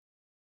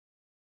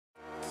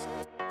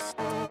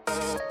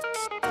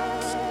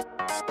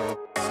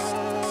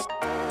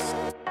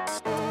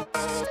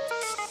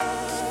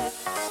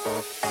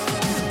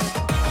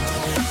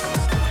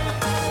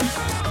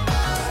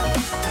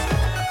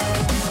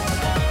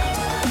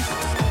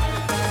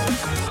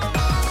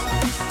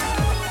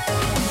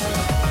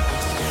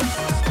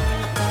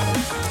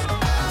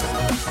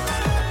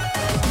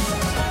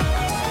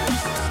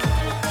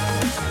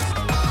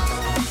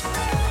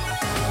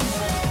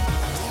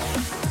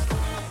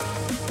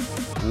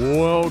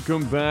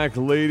Welcome back,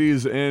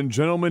 ladies and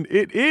gentlemen.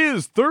 It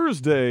is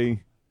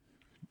Thursday,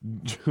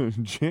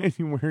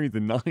 January the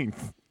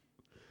 9th.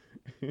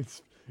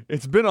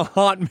 It's been a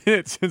hot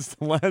minute since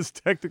the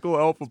last Technical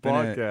Alpha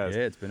podcast.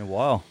 It's been a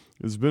while.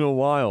 It's been a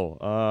while.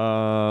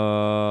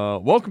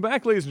 Welcome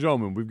back, ladies and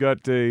gentlemen. We've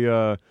got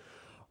I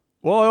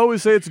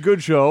always say it's a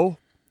good show.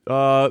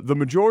 The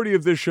majority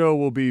of this show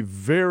will be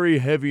very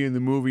heavy in the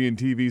movie and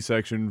TV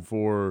section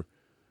for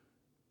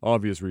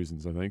obvious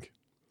reasons, I think.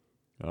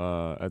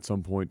 At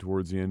some point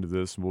towards the end of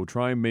this, we'll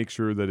try and make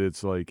sure that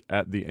it's like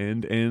at the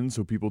end,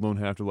 so people don't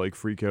have to like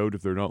freak out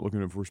if they're not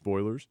looking for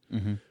spoilers.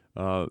 Mm-hmm.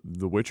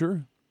 The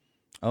Witcher,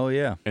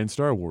 and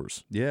Star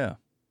Wars. Yeah,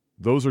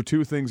 those are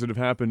two things that have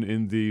happened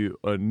in the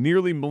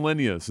nearly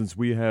millennia since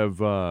we have.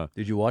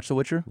 Did you watch The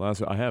Witcher?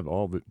 I have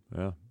all of it.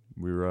 Yeah,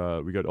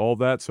 we got all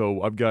that.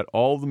 So I've got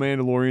all the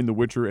Mandalorian, The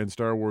Witcher, and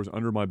Star Wars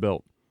under my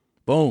belt.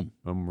 Boom,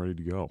 I'm ready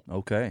to go.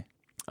 Okay.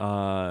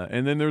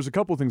 And then there's a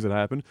couple of things that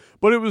happened,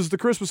 but it was the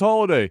Christmas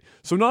holiday,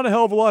 so not a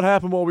hell of a lot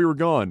happened while we were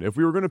gone. If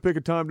we were going to pick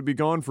a time to be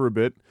gone for a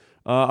bit,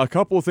 a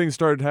couple of things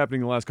started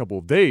happening in the last couple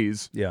of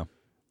days. Yeah.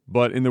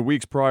 But in the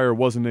weeks prior,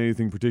 wasn't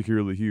anything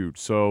particularly huge.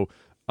 So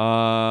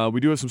we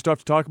do have some stuff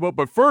to talk about.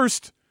 But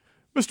first,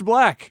 Mr.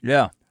 Black.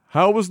 Yeah.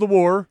 How was the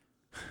war,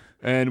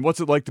 and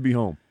what's it like to be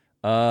home?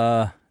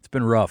 It's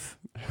been rough.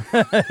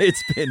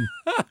 It's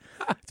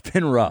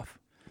been rough.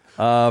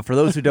 For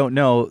those who don't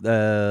know,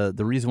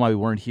 the reason why we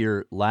weren't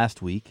here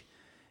last week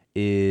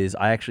is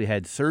I actually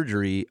had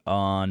surgery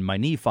on my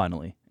knee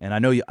finally, and I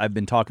know I've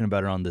been talking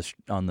about it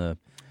on the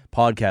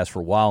podcast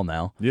for a while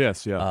now.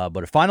 Yes, yeah.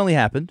 But it finally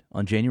happened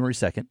on January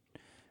 2nd,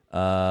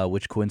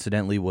 which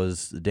coincidentally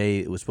was the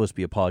day it was supposed to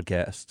be a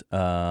podcast.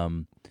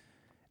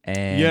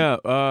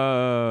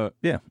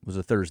 It was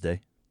a Thursday.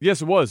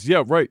 Yes, it was.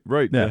 Yeah, right.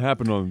 Yeah. It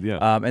happened on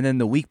and then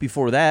the week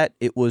before that,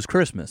 it was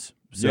Christmas.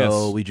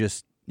 So we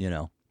just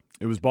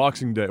It was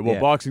Boxing Day. Well,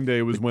 Boxing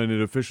Day was when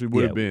it officially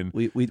would have been.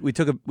 We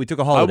took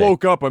a holiday. I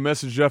woke up, I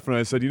messaged Jeff, and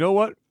I said, you know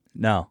what?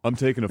 No. I'm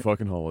taking a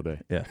fucking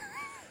holiday. Yeah.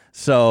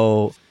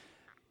 So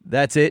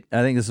that's it.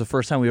 I think this is the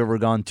first time we've ever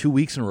gone 2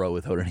 weeks in a row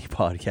without any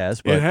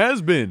podcast. But, it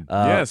has been.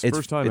 Yes,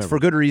 first time It's ever. for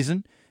good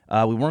reason.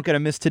 We weren't going to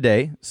miss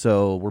today,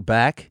 so we're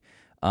back.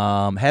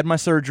 Had my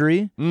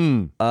surgery.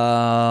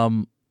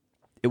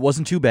 It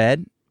wasn't too bad.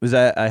 It was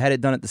I had it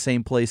done at the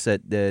same place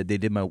that they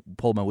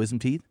pulled my wisdom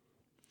teeth.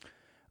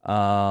 Is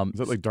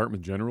that like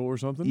Dartmouth General or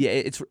something?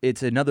 Yeah,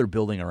 it's another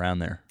building around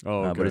there.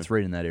 Oh, okay. But it's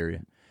right in that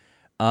area.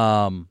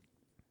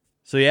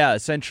 So yeah,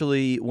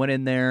 essentially went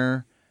in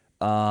there.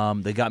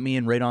 They got me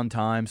in right on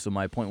time, so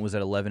my appointment was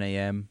at 11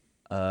 a.m.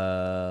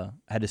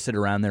 Had to sit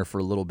around there for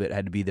a little bit.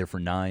 Had to be there for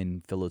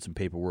 9, fill out some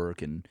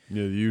paperwork and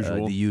the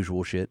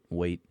usual shit.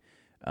 Wait.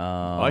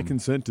 I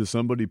consent to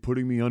somebody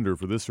putting me under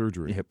for this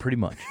surgery. Yeah, pretty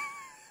much.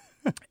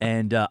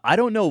 And I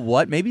don't know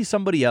what. Maybe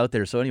somebody out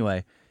there. So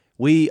anyway.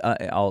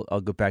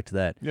 I'll go back to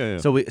that. Yeah.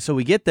 So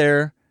we get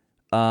there.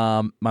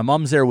 My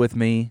mom's there with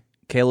me.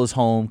 Kayla's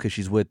home because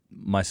she's with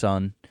my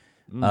son.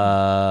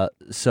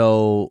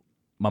 So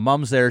my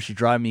mom's there. She's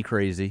driving me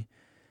crazy.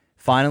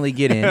 Finally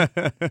get in,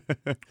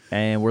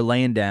 and we're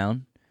laying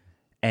down,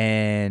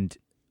 and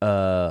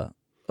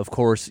of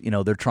course,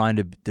 they're trying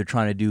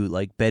to do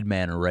like bed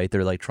manner, right?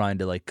 They're like trying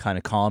to like kind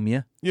of calm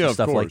you,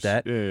 stuff like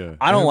that. Yeah.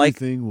 I don't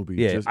Everything will be.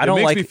 Just, I don't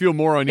it makes me feel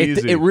more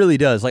uneasy. It really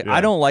does. Like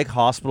I don't like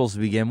hospitals to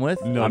begin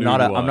with. No, I'm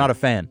not a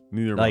fan.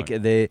 Neither. Like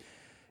they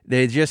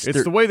just.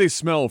 It's the way they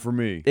smell for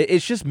me.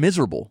 It's just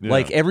miserable. Yeah.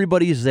 Like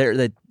everybody's there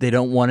that they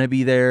don't want to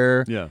be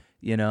there. Yeah.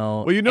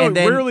 Well,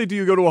 rarely do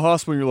you go to a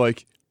hospital and you're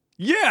like,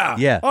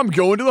 yeah, I'm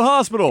going to the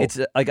hospital. It's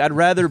like I'd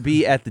rather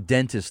be at the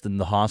dentist than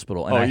the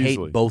hospital, and I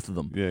easily. hate both of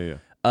them. Yeah.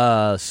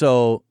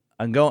 So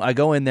I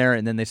go in there,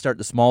 and then they start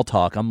the small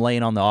talk. I'm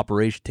laying on the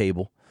operation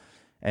table,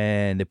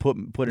 and they put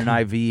an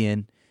IV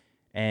in,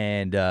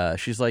 and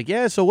she's like,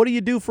 "Yeah, so what do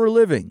you do for a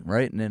living?"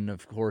 Right? And then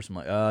of course I'm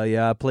like,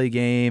 I play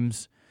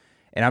games."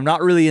 And I'm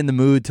not really in the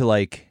mood to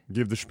like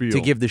give the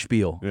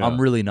spiel. Yeah. I'm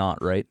really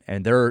not, right?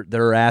 And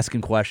they're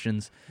asking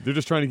questions. They're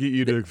just trying to get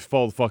you to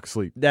fall the fuck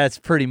asleep. That's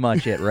pretty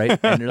much it, right?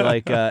 And they're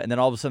like, and then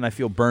all of a sudden I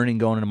feel burning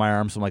going into my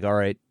arms. So I'm like, all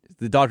right.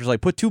 The doctor's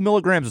like, put 2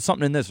 milligrams of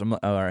something in this. I'm like,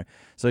 all right.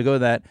 So I go to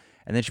that,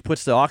 and then she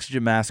puts the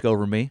oxygen mask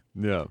over me.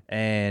 Yeah.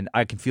 And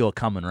I can feel it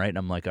coming, right? And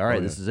I'm like, all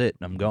right, this is it.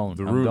 And I'm going.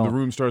 The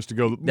room starts to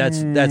go.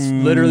 That's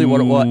literally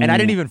what it was. And I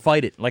didn't even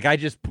fight it. Like I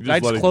just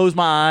closed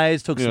my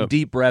eyes, took some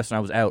deep breaths, and I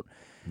was out.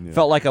 Yeah.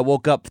 Felt like I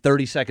woke up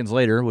 30 seconds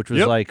later, which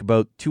was like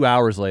about 2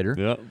 hours later.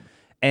 Yeah.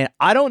 And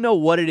I don't know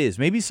what it is.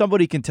 Maybe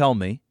somebody can tell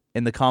me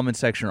in the comment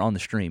section or on the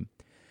stream.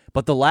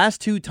 But the last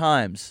 2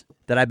 times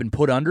that I've been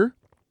put under,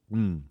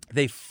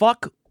 they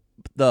fuck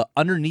the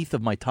underneath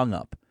of my tongue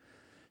up.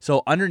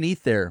 So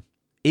underneath there,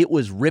 it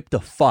was ripped to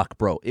fuck,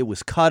 bro. It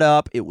was cut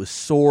up. It was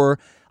sore.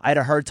 I had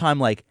a hard time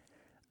like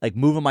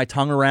moving my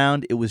tongue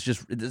around. It was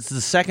just, this is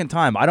the second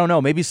time. I don't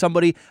know. Maybe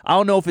somebody, I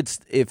don't know if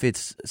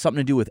it's something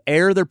to do with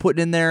air they're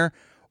putting in there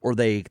or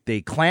they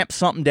clamp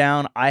something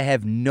down. I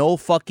have no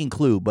fucking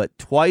clue. But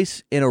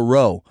twice in a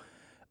row,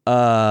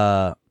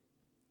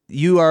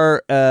 you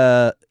are,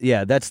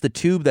 that's the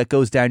tube that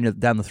goes down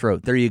the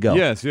throat. There you go.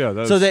 Yes, yeah.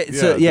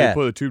 They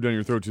put a tube down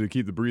your throat to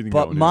keep the breathing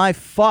but going.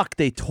 But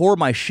they tore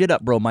my shit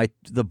up, bro.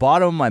 The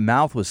bottom of my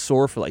mouth was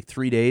sore for like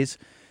 3 days.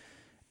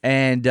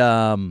 And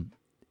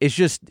it's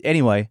just,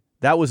 anyway,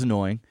 that was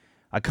annoying.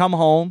 I come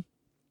home,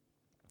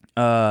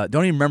 don't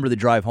even remember the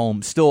drive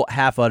home, still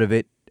half out of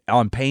it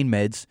on pain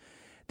meds.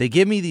 They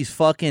give me these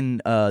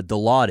fucking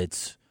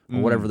Dilaudits,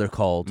 or whatever they're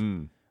called,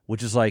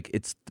 which is like,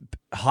 it's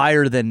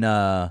higher than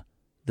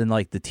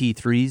like the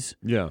T3s.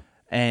 Yeah.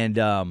 And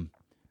I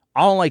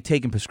don't like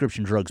taking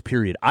prescription drugs,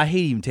 period. I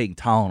hate even taking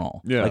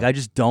Tylenol. Yeah. Like, I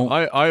just don't.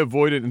 I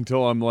avoid it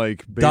until I'm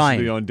like basically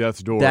dying. on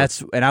death's door.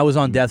 And I was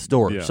on death's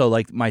door. Yeah. So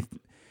like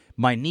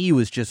my knee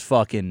was just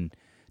fucking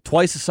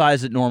twice the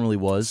size it normally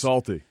was.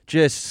 Salty.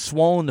 Just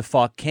swollen the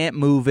fuck. Can't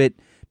move it.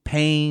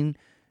 Pain.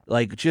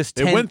 Like just.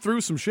 It went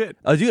through some shit.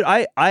 Dude,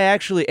 I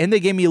actually, and they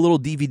gave me a little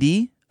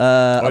DVD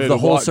of the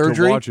whole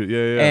surgery. To watch it.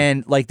 Yeah.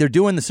 And like they're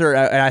doing the surgery,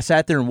 and I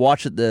sat there and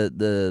watched it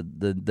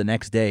the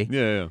next day.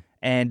 Yeah.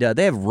 And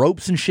they have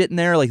ropes and shit in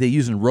there. Like they're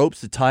using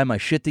ropes to tie my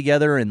shit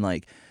together and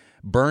like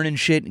burning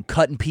shit and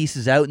cutting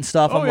pieces out and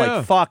stuff. I'm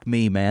like, fuck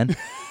me, man.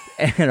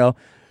 And, you know.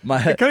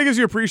 It kind of gives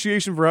you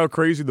appreciation for how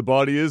crazy the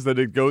body is that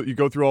you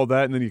go through all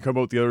that and then you come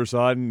out the other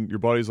side and your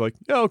body's like,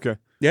 yeah, okay.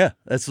 Yeah,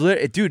 that's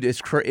dude. It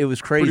was crazy.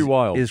 Pretty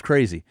wild. It was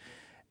crazy.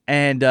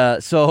 And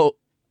so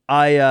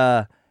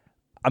I'm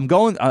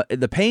going.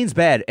 The pain's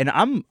bad, and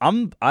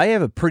I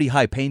have a pretty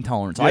high pain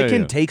tolerance. I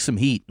can take some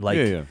heat,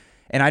 and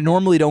I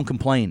normally don't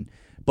complain.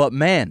 But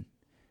man,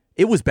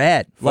 it was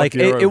bad. Like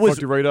it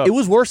was right up. It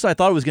was worse than I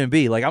thought it was going to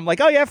be. Like I'm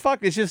like, oh yeah, fuck.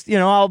 It's just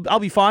I'll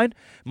be fine.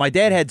 My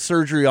dad had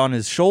surgery on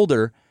his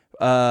shoulder.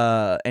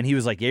 And he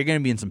was like, "You're gonna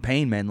be in some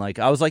pain, man." Like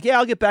I was like, "Yeah,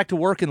 I'll get back to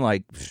work and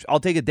like I'll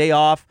take a day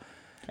off,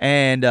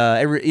 and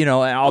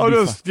I'll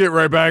just get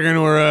right back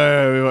into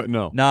where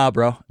nah,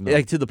 bro." No.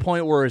 Like to the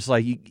point where it's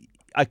like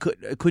I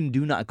couldn't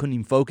do nothing. I couldn't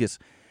even focus.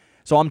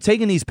 So I'm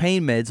taking these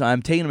pain meds.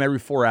 I'm taking them every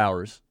 4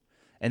 hours,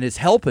 and it's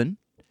helping.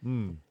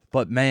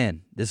 But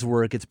man, this is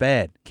where it gets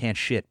bad. Can't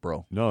shit,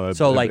 bro. No,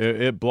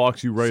 it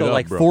blocks you right up. So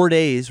like bro. 4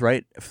 days,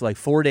 right? For like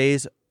 4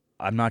 days,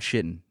 I'm not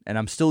shitting, and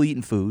I'm still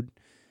eating food.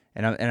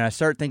 And I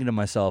start thinking to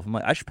myself, I'm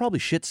like, I should probably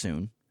shit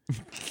soon.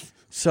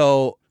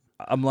 So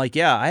I'm like,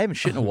 yeah, I haven't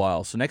shit in a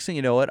while. So next thing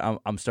you know,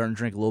 I'm starting to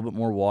drink a little bit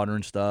more water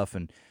and stuff,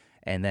 and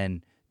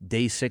then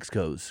day 6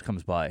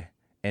 comes by,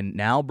 and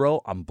now,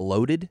 bro, I'm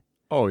bloated.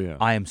 Oh yeah,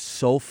 I am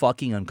so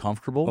fucking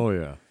uncomfortable. Oh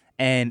yeah,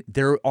 and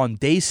they're on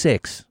day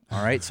 6.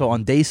 All right, so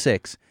on day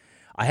 6,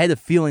 I had the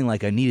feeling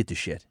like I needed to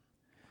shit.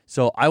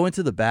 So I went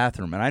to the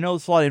bathroom, and I know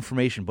it's a lot of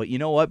information, but you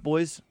know what,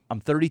 boys? I'm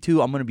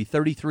 32. I'm going to be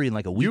 33 in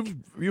like a week.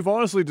 You've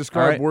honestly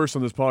described worse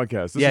on this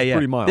podcast. This is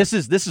pretty mild. This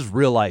is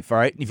real life. All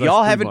right. If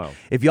y'all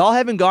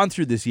haven't gone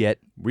through this yet,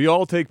 we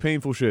all take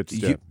painful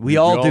shits. We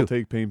all do.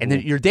 Take painful, and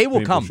then your day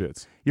will come.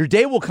 Shits. Your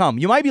day will come.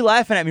 You might be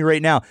laughing at me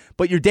right now,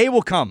 but your day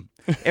will come.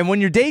 And when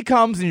your day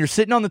comes and you're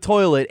sitting on the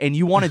toilet and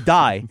you want to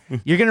die,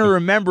 you're gonna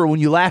remember when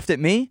you laughed at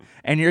me,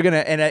 and you're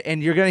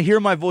gonna hear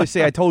my voice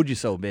say, "I told you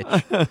so,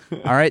 bitch."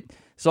 All right.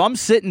 So I'm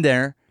sitting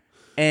there.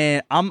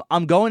 And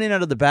I'm going in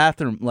out of the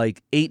bathroom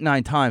like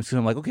 8-9 times because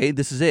I'm like, okay,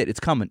 this is it.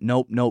 It's coming.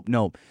 Nope.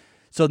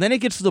 So then it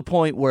gets to the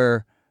point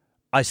where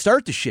I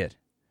start to shit,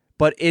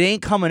 but it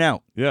ain't coming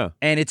out. Yeah.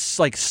 And it's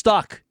like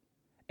stuck.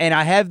 And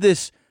I have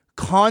this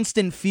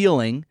constant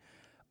feeling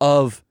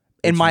of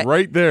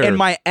right there. And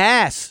my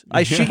ass,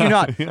 I shit you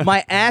not,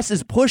 my ass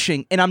is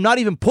pushing, and I'm not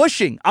even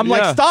pushing. I'm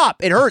like,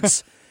 stop. It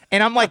hurts.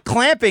 And I'm like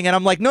clamping, and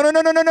I'm like,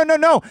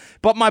 no.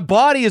 But my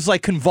body is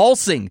like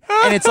convulsing,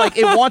 and it's like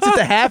it wants it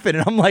to happen,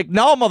 and I'm like,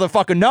 no,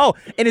 motherfucker, no.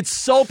 And it's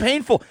so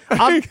painful.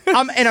 I'm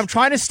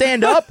trying to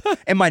stand up,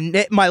 and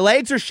my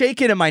legs are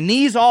shaking, and my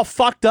knees all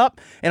fucked up,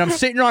 and I'm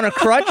sitting on a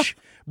crutch,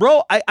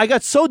 bro. I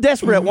got so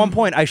desperate at one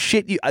point, I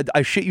shit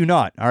you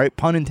not. All right,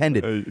 pun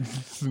intended.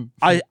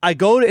 I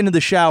go into the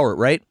shower,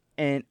 right,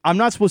 and I'm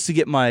not supposed to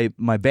get my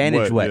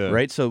bandage wet,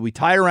 right? So we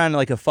tie around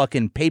like a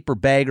fucking paper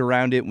bag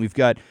around it, and we've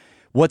got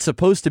what's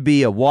supposed to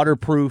be a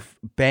waterproof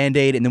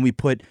Band-Aid, and then we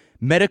put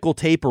medical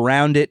tape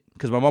around it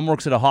because my mom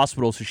works at a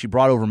hospital, so she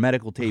brought over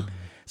medical tape.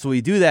 So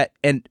we do that,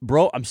 and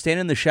bro, I'm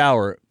standing in the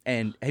shower,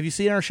 and have you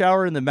seen our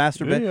shower in the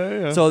master bed?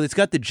 Yeah. So it's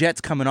got the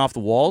jets coming off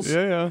the walls.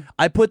 Yeah.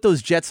 I put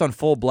those jets on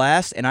full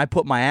blast, and I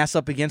put my ass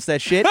up against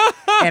that shit,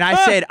 and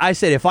I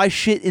said, if I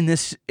shit in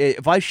this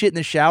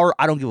shower,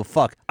 I don't give a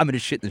fuck. I'm gonna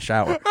shit in the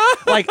shower.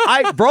 Like,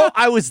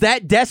 I was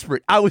that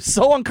desperate. I was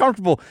so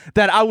uncomfortable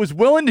that I was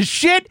willing to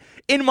shit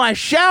in my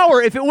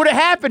shower if it would have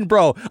happened,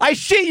 bro. I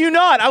shit you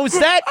not. I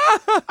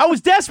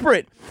was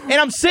desperate. And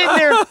I'm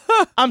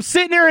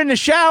sitting there in the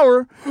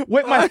shower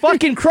with my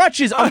fucking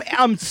crutches.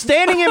 I'm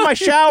standing in my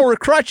shower with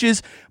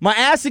crutches, my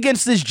ass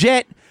against this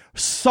jet,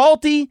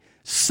 salty,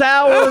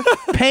 sour,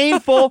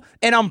 painful,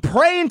 and I'm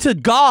praying to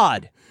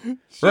God.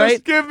 Right?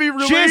 Just give me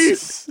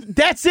release.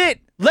 That's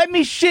it. Let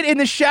me shit in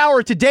the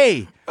shower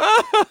today.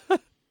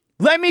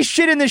 Let me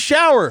shit in the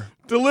shower.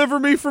 Deliver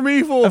me from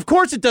evil. Of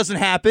course it doesn't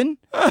happen.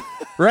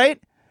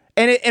 Right?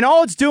 And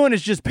all it's doing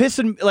is just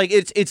pissing, like,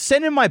 it's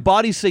sending my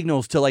body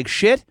signals to, like,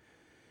 shit,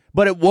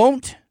 but it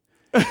won't.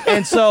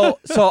 And so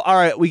all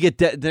right,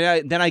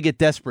 then I get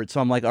desperate.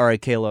 So I'm like, all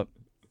right, Kayla.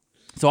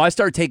 So I was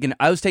taking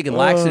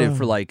laxative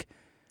for, like,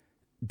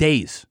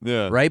 days.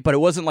 Yeah. Right? But it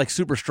wasn't, like,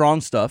 super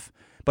strong stuff.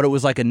 But it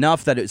was, like,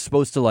 enough that it's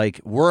supposed to, like,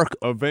 work.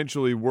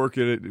 Eventually work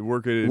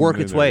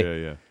its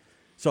way. Yeah.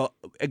 So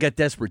I got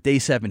desperate. Day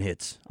 7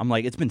 hits. I'm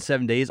like, it's been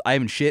 7 days. I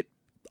haven't shit.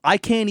 I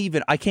can't eat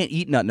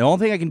nothing. The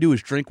only thing I can do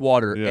is drink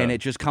water, and it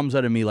just comes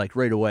out of me, like,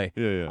 right away.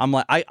 Yeah. I'm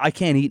like, I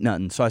can't eat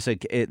nothing. So I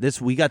said,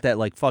 we got that,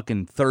 like,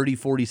 fucking 30,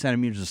 40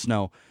 centimeters of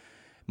snow.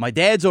 My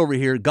dad's over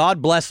here,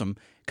 God bless him,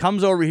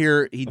 comes over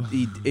here,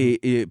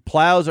 he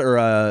plows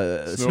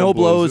or snow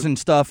blows and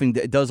stuff and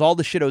does all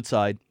the shit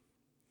outside.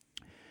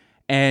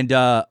 And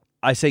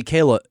I say,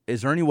 Kayla,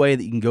 is there any way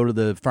that you can go to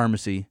the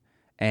pharmacy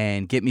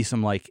and get me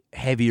some, like,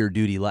 heavier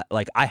duty?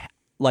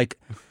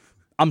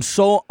 I'm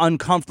so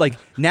uncomfortable. Like,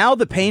 now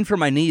the pain for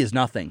my knee is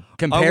nothing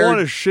compared. I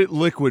want a shit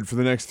liquid for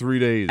the next 3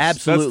 days.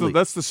 Absolutely.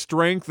 That's the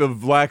strength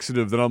of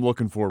laxative that I'm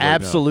looking for right now.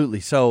 Absolutely.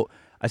 So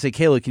I say,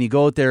 Kayla, can you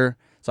go out there?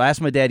 So I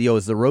asked my dad, yo,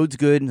 is the roads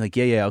good? And like,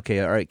 yeah,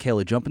 okay, all right,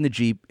 Kayla, jump in the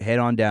Jeep, head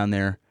on down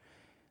there,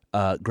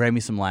 grab me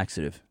some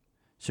laxative.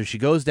 So she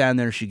goes down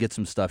there, she gets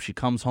some stuff, she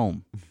comes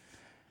home.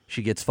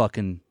 She gets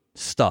fucking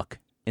stuck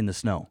in the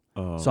snow.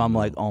 So I'm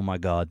like, oh my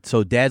God.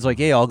 So Dad's like,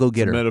 hey, I'll go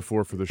get her.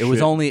 Metaphor for the shit. It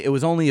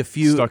was only a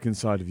few stuck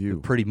inside of you.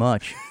 Pretty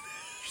much.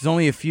 She's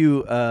only a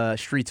few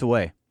streets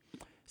away.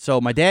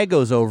 So my dad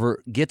goes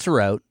over, gets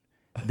her out.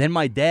 Then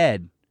my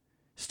dad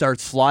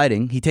starts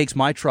sliding. He takes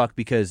my truck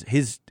because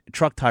his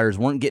truck tires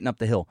weren't getting up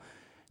the hill.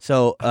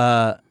 So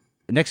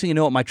next thing you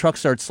know, my truck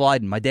starts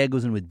sliding. My dad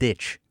goes into a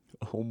ditch.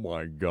 Oh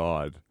my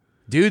God.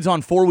 Dudes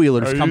on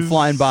 4-wheelers come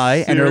flying by,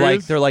 and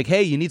they're like,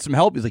 hey, you need some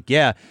help? He's like,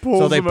 yeah.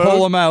 So they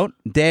pull him out.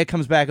 Dad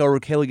comes back over.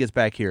 Kayla gets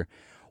back here.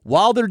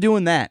 While they're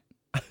doing that,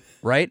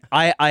 right,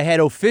 I had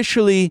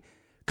officially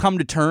come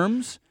to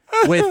terms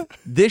with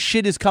this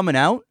shit is coming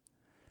out,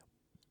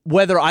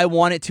 whether I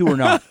want it to or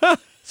not.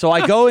 So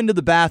I go into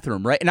the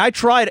bathroom, right, and I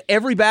tried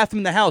every bathroom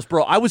in the house,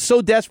 bro. I was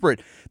so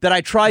desperate that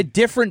I tried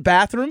different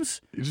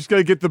bathrooms. You just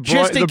gotta get the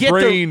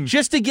brain,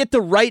 just to get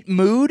the right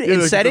mood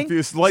and setting.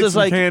 Light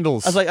some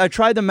candles. I was like, I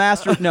tried the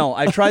master, no.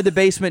 I tried the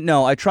basement,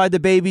 no. I tried the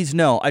babies,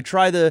 no. I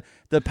tried the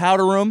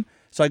powder room.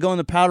 So I go in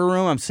the powder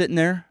room. I'm sitting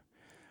there.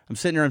 I'm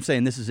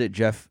saying, this is it,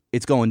 Jeff.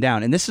 It's going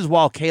down. And this is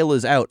while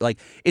Kayla's out. Like,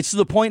 it's to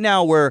the point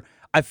now where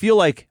I feel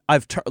like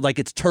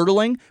it's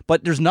turtling,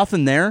 but there's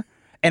nothing there,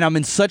 and I'm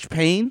in such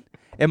pain,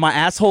 and my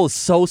asshole is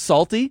so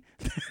salty.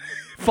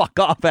 Fuck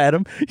off,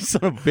 Adam, you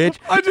son of a bitch.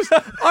 I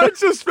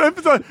just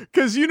empathize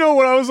because you know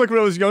what I was like when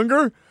I was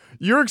younger.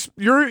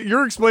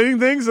 You're explaining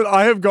things that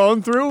I have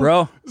gone through,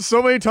 bro,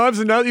 so many times,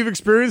 and now that you've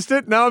experienced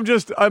it, now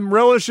I'm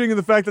relishing in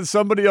the fact that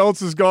somebody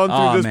else has gone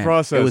through this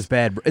process. It was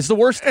bad. It's the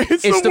worst.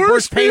 It's the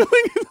worst feeling.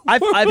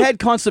 I've had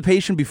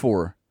constipation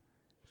before,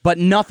 but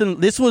nothing.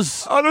 This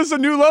was a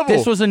new level.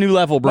 This was a new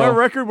level, bro. My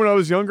record when I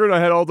was younger and I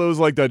had all those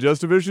like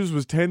digestive issues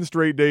was 10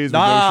 straight days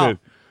with no shit.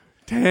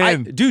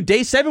 10. Dude,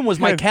 day 7 was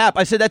my cap.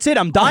 I said, that's it.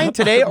 I'm dying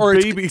today, or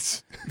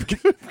babies.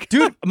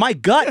 Dude, my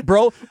gut,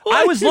 bro.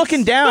 I was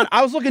looking down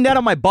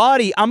on my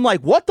body. I'm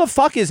like, what the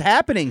fuck is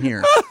happening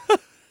here?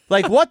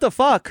 Like, what the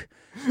fuck?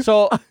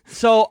 So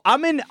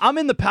I'm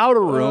in the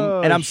powder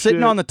room, and I'm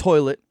sitting on the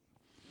toilet,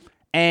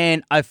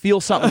 and I feel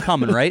something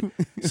coming, right?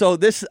 So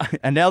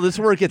now this is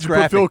where it gets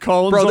graphic. Phil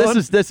Collins bro, on?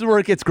 this is where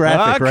it gets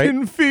graphic, right? I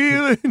can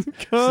feel it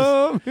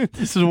coming.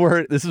 This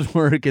is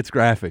where it gets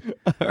graphic.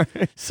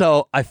 Right.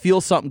 So I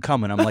feel something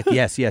coming. I'm like,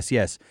 yes.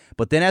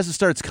 But then as it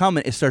starts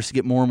coming, it starts to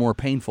get more and more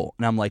painful.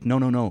 And I'm like,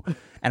 no.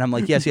 And I'm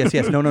like, yes,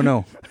 no.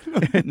 No.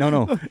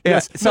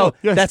 Yes, so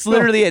yes, that's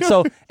literally it.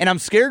 So, and I'm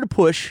scared to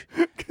push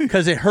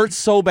because it hurts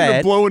so bad.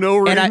 You're blowing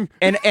O-ring.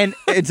 And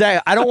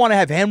exactly, I don't want to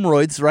have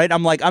hemorrhoids, right?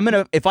 I'm like,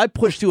 if I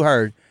push too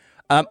hard,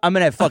 I'm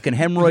gonna have fucking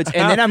hemorrhoids,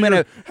 and then I'm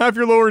gonna half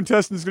your lower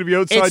intestine is gonna be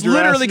outside. It's your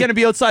literally ass. gonna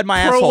be outside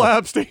my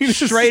Prolapsed asshole. anus.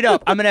 Straight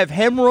up, I'm gonna have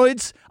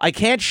hemorrhoids. I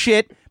can't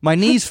shit. My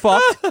knee's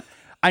fucked.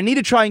 I need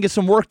to try and get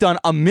some work done.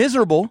 I'm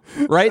miserable,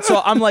 right?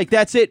 So I'm like,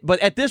 that's it.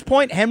 But at this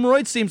point,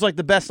 hemorrhoids seems like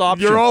the best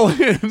option. You're all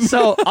in.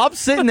 So I'm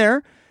sitting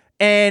there,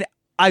 and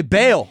I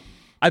bail.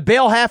 I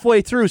bail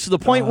halfway through, to the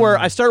point where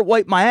I start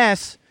wiping my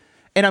ass,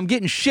 and I'm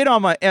getting shit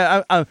on my.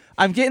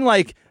 I'm getting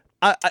like,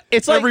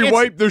 it's like every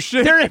wipe their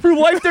shit. Every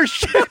wipe their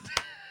shit.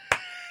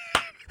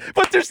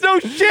 But there's no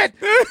shit,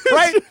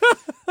 right?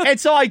 And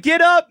so I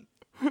get up,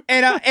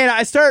 and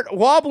I start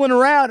wobbling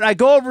around. And I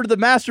go over to the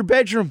master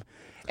bedroom,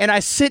 and I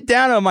sit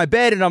down on my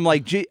bed, and I'm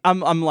like,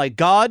 I'm like,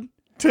 God,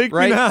 take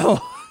me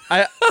now.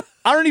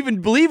 I don't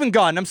even believe in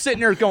God, and I'm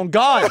sitting there going,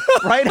 God,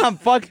 right?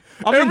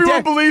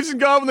 Everyone believes in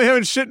God when they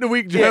haven't shit in a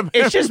week, Jim.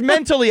 It's just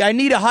mentally, I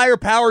need a higher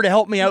power to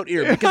help me out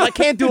here because I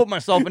can't do it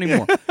myself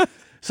anymore.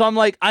 So I'm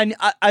like,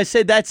 I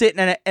said, that's it,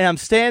 and I'm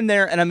standing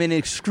there, and I'm in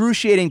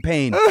excruciating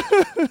pain.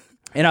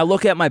 And I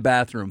look at my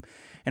bathroom,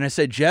 and I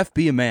said, Jeff,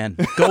 be a man.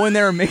 Go in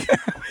there and make it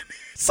happen.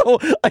 So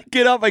I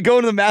get up, I go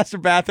into the master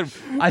bathroom,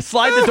 I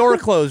slide the door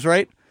closed,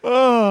 right?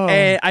 Oh.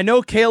 And I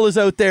know Kayla's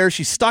out there.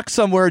 She's stuck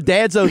somewhere.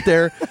 Dad's out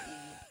there.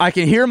 I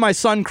can hear my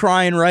son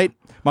crying, right?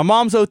 My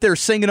mom's out there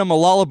singing him a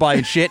lullaby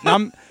and shit,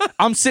 and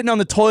I'm sitting on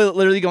the toilet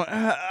literally going,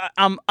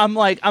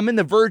 I'm in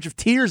the verge of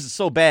tears. It's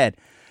so bad.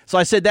 So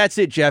I said, that's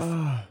it, Jeff.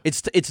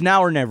 It's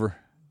now or never.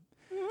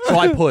 So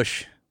I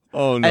push.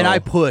 Oh, no. And I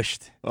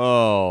pushed.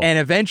 Oh. And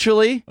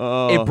eventually,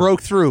 it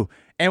broke through.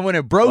 And when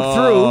it broke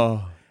through,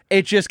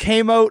 it just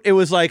came out. It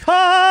was like,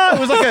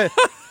 ha!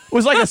 It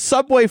was like a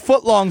Subway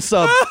footlong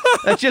sub.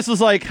 That just was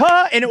like,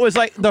 huh? And it was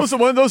like was it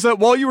one of those that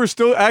while you were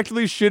still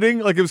actively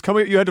shitting, like it was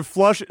coming, you had to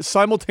flush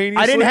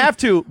simultaneously? I didn't have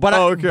to, but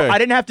okay. I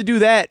didn't have to do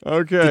that.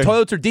 Okay. The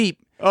toilets are deep.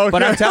 Okay.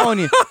 But I'm telling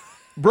you,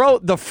 bro,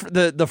 the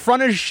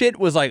front of the shit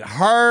was like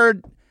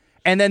hard,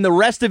 and then the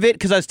rest of it,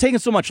 because I was taking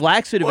so much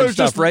laxative and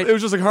stuff, right? It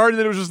was just like hard, and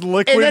then it was just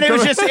liquid. And then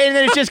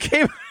it just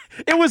came.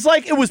 It was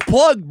like it was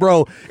plugged,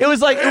 bro. It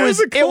was like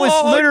it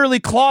was literally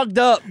clogged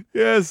up.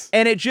 Yes.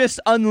 And it just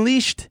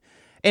unleashed.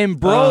 And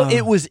bro,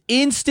 it was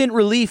instant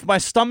relief. My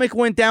stomach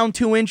went down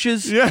 2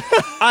 inches. Yeah.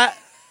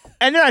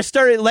 And then I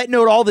started letting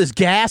out all this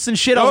gas and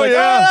shit. I was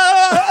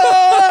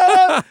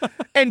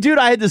and dude,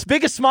 I had this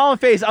biggest smile on my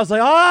face. I was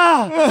like,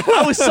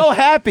 I was so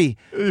happy.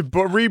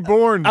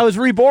 Reborn. I was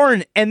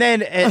reborn. And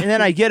then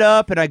I get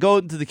up and I go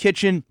into the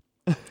kitchen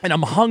and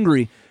I'm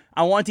hungry.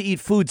 I want to eat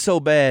food so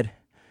bad.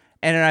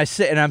 And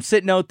then I'm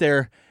sitting out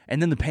there,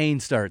 and then the pain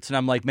starts. And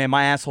I'm like, man,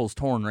 my asshole's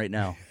torn right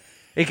now.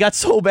 It got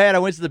so bad. I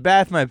went to the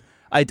bathroom.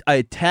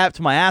 I tapped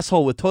my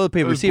asshole with toilet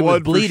paper to see if it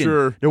was bleeding.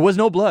 Sure. There was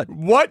no blood.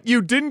 What?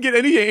 You didn't get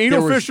any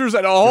anal fissures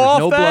at all? There was off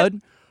no that?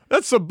 blood.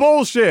 That's some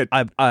bullshit.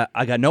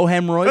 I got no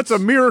hemorrhoids. That's a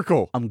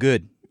miracle. I'm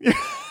good.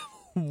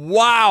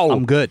 Wow.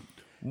 I'm good.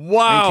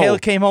 Wow. And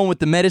Kayla came home with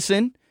the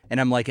medicine, and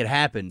I'm like, it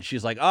happened.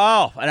 She's like,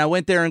 oh, and I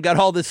went there and got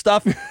all this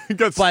stuff.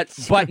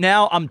 but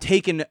now I'm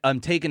taking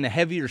the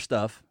heavier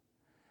stuff.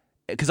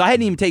 Because I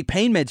hadn't even take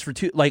pain meds for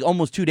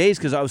almost 2 days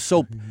because I was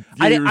so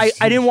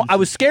I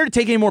was scared to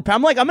take any more pain.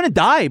 I'm like, I'm gonna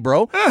die,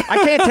 bro.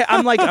 I can't.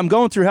 I'm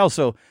going through hell.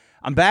 So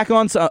I'm back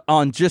on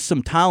just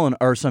some Tylenol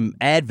or some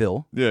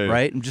Advil. Yeah.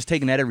 Right. I'm just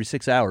taking that every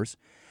 6 hours,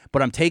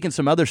 but I'm taking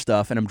some other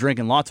stuff and I'm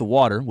drinking lots of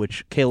water,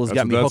 which Kayla's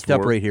got me hooked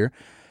up right here.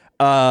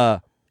 Yeah.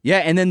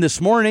 And then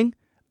this morning,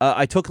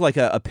 I took like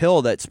a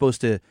pill that's supposed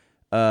to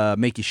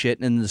make you shit.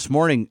 And this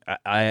morning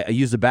I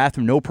used the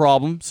bathroom, no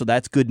problem. So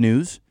that's good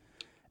news.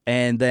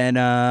 And then,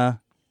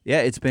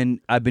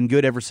 I've been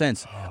good ever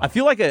since. I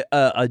feel like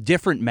a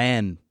different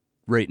man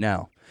right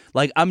now.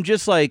 Like I'm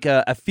just like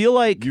I feel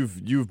like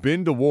you've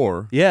been to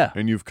war, yeah,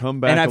 and you've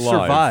come back and I've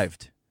alive.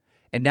 survived,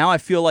 and now I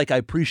feel like I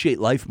appreciate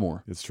life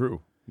more. It's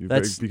true.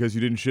 That's because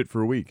you didn't shit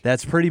for a week.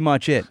 That's pretty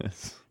much it.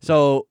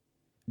 So,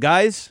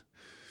 guys,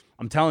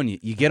 I'm telling you,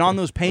 you get on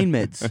those pain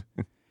meds,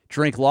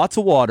 drink lots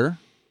of water,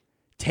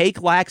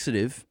 take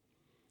laxative,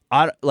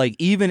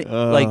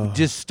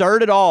 just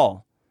start it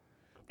all.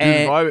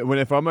 Dude,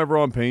 if I'm ever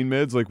on pain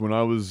meds, like when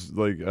I was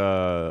like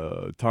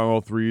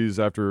Tylenol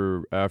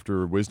 3s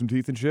after wisdom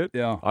teeth and shit,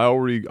 yeah, I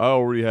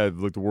already had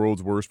like the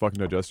world's worst fucking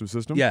digestive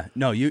system. Yeah,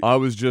 no, it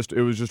was just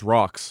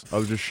rocks. I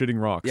was just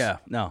shitting rocks. Yeah,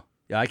 no,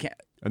 yeah, I can't.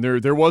 And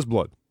there was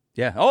blood.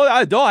 Yeah.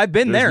 I've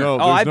been there.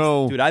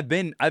 Dude, I've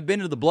been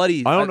to the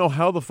bloody. I don't know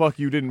how the fuck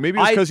you didn't. Maybe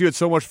it's because you had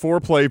so much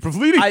foreplay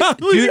bleeding.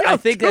 I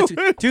think that's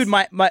dude.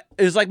 My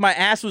it was like my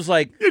ass was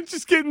like it's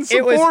just getting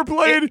some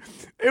foreplay.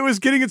 It was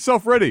getting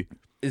itself ready.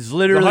 It's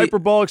literally the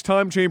hyperbolic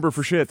time chamber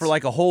for shit for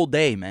like a whole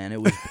day, man.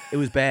 It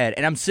was bad,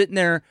 and I'm sitting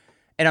there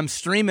and I'm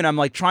streaming. I'm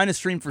like trying to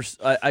stream for.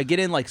 I get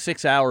in like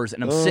 6 hours,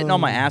 and I'm sitting on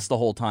my ass the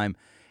whole time,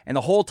 and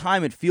the whole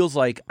time it feels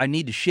like I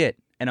need to shit,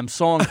 and I'm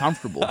so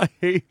uncomfortable. I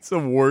hate the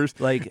worst.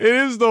 Like it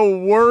is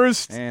the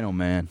worst. Man, oh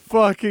man,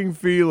 fucking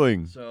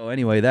feeling. So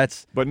anyway,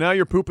 that's. But now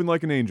you're pooping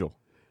like an angel.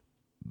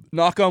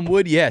 Knock on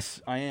wood.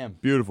 Yes, I am.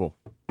 Beautiful.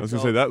 I was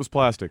gonna say that was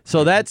plastic.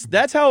 So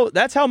that's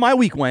how my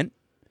week went.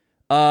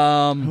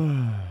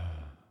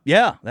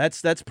 Yeah,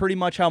 that's pretty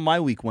much how my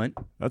week went.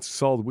 That's a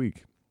solid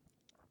week.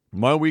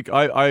 My week,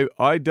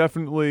 I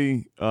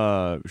definitely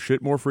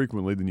shit more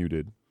frequently than you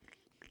did.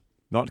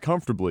 Not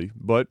comfortably,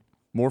 but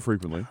more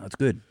frequently. That's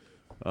good.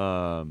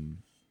 My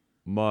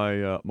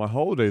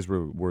holidays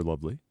were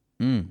lovely.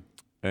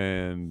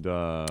 And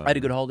I had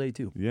a good holiday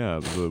too. Yeah,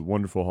 it was a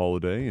wonderful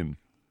holiday. And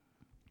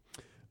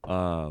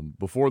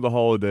before the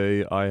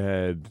holiday, I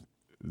had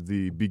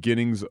the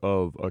beginnings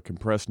of a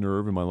compressed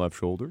nerve in my left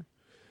shoulder.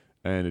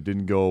 And it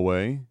didn't go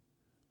away,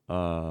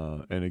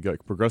 and it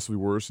got progressively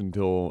worse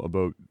until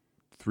about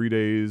 3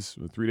 days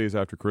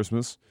after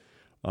Christmas.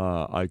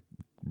 I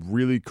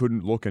really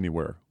couldn't look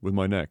anywhere with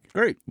my neck.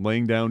 Great.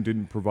 Laying down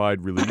didn't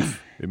provide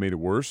relief. It made it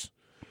worse.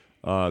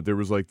 There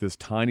was like this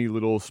tiny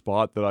little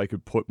spot that I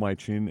could put my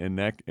chin and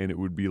neck, and it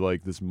would be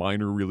like this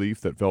minor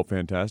relief that felt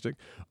fantastic.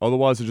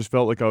 Otherwise, it just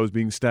felt like I was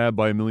being stabbed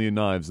by a million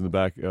knives in the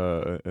back,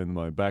 in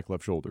my back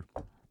left shoulder.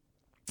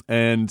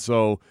 And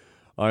so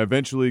I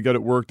eventually got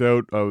it worked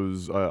out.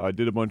 I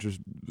did a bunch of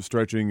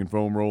stretching and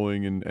foam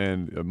rolling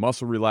and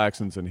muscle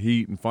relaxants and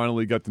heat, and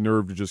finally got the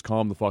nerve to just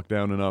calm the fuck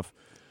down enough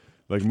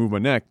that I could move my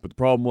neck. But the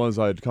problem was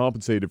I had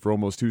compensated for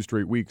almost 2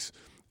 straight weeks,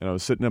 and I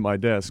was sitting at my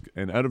desk,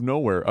 and out of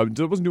nowhere, I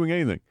wasn't doing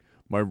anything.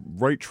 My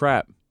right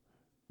trap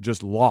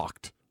just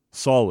locked,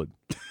 solid.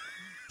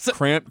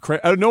 Cramp.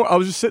 I don't know. I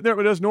was just sitting there at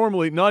my desk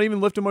normally, not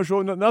even lifting my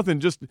shoulder,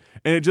 nothing.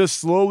 And it just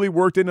slowly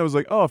worked in. I was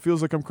like, oh, it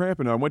feels like I'm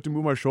cramping. I went to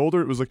move my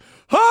shoulder. It was like,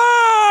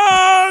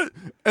 ah!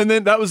 And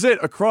then that was it.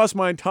 Across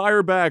my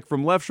entire back,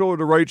 from left shoulder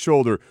to right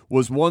shoulder,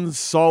 was one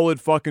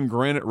solid fucking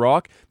granite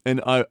rock.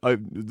 And I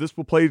this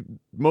will play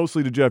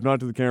mostly to Jeff, not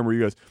to the camera.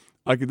 You guys,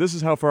 this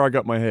is how far I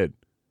got my head.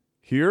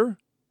 Here,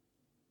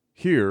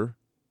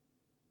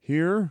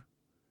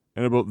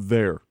 and about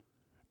there.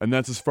 And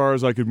that's as far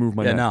as I could move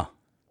my neck. No.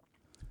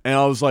 And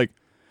I was like,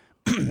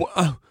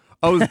 I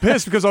was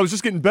pissed because I was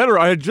just getting better.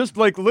 I had just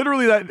like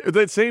literally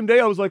that same day,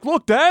 I was like,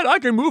 look, Dad, I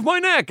can move my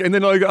neck. And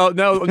then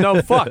now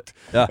I'm fucked.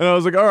 Yeah. And I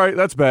was like, all right,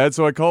 that's bad.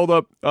 So I called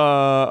up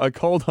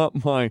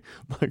my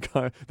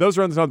guy. That was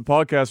around the time the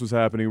podcast was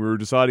happening. We were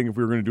deciding if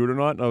we were going to do it or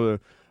not. And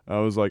I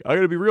was like, I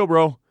got to be real,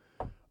 bro.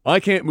 I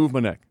can't move my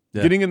neck.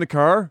 Yeah. Getting in the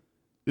car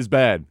is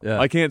bad. Yeah.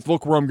 I can't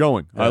look where I'm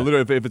going. Yeah. I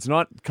literally, if it's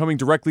not coming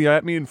directly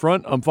at me in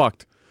front, I'm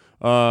fucked.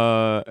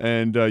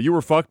 And you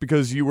were fucked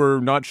because you were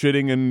not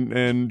shitting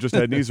and just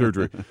had knee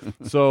surgery.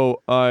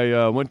 So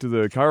I went to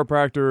the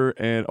chiropractor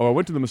I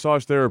went to the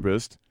massage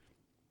therapist.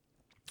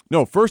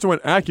 No, first I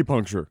went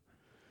acupuncture,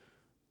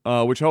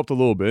 which helped a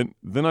little bit.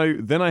 Then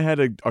I had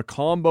a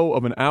combo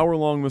of an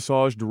hour-long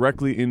massage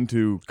directly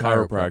into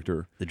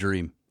chiropractor. The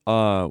dream.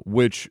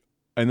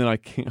 And then I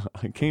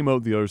came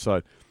out the other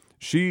side.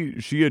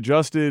 She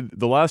adjusted,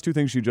 the last 2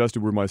 things she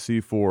adjusted were my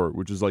C4,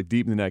 which is like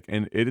deep in the neck.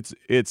 And it's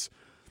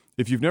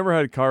if you've never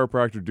had a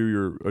chiropractor do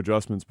your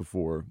adjustments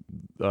before,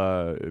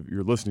 if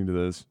you're listening to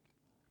this,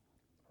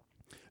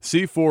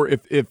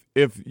 C4,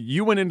 if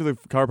you went into the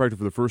chiropractor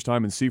for the first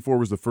time and C4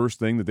 was the first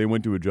thing that they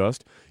went to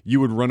adjust, you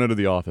would run out of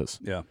the office.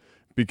 Yeah.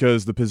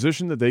 Because the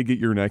position that they get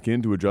your neck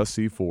in to adjust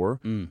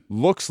C4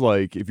 looks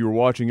like, if you were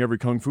watching every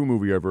kung fu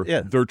movie ever,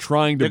 they're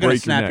trying to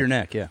break snap your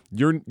neck. Yeah.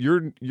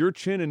 Your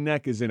chin and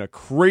neck is in a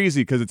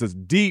crazy, because it's a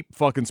deep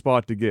fucking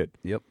spot to get.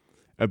 Yep.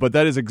 But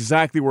that is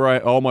exactly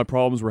where all my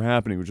problems were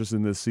happening, was just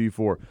in this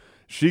C4.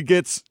 She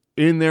gets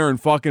in there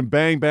and fucking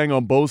bang, bang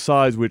on both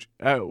sides, which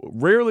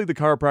rarely the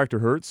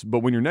chiropractor hurts, but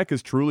when your neck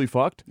is truly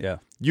fucked,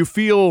 you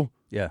feel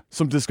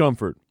some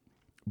discomfort.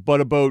 But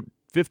about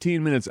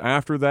 15 minutes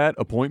after that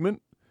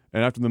appointment,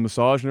 and after the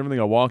massage and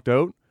everything, I walked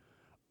out.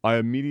 I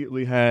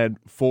immediately had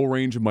full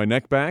range of my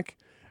neck back,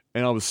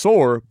 and I was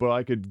sore, but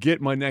I could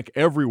get my neck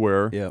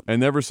everywhere. Yep.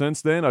 And ever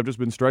since then, I've just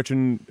been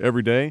stretching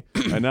every day,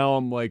 and now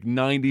I'm like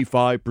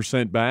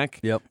 95% back.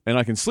 Yep. And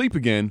I can sleep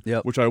again,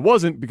 Yep. which I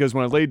wasn't, because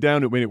when I laid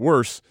down, it made it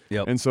worse.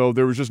 Yep. And so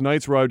there was just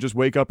nights where I would just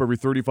wake up every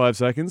 35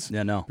 seconds.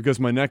 Yeah, no.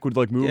 Because my neck would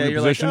like move into you're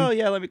position. like, oh,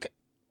 yeah, let me...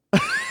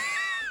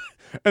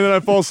 And then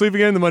I'd fall asleep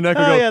again, and my neck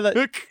would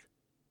go,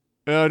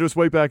 and I just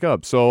wake back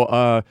up.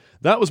 So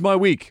that was my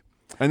week.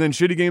 And then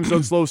Shitty Games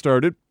Done Slow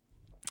started.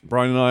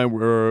 Brian and I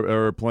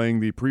are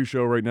playing the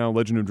pre-show right now,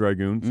 Legend of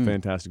Dragoon.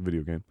 Fantastic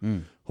video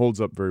game. Holds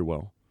up very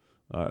well,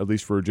 at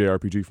least for a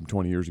JRPG from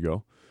 20 years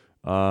ago.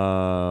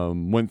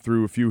 Went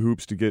through a few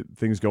hoops to get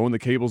things going. The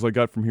cables I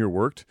got from here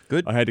worked.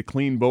 Good. I had to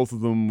clean both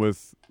of them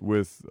with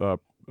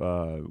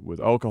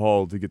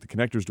alcohol to get the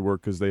connectors to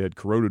work, because they had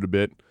corroded a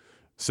bit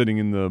sitting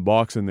in the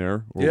box in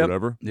there or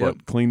whatever. Yep.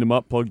 But cleaned them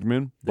up, plugged them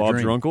in.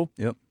 Bob's your uncle.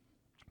 Yep.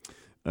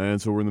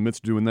 And so we're in the midst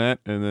of doing that,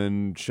 and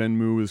then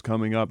Shenmue is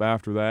coming up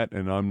after that,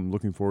 and I'm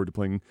looking forward to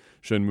playing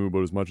Shenmue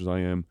about as much as I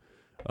am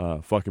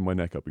fucking my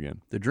neck up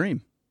again. The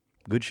dream.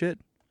 Good shit.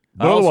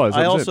 But otherwise,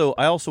 I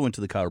also went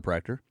to the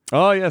chiropractor.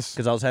 Oh yes,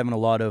 because I was having a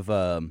lot of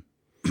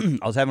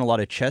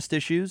chest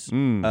issues.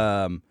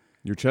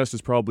 Your chest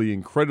is probably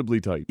incredibly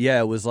tight.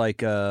 Yeah, it was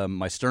like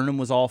my sternum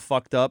was all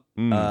fucked up.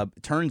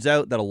 Turns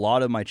out that a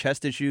lot of my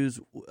chest issues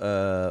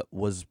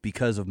was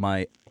because of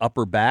my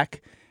upper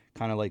back,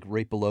 kind of like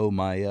right below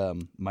my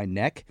my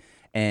neck,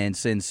 and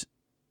since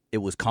it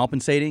was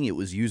compensating, it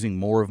was using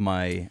more of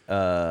my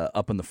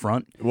up in the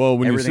front. Well,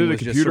 when you sit at a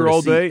computer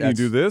all day and you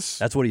do this,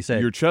 that's what he said.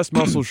 Your chest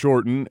muscles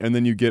shorten, and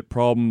then you get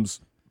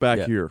problems back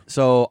here.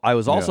 So I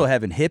was also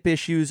having hip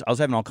issues. I was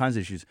having all kinds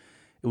of issues.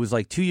 It was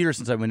like 2 years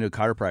since I went to a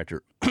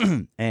chiropractor,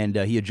 and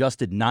he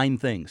adjusted 9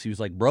 things. He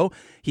was like, "Bro,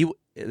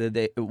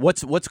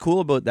 what's cool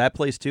about that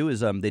place too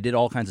is they did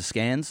all kinds of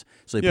scans.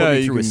 So they put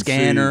me through a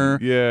scanner.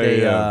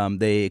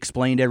 They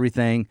explained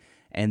everything,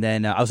 and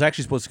then I was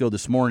actually supposed to go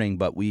this morning,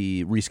 but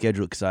we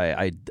rescheduled because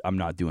I'm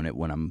not doing it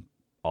when I'm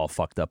all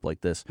fucked up like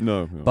this.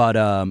 No. But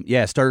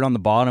started on the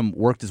bottom,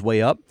 worked his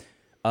way up.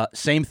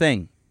 Same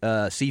thing.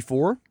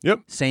 C4.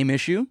 Yep. Same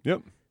issue.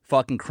 Yep.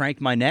 Fucking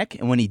cranked my neck,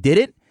 and when he did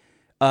it,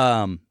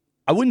 I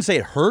wouldn't say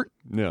it hurt.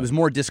 Yeah. It was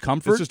more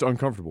discomfort. It's just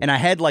uncomfortable. And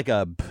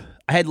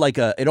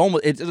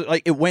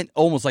it went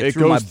almost like it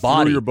through my goes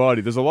body. through your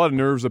body. There's a lot of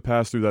nerves that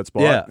pass through that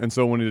spot. Yeah. And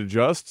so when it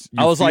adjusts,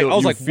 you I was like,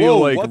 feel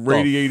whoa, like what the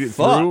radiated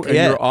fuck? through, and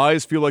Yeah. your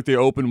eyes feel like they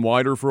open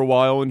wider for a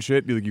while and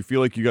shit. You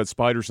feel like you got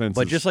spider senses.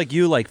 But just like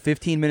you, like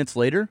 15 minutes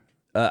later,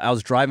 I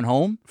was driving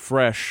home.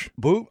 fresh.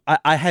 Boom!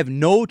 I have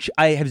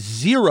I have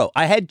zero.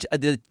 I had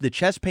the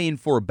chest pain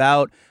for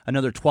about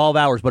another 12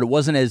 hours, but it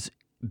wasn't as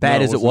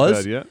bad as it wasn't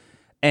was. bad, yeah.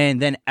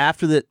 And then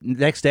after the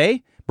next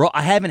day, bro,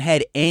 I haven't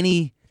had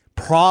any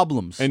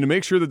problems. And to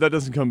make sure that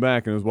doesn't come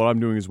back, and is what I'm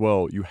doing as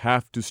well, you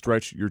have to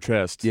stretch your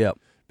chest. Yep.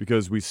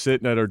 Because we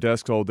sit at our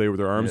desks all day with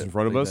our arms in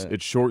front of like us. that.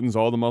 It shortens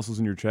all the muscles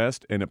in your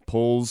chest, and it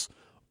pulls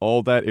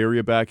all that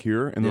area back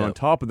here. And then Yep. on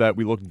top of that,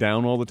 we look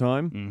down all the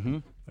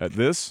time at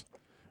this,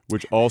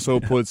 which also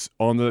puts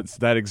on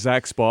that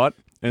exact spot.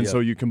 And Yep. so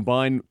you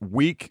combine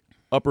weak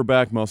upper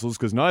back muscles,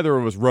 because neither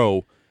of us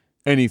row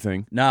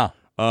anything, Nah,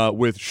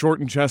 with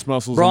shortened chest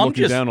muscles bro, and I'm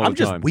looking just down all I'm the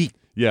just time. weak.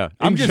 Yeah,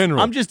 I'm just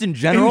in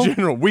general. In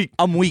general, weak.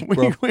 I'm weak,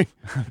 bro. Weak.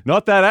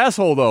 Not that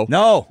asshole, though.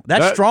 No,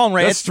 that's strong,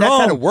 right? That's That's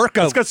strong. had a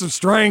workout. It's got some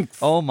strength.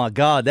 Oh my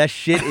god, that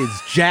shit is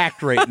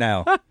jacked right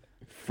now.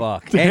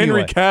 Fuck. The Anyway,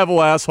 Henry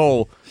Cavill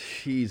asshole.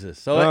 Jesus.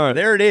 So All right.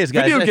 there it is,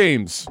 guys. Video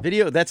games.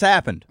 That's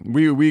happened.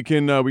 We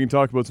can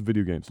talk about some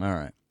video games. All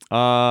right.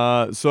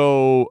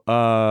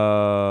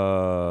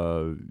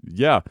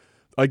 Yeah.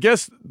 I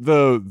guess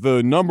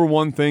the number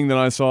one thing that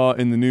I saw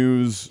in the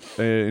news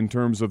in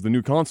terms of the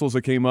new consoles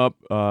that came up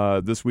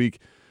this week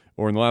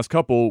or in the last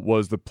couple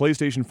was the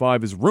PlayStation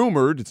 5 is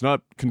rumored, it's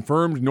not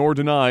confirmed nor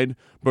denied,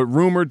 but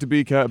rumored to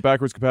be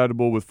backwards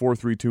compatible with 4,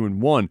 3, 2,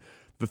 and 1.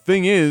 The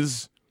thing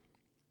is,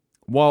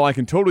 while I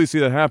can totally see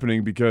that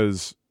happening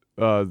because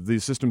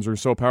these systems are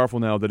so powerful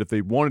now that if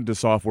they wanted to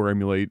software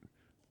emulate,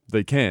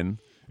 they can.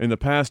 In the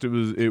past, it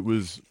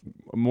was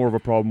more of a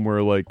problem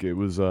where like it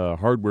was a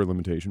hardware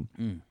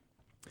limitation.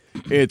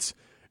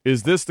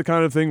 Is this the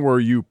kind of thing where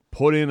you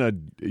put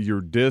in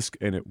your disc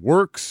and it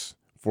works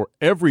for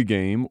every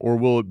game, or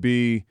will it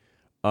be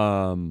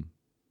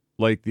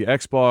like the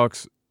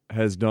Xbox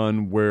has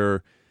done,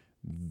 where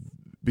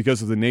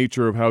because of the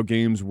nature of how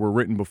games were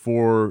written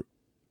before,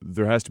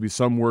 there has to be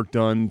some work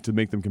done to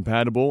make them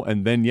compatible,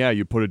 and then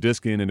you put a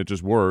disc in and it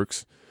just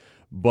works.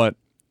 But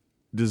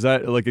does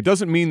that, like, it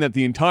doesn't mean that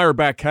the entire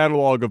back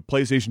catalog of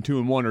PlayStation 2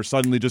 and 1 are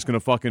suddenly just going to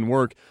fucking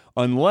work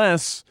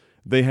unless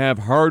they have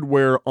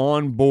hardware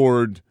on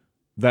board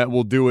that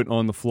will do it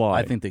on the fly.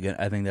 I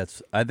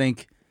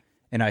think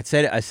and I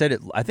said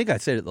it I think I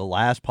said it the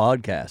last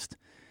podcast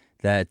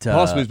that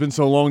possibly it's been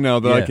so long now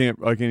that yeah.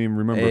 I can't even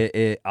remember.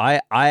 I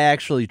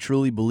actually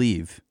truly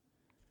believe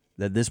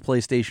that this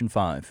PlayStation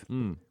 5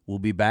 will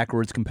be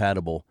backwards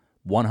compatible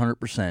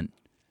 100%,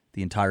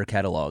 the entire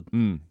catalog,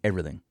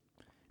 everything.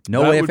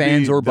 No That ifs, would be-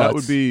 ands, or buts. That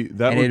would be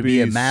and it'd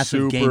be a super,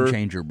 massive game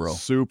changer, bro.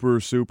 Super,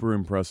 super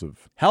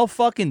impressive. How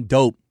fucking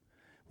dope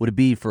would it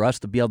be for us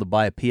to be able to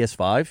buy a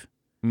PS5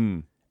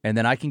 and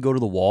then I can go to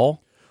the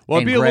wall? Well,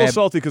 I'd and be a little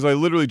salty because I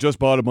literally just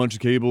bought a bunch of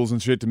cables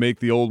and shit to make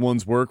the old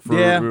ones work for.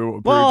 Yeah. A period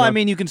of Well, I time.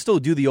 mean, you can still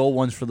do the old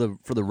ones for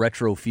the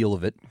retro feel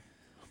of it.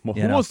 Well,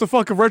 you who know. wants the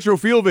fucking retro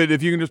feel of it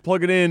if you can just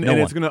plug it in No and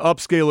one. it's going to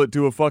upscale it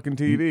to a fucking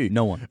TV?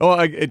 No one. Oh,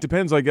 it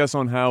depends, I guess,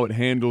 on how it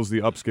handles the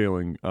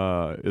upscaling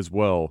as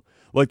well.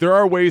 Like there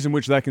are ways in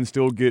which that can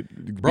still be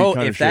Bro,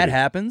 kind if of that shitty.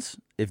 happens,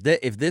 if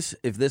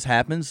this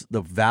happens,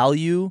 the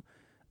value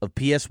of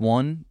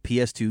PS1,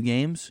 PS2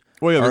 games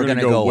Well, yeah, they're are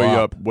gonna going to go way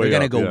up, way they're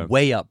going up, to go yeah.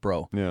 way up,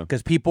 bro. Yeah.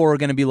 Because people are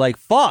going to be like,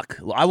 "Fuck,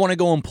 I want to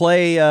go and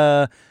play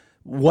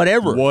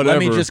whatever. Let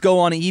me just go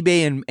on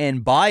eBay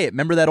and buy it."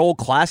 Remember that old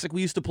classic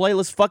we used to play?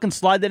 Let's fucking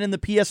slide that in the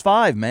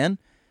PS5, man.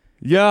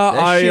 Yeah,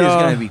 That shit is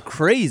going to be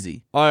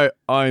crazy. I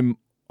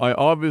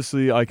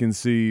obviously I can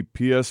see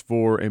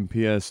PS4 and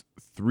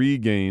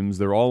PS3 games.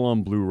 They're all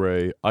on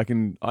Blu-ray. I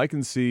can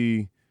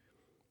see.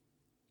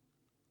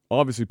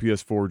 Obviously,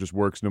 PS4 just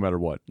works no matter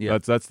what. Yeah.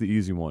 That's the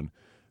easy one.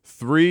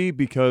 3,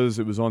 because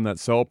it was on that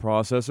cell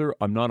processor.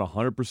 I'm not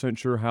 100%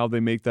 sure how they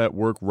make that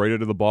work right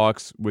out of the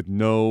box with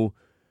no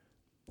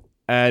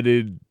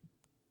added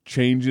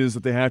changes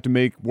that they have to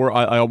make. Where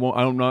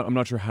I'm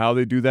not sure how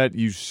they do that.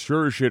 You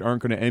sure as shit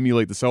aren't going to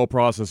emulate the cell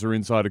processor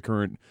inside of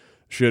current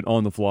shit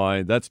on the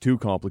fly. That's too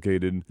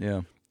complicated.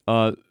 Yeah.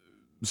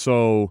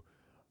 So,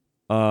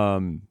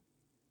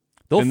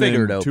 They'll and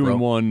figure then it out, 2 bro.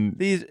 and 1.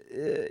 These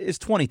it's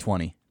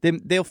 2020.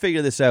 They'll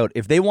figure this out.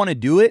 If they want to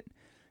do it,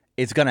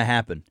 it's gonna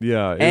happen.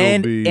 Yeah,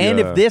 and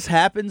if this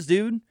happens,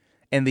 dude,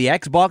 and the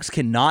Xbox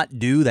cannot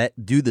do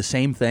the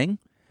same thing,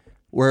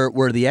 where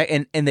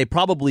and they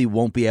probably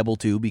won't be able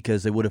to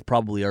because they would have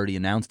probably already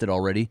announced it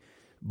already.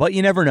 But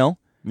you never know.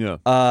 Yeah.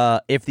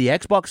 If the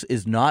Xbox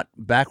is not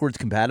backwards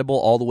compatible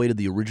all the way to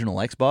the original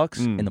Xbox,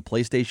 and the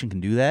PlayStation can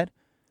do that.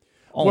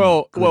 Oh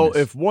well, my goodness.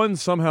 if one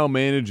somehow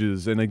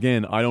manages, and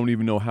again, I don't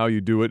even know how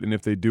you do it, and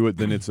if they do it,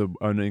 then it's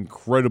an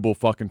incredible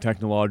fucking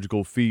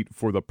technological feat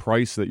for the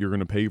price that you're going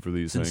to pay for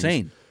these things.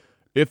 Insane.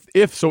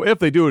 If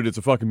they do it, it's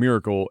a fucking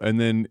miracle. And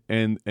then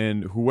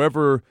and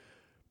whoever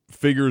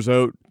figures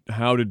out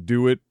how to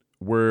do it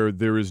where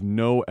there is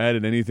no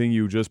added anything,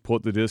 you just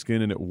put the disc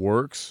in and it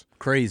works.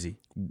 Crazy.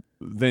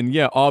 Then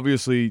yeah,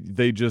 obviously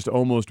they just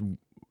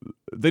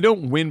they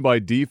don't win by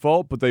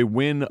default, but they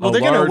win. Well,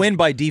 they're going to win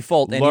by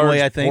default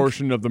anyway. I think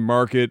portion of the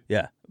market.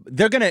 Yeah,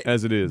 they're going to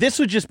as it is. This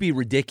would just be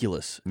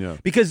ridiculous. Yeah,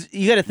 because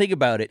you got to think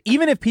about it.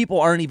 Even if people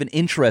aren't even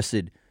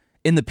interested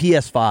in the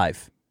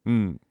PS5,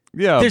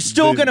 they're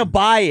still going to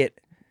buy it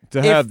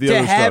to have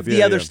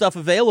the other stuff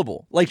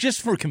available, like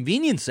just for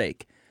convenience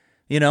sake,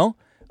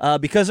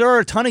 because there are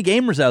a ton of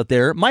gamers out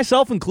there,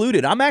 myself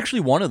included. I'm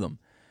actually one of them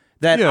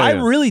that I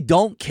really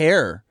don't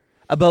care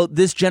about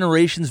this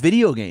generation's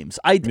video games.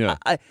 I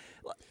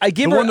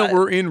give the one that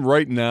we're in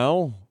right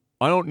now.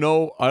 I don't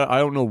know. I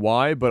don't know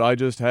why, but I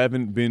just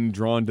haven't been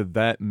drawn to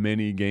that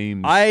many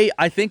games.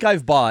 I think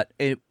I've bought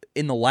in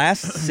the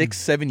last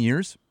 6-7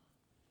 years.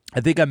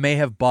 I think I may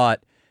have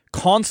bought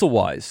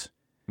console-wise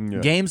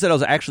games that I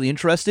was actually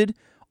interested.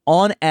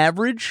 On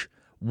average,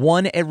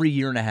 one every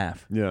year and a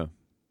half. Yeah.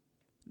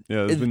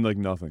 It's been like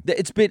nothing.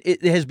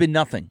 It has been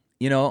nothing.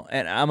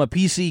 And I'm a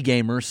PC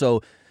gamer,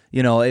 so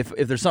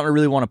if there's something I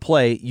really want to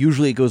play,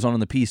 usually it goes on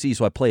the PC,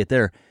 so I play it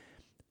there.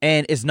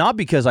 And it's not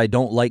because I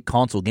don't like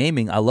console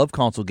gaming. I love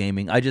console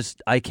gaming. I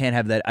can't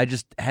have that. I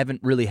just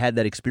haven't really had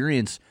that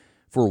experience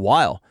for a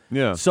while.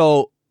 Yeah.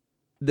 So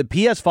the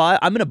PS5,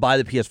 I'm going to buy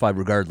the PS5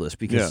 regardless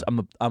because I'm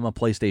a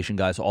PlayStation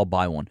guy, so I'll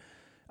buy one.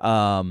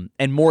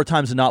 And more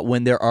times than not,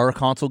 when there are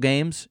console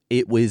games,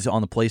 it was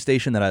on the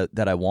PlayStation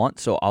that I want,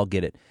 so I'll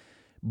get it.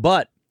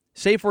 But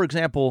say, for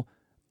example,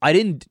 I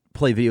didn't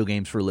play video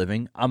games for a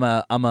living. I'm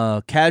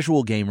a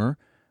casual gamer,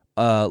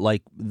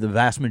 like the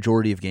vast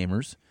majority of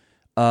gamers.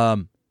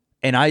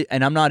 And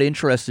I'm not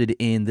interested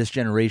in this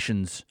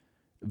generation's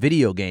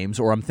video games,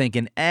 or I'm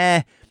thinking,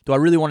 do I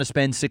really want to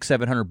spend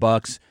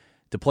 $600-$700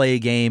 to play a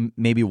game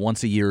maybe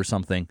once a year or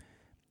something?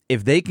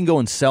 If they can go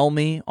and sell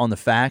me on the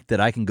fact that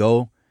I can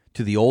go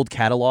to the old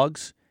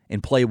catalogs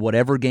and play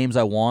whatever games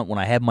I want when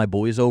I have my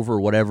boys over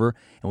or whatever,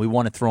 and we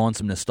want to throw on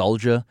some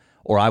nostalgia,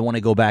 or I want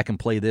to go back and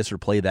play this or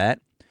play that,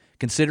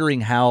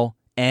 considering how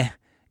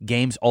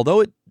games,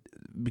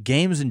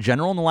 games in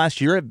general in the last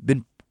year have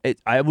been,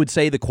 I would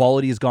say the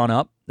quality has gone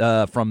up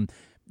from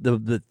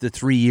the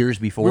 3 years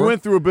before. We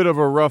went through a bit of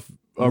a rough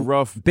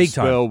big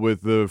spell time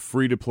with the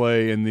free to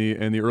play and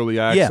the early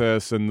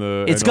access and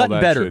the. It's and gotten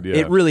all that better. Shit, yeah.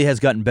 It really has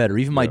gotten better.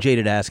 Even my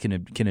jaded ass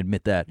can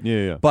admit that.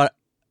 Yeah. But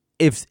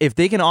if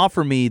they can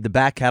offer me the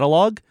back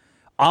catalog,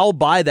 I'll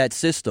buy that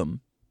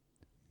system.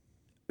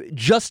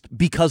 Just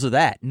because of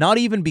that, not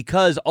even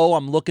because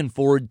I'm looking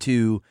forward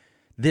to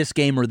this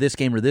game or this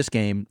game or this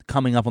game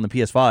coming up on the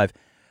PS5.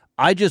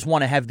 I just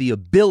want to have the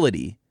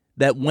ability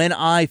that when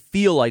I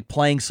feel like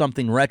playing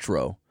something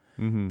retro,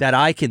 that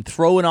I can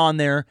throw it on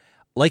there.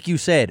 Like you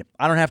said,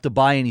 I don't have to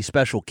buy any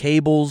special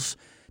cables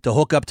to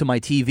hook up to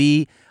my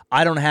TV.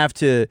 I don't have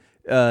to,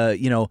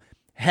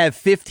 have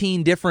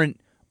 15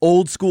 different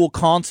old school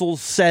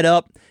consoles set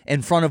up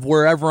in front of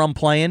wherever I'm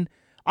playing.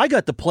 I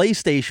got the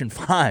PlayStation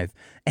 5,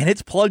 and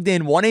it's plugged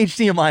in one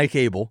HDMI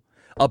cable,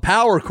 a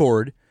power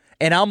cord,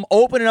 and I'm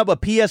opening up a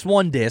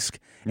PS1 disc,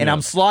 and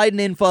I'm sliding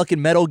in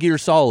fucking Metal Gear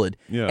Solid,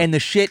 and the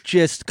shit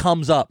just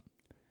comes up.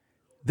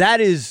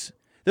 There's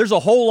a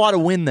whole lot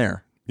of win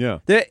there. Yeah.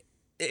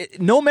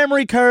 No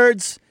memory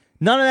cards,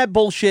 none of that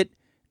bullshit.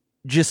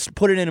 Just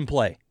put it in and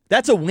play.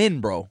 That's a win,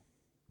 bro.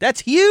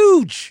 That's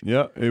huge.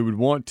 Yeah, it would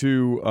want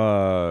to,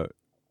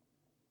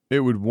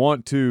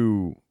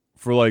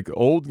 for like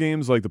old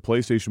games like the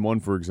PlayStation 1,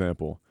 for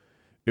example,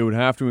 it would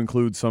have to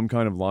include some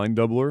kind of line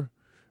doubler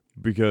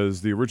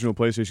because the original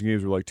PlayStation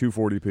games were like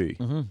 240p.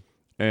 Mm-hmm.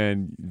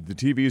 And the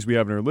TVs we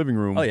have in our living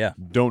room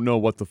don't know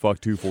what the fuck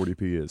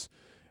 240p is.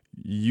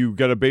 You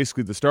got to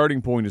basically, the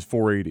starting point is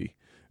 480.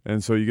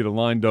 And so you get a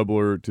line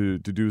doubler to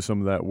do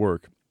some of that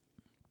work.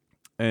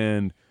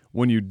 And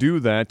when you do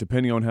that,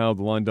 depending on how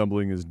the line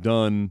doubling is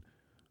done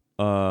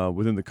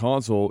within the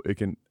console, it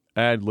can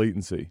add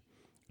latency.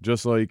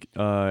 Just like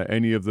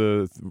any of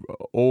the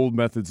old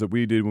methods that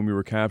we did when we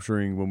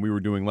were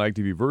doing Lag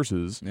TV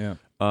Versus. Yeah.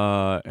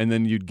 And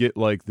then you'd get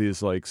like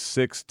these like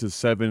 6 to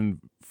 7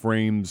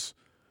 frames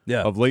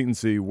of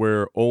latency,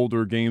 where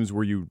older games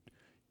where you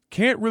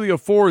can't really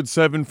afford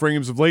 7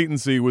 frames of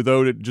latency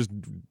without it just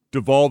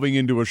devolving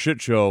into a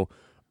shit show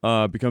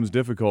becomes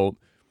difficult.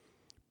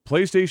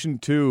 PlayStation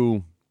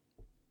 2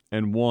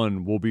 and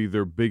 1 will be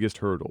their biggest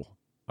hurdle,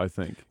 I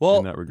think,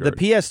 in that regard. The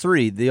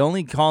PS3, the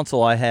only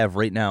console I have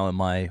right now in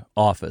my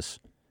office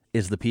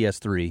is the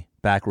PS3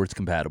 backwards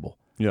compatible.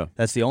 Yeah.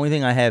 That's the only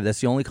thing I have.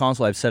 That's the only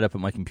console I've set up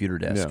at my computer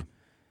desk. Yeah.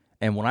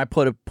 And when I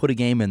put a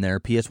game in there,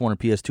 PS1 or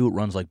PS2, it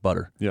runs like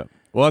butter. Yeah.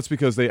 Well, that's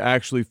because they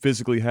actually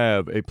physically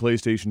have a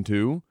PlayStation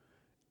 2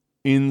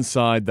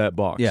 inside that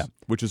box. Yeah.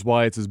 Which is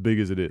why it's as big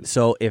as it is.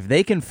 So if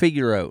they can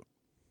figure out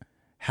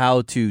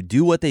how to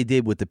do what they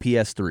did with the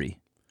PS3,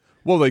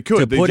 well, they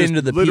could. To put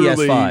into the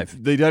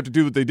PS5. They'd have to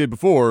do what they did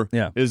before.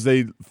 Yeah. Is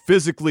they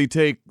physically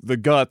take the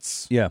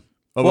guts. Yeah.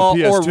 of well, a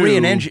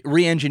PS2 or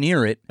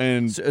re-engineer it,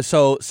 and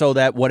so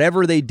that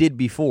whatever they did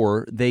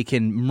before, they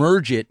can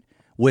merge it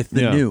with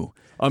the new.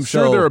 I'm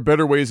sure there are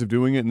better ways of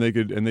doing it, and they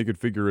could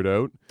figure it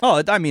out.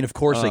 Oh, I mean, of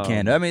course they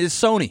can. I mean, it's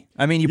Sony.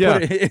 I mean,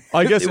 put it.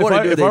 I guess if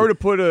I were to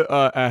put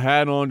a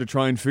hat on to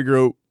try and figure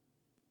out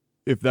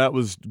if that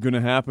was going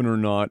to happen or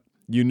not,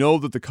 you know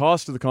that the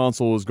cost of the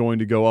console is going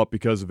to go up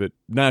because of it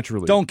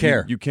naturally. Don't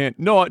care. You can't.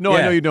 No, I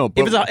know you don't.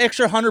 But if it's an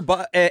extra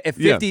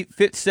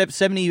 $100,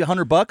 70,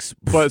 $100.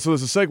 But so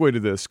there's a segue to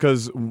this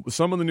because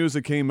some of the news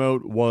that came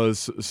out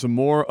was some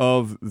more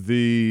of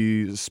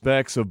the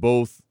specs of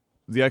both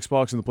the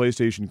Xbox and the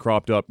PlayStation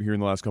cropped up here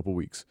in the last couple of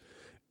weeks.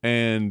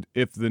 And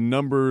if the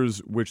numbers,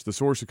 which the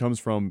source it comes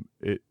from,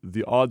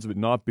 the odds of it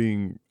not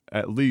being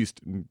at least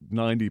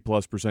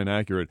 90+%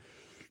 accurate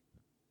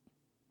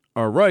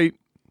are right,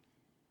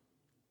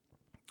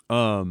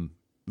 the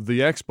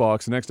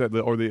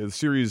Xbox or the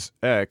Series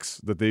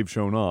X that they've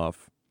shown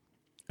off,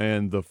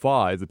 and the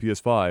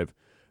PS5,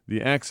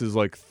 the X is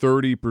like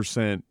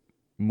 30%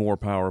 more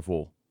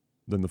powerful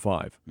than the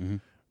 5,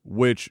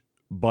 which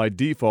by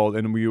default,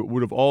 and we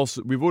would have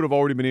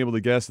already been able to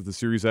guess that the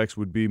Series X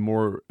would be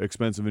more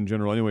expensive in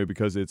general anyway,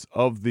 because it's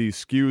of the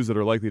SKUs that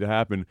are likely to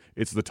happen,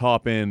 it's the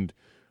top end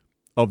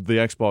of the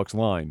Xbox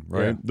line,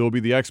 right? Yeah. There'll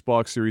be the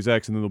Xbox Series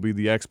X, and then there'll be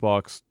the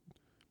Xbox,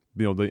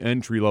 the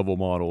entry level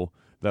model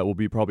that will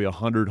be probably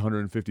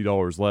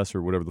 $150 less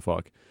or whatever the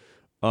fuck.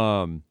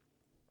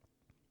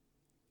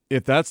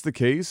 If that's the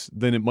case,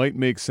 then it might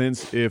make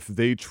sense if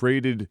they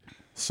traded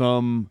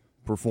some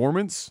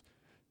performance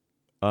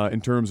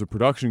in terms of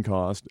production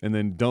cost, and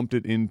then dumped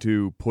it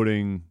into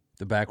putting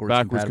the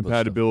backwards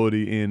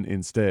compatibility in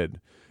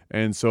instead.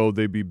 And so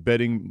they'd be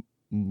betting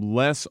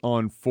less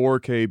on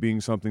 4K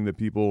being something that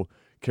people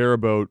care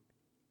about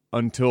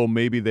until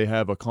maybe they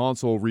have a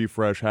console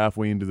refresh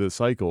halfway into the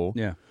cycle.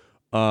 Yeah.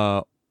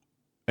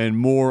 And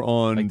more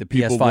on like the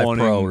people PS5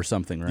 wanting, Pro or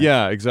something, right?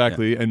 Yeah,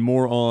 exactly. Yeah. And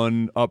more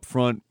on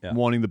upfront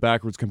wanting the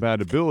backwards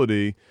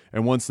compatibility.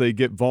 And once they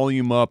get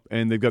volume up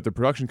and they've got the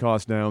production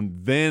costs down,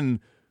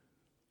 then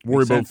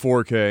worry about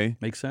 4K.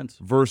 Makes sense.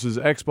 Versus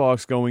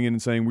Xbox going in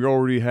and saying, we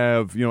already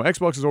have,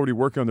 Xbox is already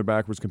working on their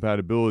backwards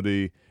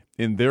compatibility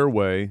in their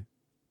way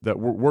that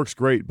works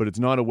great, but it's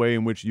not a way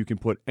in which you can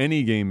put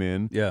any game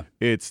in. Yeah.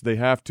 They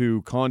have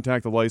to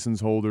contact the license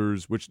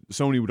holders, which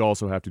Sony would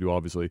also have to do,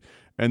 obviously.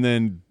 And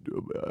then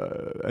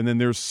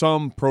there's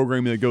some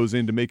programming that goes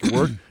in to make it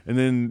work. And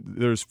then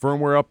there's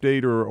firmware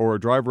update or a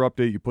driver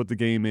update. You put the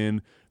game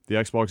in, the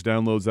Xbox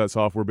downloads that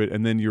software bit,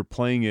 and then you're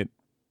playing it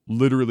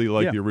literally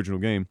like the original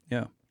game.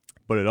 Yeah.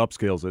 But it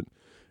upscales it.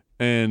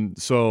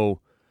 And so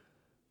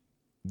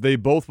they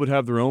both would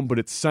have their own, but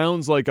it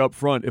sounds like up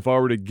front, if I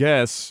were to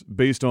guess,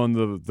 based on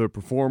the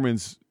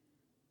performance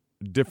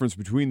difference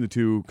between the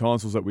two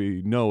consoles that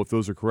we know, if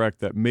those are correct,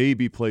 that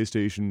maybe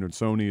PlayStation or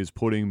Sony is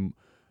putting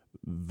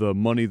the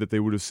money that they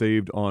would have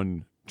saved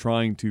on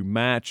trying to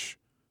match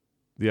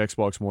the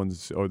Xbox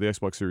Ones or the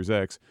Xbox Series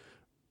X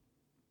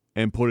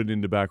and put it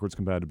into backwards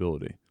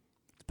compatibility.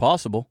 It's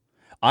possible.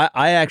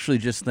 I actually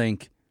just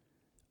think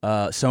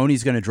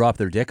Sony's going to drop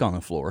their dick on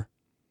the floor.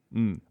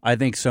 I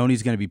think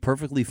Sony's going to be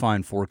perfectly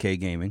fine 4K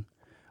gaming.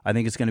 I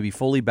think it's going to be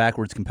fully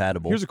backwards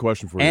compatible. Here's a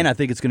question for you. And I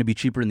think it's going to be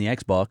cheaper than the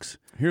Xbox.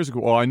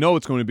 I know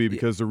it's going to be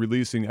because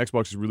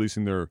Xbox is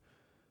releasing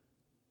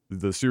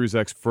the Series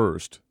X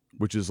first,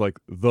 which is like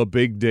the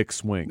big dick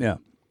swing. Yeah.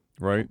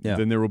 Right? Yeah.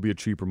 Then there will be a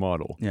cheaper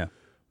model. Yeah.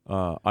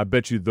 I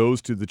bet you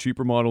those two, the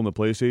cheaper model and the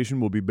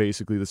PlayStation, will be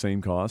basically the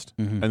same cost.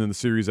 And then the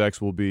Series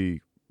X will be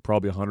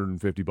probably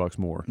 $150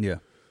 more. Yeah.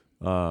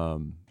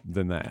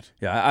 Than that.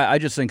 Yeah, I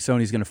just think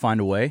Sony's going to find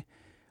a way.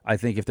 I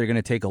think if they're going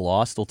to take a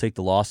loss, they'll take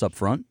the loss up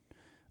front,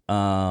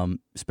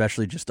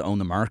 especially just to own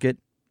the market.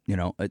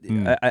 I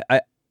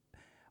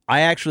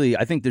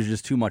think there's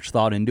just too much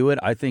thought into it.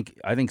 I think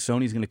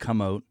Sony's going to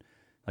come out,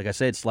 like I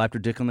said, slap their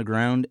dick on the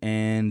ground,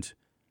 and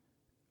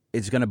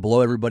it's going to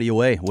blow everybody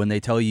away when they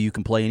tell you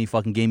can play any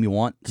fucking game you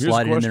want,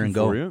 slide it in there and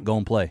go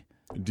and play.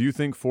 Do you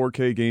think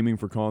 4K gaming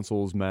for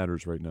consoles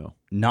matters right now?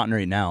 Not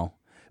right now.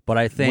 But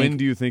I think, when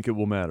do you think it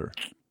will matter?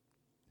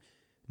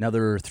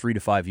 Another 3 to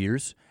 5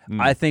 years.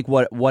 I think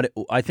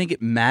I think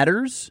it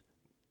matters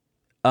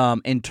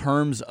in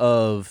terms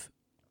of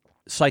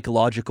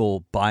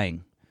psychological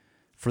buying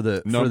for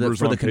the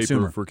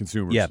consumer. For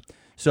consumers. Yeah.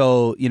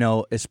 So,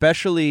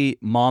 especially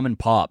mom and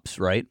pops,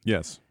 right?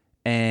 Yes.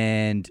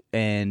 And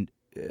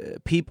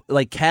people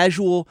like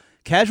casual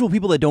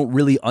people that don't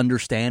really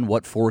understand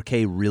what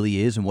 4K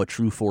really is and what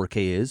true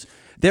 4K is.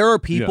 There are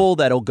people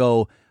that'll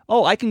go,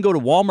 oh, I can go to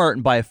Walmart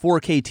and buy a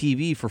 4K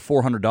TV for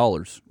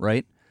 $400,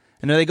 right?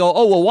 And then they go,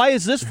 oh, well, why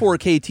is this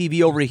 4K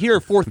TV over here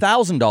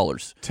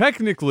 $4,000?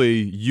 Technically,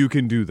 you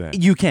can do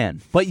that. You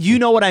can, but you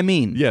know what I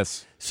mean.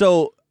 Yes.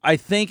 So I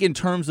think in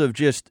terms of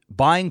just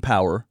buying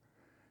power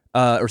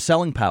or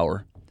selling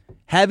power,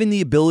 having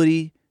the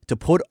ability to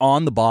put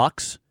on the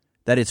box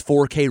that it's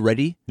 4K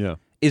ready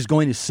is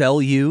going to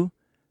sell you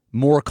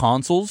more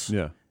consoles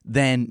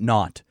than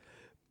not.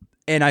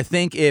 And I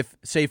think if,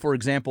 say, for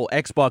example,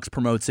 Xbox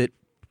promotes it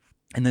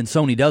and then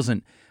Sony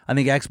doesn't, I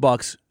think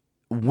Xbox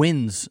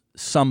wins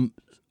some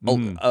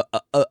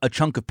a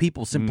chunk of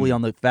people simply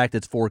on the fact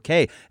it's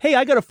 4K. Hey,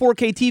 I got a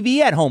 4K TV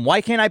at home.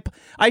 Why can't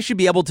I should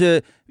be able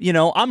to,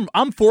 I'm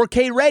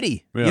 4K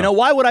ready. Yeah.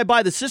 Why would I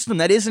buy the system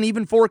that isn't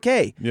even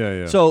 4K?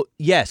 Yeah. So,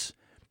 yes.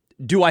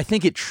 Do I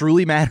think it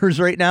truly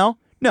matters right now?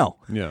 No.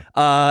 Yeah.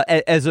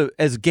 As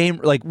a game,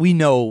 like, we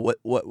know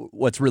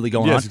what's really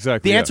going on. Yes,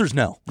 exactly. The answer's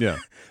no. Yeah.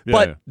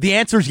 But the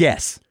answer's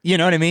yes. You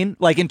know what I mean?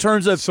 Like, in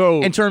terms of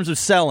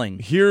selling.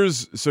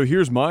 Here's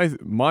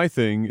my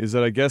thing is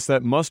that I guess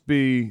that must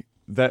be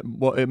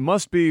it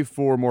must be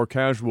for more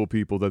casual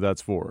people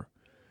that's for.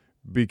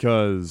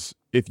 Because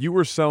if you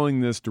were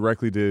selling this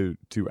directly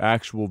to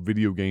actual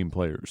video game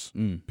players,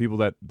 people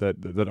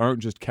that aren't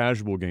just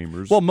casual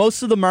gamers. Well,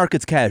 most of the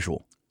market's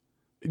casual.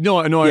 No,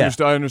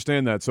 I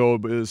understand that.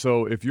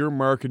 So if you're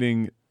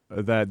marketing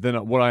that,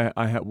 then what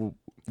I have.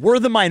 We're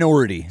the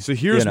minority. So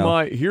here's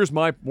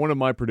my one of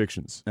my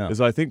predictions is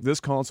I think this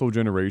console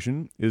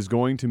generation is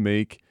going to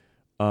make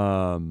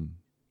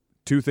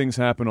two things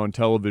happen on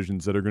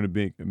televisions that are going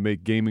to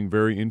make gaming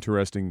very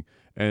interesting,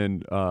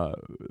 and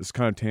it's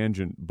kind of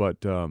tangent,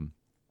 but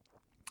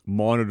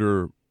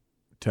monitor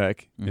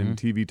tech and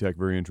TV tech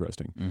very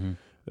interesting.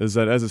 Is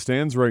that as it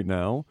stands right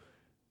now,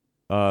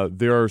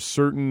 there are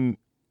certain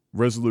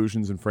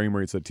resolutions and frame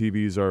rates that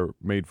TVs are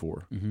made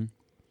for.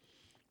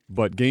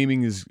 But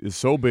gaming is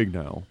so big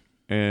now,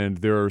 and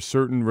there are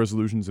certain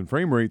resolutions and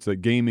frame rates that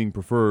gaming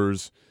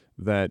prefers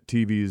that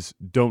TVs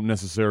don't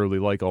necessarily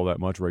like all that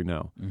much right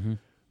now.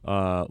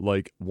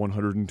 Like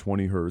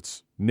 120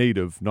 hertz,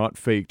 native, not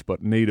faked,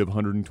 but native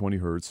 120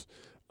 hertz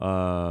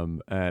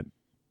at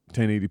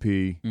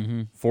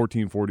 1080p,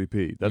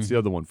 1440p. That's the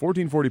other one.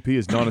 1440p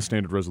is not a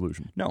standard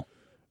resolution. No.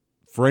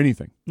 For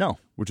anything. No.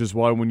 Which is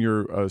why when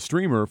you're a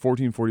streamer,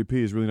 1440p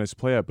is really nice to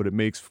play at, but it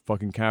makes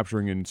fucking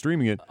capturing and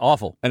streaming it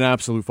awful. An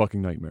absolute fucking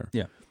nightmare.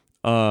 Yeah.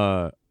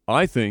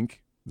 I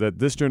think that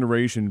this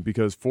generation,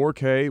 because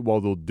 4K,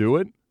 while they'll do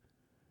it,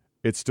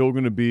 it's still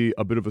going to be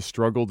a bit of a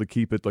struggle to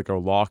keep it like a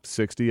locked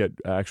 60 at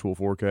actual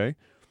 4K.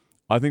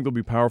 I think they'll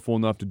be powerful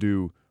enough to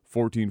do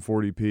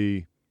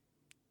 1440p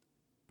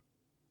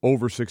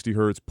over 60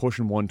 hertz,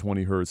 pushing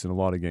 120 hertz in a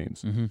lot of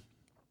games.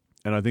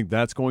 And I think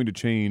that's going to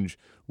change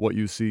what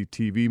you see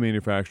TV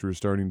manufacturers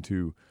starting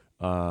to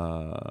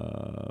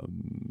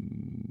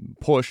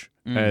push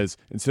as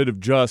instead of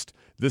just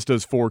this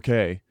does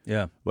 4K.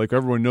 Yeah. Like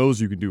everyone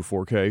knows you can do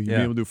 4K. You've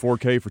been able to do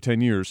 4K for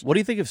 10 years. What do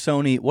you think if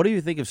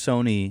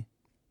Sony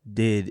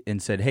did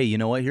and said, "Hey, you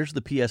know what? Here's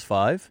the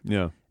PS5.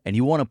 Yeah. And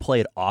you want to play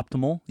it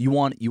optimal? You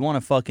want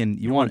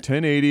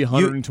 1080,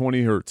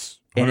 120 hertz.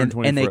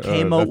 And they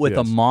came out with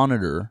a FPS.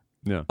 monitor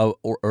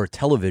or a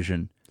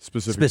television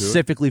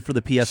specifically for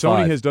the PS5.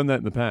 Sony has done that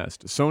in the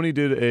past. Sony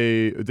did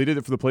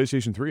it for the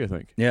PlayStation 3, I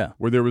think. Yeah.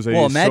 Where there was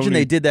imagine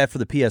they did that for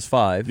the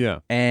PS5. Yeah.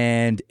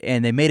 And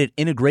they made it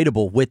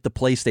integratable with the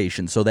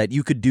PlayStation so that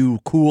you could do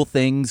cool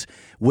things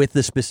with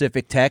the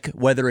specific tech,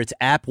 whether it's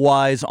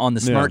app-wise on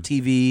the smart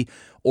TV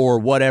or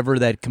whatever,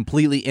 that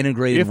completely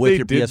integrated with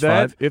your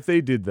PS5. If they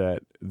did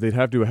that, they'd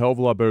have to do a hell of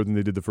a lot better than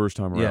they did the first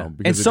time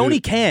around. And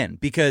Sony can,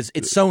 because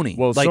it's Sony.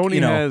 Well,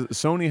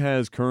 Sony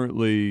has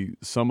currently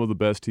some of the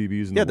best TVs in the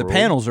world. Yeah, the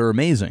panels are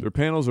amazing. Their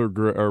panels are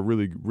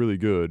really, really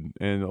good,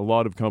 and a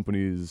lot of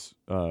companies,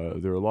 there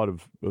are a lot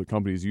of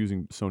companies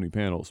using Sony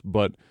panels.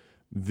 But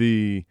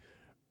that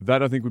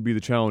I think would be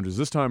the challenge. Is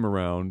this time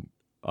around,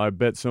 I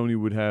bet Sony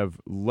would have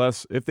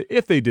less if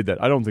they did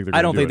that. I don't think they're going to do it.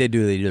 I don't think they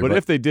do that either. But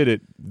if they did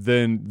it,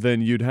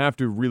 then you'd have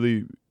to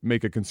really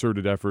make a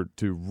concerted effort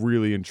to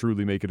really and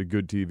truly make it a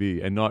good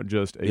TV and not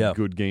just a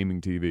good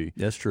gaming TV.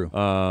 That's true.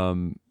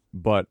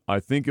 But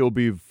I think it'll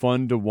be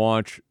fun to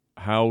watch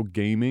how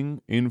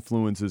gaming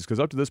influences, because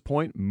up to this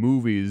point,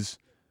 movies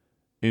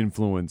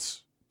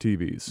influence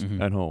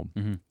TVs at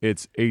home.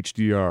 It's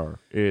HDR.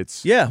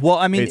 It's you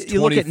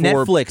look at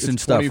Netflix and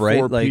stuff, right?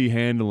 24p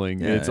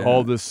handling. It's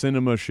all this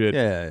cinema shit.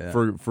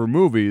 For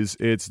movies,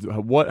 it's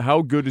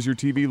how good does your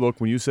TV look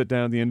when you sit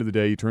down at the end of the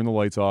day, you turn the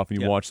lights off, and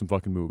you watch some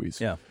fucking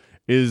movies. Yeah.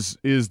 Is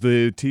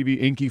the TV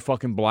inky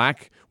fucking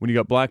black when you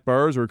got black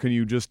bars, or can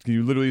you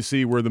literally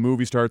see where the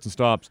movie starts and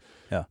stops?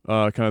 Yeah.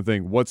 Kind of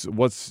thing. What's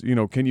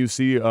can you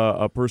see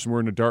a person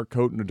wearing a dark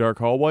coat in a dark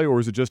hallway,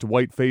 or is it just a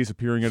white face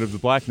appearing out of the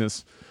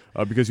blackness?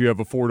 Because you have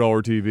a $4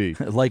 TV,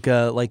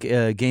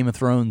 like Game of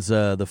Thrones,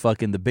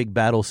 the big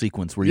battle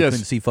sequence where you couldn't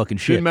see fucking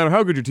shit. Didn't matter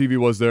how good your TV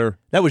was there.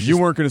 You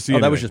weren't going to see.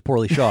 That was just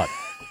poorly shot.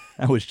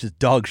 That was just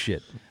dog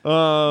shit.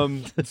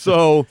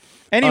 So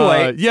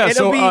anyway,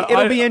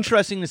 it'll be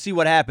interesting to see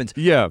what happens.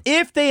 Yeah.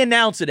 If they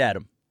announce it,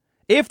 Adam,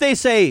 if they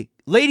say,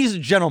 ladies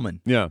and gentlemen,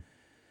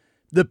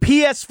 the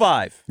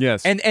PS5,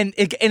 and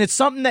it's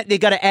something that they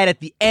got to add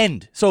at the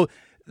end. So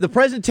the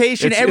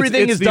presentation,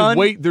 everything is done.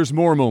 Wait, there's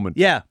more moment.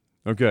 Yeah.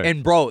 Okay.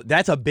 And bro,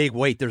 that's a big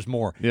wait. There's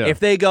more. Yeah. If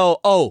they go,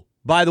 oh,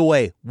 by the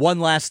way, one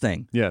last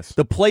thing. Yes.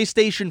 The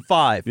PlayStation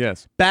 5.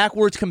 Yes.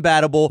 Backwards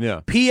compatible. Yeah.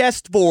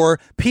 PS4,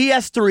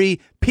 PS3,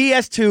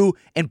 PS2,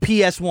 and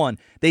PS1.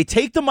 They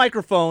take the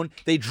microphone,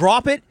 they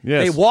drop it,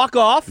 Yes. they walk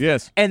off,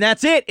 Yes. and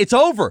that's it. It's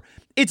over.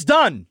 It's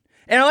done.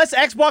 And unless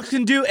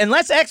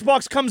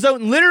Xbox comes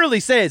out and literally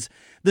says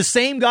the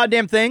same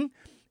goddamn thing,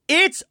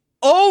 it's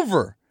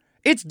over.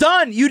 It's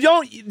done.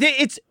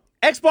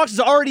 Xbox is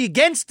already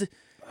against.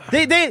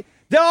 They're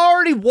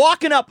already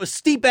walking up a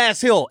steep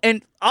ass hill.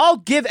 And I'll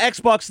give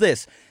Xbox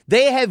this.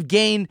 They have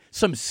gained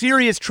some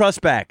serious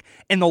trust back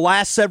in the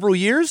last several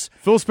years.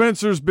 Phil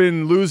Spencer's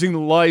been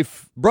losing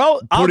life,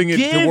 bro. Putting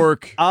it to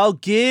work. I'll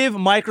give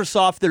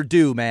Microsoft their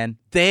due, man.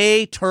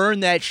 They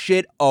turned that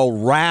shit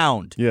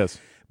around. Yes.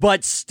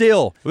 But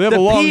still, they have a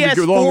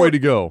long way to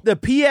go. The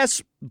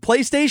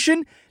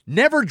PlayStation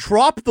never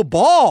dropped the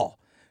ball.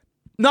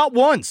 Not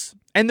once.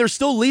 And they're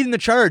still leading the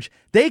charge.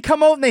 They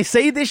come out and they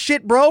say this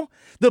shit, bro.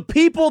 The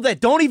people that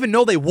don't even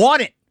know they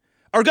want it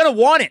are going to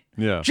want it.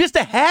 Yeah. Just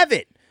to have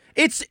it.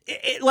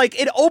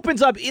 It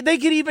opens up. They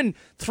could even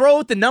throw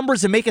out the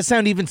numbers and make it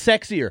sound even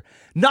sexier.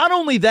 Not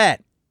only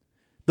that,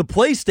 the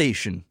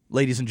PlayStation,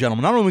 ladies and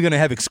gentlemen, not only going to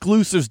have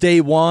exclusives day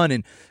one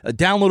and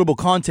downloadable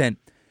content,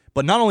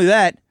 but not only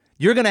that,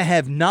 you're going to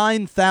have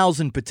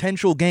 9,000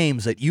 potential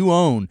games that you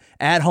own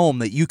at home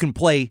that you can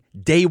play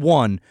day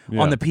one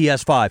on the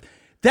PS5.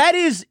 That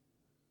is...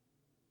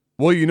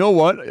 Well, you know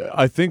what?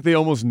 I think they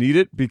almost need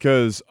it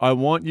because I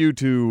want you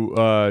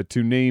to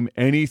name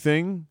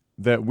anything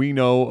that we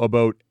know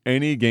about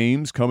any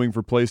games coming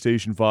for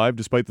PlayStation 5,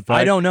 despite the fact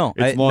I don't know.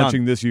 It's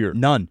launching this year.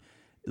 None.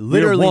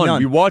 Literally none.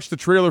 We watched the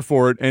trailer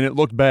for it, and it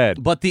looked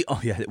bad. But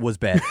it was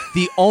bad.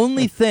 The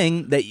only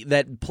thing that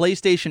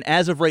PlayStation,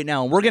 as of right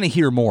now, and we're going to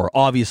hear more,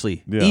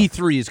 obviously. Yeah.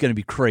 E3 is going to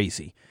be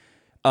crazy.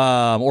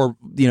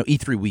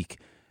 E3 week.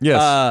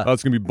 Yes,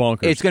 that's going to be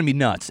bonkers. It's going to be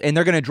nuts, and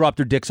they're going to drop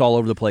their dicks all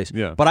over the place.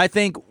 Yeah. But I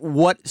think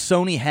what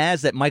Sony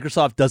has that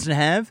Microsoft doesn't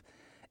have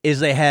is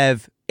they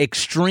have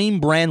extreme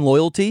brand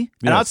loyalty.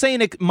 And I'm not saying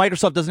that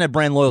Microsoft doesn't have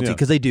brand loyalty,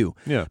 because they do.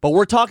 Yeah. But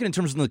we're talking in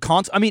terms of the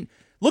console. I mean,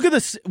 look at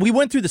this. We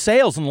went through the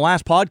sales in the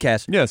last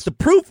podcast. Yes. The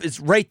proof is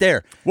right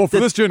there. Well, for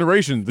this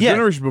generation, the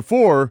generation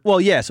before...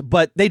 Well, yes,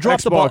 but they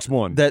dropped the ball. Xbox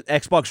One. The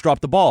Xbox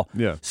dropped the ball.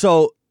 Yeah.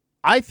 So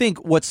I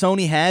think what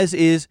Sony has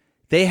is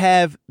they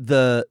have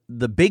the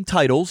big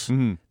titles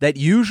that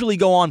usually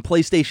go on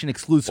PlayStation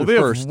exclusive they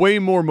first. have way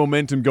more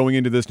momentum going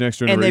into this next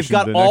generation. And they've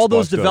got than all Xbox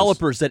those does.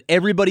 developers that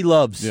everybody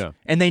loves. Yeah.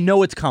 And they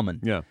know it's coming.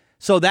 Yeah.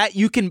 So that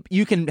you can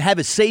have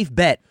a safe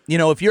bet. You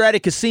know, if you're at a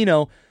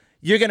casino,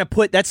 you're going to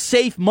put that's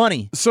safe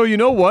money. So you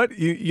know what?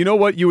 You know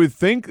what? You would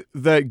think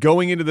that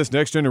going into this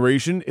next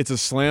generation, it's a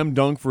slam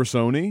dunk for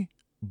Sony,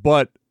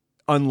 but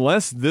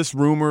unless this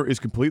rumor is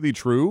completely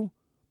true,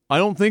 I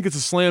don't think it's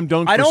a slam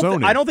dunk for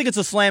Sony. I don't think it's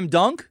a slam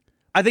dunk.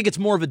 I think it's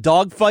more of a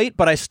dogfight,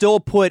 but I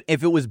still put,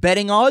 if it was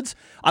betting odds,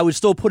 I would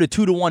still put a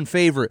 2-1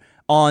 favorite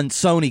on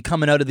Sony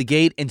coming out of the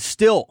gate. And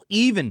still,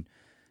 even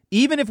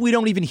if we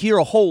don't even hear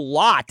a whole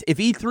lot, if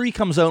E3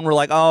 comes out and we're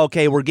like, oh,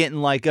 okay, we're getting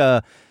like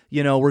we're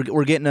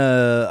getting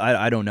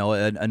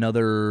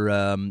another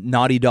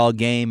Naughty Dog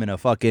game and a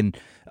fucking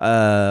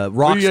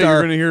Rockstar,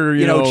 you're gonna hear,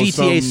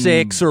 GTA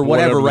 6 or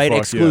whatever, right?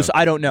 Exclusive.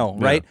 I don't know,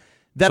 right?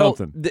 Yeah.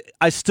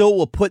 I still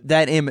will put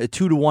that in a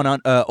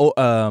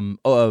 2-1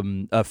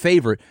 on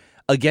favorite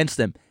against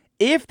them.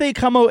 If they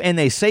come out and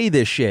they say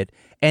this shit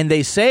and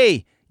they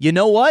say, you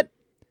know what?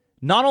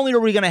 Not only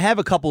are we going to have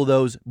a couple of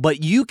those,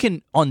 but you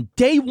can, on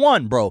day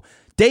one,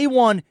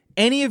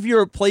 any of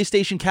your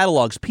PlayStation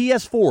catalogs,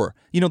 PS4,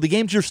 the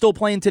games you're still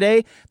playing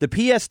today, the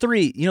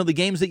PS3, the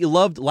games that you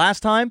loved last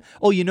time.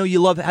 Oh, you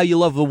love how you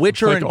love The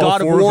Witcher and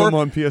God of War. All 4 of them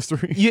on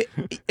PS3.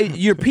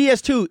 Your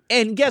PS2,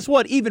 and guess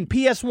what? Even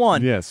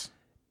PS1. Yes.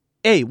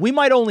 Hey, we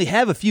might only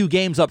have a few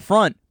games up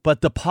front,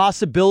 but the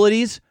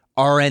possibilities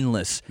are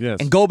endless.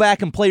 Yes. And go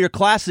back and play your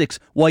classics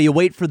while you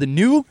wait for the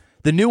new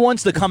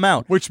ones to come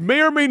out. Which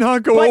may or may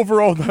not go over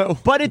all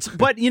that.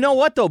 But you know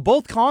what, though?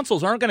 Both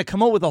consoles aren't going to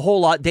come out with a whole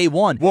lot day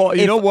one. Well,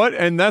 you know what?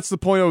 And that's the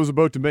point I was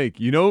about to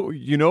make.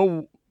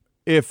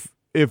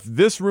 If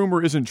this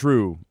rumor isn't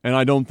true, and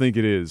I don't think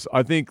it is,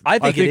 I think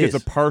it's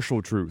a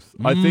partial truth.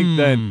 I think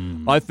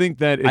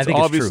that it's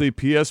obviously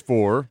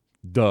PS4.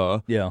 Duh.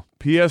 Yeah.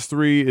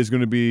 PS3 is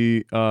going to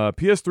be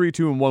PS3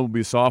 2 and 1 will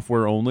be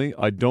software only.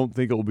 I don't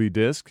think it will be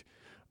disc.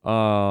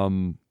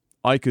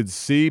 I could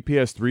see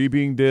PS3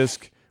 being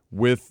disc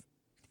with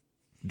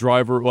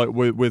driver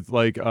with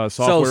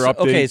software update.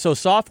 Okay, so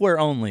software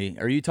only.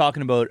 Are you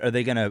talking about? Are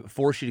they going to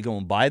force you to go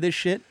and buy this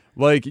shit?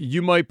 Like,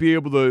 you might be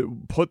able to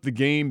put the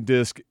game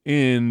disc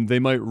in. They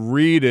might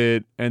read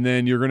it, and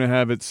then you're going to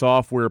have it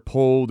software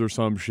pulled or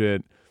some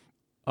shit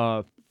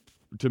to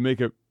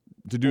make it.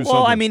 To do something.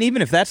 Well, I mean,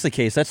 even if that's the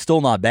case, that's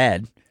still not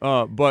bad.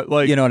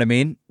 But you know what I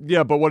mean?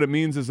 Yeah, but what it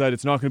means is that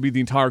it's not going to be the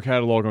entire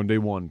catalog on day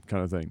one,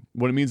 kind of thing.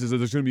 What it means is that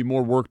there's going to be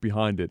more work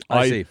behind it.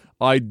 I see.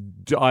 I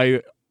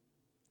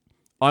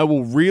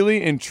will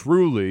really and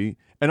truly,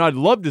 and I'd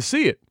love to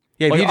see it.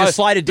 Yeah, if you just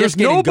slide a disc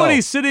in and go. There's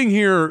nobody sitting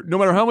here, no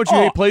matter how much you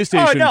hate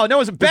PlayStation. Oh, no,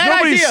 it's a bad idea.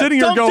 Nobody's sitting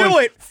here Don't do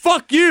it.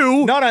 Fuck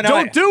you. No.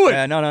 Don't do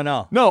it.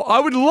 No. No, I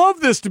would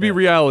love this to be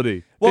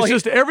reality. Well, it's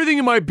just everything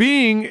in my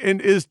being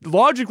and is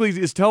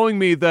telling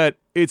me that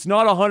it's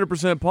not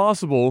 100%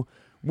 possible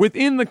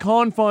within the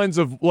confines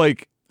of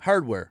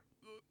hardware.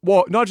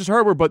 Well, not just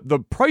hardware, but the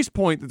price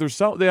point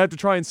that they have to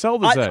try and sell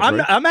this at.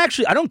 Right?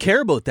 I don't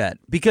care about that,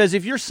 because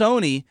if you're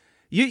Sony,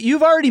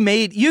 you're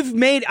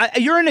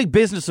in a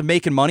business of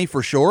making money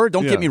for sure.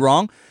 Don't get me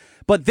wrong.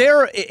 But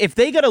if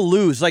they got to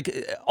lose, like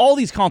all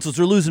these consoles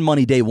are losing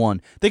money day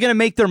one. They're going to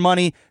make their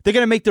money. They're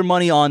going to make their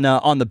money on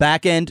the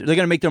back end. They're going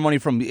to make their money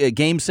from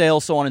game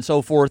sales, so on and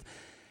so forth.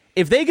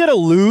 If they got to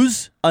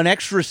lose an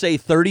extra, say,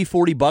 $30,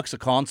 $40 a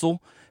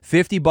console,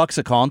 $50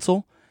 a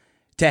console,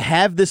 to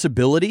have this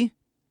ability,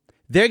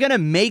 they're going to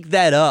make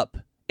that up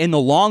in the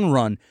long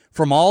run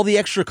from all the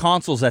extra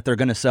consoles that they're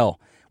going to sell,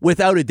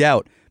 without a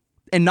doubt.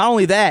 And not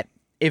only that,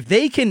 if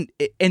they can,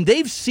 and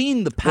they've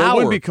seen the power. Well, it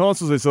wouldn't be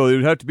consoles they sell. It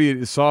would have to be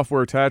a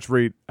software attach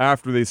rate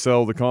after they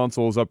sell the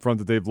consoles up front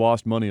that they've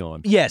lost money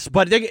on. Yes,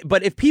 but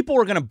if people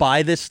are going to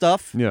buy this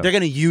stuff, they're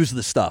going to use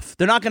the stuff.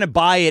 They're not going to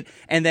buy it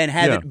and then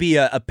have it be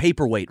a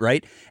paperweight,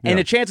 right? And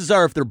the chances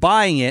are, if they're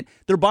buying it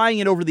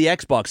over the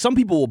Xbox. Some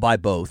people will buy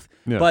both,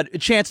 but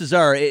chances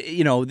are,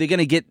 they're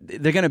going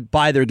to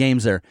buy their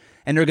games there.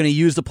 And they're going to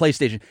use the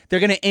PlayStation.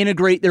 They're going to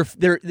integrate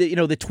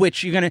the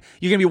Twitch. You're going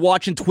to be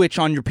watching Twitch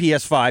on your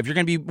PS5. You're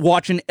going to be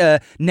watching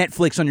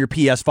Netflix on your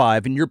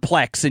PS5 and your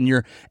Plex and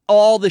your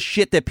all the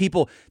shit that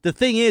people. The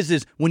thing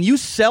is when you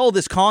sell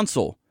this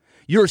console,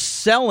 you're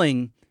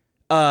selling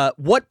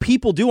what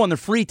people do on their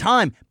free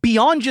time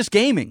beyond just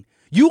gaming.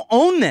 You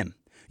own them.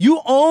 You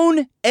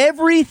own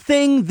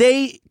everything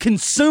they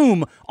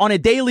consume on a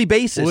daily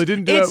basis. Well, they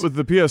didn't do that with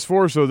the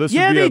PS4, so this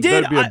would be they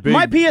did.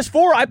 My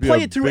PS4, I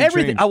play it through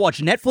everything. Change. I watch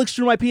Netflix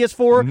through my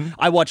PS4. Mm-hmm.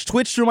 I watch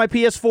Twitch through my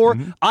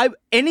PS4.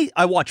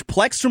 I watch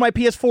Plex through my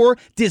PS4.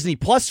 Disney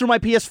Plus through my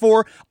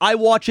PS4. I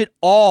watch it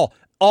all.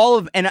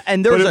 And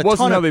there's but it a wasn't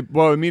ton how of. they.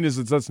 Well, I mean,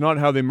 that's not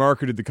how they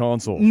marketed the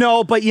console.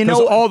 No, but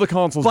all the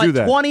consoles do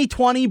that.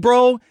 2020,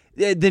 bro,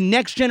 the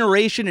next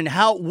generation and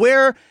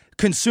where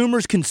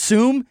consumers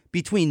consume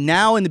between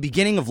now and the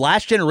beginning of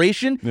last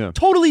generation,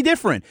 totally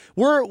different.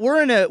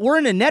 We're in a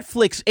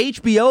Netflix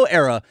HBO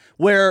era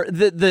where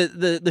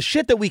the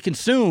shit that we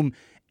consume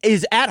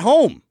is at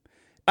home.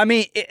 I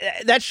mean,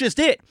 that's just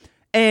it.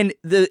 And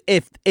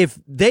if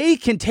they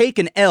can take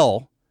an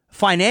L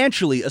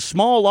financially, a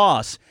small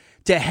loss,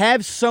 to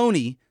have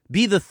Sony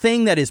be the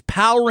thing that is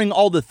powering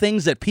all the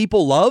things that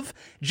people love,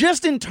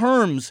 just in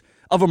terms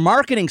of a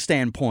marketing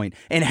standpoint,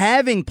 and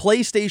having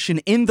PlayStation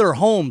in their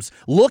homes,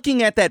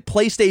 looking at that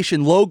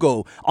PlayStation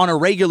logo on a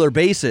regular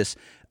basis,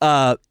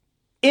 in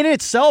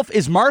itself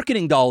is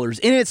marketing dollars.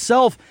 In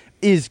itself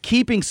is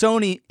keeping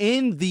Sony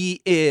in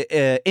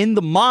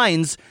the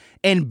minds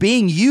and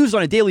being used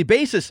on a daily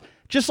basis,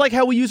 just like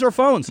how we use our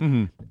phones.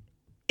 Mm-hmm.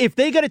 If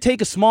they got to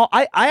take a small,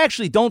 I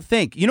actually don't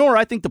think, where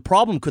I think the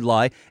problem could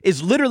lie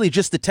is literally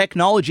just the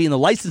technology and the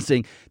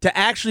licensing to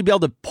actually be able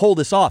to pull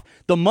this off.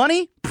 The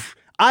money,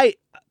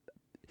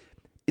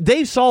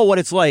 they saw what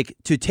it's like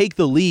to take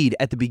the lead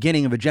at the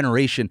beginning of a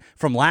generation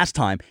from last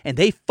time, and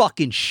they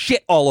fucking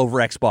shit all over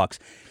Xbox.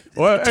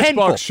 Well,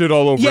 Xbox shit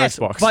all over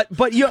Xbox.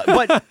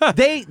 But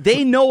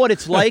they know what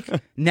it's like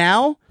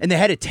now, and they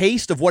had a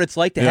taste of what it's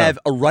like to have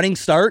a running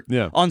start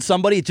on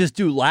somebody, just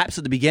do laps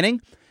at the beginning.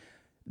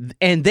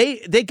 And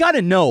they got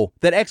to know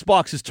that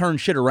Xbox has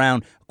turned shit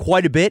around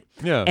quite a bit,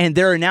 and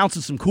they're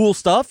announcing some cool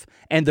stuff,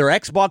 and their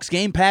Xbox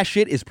Game Pass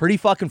shit is pretty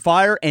fucking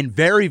fire and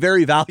very,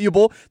 very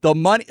valuable. The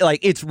money,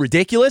 it's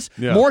ridiculous,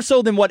 more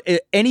so than what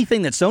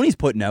anything that Sony's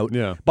putting out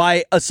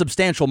by a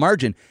substantial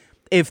margin.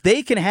 If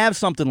they can have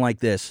something like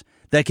this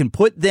that can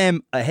put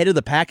them ahead of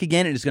the pack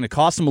again, and it's going to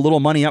cost them a little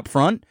money up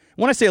front.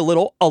 When I say a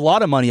little, a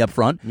lot of money up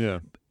front,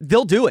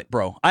 they'll do it,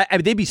 bro.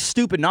 They'd be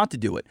stupid not to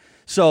do it.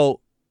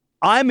 So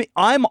I'm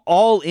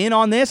all in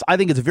on this. I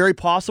think it's very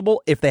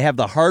possible if they have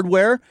the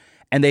hardware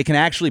and they can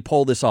actually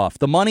pull this off.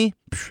 The money,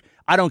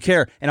 I don't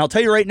care. And I'll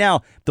tell you right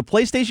now, the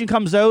PlayStation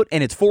comes out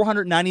and it's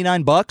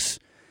 $499,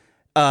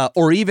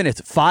 or even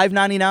it's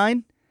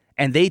 $599,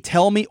 and they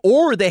tell me,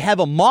 or they have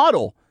a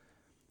model,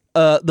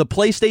 the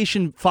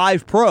PlayStation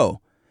 5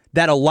 Pro,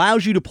 that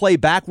allows you to play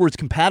backwards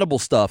compatible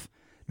stuff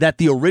that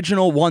the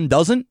original one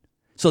doesn't,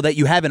 so that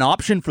you have an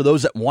option for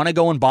those that want to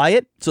go and buy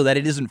it, so that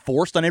it isn't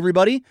forced on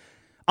everybody.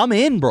 I'm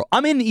in, bro.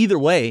 I'm in either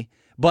way,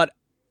 but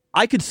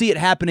I could see it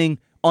happening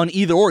on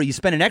either or. You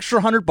spend an extra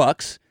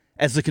 $100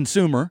 as the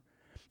consumer,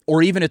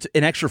 or even it's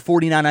an extra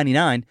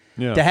 $49.99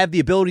 to have the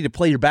ability to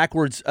play your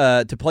backwards,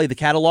 to play the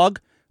catalog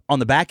on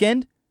the back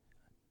end.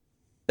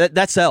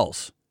 That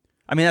sells.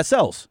 I mean, that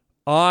sells.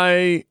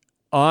 I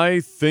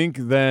think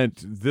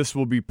that this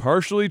will be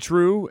partially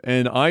true,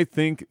 and I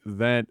think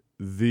that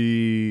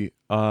this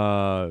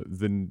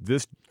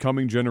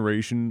coming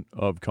generation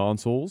of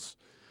consoles,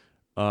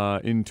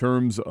 in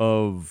terms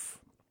of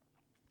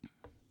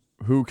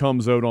who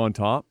comes out on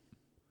top,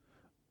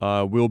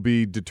 will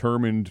be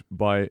determined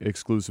by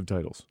exclusive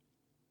titles.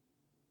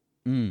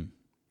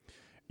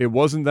 It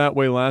wasn't that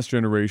way last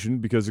generation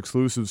because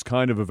exclusives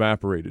kind of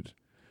evaporated.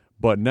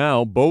 But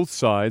now both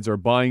sides are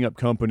buying up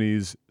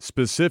companies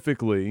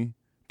specifically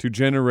to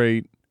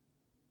generate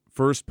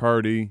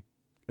first-party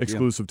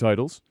exclusive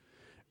titles.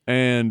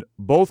 And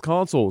both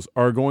consoles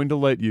are going to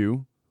let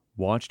you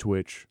watch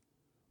Twitch,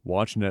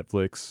 watch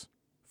Netflix,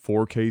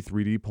 4K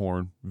 3D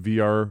porn,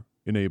 VR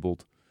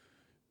enabled,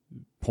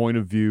 point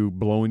of view,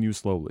 blowing you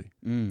slowly.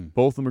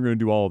 Both of them are going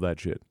to do all of that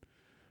shit.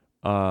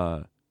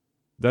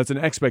 That's an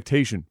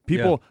expectation.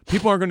 People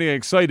aren't going to get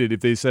excited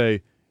if they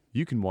say,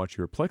 you can watch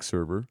your Plex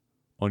server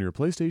on your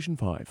PlayStation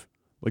 5.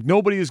 Like,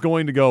 nobody is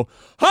going to go,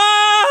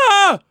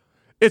 ha!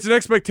 It's an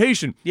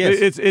expectation.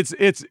 Yes.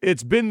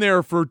 It's been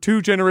there for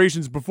 2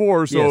 generations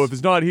before, so if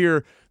it's not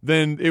here,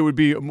 then it would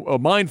be a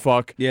mind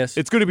fuck. Yes.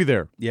 It's going to be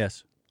there.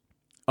 Yes.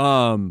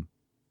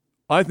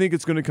 I think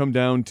it's going to come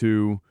down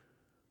to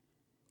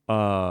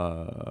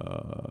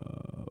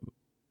the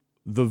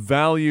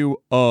value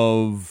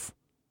of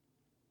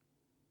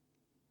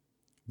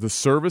the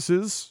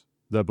services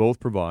that both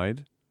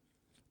provide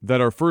that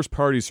are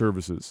first-party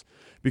services.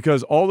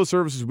 Because all the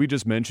services we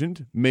just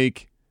mentioned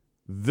make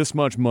this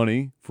much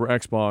money for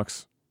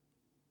Xbox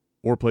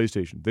or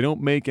PlayStation. They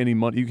don't make any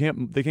money. They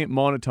can't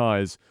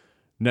monetize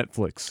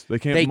Netflix. They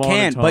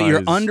can't, but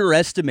you're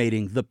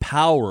underestimating the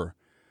power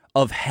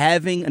of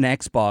having an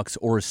Xbox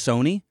or a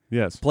Sony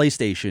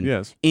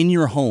PlayStation in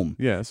your home.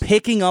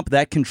 Picking up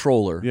that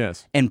controller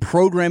and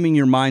programming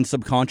your mind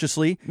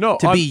subconsciously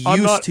to be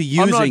used to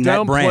using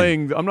that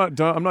brand. I'm not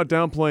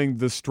downplaying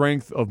the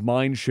strength of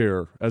mind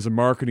share as a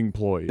marketing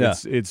ploy.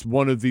 It's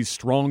one of the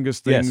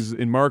strongest things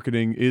in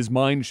marketing is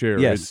mind share.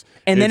 Yes.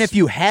 Then if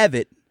you have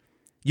it,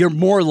 you're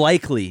more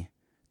likely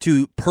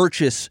to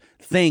purchase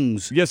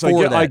things. Yes,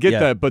 I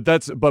get that,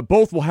 but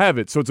both will have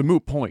it, so it's a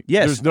moot point.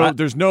 Yes,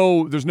 there's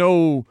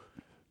no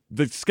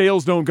the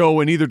scales don't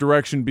go in either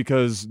direction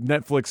because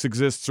Netflix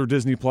exists or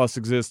Disney Plus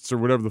exists or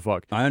whatever the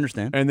fuck. I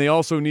understand. And they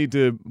also need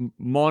to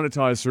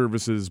monetize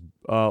services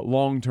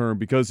long term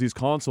because these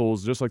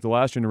consoles, just like the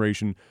last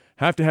generation,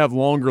 have to have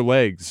longer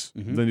legs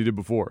than they did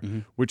before.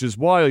 Which is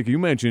why, like you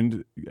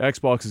mentioned,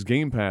 Xbox's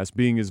Game Pass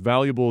being as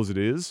valuable as it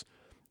is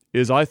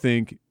I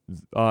think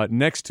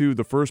next to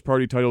the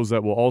first-party titles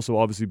that will also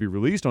obviously be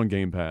released on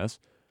Game Pass,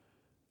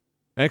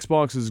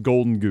 Xbox's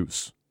golden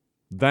goose.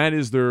 That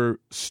is their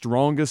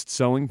strongest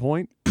selling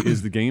point,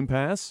 is the Game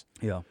Pass.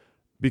 Yeah.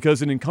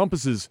 Because it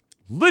encompasses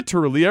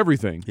literally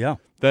everything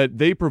that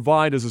they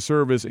provide as a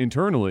service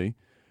internally,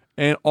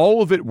 and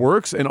all of it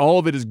works, and all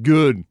of it is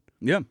good.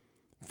 Yeah.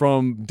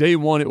 From day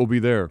one, it will be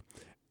there.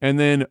 And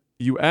then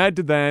you add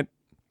to that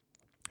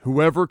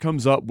whoever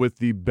comes up with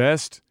the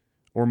best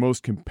or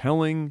most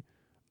compelling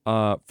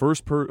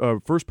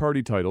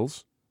first-party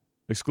titles,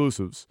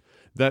 exclusives,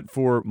 that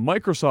for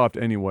Microsoft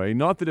anyway,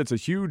 not that it's a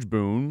huge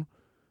boon,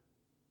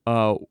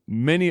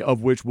 many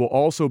of which will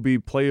also be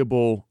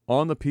playable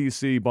on the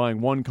PC buying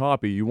one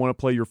copy. You want to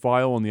play your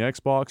file on the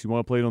Xbox, you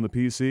want to play it on the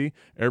PC,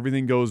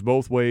 everything goes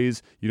both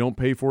ways, you don't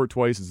pay for it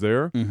twice, it's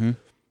there.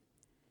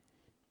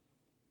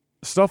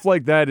 Stuff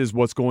like that is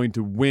what's going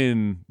to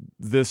win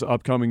this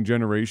upcoming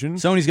generation.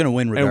 Sony's going to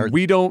win regardless. And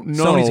we don't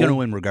know. Sony's going to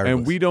win regardless.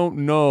 And we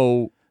don't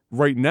know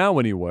right now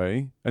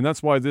anyway, and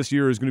that's why this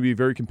year is going to be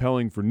very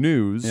compelling for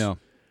news,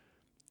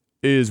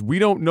 is we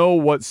don't know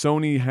what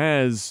Sony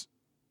has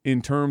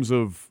in terms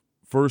of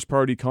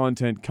first-party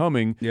content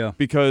coming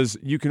because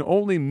you can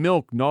only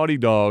milk Naughty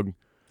Dog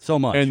so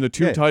much and the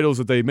 2 titles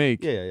that they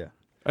make. Yeah.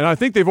 And I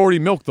think they've already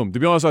milked them. To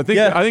be honest, I think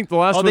The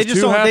Last of Us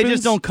 2 happens.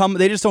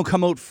 They just don't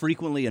come out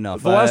frequently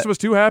enough. The Last of Us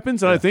 2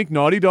 happens, and I think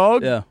Naughty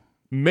Dog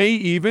may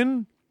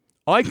even.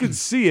 I could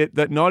see it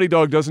that Naughty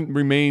Dog doesn't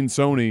remain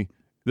Sony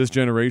this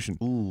generation.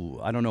 Ooh,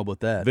 I don't know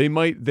about that. They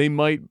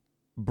might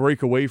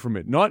break away from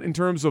it. Not in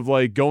terms of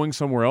like going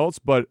somewhere else,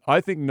 but I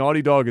think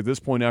Naughty Dog at this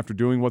point, after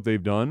doing what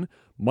they've done,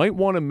 might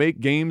want to make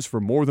games for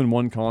more than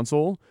one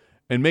console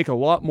and make a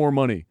lot more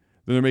money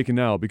than they're making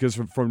now. Because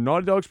from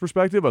Naughty Dog's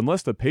perspective,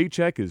 unless the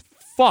paycheck is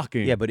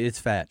fucking but it's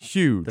fat.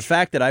 Huge. The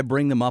fact that I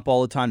bring them up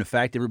all the time, the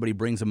fact everybody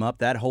brings them up,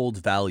 that holds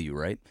value,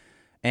 right?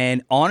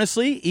 And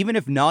honestly, even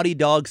if Naughty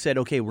Dog said,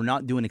 okay, we're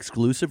not doing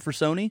exclusive for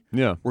Sony,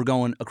 we're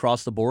going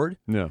across the board,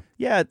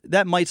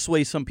 that might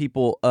sway some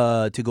people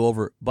to go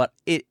over, but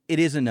it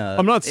isn't a...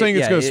 I'm not saying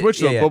it's going to switch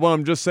them, but what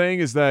I'm just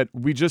saying is that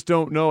we just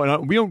don't know,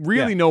 and we don't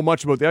really know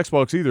much about the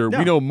Xbox either. No.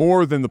 We know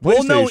more than the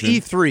PlayStation. We'll know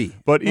E3.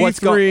 But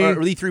E3...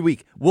 or E3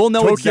 week. We'll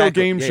know Tokyo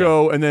exactly. Game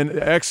Show, and then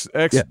X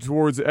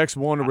towards X1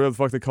 or whatever the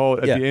fuck they call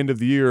it at the end of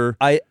the year.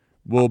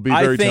 Will be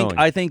very telling.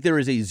 I think there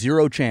is a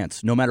zero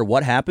chance, no matter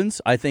what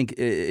happens, I think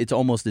it's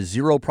almost a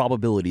zero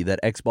probability that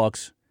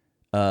Xbox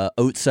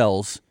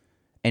outsells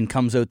and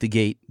comes out the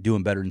gate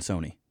doing better than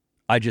Sony.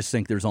 I just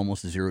think there's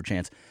almost a zero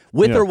chance.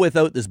 With or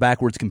without this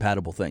backwards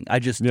compatible thing. I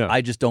just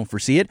don't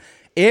foresee it.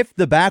 If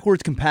the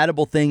backwards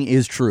compatible thing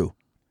is true,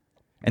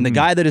 and the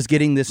guy that is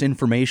getting this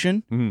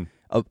information,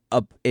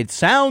 it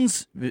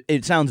sounds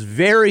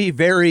very,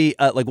 very,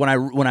 like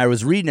when I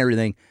was reading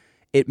everything,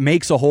 it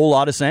makes a whole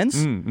lot of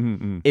sense.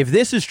 If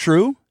this is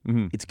true,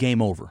 it's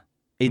game over.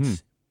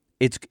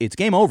 It's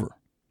game over.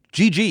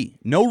 GG.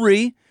 No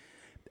re.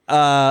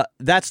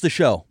 That's the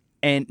show.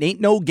 And ain't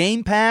no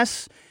Game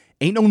Pass,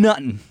 ain't no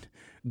nothing.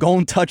 Go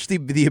and touch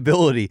the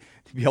ability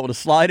to be able to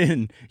slide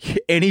in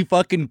any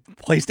fucking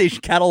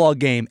PlayStation catalog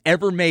game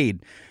ever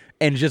made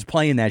and just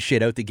playing that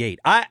shit out the gate.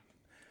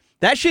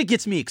 That shit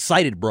gets me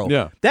excited, bro.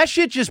 Yeah. That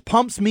shit just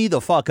pumps me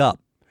the fuck up.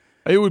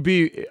 It would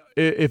be,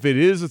 if it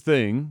is a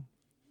thing,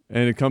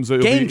 and it comes out,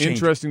 it'll be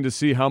interesting to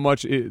see how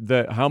much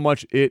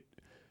it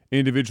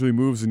individually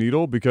moves the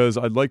needle, because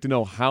I'd like to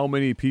know how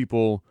many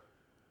people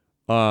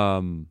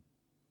would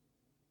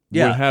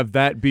have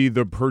that be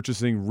the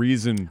purchasing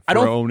reason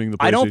for owning the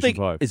PlayStation 5. I don't think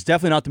it's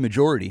definitely not the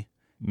majority.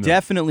 No.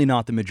 Definitely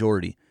not the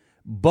majority.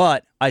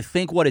 But I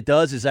think what it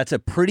does is that's a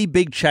pretty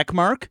big check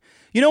mark.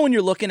 You know, when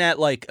you're looking at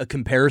like a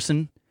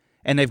comparison,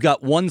 and they've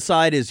got one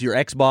side is your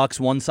Xbox,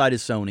 one side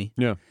is Sony.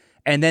 Yeah.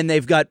 And then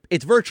they've got,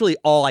 it's virtually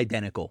all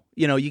identical.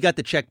 You know, you got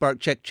the check mark,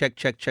 check.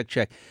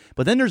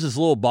 But then there's this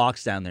little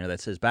box down there that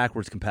says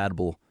backwards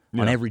compatible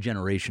on every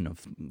generation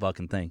of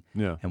fucking thing.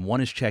 Yeah. And one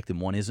is checked and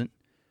one isn't.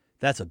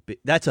 That's a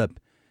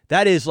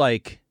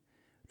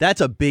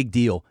big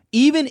deal.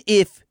 Even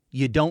if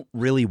you don't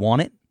really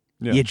want it,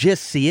 you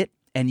just see it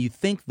and you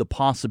think the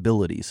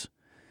possibilities.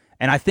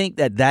 And I think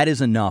that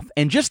is enough.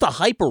 And just the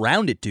hype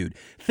around it, dude.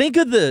 Think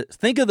of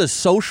the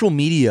social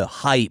media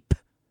hype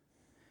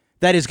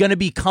that is going to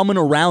be coming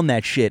around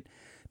that shit.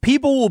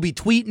 People will be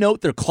tweeting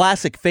out their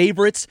classic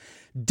favorites.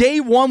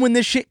 Day one when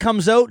this shit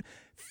comes out,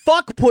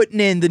 fuck putting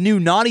in the new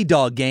Naughty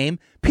Dog game.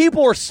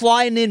 People are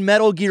sliding in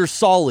Metal Gear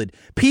Solid.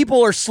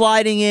 People are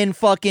sliding in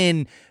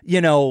fucking,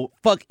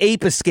 fuck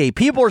Ape Escape.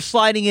 People are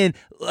sliding in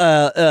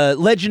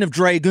Legend of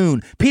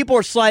Dragoon. People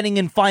are sliding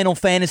in Final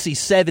Fantasy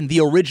VII,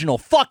 the original.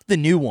 Fuck the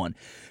new one.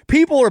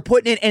 People are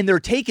putting in, and they're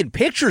taking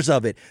pictures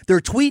of it. They're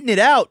tweeting it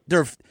out.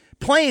 They're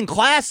playing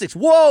classics.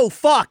 Whoa,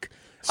 fuck.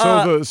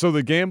 So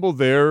the gamble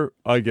there,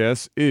 I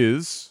guess,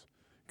 is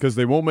because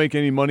they won't make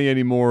any money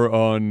anymore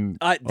on.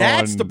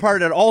 That's the part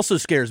that also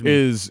scares me.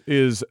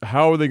 Is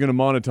how are they going to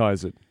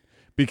monetize it?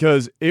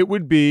 Because it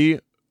would be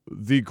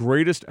the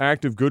greatest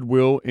act of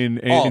goodwill in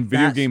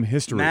video game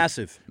history.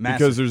 Massive.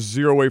 Because there's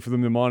zero way for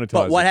them to monetize it.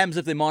 But what happens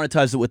if they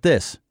monetize it with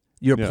this?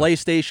 Your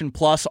PlayStation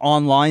Plus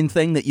online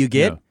thing that you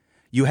get,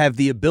 you have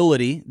the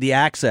ability, the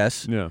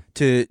access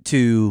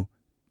to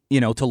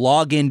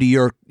log into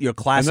your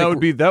classic.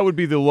 And that would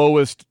be the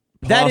lowest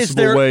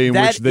possible way in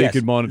which they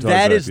could monetize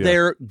that. That is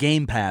their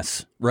Game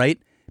Pass, right?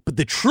 But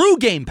the true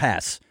Game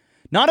Pass,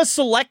 not a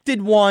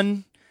selected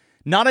one,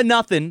 not a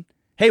nothing.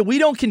 Hey, we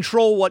don't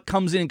control what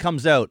comes in and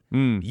comes out.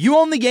 You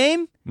own the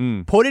game.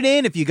 Put it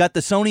in. If you got the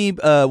Sony,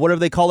 whatever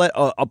they call it,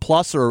 a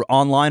Plus or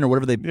online or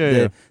whatever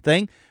the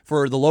thing,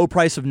 for the low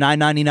price of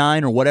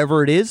 $9.99 or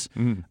whatever it is,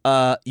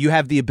 you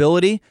have the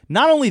ability.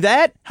 Not only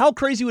that, how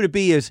crazy would it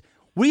be is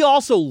we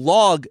also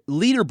log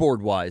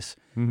leaderboard-wise.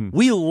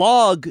 We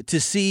log to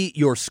see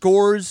your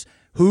scores,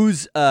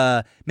 who's,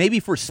 maybe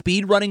for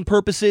speed running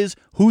purposes,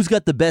 who's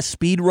got the best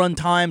speed run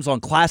times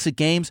on classic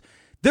games.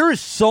 There is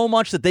so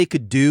much that they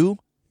could do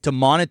to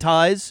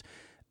monetize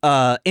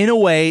in a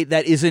way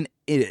that isn't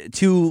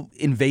too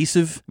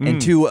invasive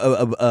and too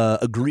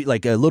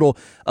like a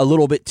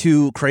little bit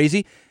too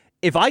crazy.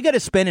 If I got to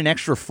spend an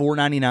extra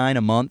 $4.99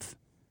 a month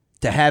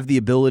to have the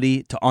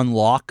ability to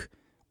unlock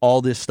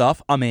all this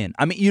stuff, I'm in.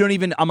 I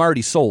mean, I'm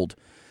already sold.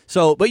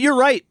 So, but you're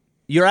right.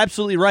 You're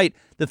absolutely right.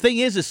 The thing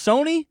is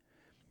Sony,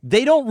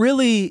 they don't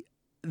really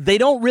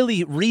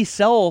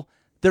resell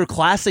their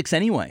classics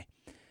anyway.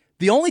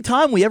 The only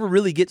time we ever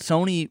really get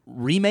Sony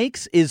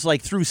remakes is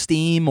like through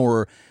Steam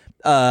or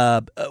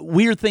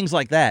weird things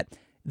like that.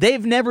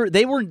 They've never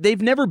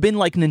been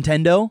like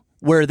Nintendo,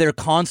 where they're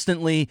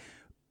constantly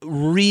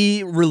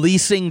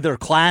re-releasing their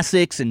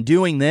classics and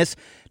doing this.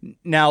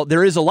 Now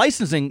there is a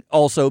licensing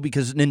also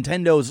because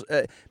Nintendo's.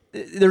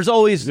 There's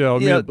always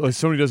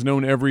Sony doesn't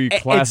own every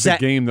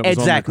classic game that was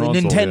on the console.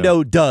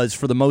 Nintendo does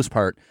for the most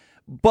part.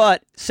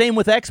 But same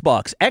with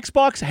Xbox.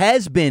 Xbox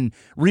has been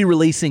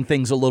re-releasing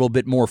things a little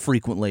bit more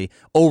frequently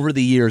over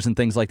the years and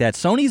things like that.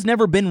 Sony's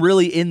never been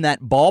really in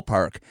that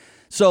ballpark.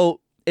 So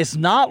it's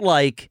not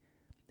like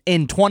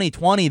in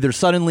 2020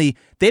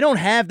 they don't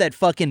have that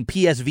fucking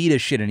PS Vita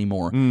shit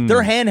anymore.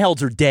 Their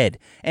handhelds are dead.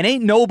 And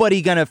ain't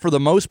nobody gonna, for the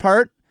most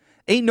part,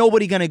 go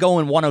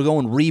and want to go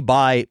and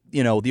re-buy,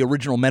 the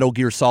original Metal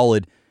Gear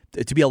Solid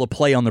to be able to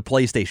play on their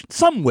PlayStation.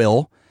 Some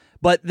will.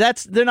 But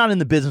they're not in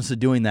the business of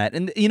doing that.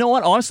 And you know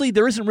what? Honestly,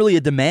 there isn't really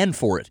a demand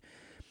for it.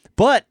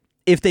 But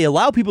if they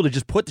allow people to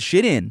just put the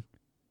shit in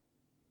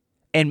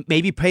and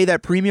maybe pay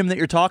that premium that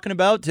you're talking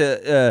about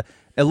to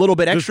a little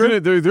bit extra.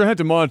 They're going to have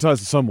to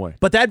monetize it some way.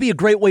 But that'd be a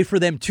great way for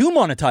them to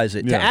monetize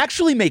it, to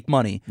actually make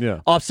money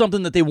off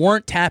something that they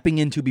weren't tapping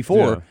into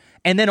before,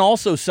 and then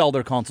also sell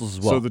their consoles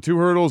as well. So the two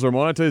hurdles are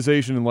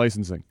monetization and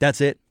licensing.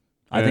 That's it.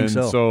 I think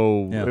so.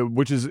 So,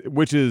 which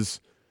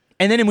is...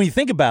 And then when you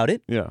think about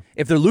it,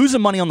 if they're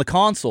losing money on the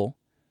console,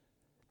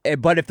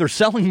 but if they're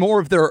selling more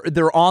of their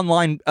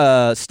online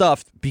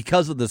stuff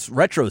because of this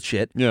retro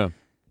shit,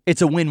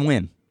 it's a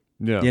win-win.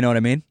 Yeah. You know what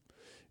I mean?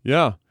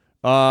 Yeah.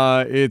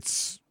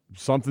 It's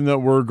something that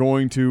we're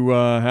going to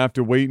have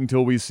to wait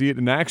until we see it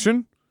in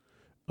action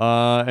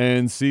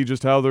and see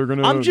just how they're going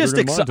to I'm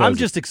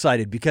just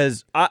excited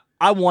because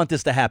I want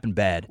this to happen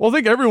bad. Well, I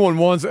think everyone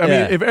wants. I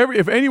mean,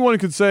 if anyone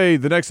could say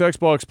the next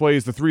Xbox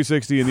plays the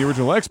 360 and the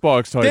original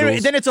Xbox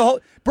titles, then it's a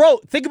whole. Bro,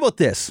 think about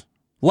this.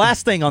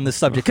 Last thing on this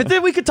subject, because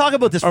then we could talk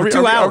about this for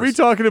 2 hours. Are we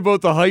talking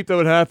about the hype that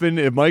would happen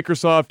if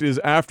Microsoft is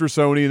after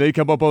Sony and they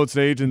come up on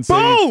stage and say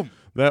Boom!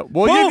 that?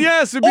 Well, Boom!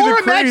 yes, it'd be or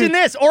the imagine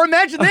this. Or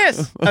imagine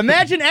this.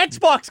 Imagine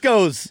Xbox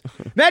goes.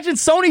 Imagine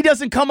Sony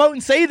doesn't come out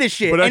and say this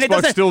shit, But and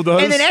Xbox still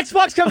does. And then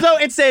Xbox comes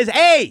out and says,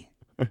 "Hey,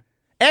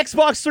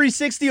 Xbox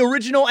 360,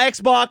 original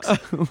Xbox,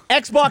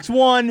 Xbox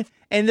One,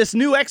 and this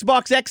new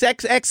Xbox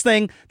XXX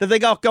thing that they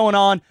got going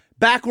on,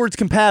 backwards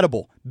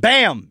compatible.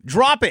 Bam,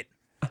 drop it.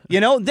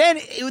 You know, then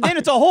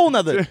it's a whole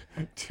nother.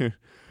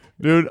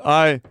 Dude,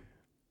 and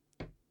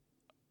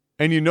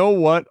you know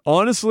what?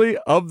 Honestly,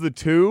 of the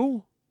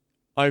two,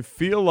 I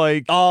feel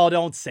like... Oh,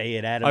 don't say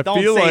it, Adam.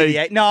 Don't say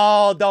it.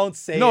 No, don't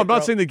say it. No, I'm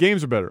not saying the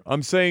games are better.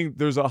 I'm saying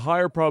there's a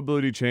higher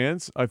probability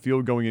chance, I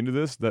feel, going into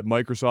this, that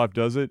Microsoft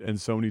does it and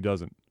Sony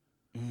doesn't.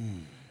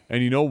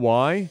 And you know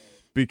why?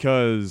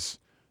 Because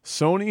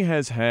Sony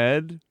has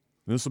had, and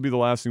this will be the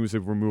last thing we say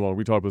before we move on,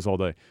 we talk about this all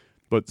day,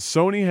 but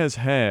Sony has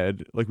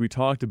had, like we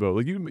talked about,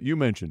 like you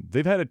mentioned,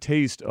 they've had a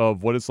taste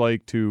of what it's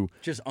like to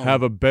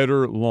have a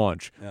better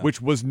launch, which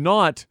was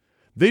not,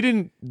 they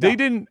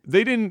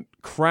didn't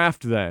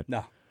craft that.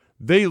 No.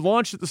 They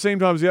launched at the same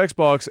time as the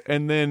Xbox,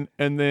 and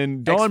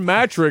then Don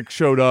Matrick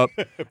showed up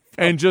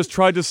and just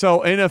tried to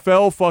sell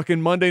NFL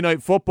fucking Monday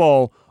Night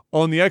Football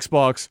on the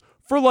Xbox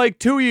for like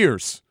 2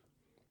 years.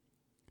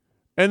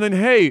 And then,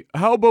 hey,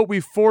 how about we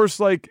force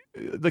like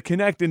the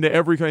Kinect into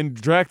every kind,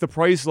 drag the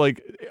price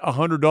like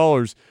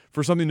 $100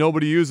 for something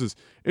nobody uses.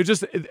 It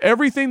just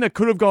everything that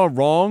could have gone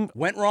wrong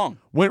went wrong,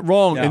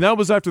 yeah. And that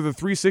was after the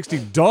 360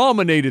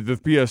 dominated the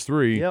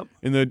PS3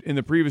 in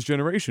the previous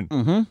generation.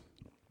 Mm-hmm.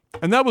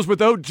 And that was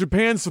without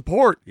Japan's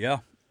support. Yeah.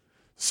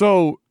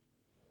 So,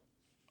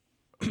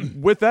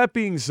 with that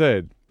being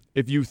said,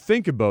 if you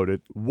think about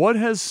it, what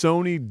has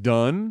Sony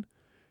done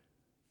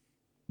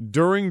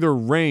during their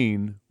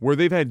reign where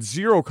they've had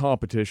zero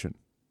competition?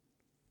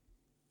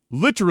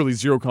 Literally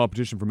zero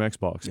competition from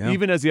Xbox,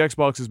 even as the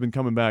Xbox has been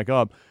coming back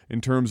up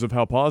in terms of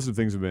how positive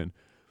things have been.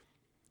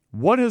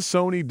 What has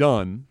Sony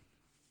done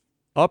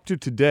up to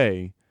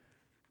today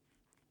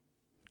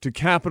to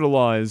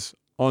capitalize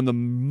on the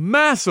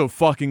massive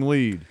fucking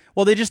lead?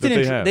 Well, they just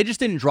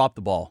didn't drop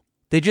the ball.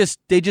 They just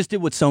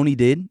did what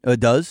Sony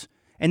does,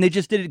 and they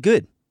just did it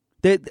good.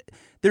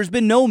 There's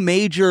been no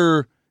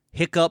major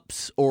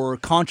hiccups or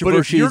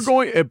controversies.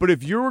 But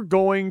if you're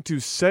going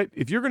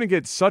to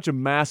get such a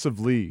massive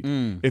lead,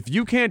 if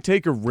you can't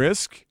take a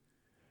risk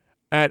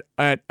at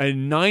a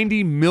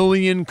 90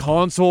 million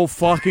console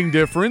fucking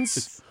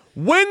difference,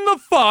 when the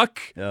fuck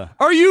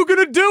are you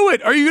gonna do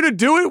it? Are you gonna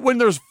do it when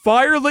there's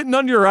fire lit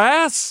under your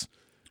ass?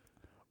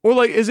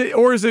 Or is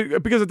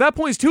it because at that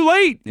point it's too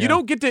late? You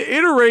don't get to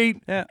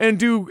iterate and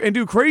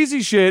do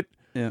crazy shit.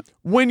 Yeah.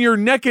 When you're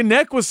neck and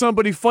neck with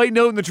somebody fighting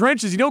out in the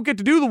trenches, you don't get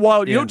to do the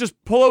wild. You don't just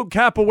pull out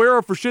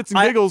capoeira for shits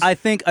and giggles. I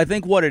think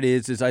what it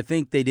is I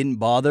think they didn't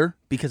bother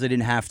because they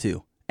didn't have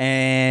to,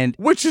 and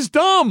which is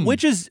dumb.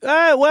 Which is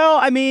well,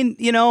 I mean,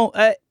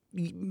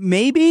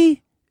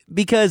 maybe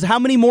because how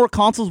many more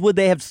consoles would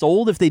they have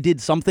sold if they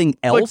did something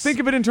else? Like think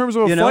of it in terms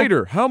of a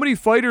fighter. How many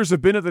fighters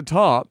have been at the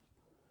top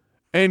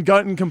and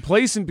gotten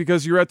complacent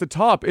because you're at the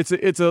top?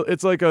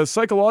 It's like a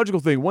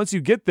psychological thing. Once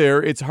you get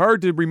there, it's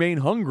hard to remain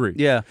hungry.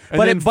 Yeah,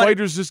 and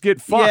fighters just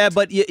get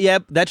fucked. Yeah,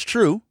 that's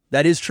true.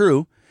 That is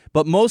true.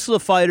 But most of the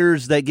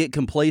fighters that get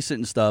complacent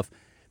and stuff,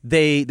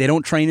 they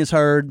don't train as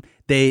hard.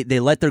 They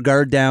let their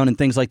guard down and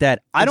things like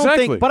that. I don't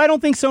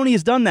think Sony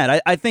has done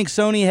that. I think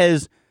Sony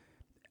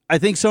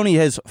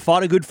has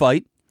fought a good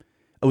fight.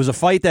 It was a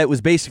fight that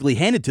was basically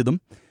handed to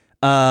them.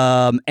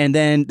 And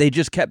then they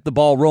just kept the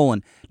ball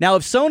rolling. Now,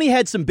 if Sony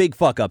had some big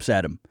fuck-ups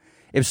at them,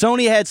 if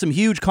Sony had some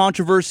huge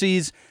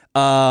controversies,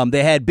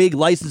 they had big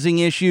licensing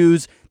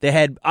issues, they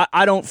had,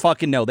 I don't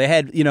fucking know. They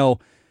had,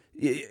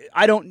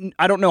 I don't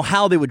know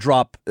how they would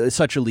drop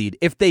such a lead.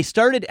 If they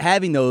started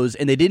having those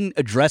and they didn't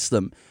address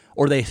them,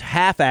 or they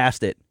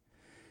half-assed it,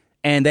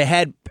 and they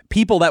had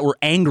people that were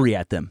angry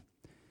at them,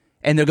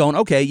 and they're going,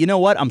 okay, you know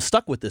what? I'm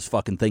stuck with this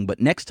fucking thing. But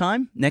next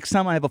time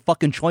I have a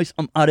fucking choice,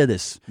 I'm out of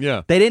this.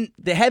 Yeah. They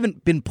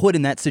haven't been put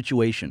in that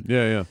situation.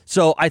 Yeah.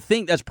 So I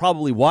think that's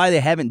probably why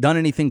they haven't done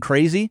anything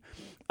crazy.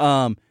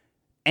 And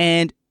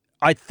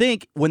I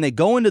think when they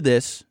go into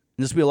this,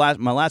 and this will be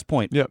my last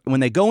point. Yep. When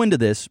they go into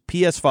this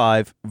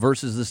PS5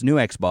 versus this new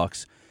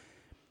Xbox,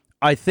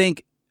 I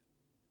think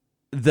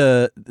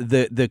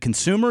the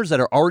consumers that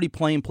are already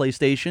playing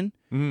PlayStation,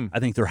 I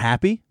think they're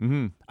happy.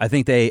 Mm-hmm. I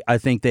think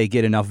they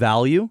get enough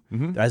value.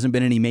 Mm-hmm. There hasn't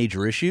been any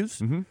major issues.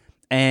 Mm-hmm.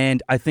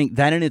 And I think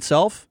that in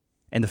itself,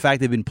 and the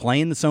fact they've been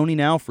playing the Sony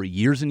now for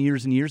years and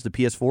years and years, the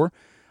PS4,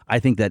 I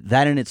think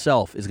that in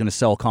itself is going to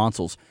sell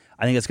consoles.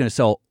 I think it's going to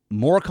sell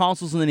more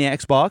consoles than the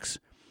Xbox.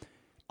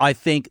 I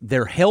think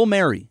their Hail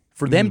Mary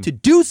for them to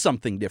do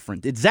something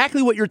different,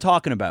 exactly what you're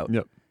talking about,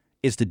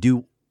 is to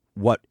do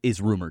what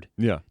is rumored.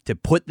 Yeah. To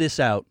put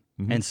this out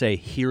and say,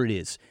 here it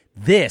is.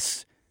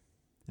 This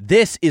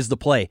is the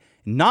play.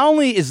 Not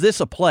only is this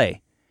a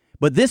play,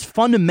 but this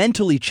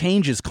fundamentally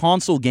changes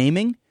console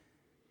gaming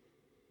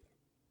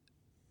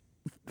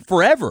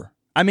forever.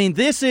 I mean,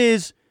 this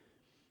is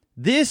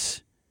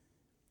This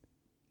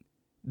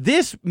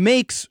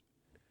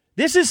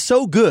is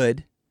so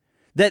good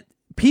that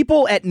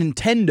people at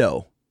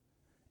Nintendo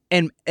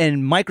and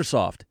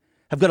Microsoft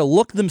have got to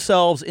look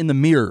themselves in the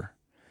mirror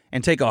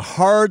and take a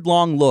hard,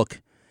 long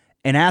look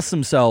and ask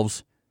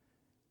themselves,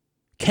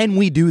 can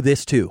we do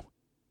this too?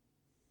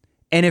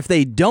 And if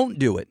they don't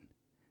do it,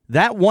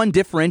 that one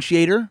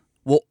differentiator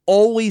will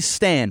always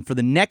stand for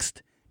the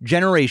next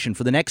generation,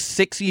 for the next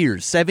 6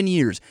 years, 7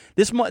 years.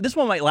 This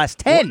one might last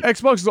 10. Well,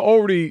 Xbox is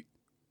already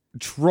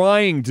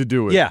trying to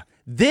do it. Yeah.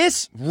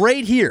 This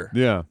right here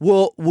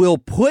will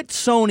put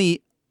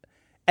Sony...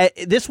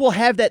 this will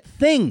have that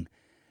thing,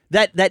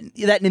 that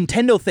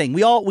Nintendo thing.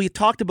 We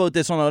talked about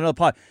this on another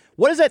pod.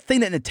 What is that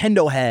thing that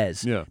Nintendo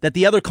has that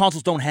the other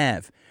consoles don't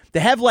have?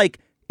 They have like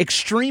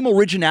extreme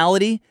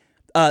originality.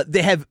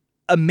 They have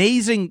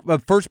amazing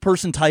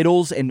first-person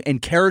titles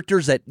and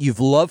characters that you've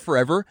loved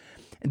forever.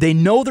 They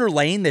know their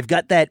lane. They've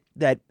got that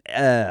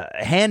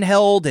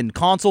handheld and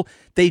console.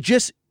 They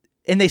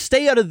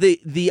stay out of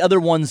the other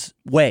one's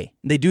way.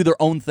 They do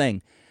their own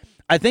thing.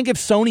 I think if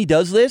Sony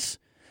does this,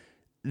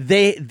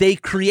 they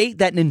create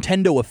that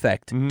Nintendo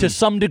effect to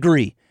some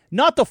degree.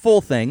 Not the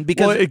full thing,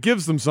 because it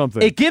gives them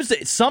something. It gives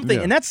it something,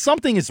 and that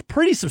something is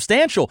pretty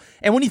substantial.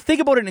 And when you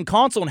think about it in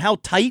console and how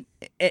tight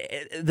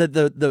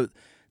the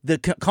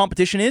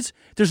competition is,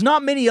 there's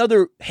not many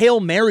other Hail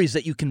Marys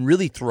that you can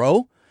really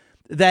throw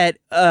that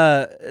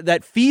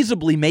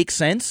feasibly make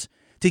sense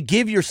to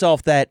give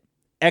yourself that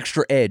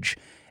extra edge.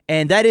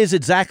 And that is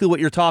exactly what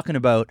you're talking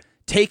about.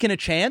 Taking a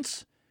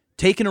chance,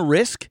 taking a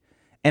risk,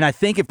 and I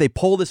think if they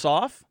pull this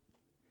off,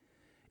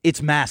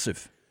 it's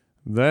massive.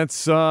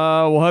 That's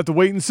we'll have to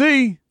wait and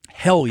see.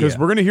 Hell yeah. Because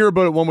we're going to hear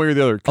about it one way or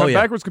the other. Yeah.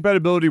 Backwards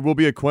compatibility will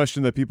be a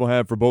question that people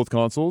have for both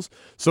consoles,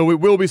 so it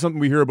will be something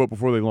we hear about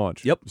before they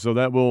launch. Yep. So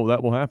that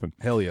will happen.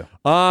 Hell yeah.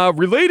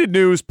 Related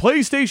news,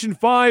 PlayStation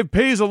 5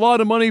 pays a lot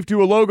of money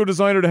to a logo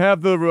designer to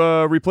have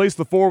replace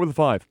the 4 with the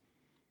 5.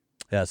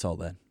 Yeah, I saw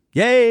that.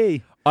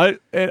 Yay! I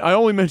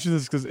only mention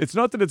this because it's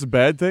not that it's a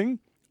bad thing.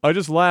 I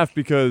just laughed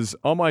because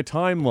on my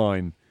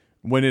timeline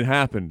when it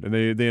happened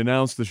and they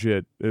announced the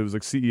shit, it was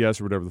like CES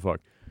or whatever the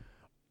fuck.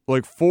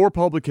 Like 4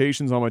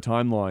 publications on my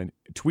timeline,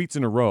 tweets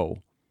in a row,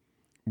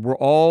 were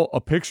all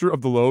a picture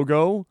of the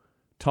logo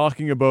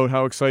talking about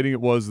how exciting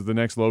it was that the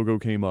next logo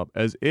came up.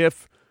 As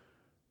if,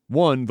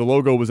 1, the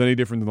logo was any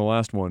different than the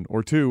last one,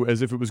 or 2,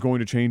 as if it was going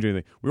to change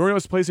anything. We already know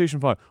it's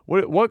PlayStation 5.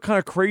 What kind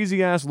of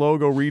crazy-ass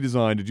logo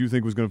redesign did you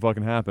think was going to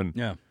fucking happen?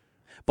 Yeah.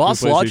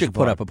 Boss Logic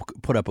put up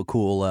a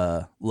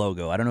cool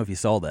logo. I don't know if you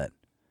saw that.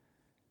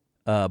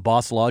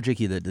 Boss Logic,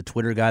 the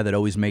Twitter guy that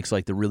always makes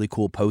like the really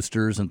cool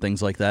posters and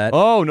things like that.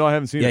 Oh no, I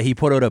haven't seen it. Yeah, he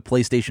put out a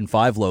PlayStation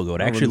 5 logo.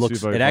 It actually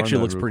looks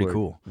pretty quick.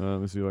 Cool. Let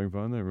me see if I can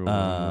find that real quick.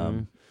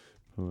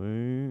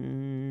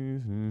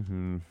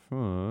 PlayStation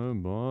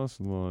 5 Boss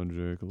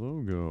Logic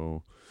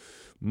logo.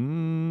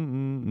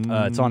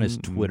 It's on his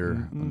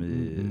Twitter.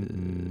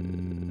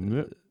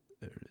 There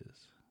it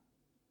is.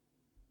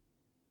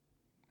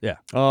 Yeah.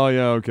 Oh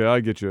yeah. Okay,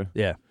 I get you.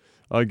 Yeah.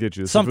 I get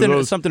you. Something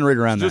right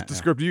around that. Just the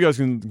script. You guys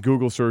can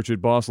Google search it,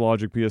 Boss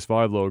Logic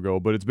PS5 logo,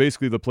 but it's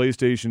basically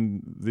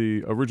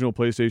the original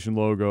PlayStation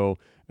logo,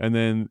 and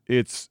then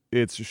its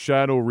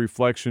shadow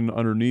reflection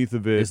underneath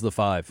of it is the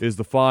 5. Is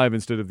the 5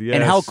 instead of the S.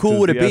 And how cool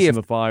would it be if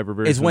the 5 are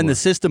very is similar. when the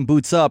system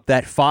boots up,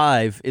 that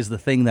 5 is the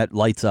thing that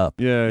lights up.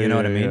 Yeah, you know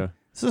what I mean? Yeah.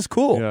 This is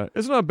cool. Yeah,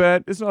 it's not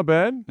bad.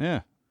 Yeah.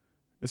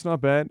 It's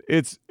not bad.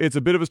 It's a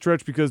bit of a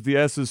stretch because the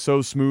S is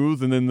so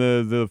smooth, and then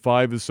the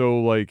 5 is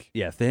so like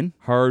thin,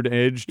 hard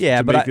edged.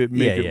 Yeah, to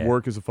make it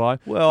work as a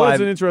 5. Well, but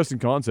it's an interesting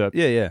concept.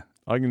 Yeah.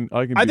 I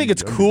think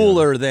it's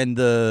cooler than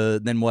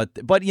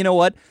what. But you know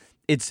what?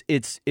 It's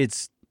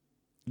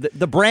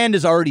the brand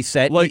is already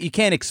set. Like, you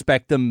can't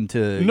expect them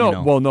to.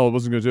 No, well, no, it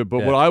wasn't going to do it.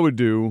 But what I would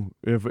do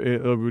if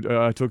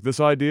I took this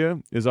idea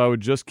is I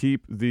would just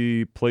keep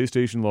the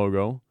PlayStation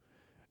logo.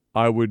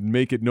 I would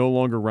make it no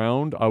longer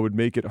round. I would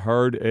make it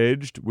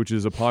hard-edged, which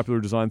is a popular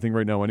design thing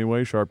right now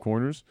anyway, sharp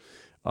corners.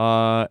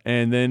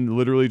 And then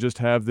literally just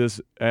have this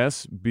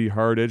S be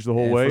hard-edged the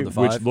whole way,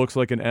 which looks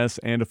like an S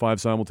and a 5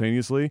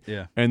 simultaneously.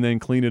 Yeah. And then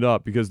clean it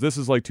up, because this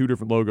is like 2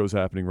 different logos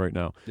happening right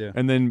now. Yeah.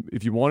 And then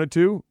if you wanted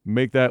to,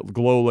 make that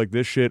glow like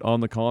this shit on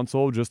the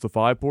console, just the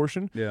 5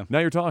 portion. Yeah. Now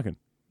you're talking.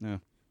 Yeah.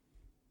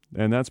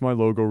 And that's my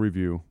logo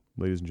review,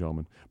 ladies and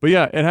gentlemen. But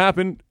yeah, it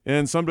happened,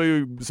 and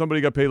somebody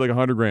got paid like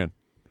 $100,000.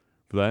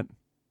 For that?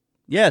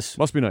 Yes.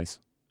 Must be nice.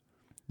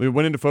 They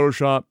went into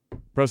Photoshop,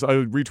 I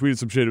retweeted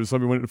some shit. It was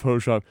somebody went into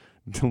Photoshop,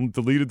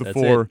 deleted the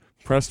 4,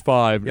 pressed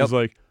 5. It was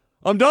like,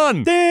 I'm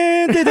done.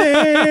 Yeah,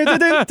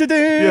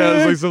 it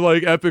was like some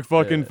like epic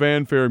fucking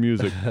fanfare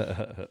music.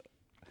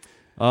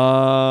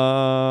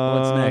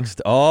 What's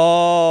next?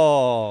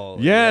 Oh,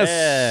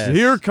 yes.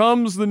 Here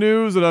comes the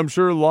news that I'm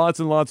sure lots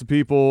and lots of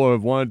people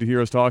have wanted to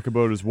hear us talk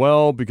about as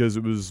well, because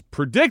it was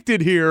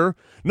predicted here.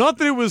 Not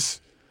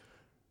that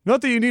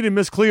you needed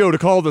Miss Cleo to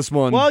call this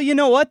one. Well, you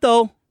know what,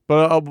 though?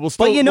 But we'll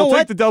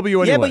take the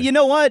W anyway. Yeah, but you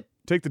know what?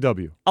 Take the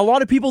W. A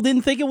lot of people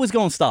didn't think it was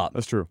going to stop.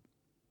 That's true.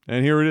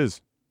 And here it is.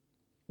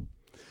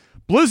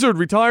 Blizzard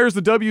retires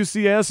the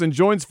WCS and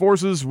joins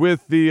forces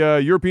with the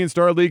European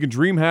Star League and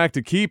DreamHack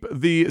to keep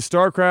the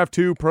StarCraft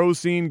 2 pro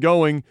scene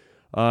going,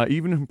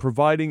 even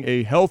providing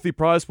a healthy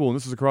prize pool. And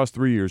this is across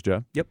 3 years,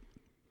 Jeff. Yep.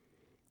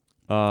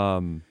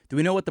 Do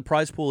we know what the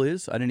prize pool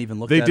is? I didn't even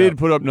look that up. They did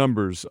put up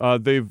numbers.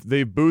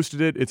 They've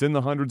boosted it. It's in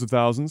the hundreds of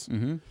thousands.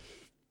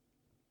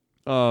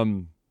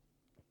 Mm-hmm.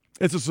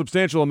 It's a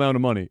substantial amount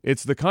of money.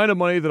 It's the kind of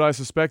money that I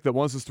suspect that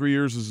once this 3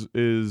 years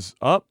is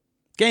up,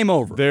 game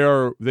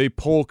over. They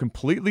pull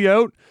completely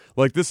out.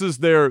 Like this is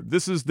their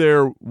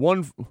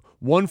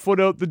one foot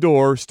out the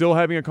door, still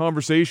having a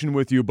conversation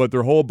with you, but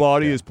their whole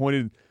body is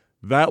pointed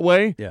that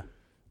way. Yeah.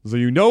 So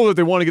you know that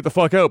they want to get the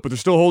fuck out, but they're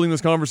still holding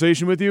this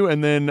conversation with you.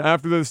 And then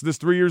after this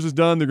 3 years is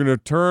done, they're going to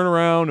turn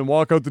around and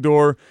walk out the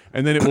door,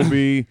 and then it will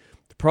be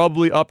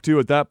probably up to,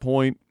 at that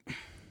point,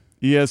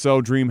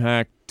 ESO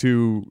DreamHack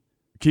to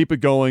keep it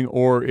going,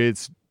 or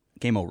it's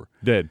game over.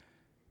 Dead.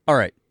 All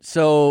right.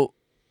 So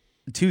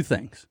 2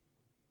 things.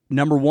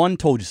 Number 1,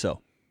 told you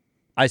so.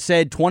 I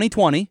said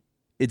 2020,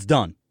 it's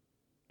done.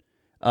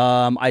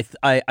 I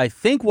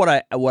think what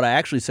I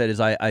actually said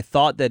is I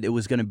thought that it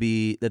was going to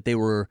be that they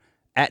were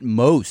at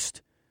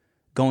most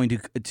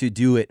going to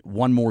do it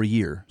one more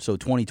year, so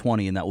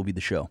 2020, and that will be the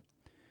show.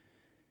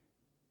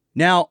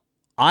 Now,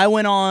 I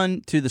went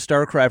on to the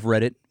StarCraft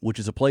Reddit, which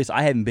is a place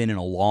I haven't been in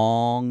a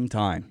long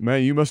time.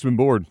 Man, you must have been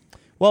bored.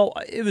 Well,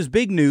 it was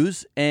big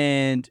news,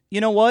 and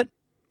you know what?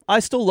 I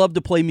still love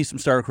to play me some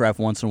StarCraft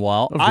once in a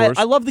while. Of course.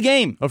 I love the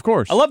game. Of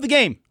course. I love the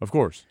game. Of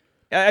course.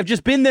 I've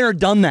just been there and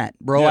done that,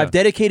 bro. Yeah. I've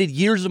dedicated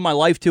years of my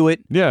life to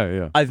it.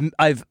 Yeah.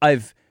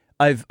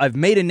 I've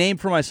made a name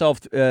for myself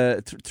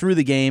through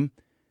the game.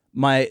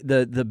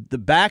 The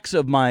backs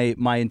of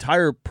my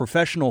entire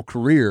professional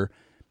career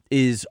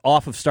is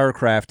off of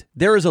StarCraft.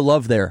 There is a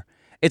love there.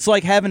 It's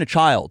like having a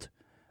child,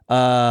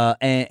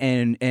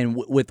 and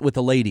with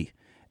a lady,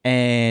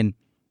 and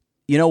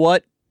you know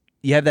what?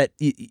 You have that.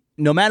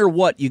 No matter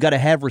what, you got to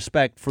have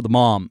respect for the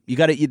mom. You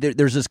got to.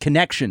 There's this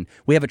connection.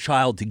 We have a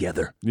child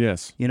together.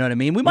 Yes. You know what I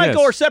mean? We might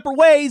go our separate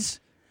ways,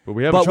 but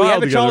we have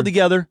a child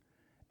together.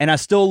 And I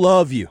still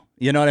love you.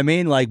 You know what I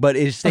mean? Like, but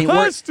it just ain't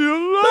I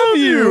still love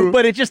you.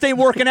 But it just ain't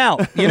working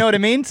out. You know what I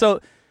mean? So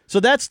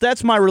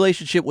that's my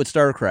relationship with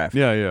StarCraft.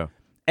 Yeah.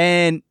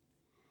 And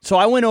so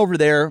I went over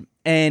there,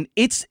 and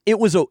it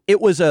was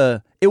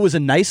a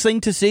nice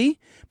thing to see,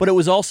 but it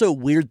was also a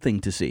weird thing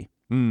to see.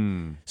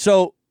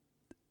 So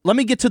let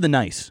me get to the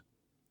nice.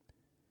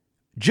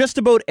 Just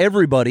about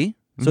everybody.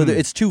 So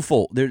it's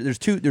twofold. There's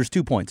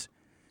 2 points.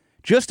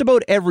 Just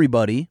about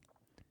everybody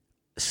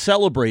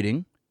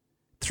celebrating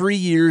 3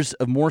 years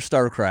of more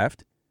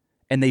StarCraft,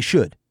 and they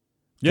should.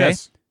 Okay?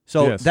 Yes.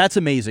 So that's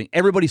amazing.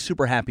 Everybody's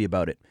super happy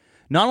about it.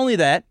 Not only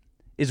that,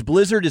 is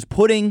Blizzard is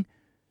putting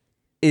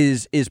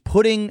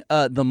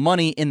the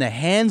money in the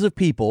hands of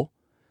people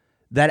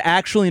that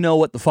actually know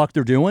what the fuck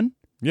they're doing.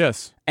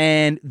 Yes.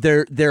 And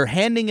they're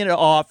handing it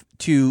off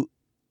to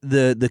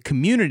the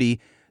community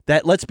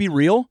that, let's be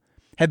real,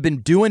 have been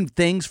doing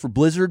things for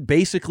Blizzard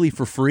basically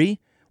for free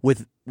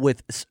with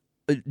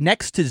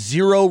next to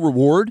zero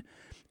reward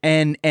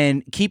and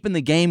keeping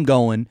the game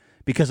going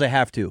because they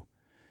have to.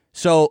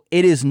 So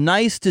it is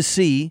nice to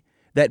see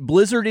that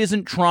Blizzard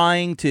isn't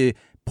trying to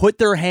put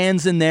their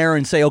hands in there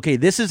and say, okay,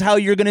 this is how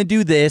you're going to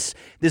do this.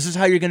 This is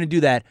how you're going to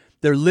do that.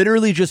 They're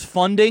literally just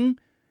funding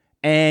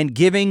and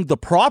giving the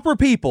proper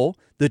people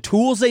the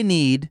tools they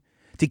need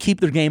to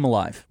keep their game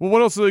alive. Well,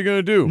 what else are they going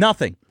to do?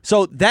 Nothing.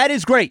 So that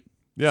is great.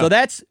 Yeah. So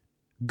that's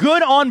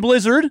good on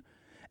Blizzard,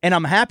 and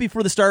I'm happy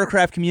for the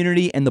StarCraft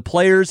community and the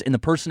players and the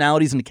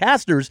personalities and the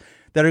casters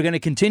that are going to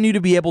continue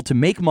to be able to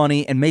make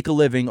money and make a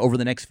living over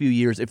the next few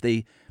years if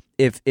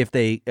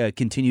they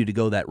continue to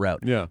go that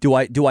route. Yeah. Do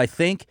I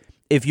think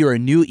if you're a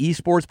new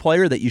esports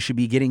player that you should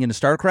be getting into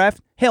StarCraft?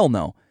 Hell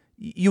no.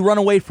 You run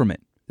away from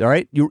it. All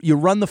right? You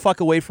run the fuck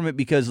away from it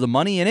because the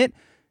money in it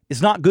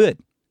is not good.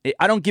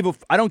 I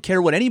don't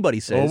care what anybody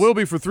says. Well, it will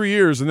be for 3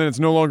 years, and then it's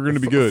no longer going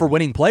to be good. For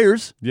winning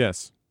players.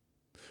 Yes.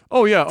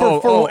 Oh, yeah.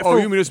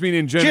 You just mean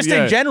in general? Just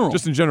in general.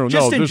 Just in general.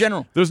 Just in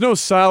general. There's no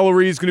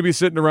salaries going to be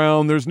sitting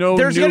around. There's new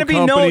gonna be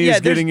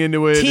companies getting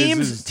into it.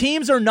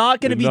 Teams are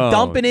not going to be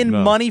dumping in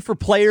money for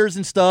players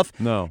and stuff.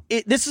 No.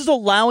 This is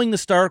allowing the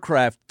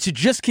StarCraft to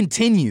just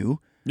continue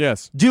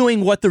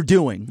doing what they're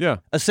doing,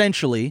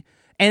 essentially,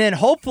 and then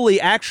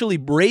hopefully actually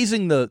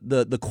raising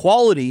the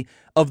quality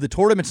of the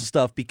tournaments and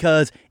stuff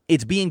because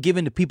it's being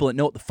given to people that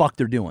know what the fuck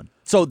they're doing.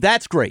 So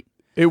that's great.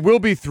 It will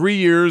be 3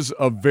 years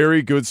of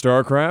very good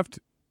StarCraft.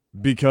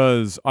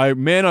 Because I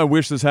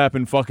wish this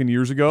happened fucking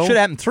years ago. Should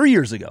have happened 3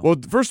 years ago. Well,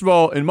 first of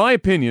all, in my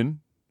opinion,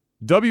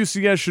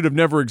 WCS should have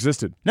never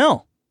existed.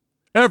 No.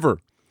 Ever.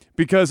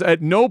 Because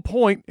at no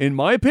point, in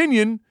my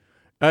opinion,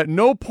 at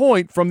no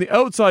point from the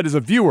outside as a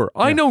viewer,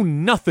 I know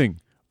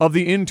nothing of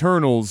the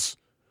internals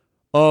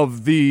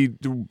of the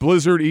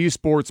Blizzard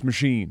esports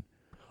machine.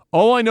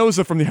 All I know is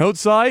that from the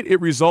outside, it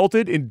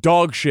resulted in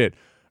dog shit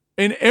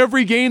in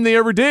every game they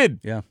ever did.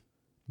 Yeah.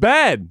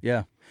 Bad.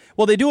 Yeah.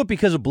 Well, they do it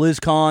because of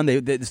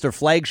BlizzCon. It's their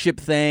flagship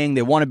thing.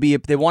 They want to be.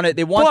 They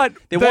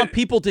want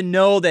people to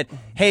know that,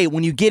 hey,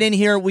 when you get in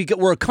here,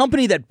 we're a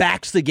company that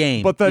backs the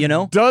game. But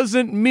that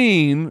doesn't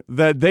mean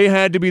that they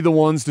had to be the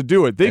ones to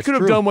do it. They could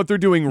have done what they're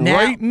doing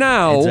right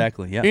now.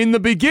 Exactly. Yeah. In the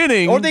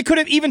beginning, or they could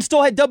have even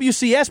still had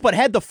WCS, but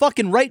had the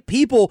fucking right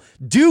people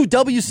do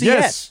WCS.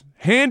 Yes.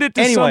 Hand it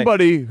to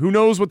somebody who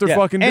knows what they're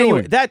fucking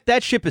doing.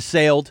 That ship has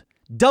sailed.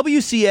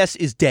 WCS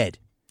is dead.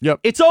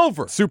 Yep. It's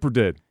over. Super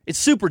dead. It's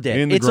super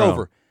dead. It's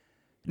over.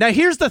 Now,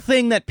 here's the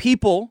thing that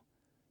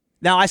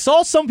now I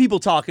saw some people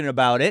talking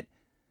about it,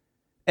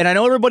 and I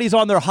know everybody's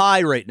on their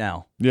high right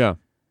now. Yeah.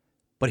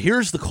 But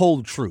here's the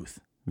cold truth.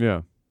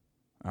 Yeah.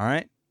 All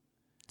right?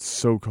 It's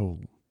so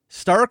cold.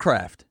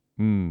 StarCraft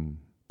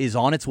is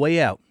on its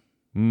way out.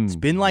 It's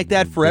been like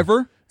that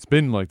forever. It's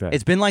been like that.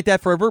 It's been like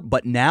that forever,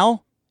 but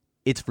now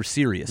it's for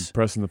serious. I'm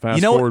pressing the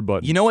fast-forward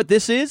button. You know what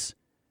this is?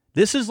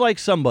 This is like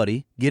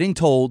somebody getting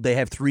told they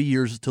have 3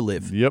 years to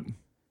live. Yep.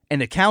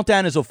 And the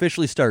countdown has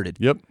officially started.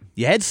 Yep.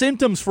 You had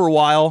symptoms for a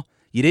while.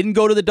 You didn't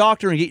go to the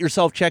doctor and get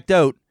yourself checked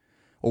out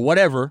or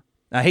whatever.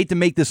 I hate to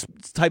make this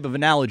type of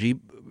analogy.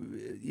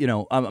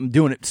 I'm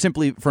doing it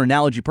simply for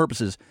analogy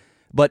purposes.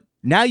 But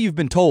now you've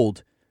been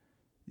told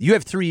you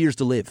have 3 years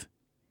to live.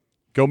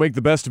 Go make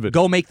the best of it.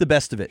 Go make the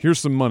best of it. Here's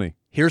some money.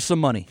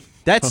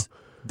 That's...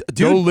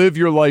 Dude, go live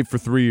your life for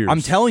 3 years. I'm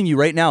telling you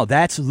right now,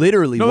 that's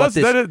literally what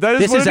this is.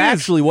 This is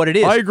actually what it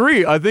is. I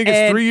agree. I think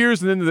it's 3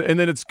 years, and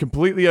then it's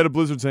completely out of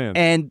Blizzard's hands.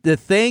 And the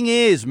thing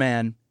is,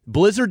 man,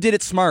 Blizzard did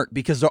it smart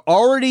because they're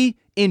already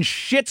in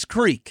Shit's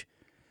Creek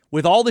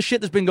with all the shit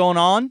that's been going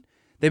on.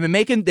 They've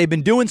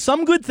been doing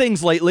some good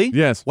things lately.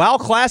 Yes. WoW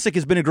Classic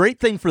has been a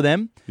great thing for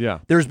them. Yeah.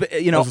 There's been,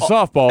 it was a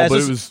softball, but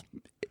it was.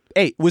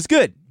 Hey, it was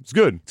good. It's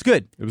good. It's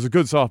good. It was a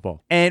good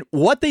softball. And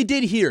what they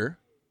did here,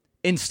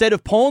 instead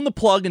of pulling the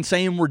plug and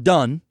saying we're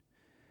done,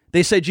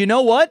 they said, you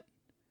know what?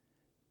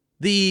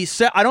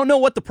 I don't know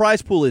what the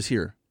prize pool is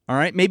here. All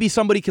right? Maybe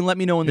somebody can let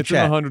me know in the chat.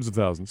 It's in the hundreds of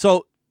thousands.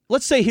 So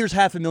let's say here's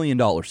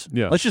 $500,000.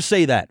 Yeah. Let's just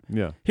say that.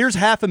 Yeah. Here's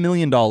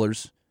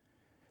 $500,000.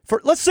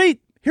 Let's say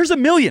here's $1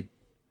 million.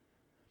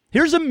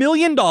 Here's $1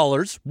 million.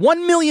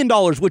 $1 million,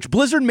 which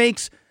Blizzard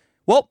makes,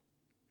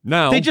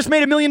 now they just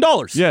made $1 million.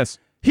 Yes.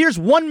 Here's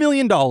 $1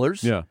 million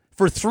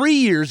for 3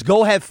 years.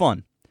 Go have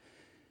fun.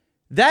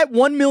 That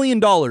 $1 million,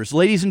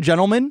 ladies and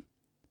gentlemen,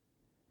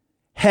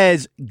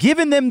 has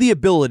given them the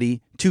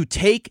ability to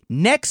take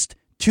next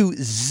to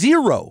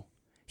zero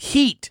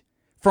heat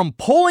from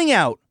pulling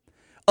out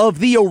of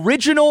the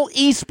original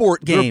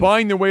esport game. They're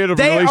buying their way out of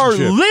a relationship.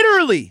 They are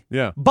literally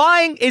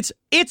buying. It's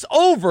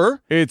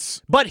over.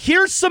 But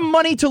here's some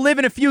money to live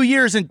in a few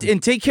years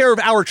and take care of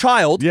our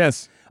child.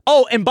 Yes.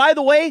 Oh, and by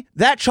the way,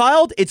 that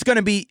child, it's going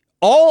to be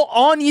all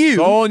on you.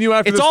 It's all on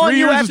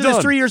you after this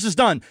 3 years is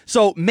done.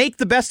 So make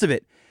the best of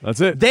it. That's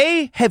it.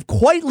 They have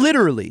quite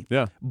literally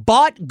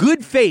bought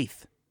good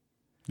faith.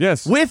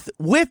 Yes.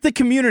 With the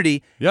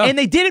community. Yeah. And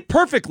they did it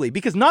perfectly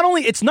because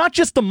it's not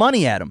just the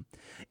money, Adam.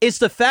 It's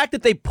the fact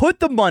that they put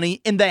the money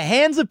in the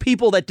hands of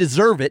people that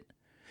deserve it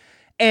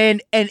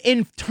and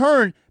in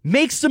turn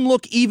makes them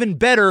look even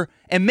better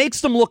and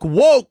makes them look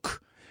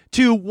woke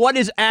to what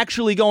is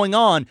actually going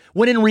on,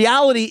 when in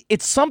reality,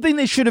 it's something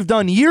they should have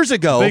done years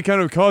ago. They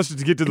kind of caused it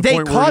to get to the point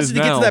where it is now. They caused it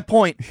to get to that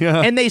point.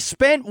 Yeah. And they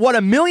spent,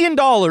 $1 million?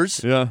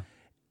 Yeah.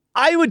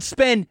 I would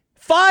spend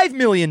 $5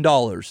 million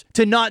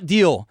to not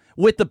deal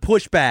with the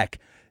pushback.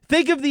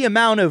 Think of the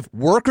amount of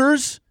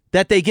workers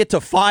that they get to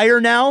fire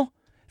now.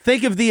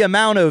 Think of the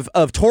amount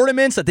of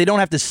tournaments that they don't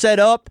have to set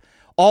up.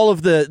 All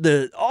of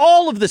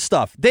the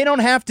stuff. They don't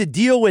have to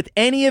deal with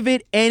any of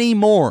it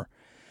anymore.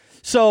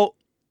 So,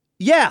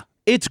 yeah,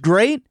 it's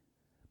great.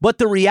 But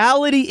the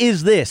reality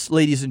is this,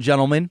 ladies and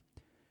gentlemen.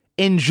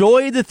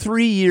 Enjoy the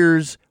 3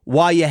 years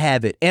while you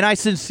have it. And I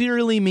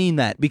sincerely mean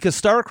that, because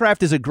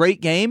StarCraft is a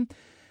great game.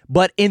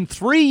 But in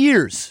 3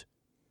 years,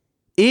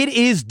 it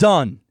is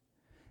done.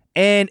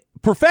 And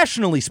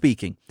professionally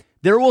speaking,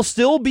 there will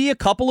still be a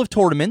couple of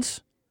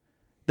tournaments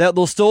that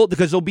they'll still,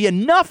 because there'll be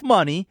enough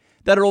money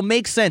that it'll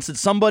make sense that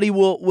somebody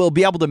will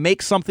be able to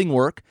make something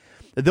work.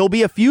 There'll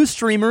be a few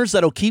streamers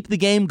that'll keep the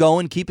game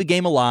going, keep the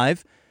game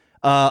alive.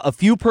 A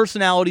few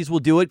personalities will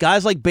do it.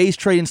 Guys like Base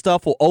Trade and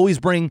stuff will always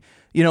bring,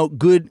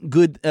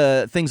 good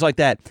things like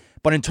that.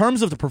 But in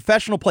terms of the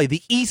professional play,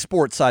 the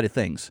esports side of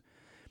things,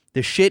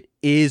 the shit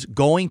is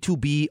going to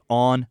be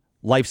on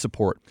life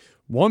support.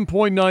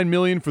 $1.9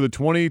 million for the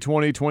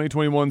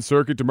 2020-2021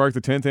 circuit to mark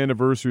the 10th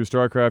anniversary of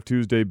StarCraft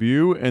 2's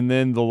debut, and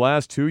then the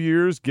last 2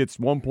 years gets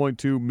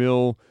 $1.2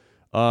 million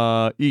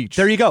each.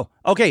 There you go.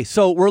 Okay,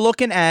 so we're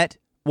looking at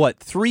what,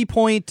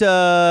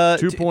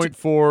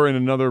 2.4 and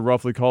another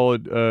roughly, call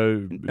it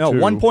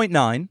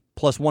 1.9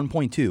 plus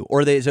 1.2,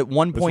 or is it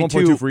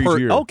 1.2 for each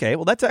year? Okay,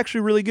 well that's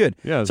actually really good.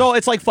 Yeah, so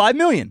it's like $5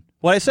 million.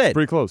 What I said,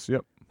 pretty close.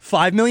 Yep,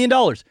 $5 million.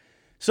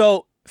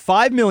 So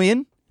 $5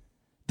 million.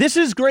 This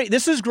is great.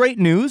 This is great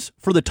news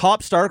for the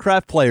top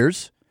StarCraft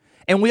players.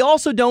 And we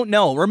also don't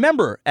know.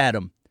 Remember,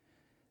 Adam,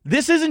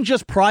 this isn't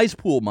just prize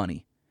pool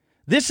money.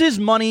 This is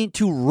money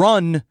to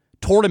run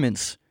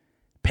tournaments,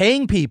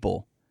 paying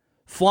people,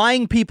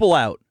 flying people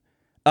out,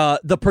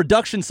 the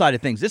production side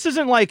of things. This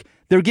isn't like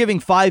they're giving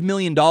 $5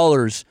 million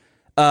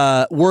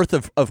worth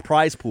of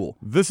prize pool.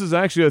 This is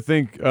actually, I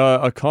think,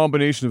 a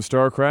combination of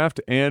StarCraft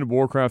and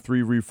Warcraft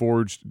 3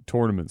 Reforged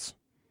tournaments.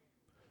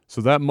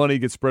 So that money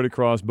gets spread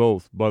across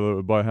both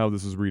by how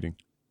this is reading.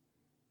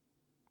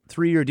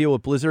 3-year deal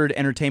with Blizzard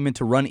Entertainment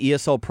to run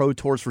ESL Pro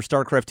Tours for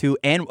StarCraft 2.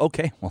 And,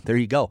 okay, well, there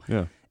you go.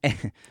 Yeah.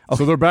 Okay.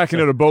 So they're backing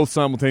out of both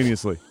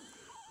simultaneously.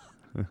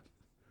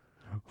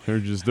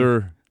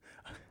 They're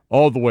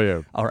all the way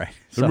out. All right.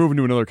 They're moving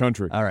to another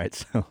country. All right.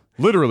 So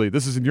literally,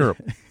 this is in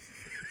Europe.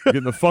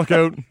 Getting the fuck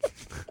out.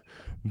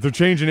 They're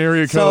changing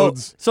area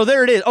codes. So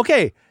there it is.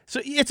 Okay.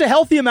 So it's a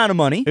healthy amount of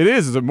money. It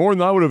is. It's more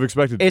than I would have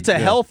expected. It's a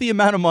healthy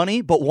amount of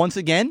money, but once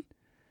again,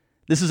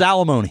 this is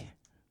alimony.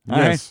 All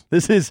yes.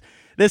 Right?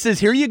 This is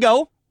here you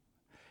go.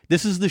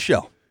 This is the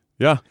show.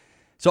 Yeah.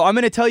 So I'm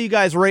going to tell you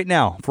guys right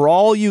now, for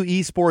all you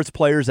esports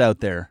players out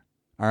there,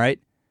 all right,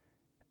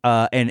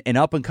 and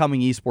up and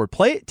coming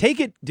esport, take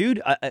it,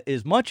 dude.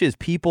 As much as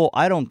people,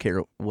 I don't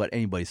care what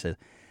anybody says.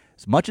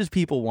 As much as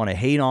people want to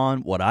hate on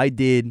what I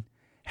did,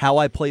 how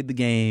I played the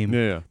game,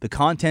 the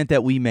content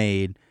that we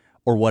made,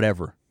 or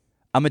whatever,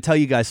 I'm going to tell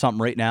you guys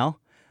something right now.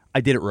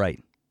 I did it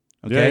right.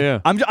 Okay? Yeah.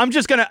 I'm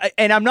just going to,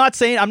 and I'm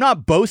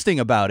not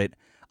boasting about it.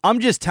 I'm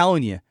just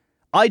telling you,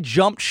 I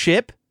jumped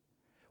ship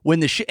when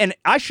the ship, and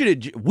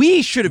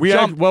we should have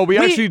jumped. We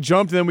actually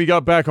jumped and then we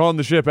got back on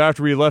the ship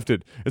after we left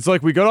it. It's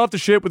like we got off the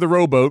ship with a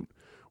rowboat.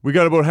 We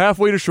got about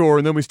halfway to shore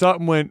and then we stopped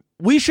and went,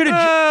 we should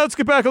have, let's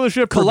get back on the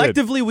ship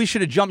collectively, we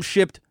should have jumped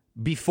shipped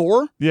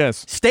before.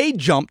 Yes. Stayed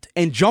jumped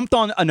and jumped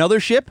on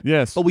another ship.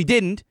 Yes. But we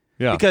didn't.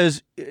 Yeah.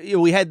 Because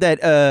we had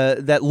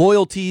that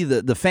loyalty,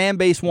 the fan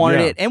base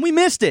wanted it, and we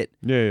missed it.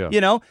 Yeah.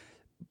 You know?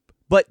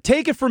 But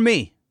take it from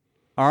me,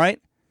 all right?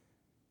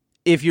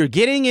 If you're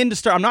getting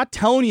into I'm not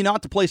telling you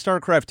not to play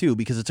StarCraft 2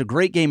 because it's a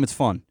great game, it's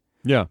fun.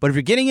 Yeah. But if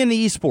you're getting into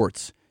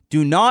esports,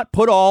 do not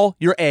put all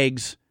your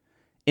eggs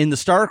in the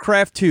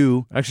StarCraft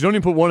 2. Actually, don't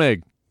even put one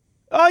egg.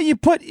 Oh, you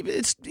put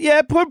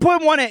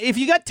put one egg. If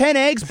you got 10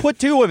 eggs, put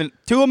two of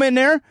them in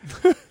there.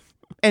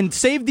 And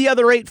save the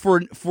other 8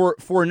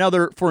 for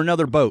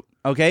another boat,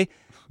 okay?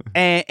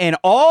 And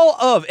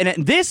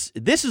this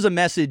is a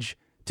message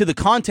to the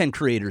content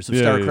creators of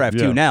StarCraft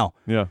 2 now.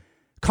 Yeah.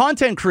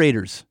 Content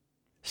creators,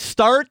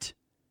 start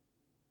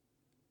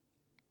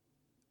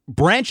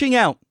branching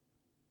out.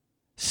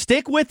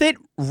 Stick with it.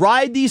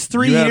 Ride these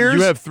 3 years.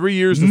 You have 3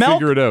 years to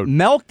figure it out.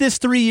 Milk this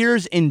 3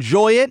 years.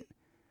 Enjoy it.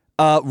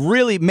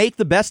 Really make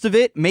the best of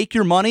it. Make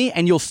your money.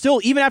 And you'll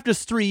still, even after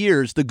 3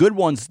 years, the good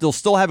ones, they'll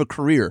still have a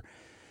career.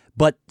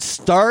 But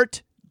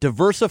start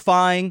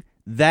diversifying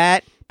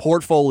that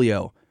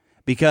portfolio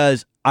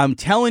because I'm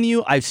telling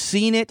you, I've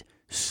seen it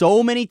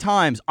so many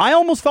times. I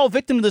almost fell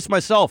victim to this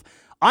myself.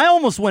 I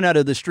almost went out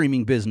of the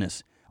streaming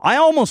business. I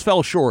almost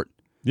fell short.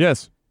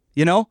 Yes.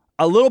 You know,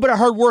 a little bit of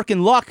hard work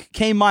and luck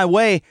came my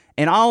way,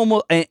 and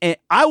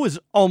I was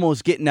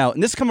almost getting out.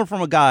 And this is coming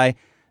from a guy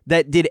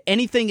that did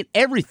anything and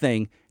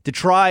everything to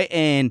try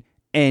and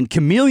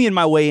chameleon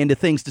my way into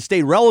things to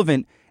stay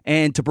relevant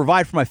and to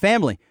provide for my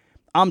family.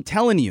 I'm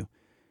telling you,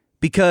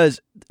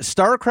 because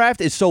StarCraft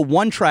is so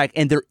one-track,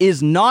 and there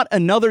is not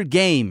another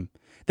game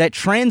that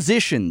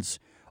transitions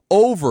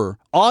over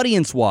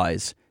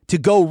audience-wise to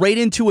go right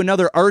into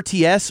another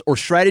RTS or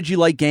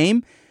strategy-like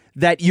game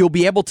that you'll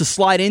be able to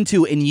slide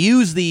into and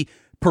use the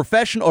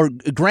professional or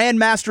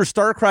grandmaster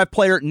StarCraft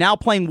player now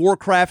playing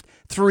Warcraft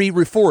 3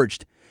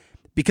 Reforged.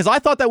 Because I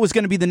thought that was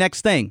going to be the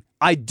next thing.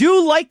 I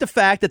do like the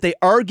fact that they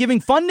are giving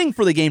funding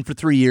for the game for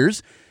 3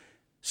 years.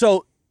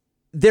 So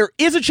there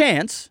is a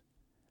chance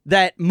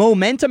that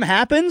momentum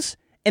happens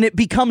and it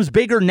becomes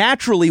bigger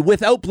naturally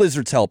without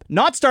Blizzard's help.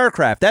 Not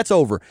StarCraft, that's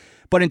over.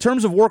 But in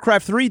terms of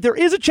Warcraft 3, there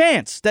is a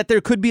chance that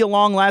there could be a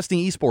long-lasting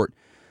esport.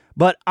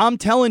 But I'm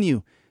telling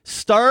you,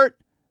 start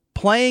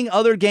playing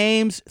other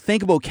games,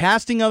 think about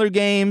casting other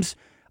games.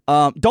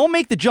 Don't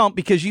make the jump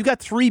because you got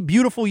 3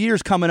 beautiful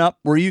years coming up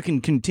where you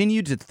can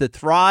continue to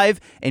thrive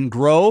and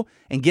grow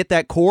and get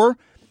that core.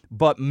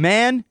 But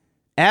man,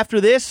 after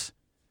this,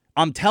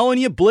 I'm telling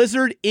you,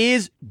 Blizzard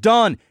is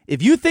done.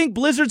 If you think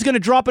Blizzard's going to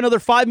drop another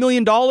 $5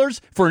 million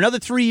for another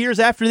 3 years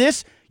after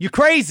this, you're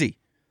crazy.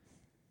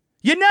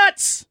 You're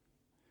nuts.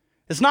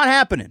 It's not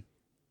happening.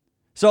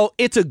 So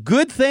it's a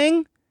good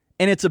thing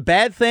and it's a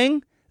bad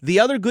thing. The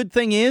other good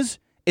thing is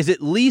at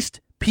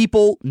least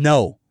people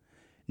know.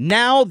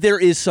 Now there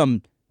is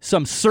some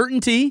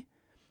certainty.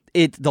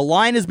 The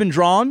line has been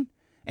drawn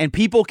and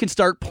people can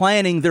start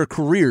planning their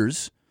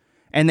careers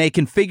and they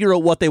can figure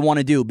out what they want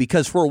to do.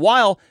 Because for a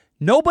while,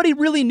 nobody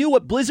really knew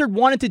what Blizzard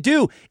wanted to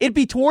do. It'd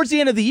be towards the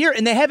end of the year,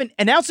 and they haven't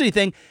announced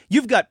anything.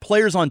 You've got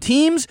players on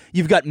teams.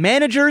 You've got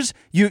managers.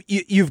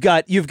 You've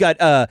got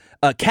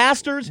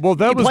casters. Well,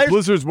 that was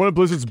one of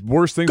Blizzard's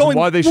worst things, and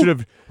why they should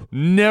have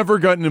never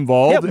gotten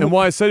involved, and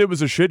why I said it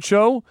was a shit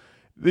show.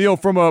 You know,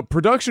 from a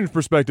production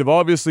perspective,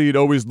 obviously it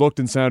always looked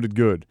and sounded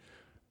good,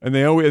 and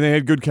they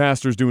had good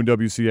casters doing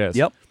WCS.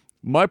 Yep.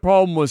 My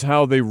problem was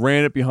how they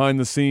ran it behind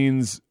the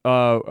scenes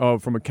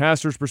from a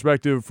caster's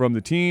perspective, from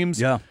the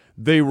teams. Yeah.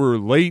 They were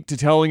late to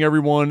telling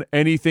everyone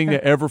anything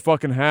that ever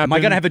fucking happened. Am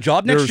I going to have a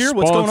job next year?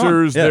 What's going on?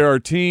 Sponsors, there are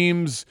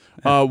teams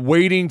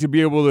waiting to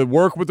be able to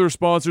work with their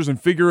sponsors and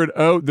figure it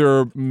out. There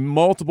are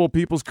multiple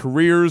people's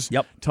careers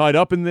tied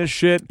up in this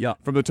shit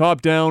from the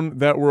top down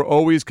that were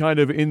always kind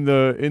of in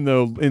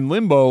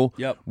limbo,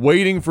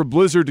 waiting for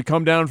Blizzard to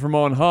come down from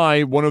on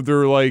high. One of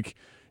their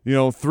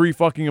 3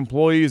 fucking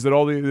employees that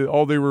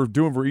all they were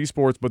doing for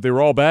esports, but they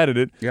were all bad at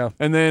it. Yeah,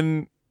 and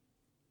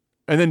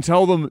then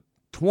tell them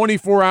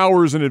 24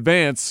 hours in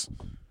advance,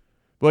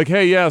 like,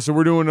 hey, yeah, so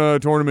we're doing a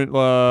tournament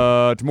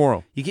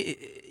tomorrow.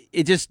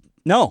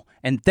 No.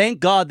 And thank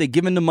God they're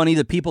giving the money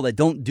to people that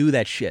don't do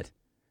that shit.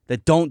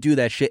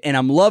 And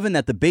I'm loving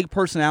that the big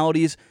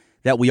personalities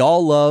that we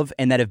all love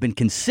and that have been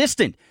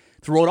consistent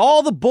throughout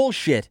all the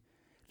bullshit,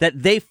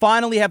 that they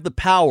finally have the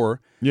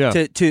power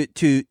to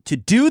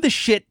do the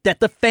shit that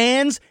the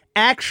fans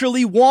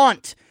actually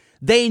want.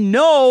 They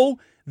know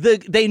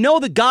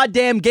the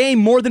goddamn game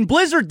more than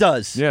Blizzard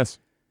does. Yes.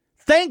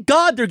 Thank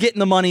God they're getting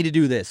the money to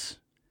do this.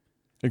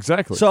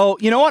 Exactly. So,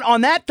 you know what?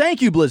 On that,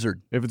 thank you, Blizzard.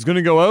 If it's going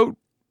to go out,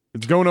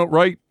 it's going out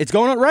right. It's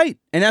going out right,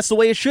 and that's the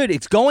way it should.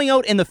 It's going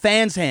out in the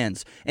fans'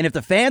 hands. And if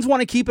the fans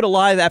want to keep it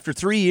alive after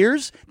 3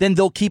 years, then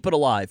they'll keep it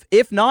alive.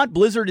 If not,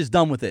 Blizzard is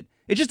done with it.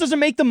 It just doesn't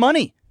make them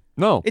money.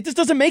 No. It just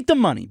doesn't make them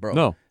money, bro.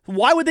 No.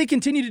 Why would they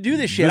continue to do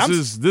this shit?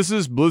 This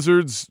is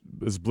Blizzard's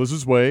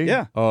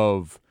way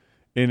of,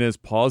 in as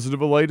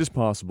positive a light as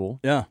possible.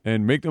 Yeah.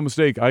 And make no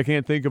mistake, I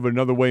can't think of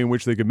another way in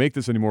which they could make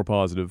this any more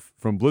positive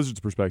from Blizzard's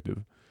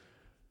perspective.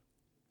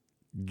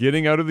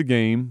 Getting out of the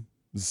game,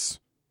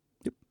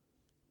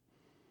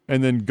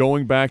 and then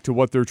going back to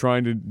what they're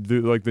trying to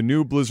do, like the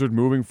new Blizzard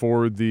moving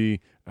forward, the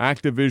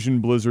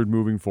Activision Blizzard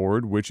moving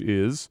forward, which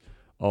is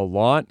a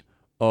lot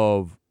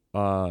of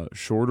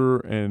shorter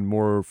and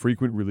more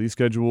frequent release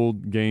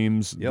scheduled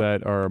games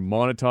that are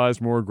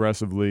monetized more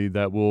aggressively,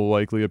 that will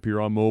likely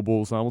appear on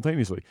mobile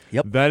simultaneously.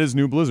 That is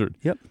new Blizzard.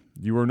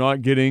 You are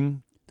not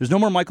getting... There's no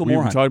more Michael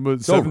Moorheim. We've talked about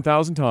it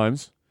 7,000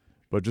 times,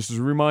 but just as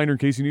a reminder, in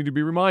case you need to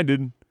be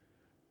reminded,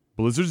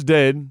 Blizzard's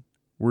dead.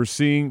 We're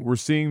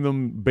seeing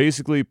them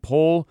basically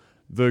pull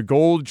the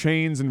gold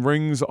chains and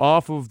rings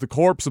off of the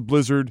corpse of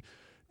Blizzard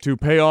to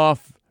pay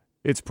off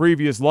its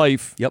previous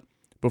life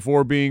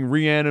before being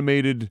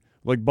reanimated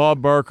like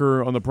Bob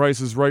Barker on The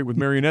Price is Right with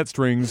marionette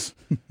strings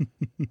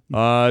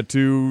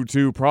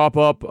to prop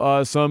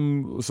up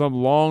some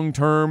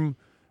long-term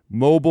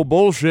mobile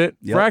bullshit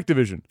for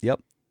Activision.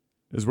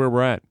 Is where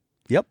we're at.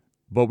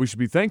 But we should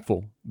be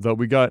thankful that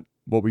we got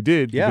what we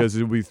did, because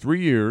it will be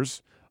 3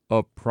 years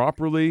of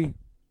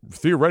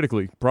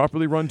theoretically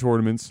properly run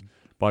tournaments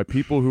by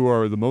people who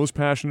are the most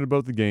passionate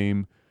about the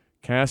game,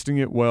 casting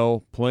it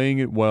well, playing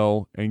it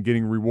well, and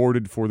getting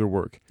rewarded for their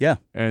work.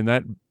 And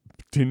that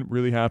didn't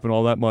really happen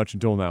all that much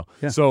until now.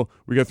 So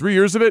we got 3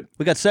 years of it.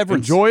 We got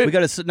severance. Enjoy it. We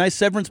got a nice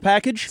severance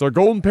package. It's our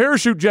golden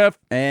parachute, Jeff.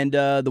 And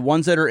the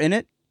ones that are in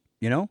it,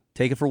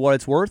 take it for what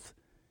it's worth.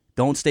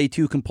 Don't stay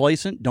too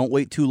complacent. Don't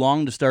wait too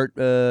long to start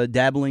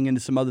dabbling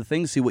into some other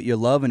things. See what you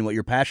love and what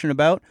you're passionate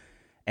about,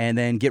 and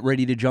then get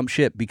ready to jump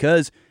ship,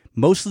 because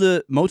most of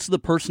the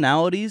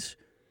personalities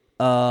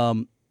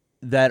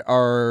that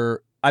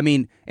are, I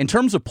mean, in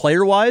terms of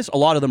player-wise, a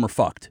lot of them are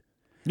fucked.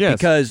 Yes.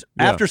 Because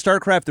after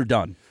StarCraft, they're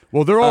done.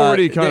 Well, they're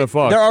already kind of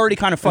fucked. They're already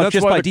kind of fucked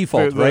just by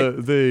default,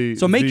 right?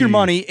 So make your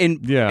money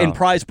in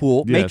prize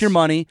pool. Make your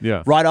money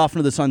right off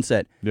into the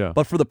sunset.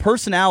 But for the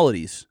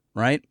personalities,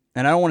 right?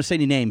 And I don't want to say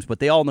any names, but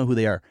they all know who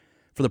they are.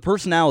 For the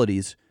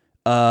personalities,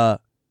 don't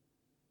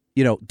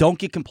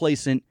get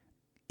complacent.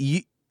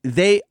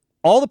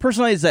 All the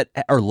personalities that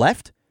are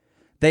left,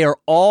 they are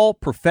all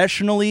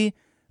professionally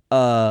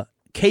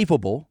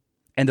capable,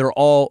 and they're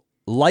all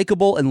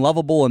likable and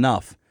lovable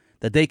enough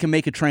that they can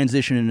make a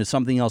transition into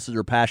something else that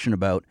they're passionate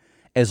about,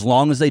 as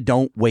long as they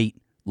don't wait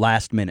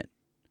last minute.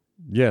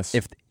 Yes.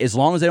 As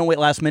long as they don't wait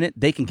last minute,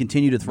 they can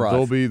continue to thrive.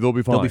 They'll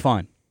be fine. They'll be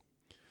fine.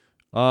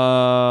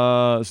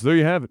 So there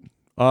you have it.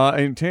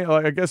 And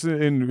I guess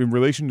in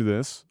relation to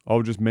this,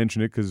 I'll just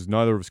mention it because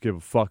neither of us give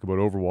a fuck about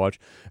Overwatch.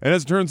 And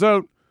as it turns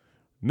out,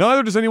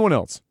 neither does anyone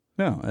else.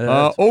 No.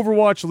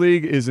 Overwatch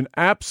League is an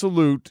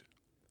absolute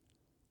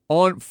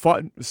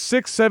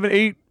 6, 7,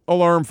 8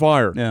 alarm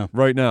fire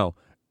right now.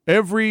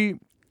 Every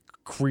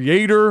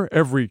creator,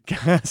 every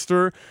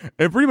caster,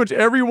 and pretty much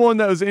everyone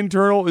that was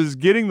internal is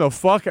getting the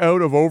fuck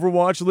out of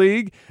Overwatch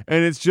League,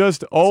 and it's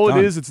just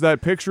it's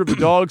that picture of the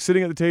dog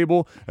sitting at the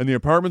table and the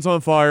apartment's on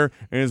fire,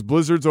 and it's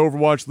Blizzard's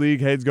Overwatch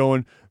League heads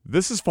going,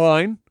 this is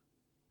fine.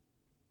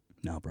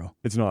 No, bro.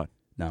 It's not.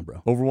 No,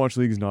 bro. Overwatch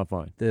League is not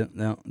fine.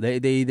 They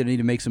either need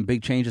to make some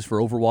big changes for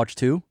Overwatch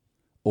 2,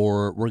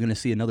 or we're going to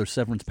see another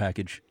severance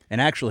package.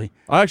 And I actually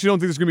don't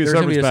think there's going to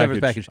be a severance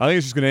package. I think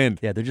it's just going to end.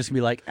 Yeah, they're just going to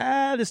be like,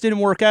 this didn't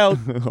work out.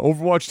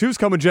 Overwatch 2's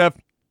coming, Jeff.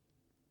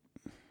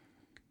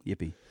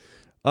 Yippee.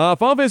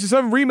 Final Fantasy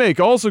VII Remake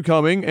also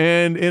coming,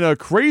 and in a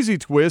crazy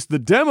twist, the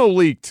demo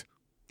leaked.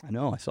 I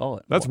know, I saw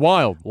it. That's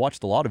wild.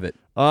 Watched a lot of it.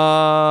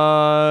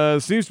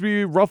 Seems to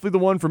be roughly the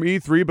one from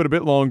E3, but a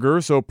bit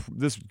longer, so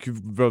this could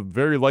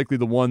very likely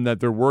the one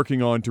that they're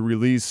working on to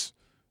release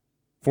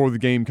for the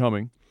game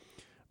coming.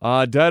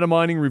 Data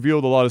mining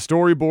revealed a lot of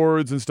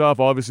storyboards and stuff.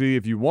 Obviously,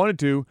 if you wanted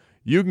to,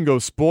 you can go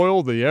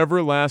spoil the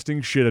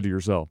everlasting shit out of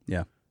yourself.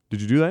 Yeah.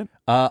 Did you do that?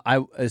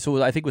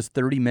 I think it was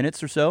 30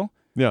 minutes or so.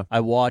 Yeah. I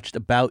watched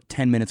about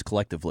 10 minutes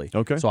collectively.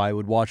 Okay. So I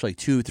would watch like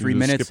 2-3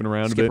 minutes. Skipping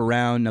around skip a bit.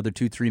 around, another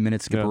 2-3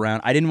 minutes, skip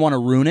around. I didn't want to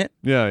ruin it.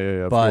 Yeah,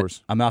 of but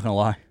course. I'm not going to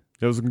lie.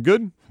 It was looking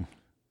good?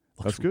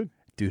 That's good.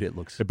 Dude, it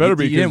looks... It better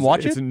be. You didn't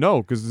watch it?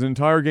 No, because it's an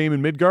entire game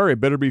in Midgar. It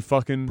better be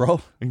fucking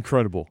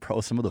incredible. Bro,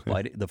 some of the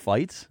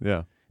fights.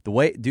 Yeah. The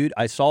way... Dude,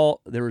 I saw...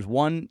 There was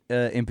one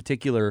in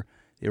particular.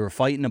 They were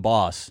fighting a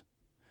boss.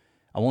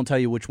 I won't tell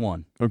you which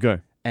one.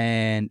 Okay.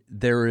 And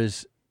there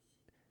is...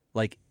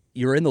 Like,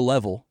 you're in the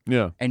level.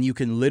 Yeah. And you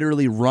can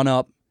literally run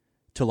up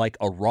to, like,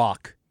 a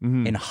rock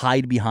and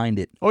hide behind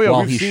it. Oh, yeah,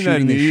 while we've he's seen that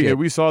shooting in the shit. Yeah,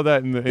 we saw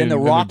that in the Then the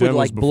rock would,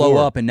 like, blow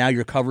up, and now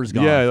your cover's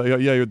gone.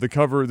 Yeah, the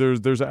cover,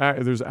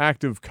 there's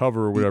active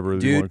cover or whatever.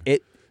 Dude,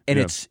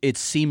 it's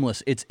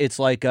seamless. It's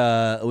like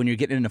when you're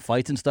getting into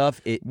fights and stuff.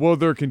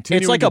 They're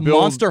continuing It's like to a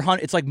build, Monster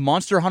Hunter. It's like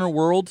Monster Hunter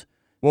World.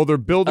 Well, they're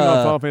building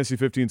on Final Fantasy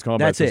 15's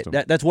combat That's system.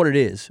 it. That's what it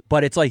is.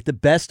 But it's like the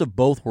best of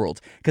both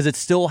worlds because it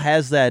still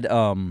has that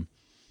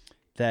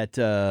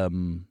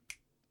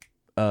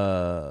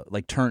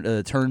like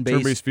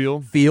turn-based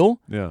feel.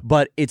 Yeah.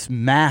 But it's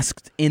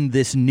masked in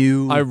this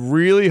new... I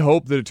really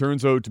hope that it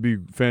turns out to be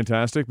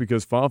fantastic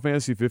because Final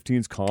Fantasy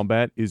 15's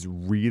combat is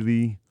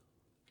really,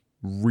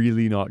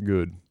 really not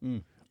good.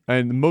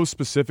 And most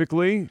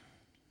specifically,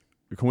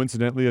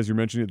 coincidentally, as you're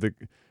mentioning it,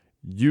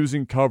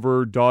 using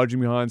cover, dodging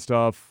behind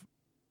stuff,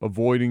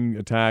 avoiding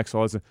attacks,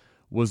 all that stuff,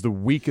 was the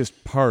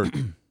weakest part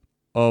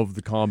of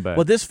the combat.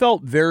 Well, this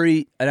felt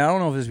very... And I don't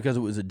know if it's because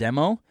it was a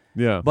demo...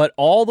 Yeah. But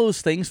all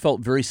those things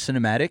felt very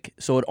cinematic,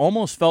 so it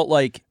almost felt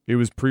like... It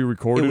was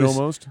pre-recorded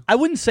almost? I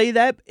wouldn't say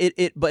that,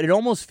 but it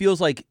almost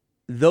feels like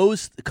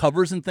those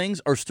covers and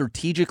things are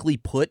strategically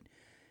put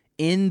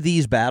in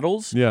these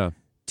battles to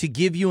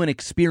give you an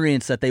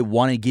experience that they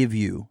want to give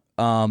you.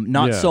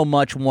 Not so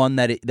much one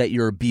that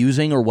you're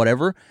abusing or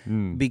whatever,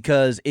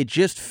 because it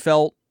just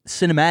felt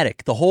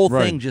cinematic. The whole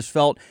thing just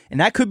felt, and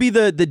that could be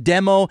the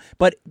demo,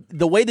 but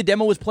the way the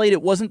demo was played,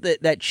 it wasn't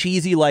that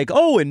cheesy like,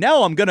 oh, and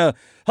now I'm gonna,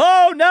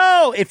 oh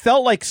no! It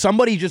felt like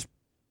somebody just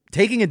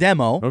taking a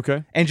demo,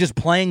 and just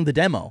playing the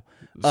demo.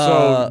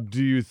 So,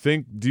 do you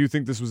think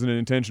this was an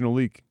intentional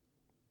leak?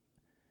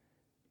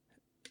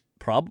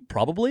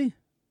 Probably.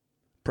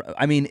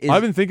 I mean,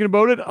 I've been thinking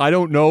about it. I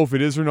don't know if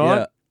it is or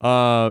not.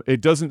 It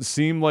doesn't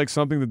seem like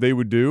something that they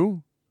would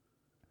do.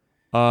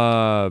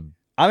 I'm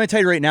gonna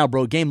tell you right now,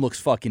 bro. Game looks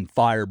fucking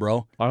fire,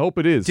 bro. I hope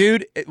it is,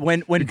 dude.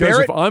 When because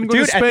Barrett, if I'm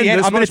going to spend at the end,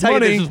 this I'm gonna much tell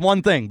money, you this is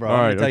one thing, bro. All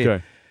right,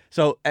 okay.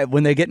 So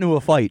when they get into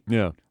a fight,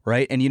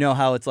 right, and you know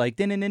how it's like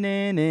the ending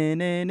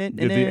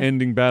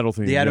battle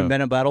theme, the Adam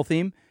Bennett battle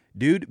theme,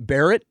 dude.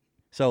 Barrett.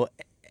 So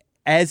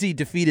as he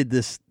defeated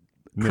this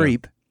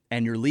creep,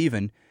 and you're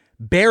leaving,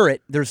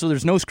 Barrett.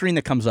 There's no screen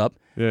that comes up.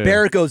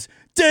 Barrett goes,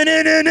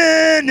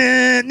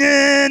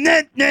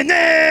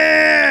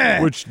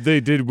 which they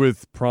did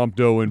with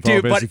Prompto in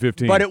Final Fantasy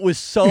 15. But it was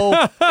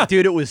so,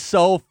 dude, it was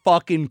so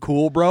fucking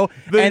cool, bro.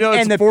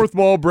 It's the fourth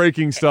wall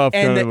breaking stuff.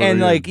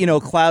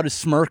 Cloud is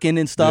smirking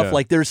and stuff. Yeah.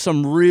 Like, there's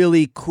some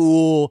really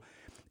cool.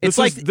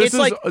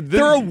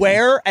 They're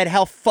aware at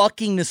how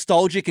fucking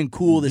nostalgic and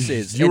cool this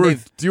is.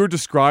 You're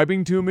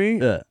describing to me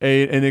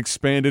an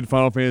expanded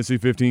Final Fantasy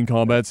 15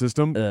 combat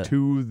system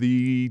to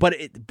the But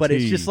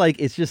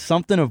it's just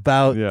something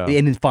about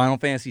in Final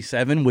Fantasy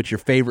 7 with your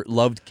favorite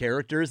loved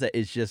characters that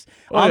is just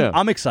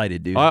I'm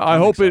excited, dude. I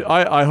hope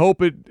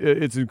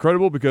it's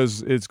incredible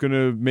because it's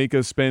gonna make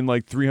us spend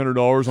like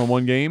 $300 on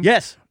one game.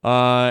 Yes.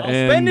 I'll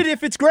spend it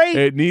if it's great.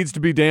 It needs to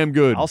be damn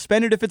good. I'll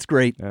spend it if it's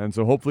great. And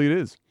so hopefully it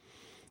is.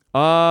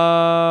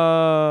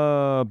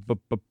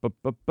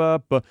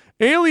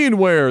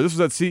 Alienware. This was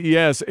at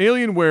CES.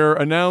 Alienware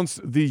announced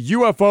the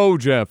UFO,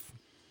 Jeff,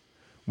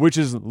 which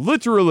is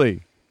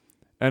literally,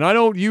 and I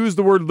don't use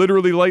the word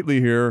literally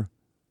lightly here,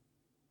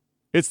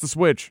 it's the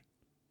Switch.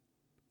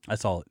 I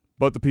saw it.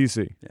 But the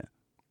PC. Yeah.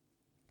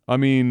 I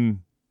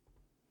mean,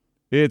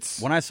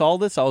 it's... When I saw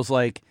this, I was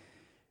like,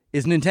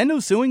 is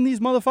Nintendo suing these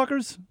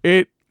motherfuckers?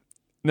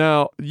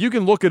 Now, you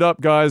can look it up,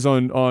 guys,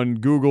 on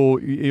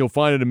Google. You'll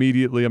find it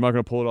immediately. I'm not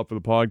going to pull it up for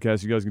the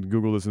podcast. You guys can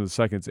Google this in a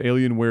second. It's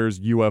Alienware's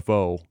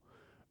UFO.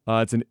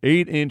 It's an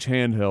 8-inch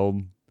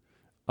handheld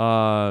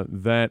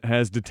that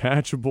has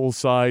detachable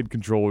side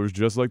controllers,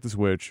 just like the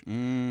Switch.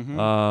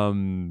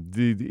 Mm-hmm.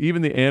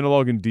 Even the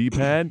analog and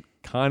D-pad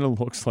kind of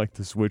looks like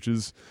the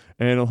Switch's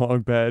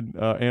analog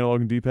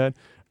and D-pad.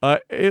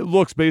 It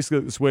looks basically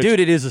like the Switch. Dude,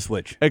 it is a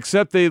Switch.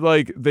 Except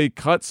they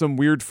cut some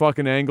weird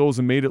fucking angles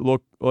and made it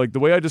look like the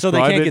way I describe it.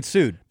 So they can't get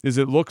sued. Is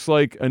it looks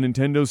like a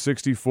Nintendo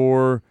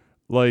 64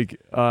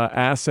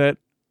 asset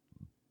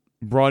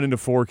brought into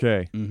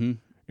 4K. Mm-hmm.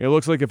 It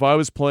looks like if I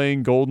was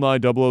playing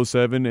GoldenEye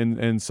 007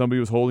 and somebody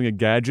was holding a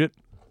gadget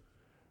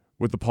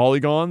with the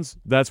polygons,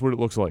 that's what it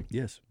looks like.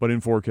 Yes. But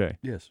in 4K.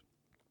 Yes.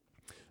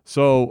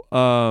 So,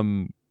 I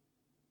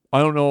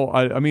don't know.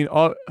 I mean,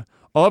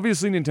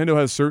 obviously, Nintendo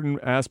has certain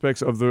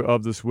aspects of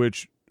the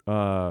Switch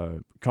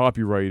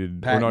copyrighted or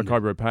not Patented.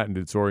 copyright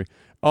patented. Sorry,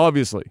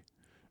 obviously.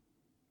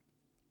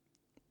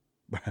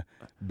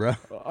 Bro.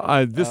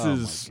 This Oh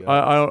is my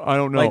God. I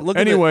don't know. Like,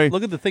 Anyway,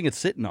 look at the thing it's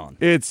sitting on.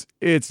 it's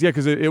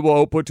because it will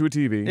output to a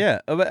TV. Yeah,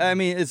 but I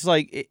mean, it's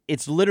like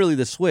it's literally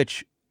the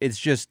Switch. It's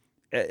just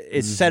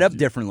it's set up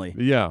differently.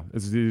 Yeah,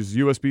 it's this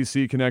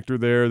USB-C connector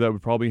there that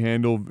would probably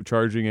handle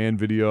charging and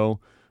video,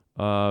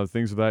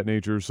 things of that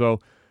nature. So,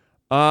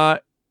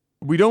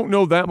 we don't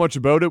know that much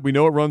about it. We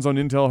know it runs on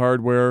Intel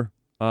hardware,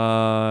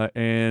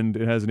 and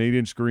it has an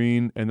 8-inch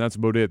screen, and that's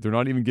about it. They're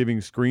not even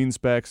giving screen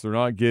specs. They're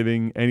not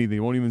giving anything. They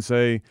won't even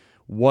say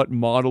what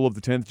model of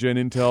the 10th gen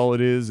Intel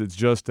it is. It's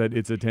just that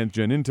it's a 10th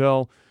gen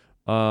Intel.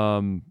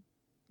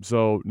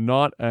 So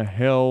not a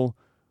hell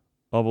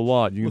of a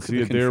lot. You can see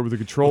it there with the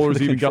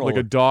controllers. Even got like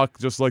a dock,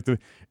 just like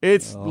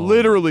it's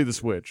literally the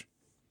Switch.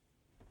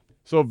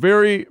 So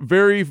very,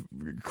 very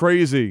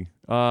crazy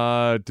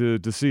to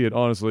see it,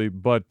 honestly.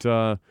 But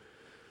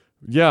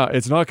yeah,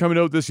 it's not coming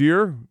out this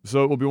year,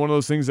 so it will be one of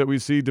those things that we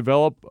see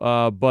develop.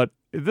 But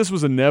this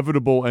was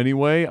inevitable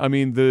anyway. I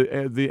mean, the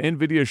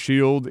NVIDIA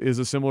Shield is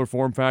a similar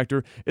form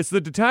factor. It's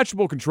the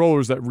detachable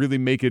controllers that really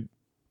make it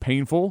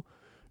painful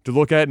to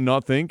look at and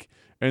not think.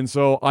 And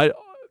so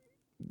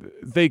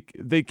they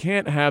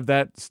can't have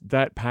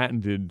that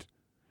patented.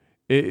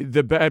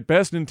 At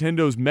best,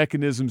 Nintendo's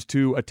mechanisms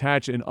to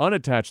attach and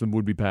unattach them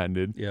would be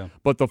patented. Yeah.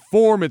 But the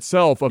form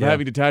itself of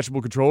having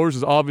detachable controllers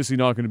is obviously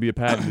not going to be a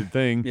patented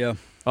thing. Yeah.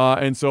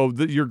 And so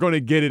you're going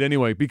to get it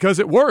anyway because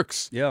it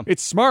works. Yeah.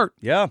 It's smart.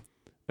 Yeah.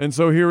 And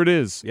so here it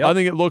is. Yep. I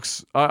think it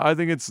looks. I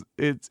think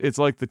it's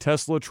like the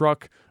Tesla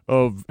truck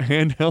of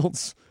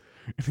handhelds.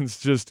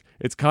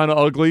 It's kind of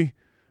ugly.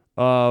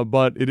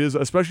 But it is,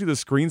 especially the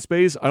screen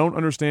space. I don't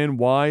understand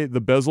why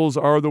the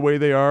bezels are the way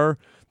they are.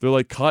 They're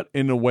like cut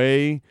in a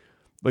way.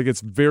 Like,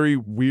 it's very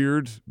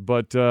weird,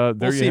 but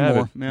there you have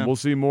it. Yeah. We'll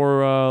see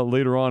more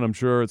later on, I'm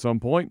sure, at some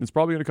point. It's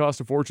probably going to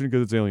cost a fortune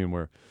because it's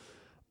Alienware.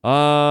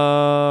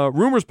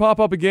 Rumors pop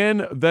up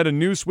again that a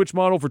new Switch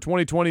model for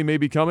 2020 may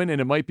be coming,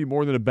 and it might be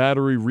more than a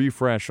battery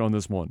refresh on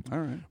this one. All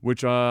right.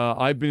 Which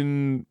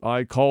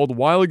I called a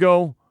while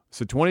ago.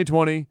 So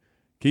 2020,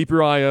 keep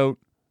your eye out.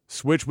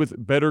 Switch with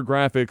better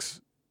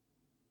graphics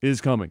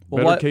is coming.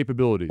 Better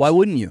capabilities. Why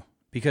wouldn't you?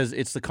 Because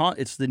it's the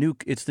new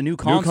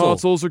console. New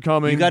consoles are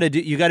coming. You got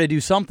to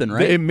do something,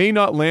 right? It may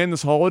not land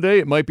this holiday.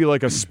 It might be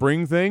like a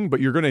spring thing, but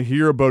you're going to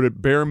hear about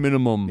it bare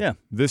minimum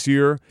this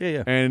year.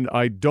 Yeah. And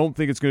I don't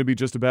think it's going to be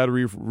just a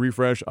battery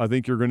refresh. I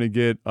think you're going to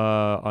get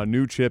a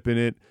new chip in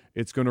it.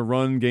 It's going to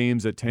run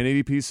games at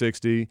 1080p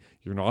 60.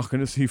 You're not going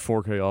to see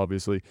 4K,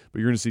 obviously, but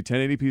you're going to see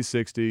 1080p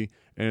 60,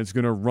 and it's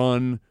going to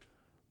run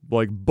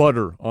like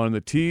butter on the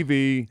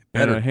TV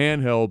and a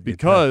handheld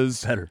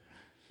because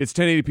it's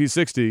 1080p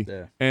 60,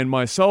 and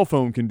my cell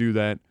phone can do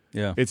that.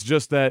 Yeah. It's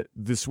just that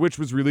the Switch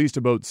was released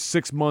about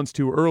 6 months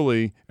too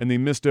early, and they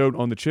missed out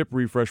on the chip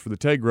refresh for the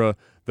Tegra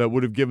that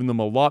would have given them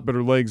a lot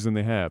better legs than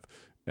they have.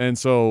 And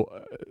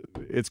so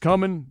it's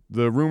coming.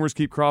 The rumors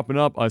keep cropping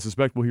up. I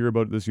suspect we'll hear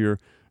about it this year,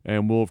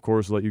 and we'll, of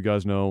course, let you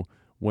guys know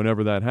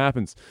whenever that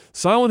happens.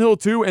 Silent Hill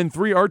 2 and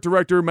 3 art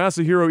director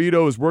Masahiro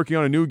Ito is working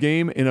on a new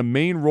game in a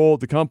main role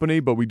at the company,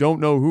 but we don't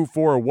know who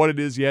for or what it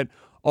is yet.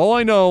 All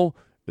I know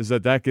is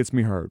that gets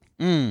me hard.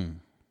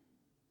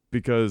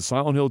 Because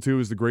Silent Hill 2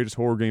 is the greatest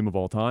horror game of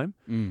all time.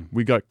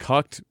 We got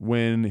cucked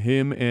when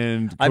him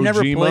and Kojima... I've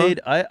never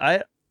played...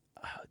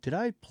 Did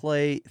I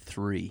play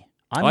 3?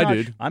 I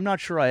did. I'm not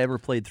sure I ever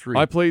played 3.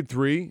 I played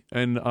 3,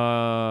 and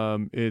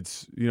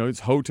it's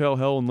Hotel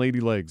Hell and Lady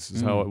Legs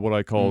is what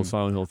I call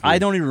Silent Hill 3. I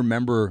don't even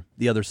remember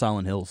the other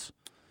Silent Hills.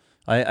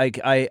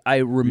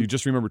 You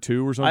just remember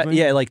 2 or something?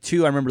 Yeah, like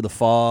 2. I remember the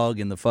fog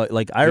and the fog.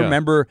 Like I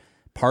remember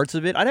parts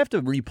of it. I'd have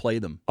to replay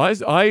them.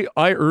 I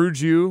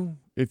urge you,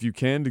 if you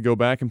can, to go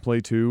back and play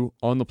 2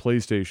 on the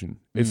PlayStation.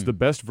 It's the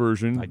best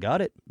version. I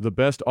got it. The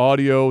best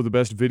audio, the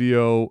best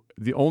video.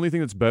 The only thing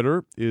that's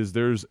better is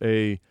there's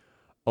a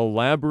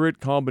elaborate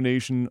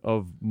combination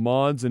of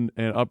mods and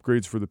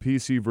upgrades for the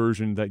PC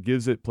version that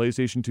gives it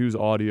PlayStation 2's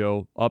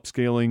audio,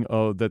 upscaling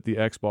that the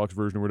Xbox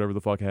version or whatever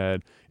the fuck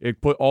had. It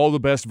put all the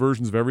best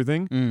versions of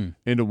everything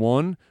into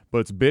one, but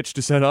it's bitch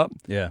to set up.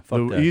 Yeah,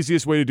 fuck the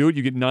easiest way to do it,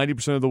 you get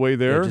 90% of the way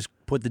there. Yeah,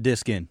 just put the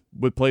disc in.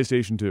 With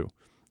PlayStation 2.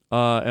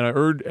 And I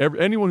urge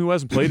anyone who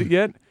hasn't played it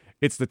yet,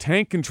 it's the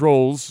tank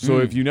controls, so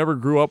if you never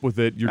grew up with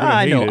it, you're going to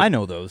hate it. I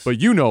know those. But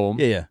you know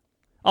them. Yeah.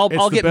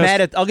 I'll get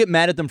mad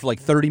at them for like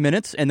 30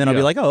 minutes, and then I'll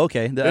be like, oh,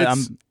 okay.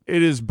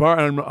 It is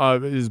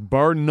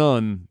bar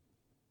none,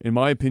 in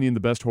my opinion, the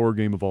best horror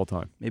game of all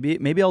time.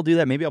 Maybe I'll do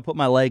that. Maybe I'll put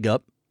my leg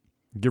up,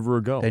 give her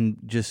a go, and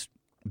just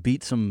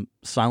beat some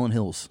Silent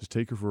Hills. Just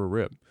take her for a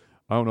rip.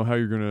 I don't know how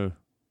you're gonna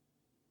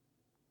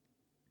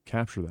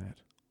capture that.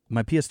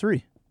 My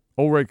PS3.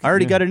 Oh, right. I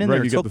already got it in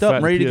there. It's hooked up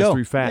and ready to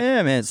go. Fat.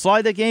 Yeah, man.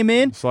 Slide that game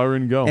in. Slide her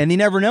in and go. And you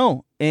never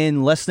know.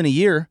 In less than a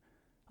year,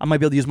 I might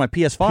be able to use my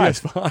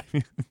PS5.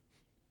 PS5.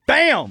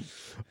 Bam!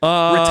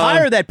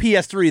 Retire that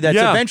PS3 that's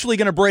eventually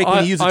going to break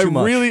when you use it too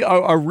much.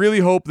 I really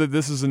hope that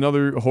this is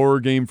another horror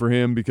game for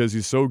him because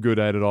he's so good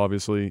at it,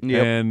 obviously.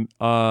 Yep. And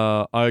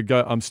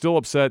I'm still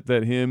upset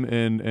that him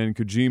and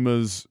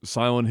Kojima's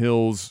Silent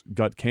Hills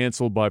got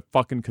canceled by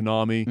fucking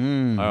Konami.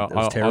 That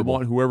was terrible. I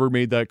want whoever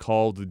made that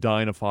call to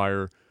die in a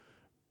fire,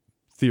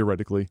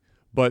 theoretically.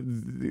 But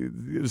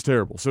it was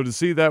terrible. So to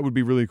see that would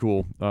be really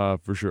cool,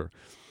 for sure.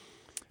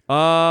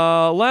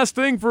 Last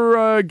thing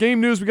for game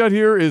news we got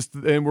here is,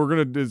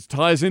 and it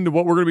ties into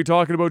what we're gonna be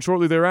talking about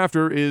shortly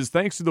thereafter, is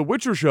thanks to The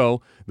Witcher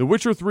show, The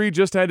Witcher 3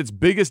 just had its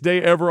biggest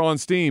day ever on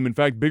Steam. In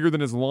fact, bigger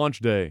than its launch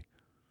day.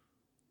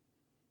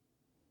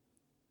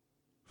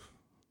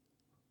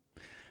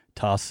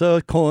 Toss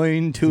a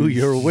coin to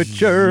your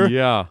Witcher.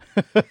 Yeah.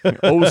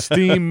 Oh,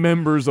 Steam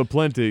members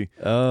aplenty.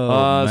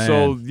 Oh, man.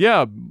 So,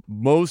 yeah,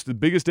 the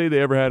biggest day they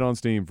ever had on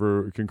Steam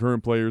for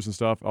concurrent players and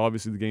stuff.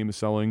 Obviously, the game is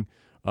selling.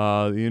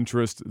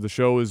 The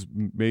show has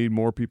made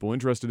more people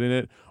interested in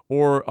it.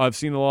 Or I've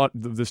seen a lot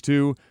of this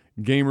too.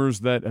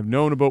 Gamers that have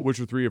known about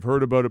Witcher 3 have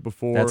heard about it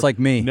before. That's like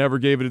me. Never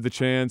gave it the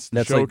chance.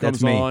 The show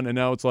comes on, and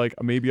now it's like,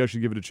 maybe I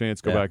should give it a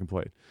chance, go back and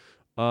play it.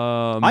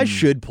 I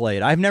should play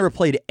it. I've never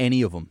played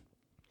any of them.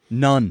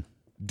 None.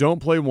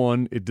 Don't play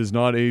 1. It does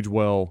not age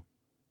well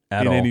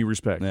At in all. any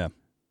respect. Yeah.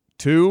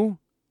 2,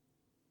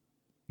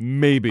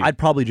 maybe. I'd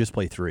probably just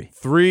play 3.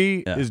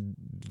 3 is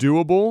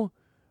doable.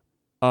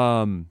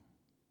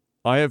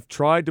 I have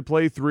tried to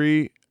play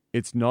 3.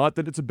 It's not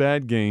that it's a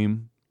bad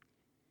game,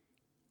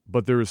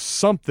 but there is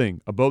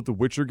something about the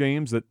Witcher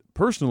games that,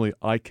 personally,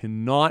 I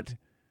can't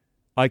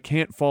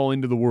fall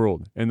into the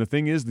world. And the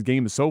thing is, the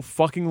game is so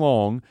fucking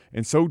long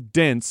and so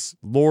dense,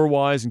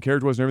 lore-wise and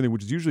character-wise and everything,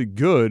 which is usually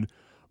good,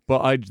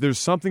 but there's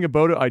something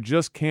about it, I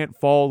just can't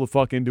fall the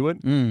fuck into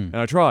it. And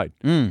I tried.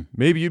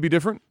 Maybe you'd be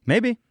different.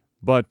 Maybe.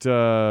 But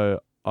I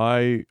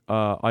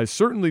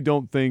certainly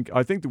don't think...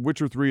 I think The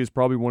Witcher 3 is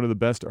probably one of the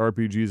best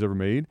RPGs ever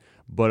made,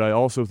 but I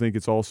also think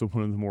it's also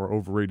one of the more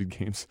overrated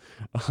games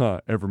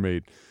ever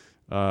made,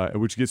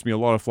 which gets me a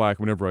lot of flack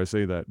whenever I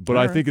say that. But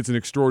I think it's an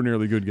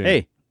extraordinarily good game.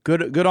 Hey,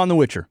 good on The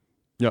Witcher.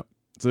 Yep.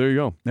 So there you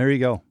go. There you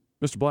go.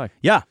 Mr. Black.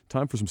 Yeah.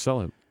 Time for some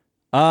sellout.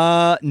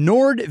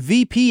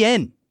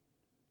 NordVPN.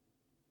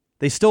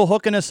 They still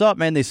hooking us up,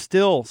 man. They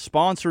still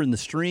sponsoring the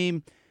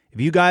stream.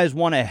 If you guys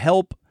want to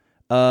help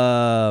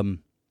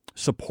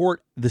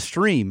support the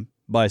stream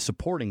by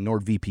supporting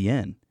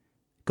NordVPN,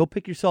 go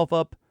pick yourself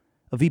up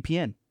a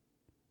VPN.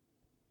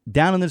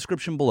 Down in the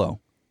description below,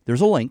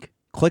 there's a link.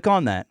 Click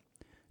on that.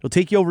 It'll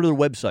take you over to their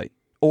website.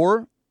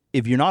 Or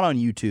if you're not on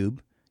YouTube,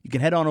 you can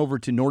head on over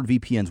to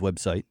NordVPN's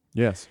website.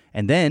 Yes.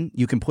 And then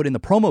you can put in the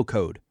promo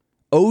code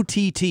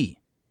OTT.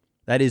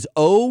 That is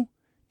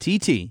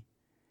OTT.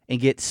 And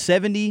get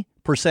 70%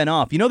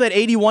 off. You know that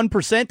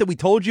 81% that we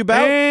told you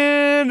about?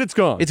 And it's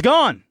gone. It's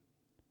gone.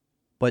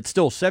 But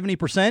still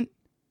 70%.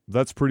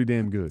 That's pretty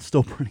damn good.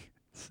 Still pretty.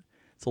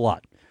 It's a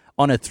lot.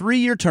 On a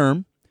 3-year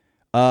term,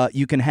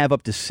 you can have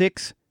up to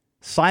 6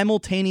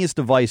 simultaneous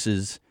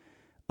devices,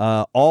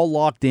 all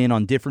locked in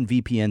on different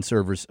VPN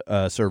servers.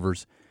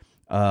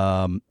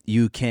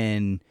 You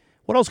can.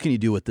 What else can you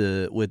do with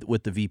the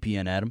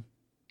VPN, Adam?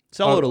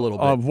 Sell it a little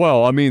bit.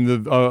 Well, I mean,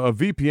 a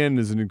VPN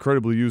is an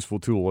incredibly useful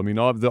tool. I mean,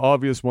 the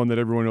obvious one that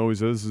everyone always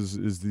says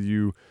is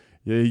you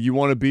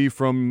want to be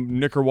from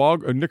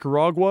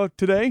Nicaragua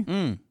today?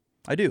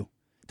 I do.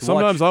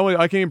 Sometimes I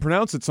can't even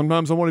pronounce it.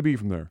 Sometimes I want to be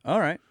from there. All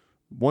right.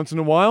 Once in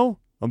a while,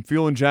 I'm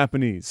feeling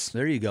Japanese.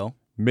 There you go.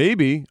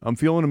 Maybe I'm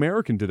feeling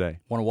American today.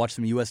 Want to watch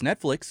some U.S.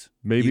 Netflix?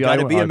 Maybe you got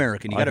to be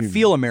American. You got to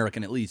feel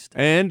American at least.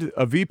 And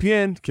a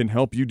VPN can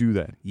help you do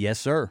that. Yes,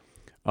 sir.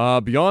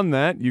 Beyond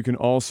that, you can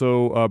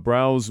also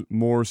browse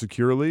more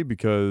securely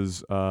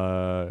because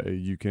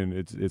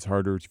it's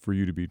harder for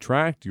you to be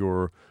tracked.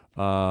 Your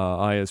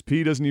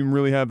ISP doesn't even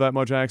really have that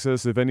much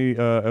access, if any,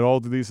 at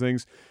all to these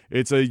things.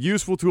 It's a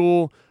useful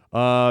tool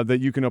that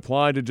you can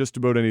apply to just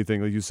about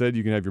anything. Like you said,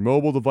 you can have your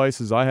mobile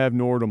devices. I have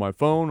Nord on my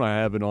phone. I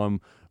have it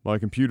on my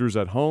computers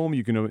at home.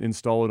 You can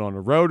install it on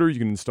a router. You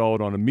can install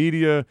it on a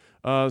media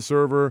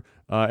server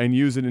and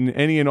use it in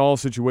any and all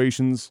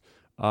situations.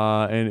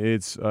 And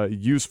it's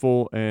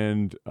useful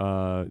and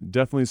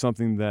definitely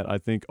something that I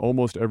think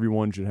almost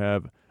everyone should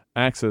have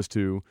access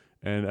to.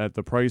 And at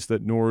the price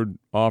that Nord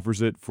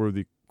offers it for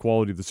the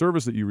quality of the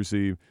service that you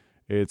receive,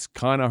 it's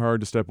kind of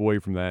hard to step away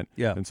from that.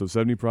 Yeah. And so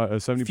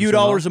 70% a few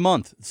dollars a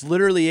month. It's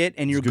literally it.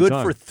 And you're good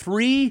for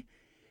 3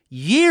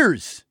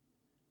 years.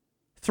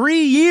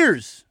 3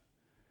 years.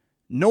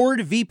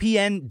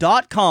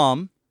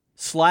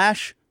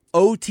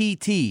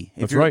 NordVPN.com/OTT.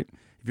 That's right.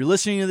 If you're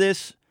listening to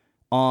this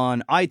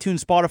on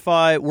iTunes,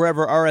 Spotify,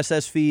 wherever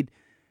RSS feed,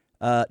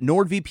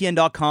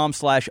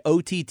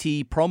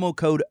 NordVPN.com/OTT, promo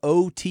code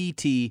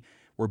OTT.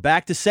 We're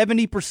back to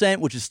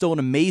 70%, which is still an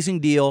amazing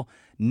deal.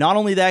 Not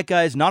only that,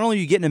 guys, not only are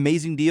you getting an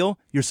amazing deal,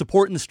 you're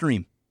supporting the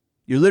stream.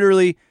 You're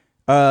literally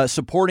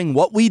supporting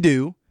what we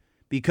do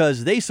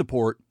because they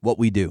support what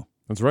we do.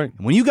 That's right.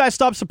 And when you guys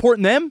stop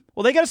supporting them,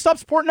 well, they got to stop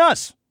supporting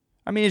us.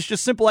 I mean, it's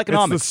just simple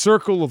economics. It's the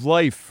circle of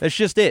life. That's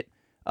just it.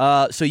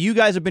 So you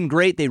guys have been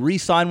great. They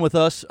re-signed with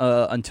us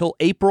until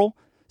April.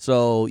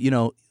 So,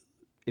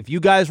 if you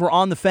guys were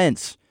on the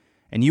fence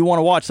and you want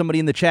to watch, somebody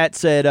in the chat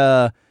said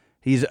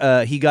he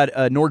got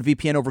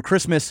NordVPN over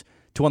Christmas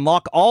to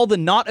unlock all the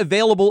not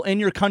available in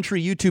your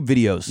country YouTube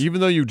videos. Even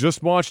though you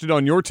just watched it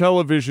on your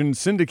television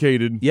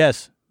syndicated.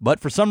 Yes, but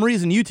for some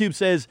reason YouTube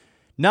says,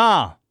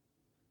 nah.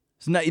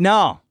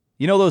 Nah.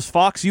 You know those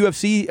Fox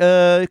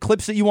UFC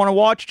clips that you want to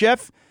watch,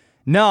 Jeff?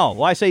 No.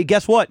 Well, I say,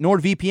 guess what?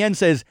 NordVPN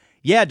says,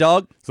 yeah,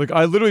 dog. It's like,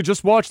 I literally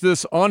just watched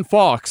this on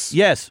Fox.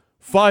 Yes.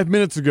 5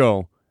 minutes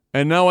ago,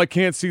 and now I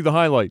can't see the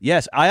highlight.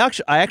 Yes, I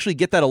actually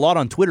get that a lot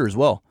on Twitter as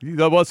well.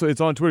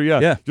 It's on Twitter,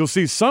 yeah. You'll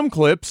see some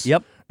clips.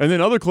 Yep. And then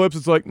other clips,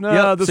 it's like,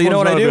 nah, this so you know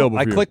one's what not I do? available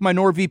I for you. click my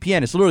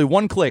NordVPN. It's literally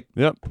one click.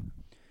 Yep.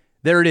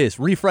 There it is.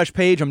 Refresh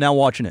page. I'm now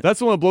watching it. That's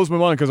the one that blows my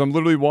mind because I'm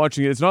literally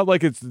watching it. It's not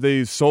like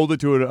they sold it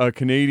to a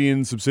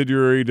Canadian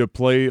subsidiary to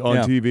play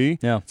on TV.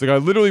 Yeah. It's like I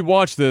literally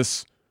watched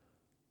this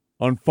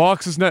on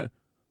Fox's net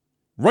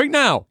right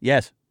now.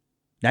 Yes.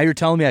 Now you're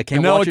telling me I can't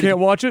and now watch I it? can't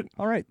watch it?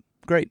 All right.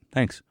 Great.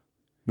 Thanks.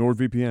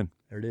 NordVPN.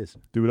 There it is.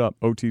 Do it up.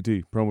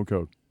 OTT. Promo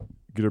code.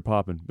 Get her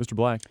popping. Mr.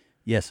 Black.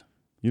 Yes.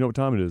 You know what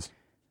time it is.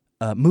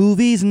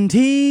 Movies and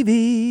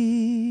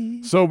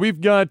TV. So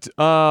we've got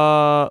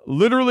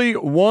literally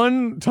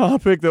one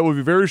topic that will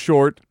be very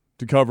short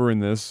to cover in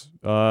this,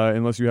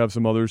 unless you have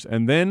some others.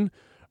 And then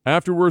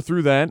after we're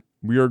through that,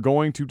 we are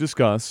going to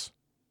discuss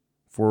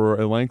for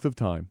a length of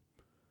time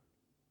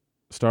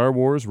Star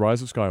Wars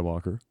Rise of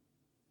Skywalker,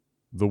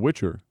 The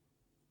Witcher,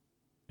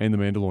 and The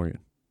Mandalorian.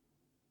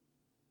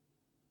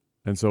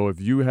 And so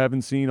if you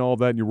haven't seen all of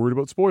that and you're worried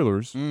about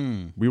spoilers,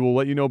 we will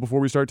let you know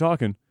before we start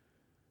talking.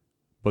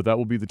 But that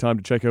will be the time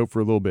to check out for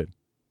a little bit.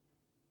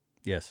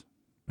 Yes.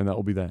 And that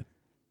will be that.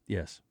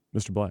 Yes.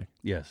 Mr. Black.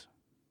 Yes.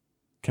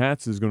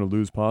 Cats is going to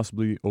lose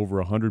possibly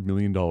over $100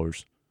 million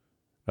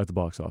at the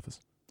box office.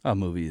 That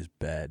movie is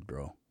bad,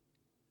 bro.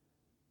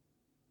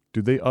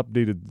 Dude, they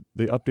updated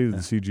the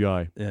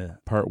CGI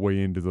part way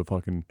into the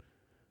fucking...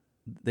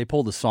 They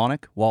pulled a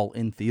Sonic while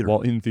in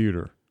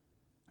theater.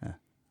 Yeah.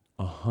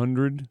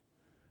 $100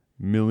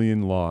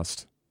 million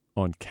lost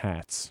on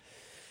Cats.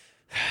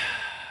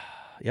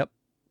 Yep.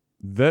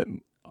 That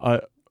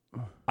I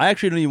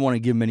actually don't even want to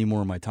give him any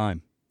more of my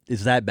time.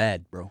 It's that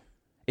bad, bro.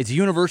 It's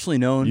universally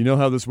known. You know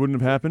how this wouldn't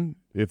have happened?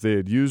 If they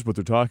had used what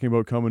they're talking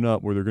about coming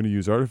up, where they're going to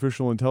use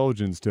artificial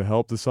intelligence to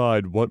help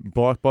decide what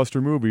blockbuster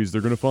movies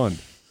they're going to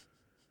fund.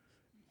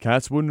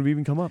 Cats wouldn't have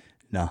even come up.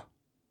 Nah.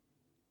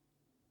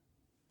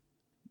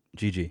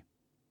 GG.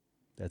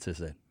 That's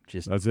it.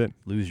 That's it.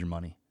 Lose your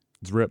money.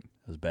 It's rip.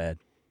 It was bad.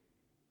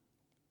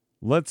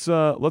 Let's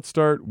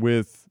start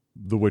with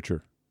The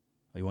Witcher.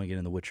 Oh, you want to get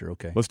in The Witcher?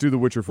 Okay. Let's do The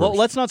Witcher first. Well,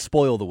 let's not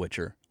spoil The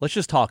Witcher. Let's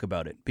just talk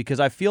about it because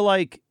I feel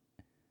like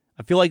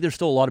there's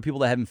still a lot of people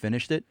that haven't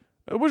finished it.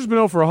 Witcher's been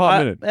out for a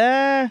hot minute.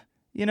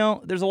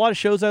 There's a lot of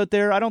shows out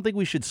there. I don't think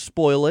we should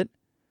spoil it,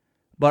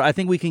 but I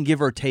think we can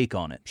give our take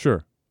on it.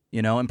 Sure.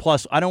 And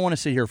plus, I don't want to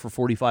sit here for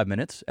 45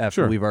 minutes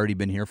after we've already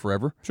been here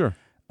forever. Sure.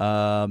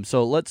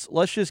 So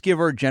let's just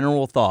give our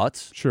general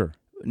thoughts. Sure.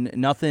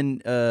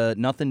 Nothing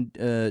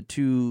too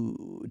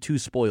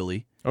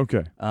spoily.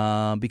 Okay.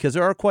 Because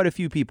there are quite a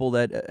few people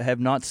that have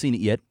not seen it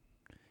yet,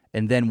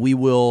 and then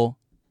we'll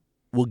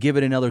give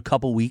it another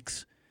couple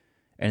weeks,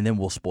 and then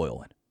we'll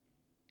spoil it.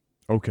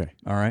 Okay.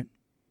 All right.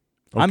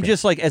 I'm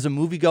just like, as a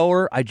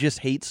moviegoer, I just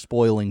hate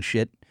spoiling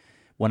shit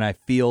when I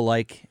feel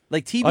like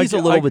TV's a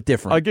little bit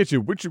different. I get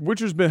you.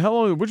 Witcher's been how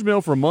long? Witcher's been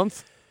out for a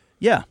month.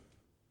 Yeah.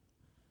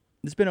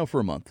 It's been out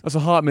for a month. That's a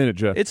hot minute,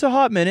 Jeff. It's a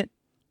hot minute.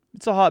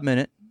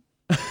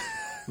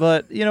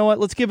 But you know what?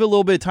 Let's give it a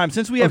little bit of time.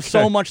 Since we have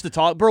so much to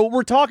talk, bro,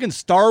 we're talking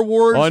Star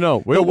Wars, I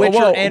know. The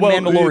Witcher, and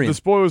Mandalorian. The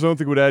spoilers I don't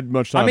think would add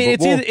much time. I mean,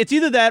 it's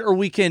either that or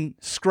we can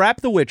scrap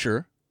The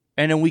Witcher,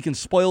 and then we can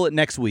spoil it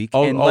next week,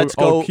 let's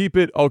go.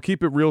 I'll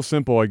keep it real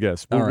simple, I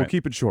guess. We'll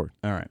keep it short.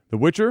 All right. The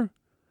Witcher,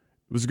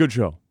 it was a good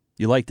show.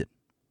 You liked it?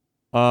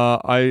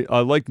 I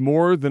liked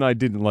more than I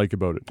didn't like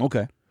about it.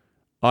 Okay.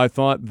 I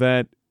thought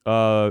that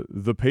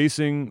the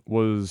pacing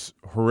was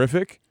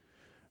horrific.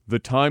 The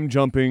time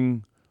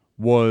jumping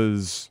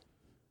was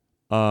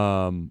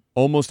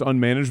almost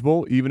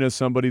unmanageable, even as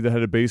somebody that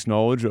had a base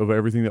knowledge of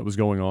everything that was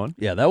going on.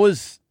 Yeah, that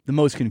was the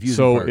most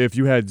confusing part. So if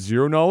you had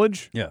zero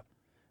knowledge... Yeah.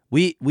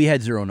 We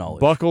had zero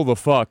knowledge. Buckle the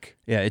fuck.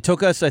 Yeah, it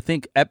took us, I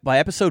think, by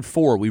episode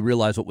 4, we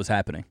realized what was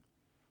happening.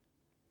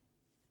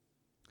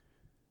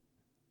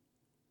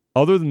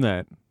 Other than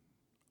that,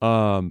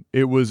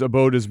 it was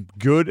about as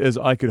good as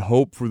I could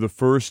hope for the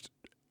first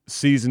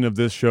season of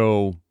this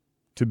show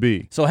to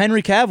be. So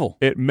Henry Cavill.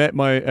 It met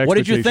my expectations. What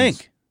did you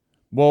think?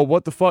 Well,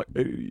 what the fuck?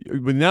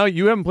 But now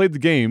you haven't played the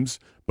games,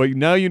 but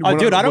now you. I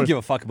don't give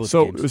a fuck about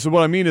the games. So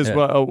what I mean is,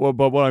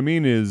 what I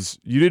mean is,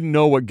 you didn't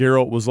know what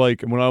Geralt was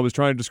like, and when I was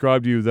trying to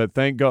describe to you that,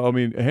 thank God, I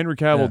mean, Henry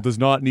Cavill does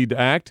not need to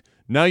act.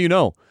 Now you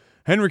know,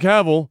 Henry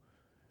Cavill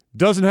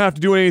doesn't have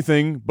to do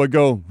anything but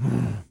go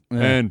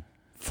and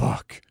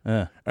fuck,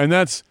 and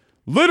that's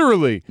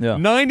literally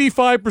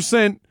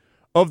 95%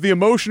 of the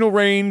emotional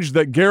range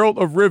that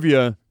Geralt of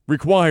Rivia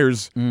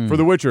requires for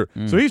The Witcher.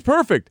 So he's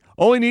perfect.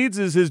 All he needs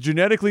is his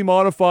genetically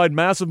modified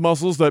massive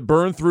muscles that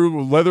burn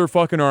through leather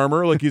fucking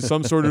armor like he's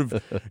some sort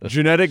of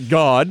genetic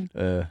god.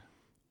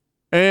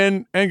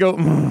 And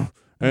go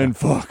and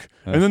fuck.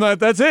 And then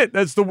that's it.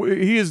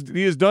 He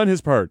has done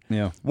his part.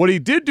 Yeah. What he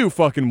did do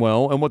fucking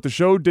well, and what the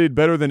show did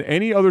better than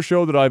any other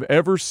show that I've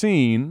ever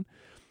seen,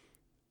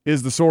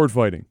 is the sword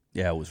fighting.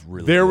 Yeah, it was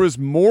really There good. was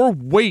more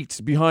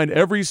weight behind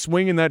every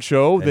swing in that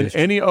show than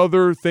any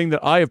other thing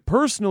that I have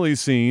personally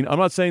seen. I'm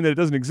not saying that it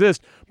doesn't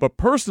exist, but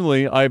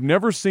personally, I've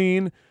never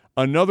seen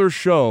another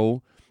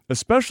show,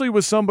 especially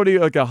with somebody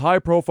like a high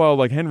profile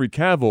like Henry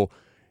Cavill,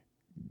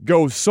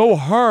 go so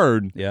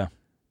hard. Yeah.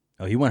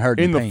 Oh, he went hard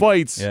in the paint.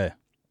 fights. Yeah.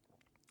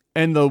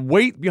 And the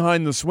weight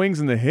behind the swings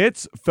and the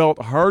hits felt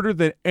harder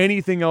than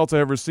anything else I've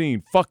ever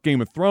seen. Fuck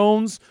Game of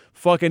Thrones.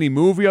 Fuck any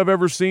movie I've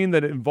ever seen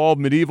that involved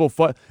medieval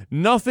fight.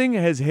 Nothing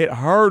has hit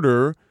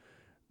harder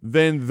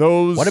than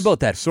those. What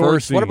about that sword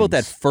first? scenes. What about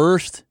that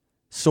first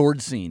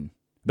sword scene?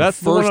 That's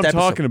the one I'm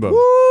talking about.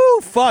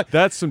 Woo! Fuck.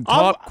 That's some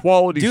top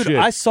quality dude, shit.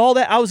 I saw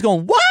that. I was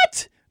going,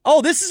 what?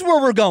 Oh, this is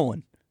where we're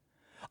going.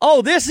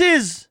 Oh, this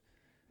is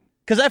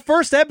because that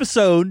first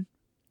episode,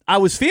 I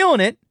was feeling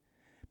it.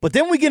 But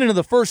then we get into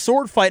the first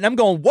sword fight, and I'm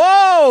going,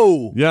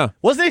 whoa! Yeah.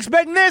 Wasn't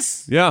expecting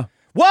this. Yeah.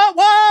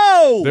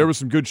 Whoa! There was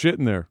some good shit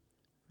in there.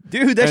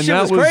 Dude, that shit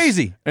was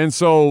crazy. And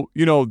so,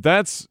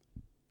 that's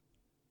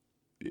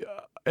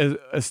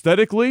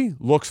aesthetically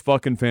looks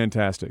fucking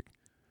fantastic.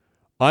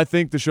 I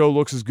think the show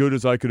looks as good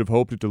as I could have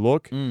hoped it to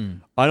look.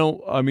 Henry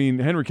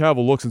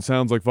Cavill looks and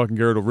sounds like fucking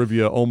Geralt of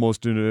Rivia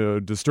almost in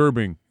a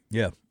disturbing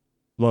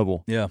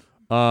level. Yeah.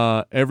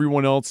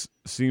 Everyone else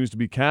seems to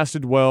be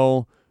casted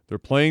well. They're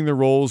playing their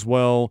roles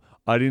well.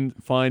 I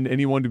didn't find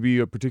anyone to be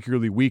a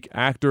particularly weak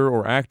actor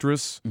or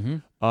actress.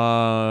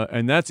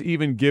 And that's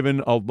even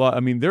given a lot. I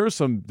mean, there's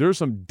some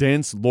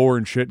dense lore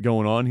and shit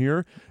going on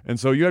here. And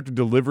so you have to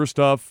deliver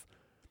stuff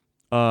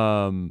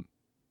in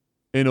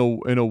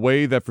a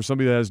way that for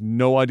somebody that has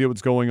no idea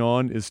what's going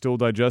on is still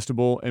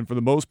digestible. And for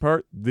the most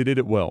part, they did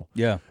it well.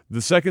 Yeah.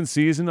 The second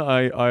season,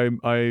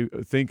 I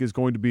think, is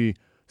going to be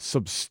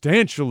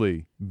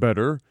substantially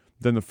better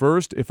than the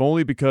first, if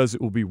only because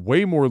it will be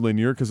way more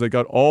linear because they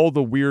got all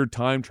the weird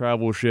time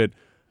travel shit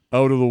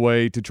out of the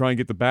way to try and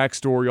get the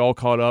backstory all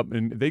caught up.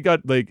 And they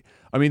got they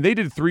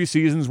did 3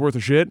 seasons worth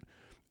of shit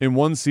in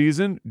one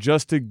season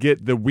just to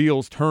get the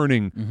wheels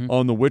turning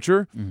on The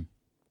Witcher.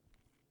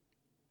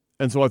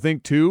 And so I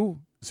think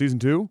season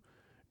 2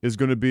 is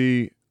going to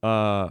be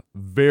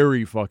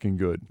very fucking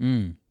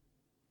good.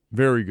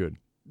 Very good.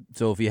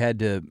 So if you had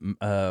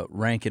to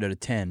rank it out of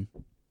 10,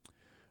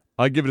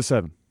 I'd give it a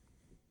 7.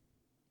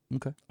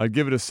 Okay. I'd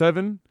give it a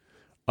 7.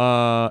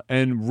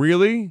 And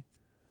really,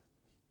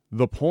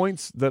 the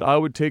points that I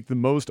would take the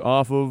most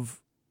off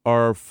of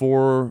are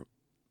for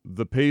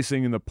the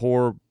pacing and the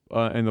poor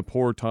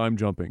time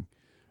jumping.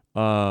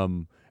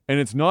 And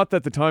it's not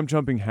that the time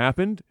jumping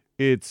happened.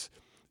 It's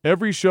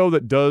every show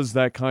that does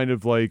that kind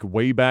of like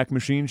way back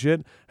machine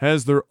shit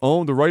has their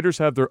own. The writers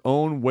have their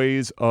own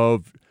ways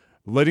of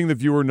letting the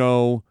viewer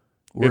know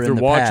if they're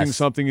watching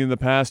something in the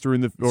past or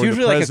in the or it's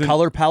usually the present, like a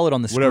color palette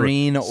on the whatever.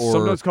 screen, or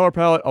Sometimes color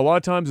palette. A lot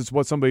of times it's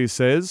what somebody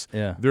says.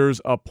 Yeah. There's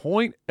a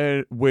point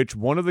at which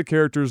one of the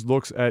characters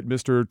looks at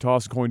Mr.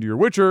 Toss a Coin to Your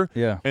Witcher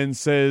and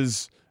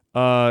says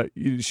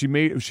she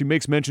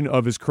makes mention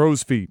of his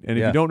crow's feet. And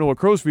if you don't know what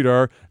crow's feet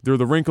are, they're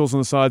the wrinkles on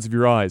the sides of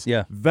your eyes.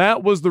 Yeah.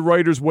 That was the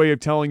writer's way of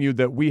telling you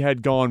that we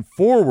had gone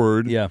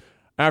forward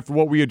after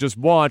what we had just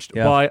watched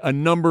by a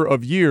number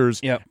of years.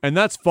 Yeah. And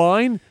that's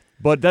fine,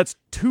 but that's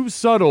too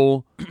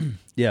subtle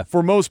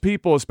for most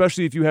people,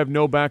 especially if you have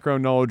no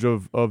background knowledge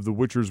of The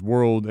Witcher's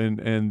world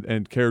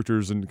and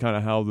characters and kind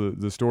of how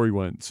the story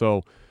went.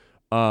 So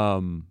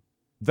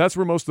that's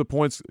where most of the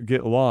points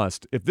get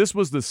lost. If this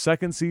was the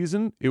second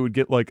season, it would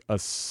get like a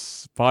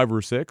 5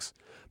 or 6.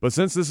 But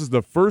since this is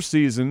the first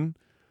season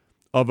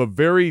of a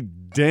very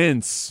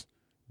dense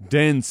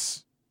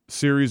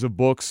series of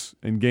books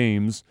and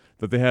games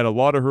that they had a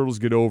lot of hurdles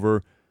to get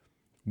over,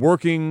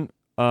 working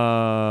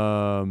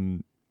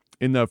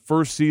in the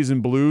first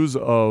season blues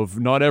of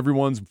not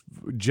everyone's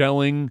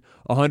gelling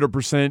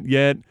 100%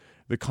 yet.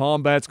 The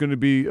combat's going to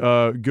be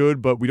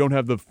good, but we don't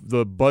have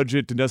the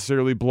budget to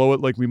necessarily blow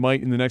it like we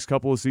might in the next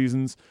couple of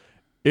seasons.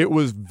 It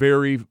was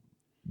very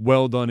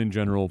well done in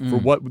general for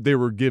what they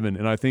were given,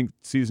 and I think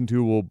season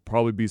 2 will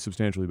probably be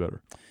substantially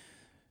better.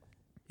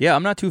 Yeah,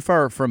 I'm not too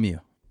far from you.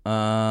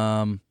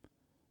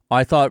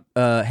 I thought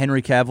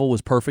Henry Cavill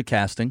was perfect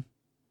casting.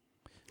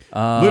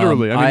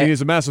 Literally, I mean,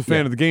 he's a massive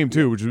fan of the game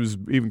too, which was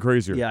even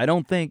crazier. Yeah, I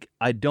don't think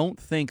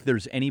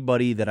there's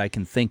anybody that I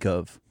can think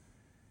of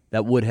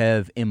that would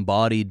have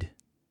embodied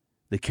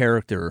the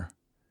character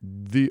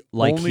he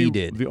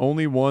did. The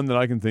only one that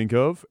I can think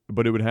of,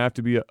 but it would have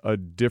to be a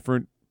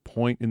different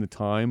point in the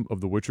time of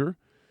The Witcher,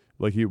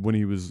 like when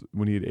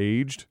he had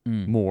aged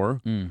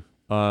more,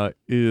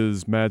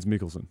 is Mads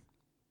Mikkelsen.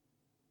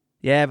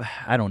 Yeah,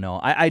 I don't know.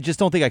 I just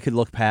don't think I could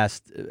look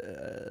past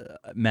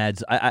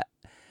Mads.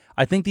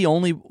 I think the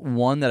only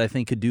one that I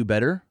think could do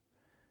better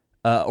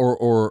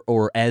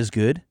or as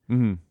good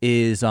Mm-hmm.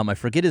 is I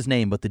forget his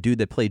name, but the dude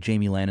that played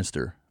Jaime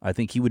Lannister. I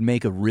think he would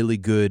make a really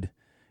good.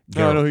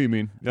 Oh, I know who you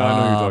mean. Yeah, I know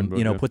who you're talking about.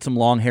 You know, yeah. put some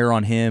long hair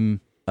on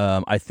him.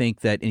 I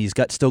think that, and he's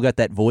still got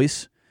that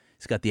voice.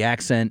 He's got the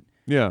accent.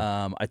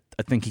 Yeah. I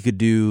think he could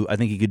do. I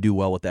think he could do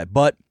well with that.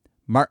 But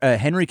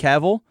Henry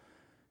Cavill,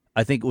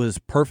 I think it was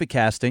perfect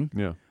casting.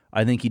 Yeah.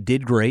 I think he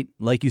did great.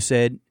 Like you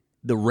said,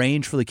 the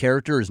range for the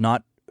character is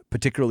not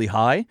particularly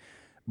high,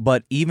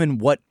 but even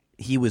what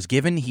he was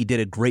given, he did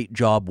a great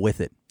job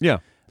with it. Yeah.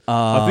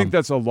 I think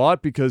that's a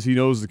lot because he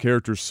knows the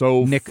character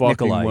so fucking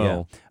Nikolai,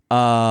 well.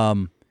 Yeah.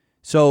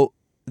 So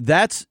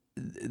that's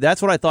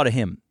what I thought of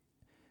him.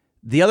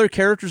 The other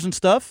characters and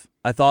stuff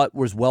I thought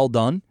was well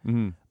done.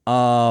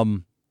 Mm-hmm.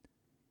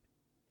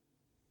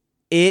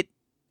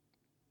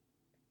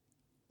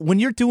 When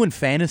you're doing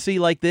fantasy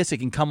like this, it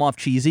can come off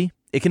cheesy.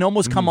 It can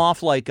almost come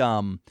off like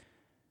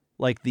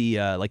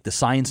the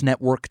Science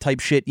Network type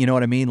shit. You know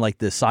what I mean? Like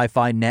the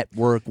Sci-Fi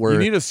Network, where You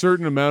need a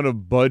certain amount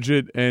of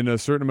budget and a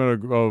certain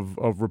amount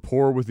of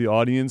rapport with the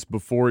audience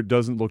before it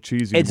doesn't look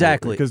cheesy.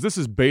 Exactly. Because this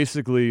is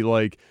basically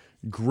like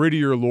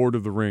grittier Lord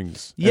of the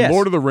Rings. Yes. And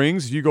Lord of the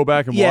Rings, you go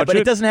back and watch it. Yeah, but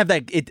it doesn't have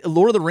that.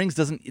 Lord of the Rings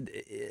doesn't.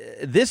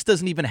 This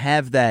doesn't even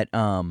have that.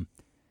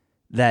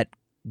 That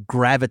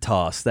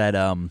gravitas. That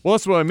Well,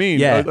 that's what I mean.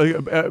 Yeah.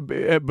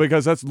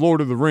 Because that's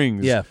Lord of the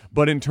Rings. Yeah.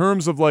 But in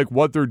terms of like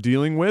what they're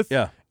dealing with.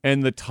 Yeah.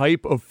 And the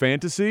type of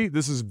fantasy,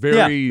 this is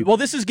very Yeah. Well,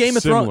 this is Game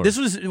of similar. Thrones. This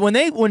was when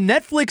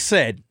Netflix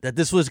said that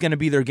this was going to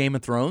be their Game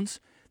of Thrones.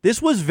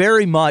 This was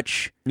very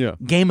much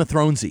Game of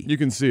Thronesy. You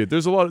can see it.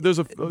 There's a lot. There's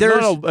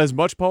not as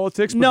much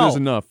politics, but there's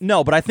enough.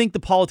 No, but I think the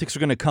politics are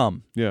going to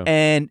come. Yeah.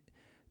 And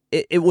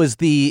it was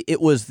the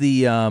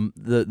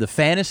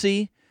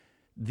fantasy,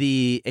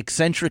 the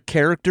eccentric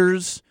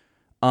characters,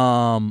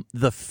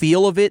 the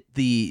feel of it,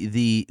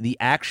 the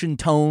action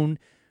tone.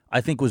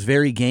 I think was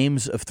very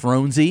Games of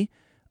Thronesy.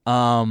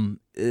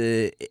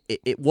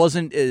 It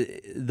wasn't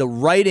the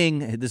writing.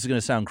 This is going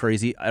to sound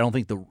crazy. I don't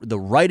think the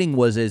writing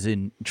was as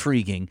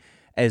intriguing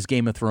as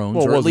Game of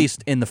Thrones, or at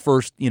least in the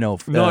first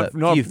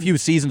few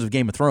seasons of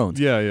Game of Thrones.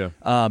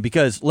 Yeah.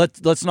 Because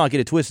let's not get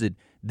it twisted.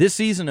 This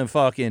season of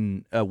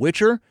fucking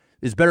Witcher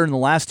is better than the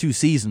last two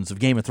seasons of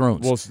Game of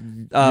Thrones. Well,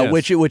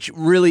 yes. which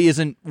really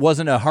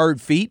wasn't a hard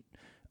feat.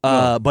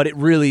 But it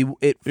felt.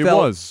 It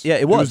was. Yeah,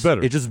 it was.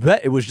 It was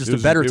better. It was just a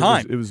better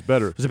time. It was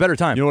better. It was a better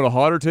time. You know what a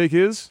hotter take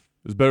is?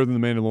 It's better than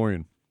The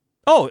Mandalorian.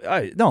 Oh,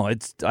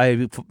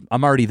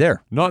 I'm already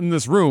there. Not in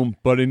this room,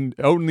 but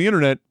out in the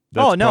internet.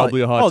 That's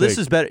probably a hot take. This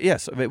is better.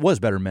 Yes, it was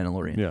better than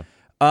Mandalorian.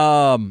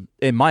 Yeah.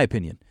 In my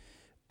opinion,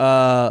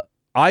 I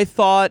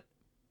thought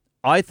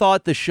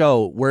the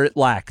show where it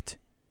lacked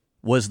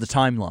was the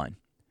timeline,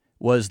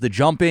 was the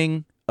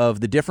jumping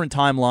of the different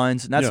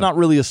timelines, and that's not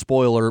really a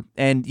spoiler.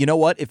 And you know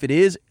what? If it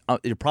is,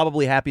 you're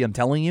probably happy I'm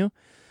telling you.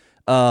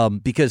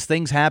 Because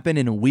things happen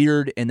in a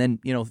weird, and then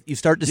you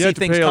start to see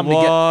things come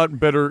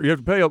together. You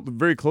have to pay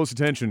very close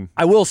attention.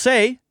 I will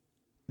say,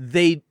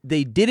 they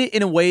did it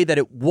in a way that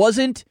it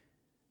wasn't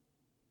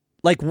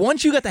like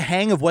once you got the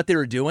hang of what they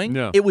were doing,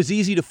 it was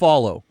easy to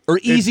follow or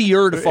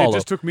easier to follow. It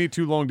just took me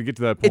too long to get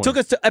to that point. It took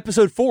us to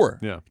episode 4.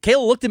 Yeah,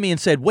 Kayla looked at me and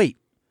said, "Wait,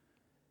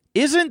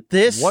 isn't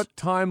this what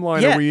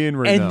timeline are we in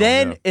right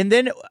now?" And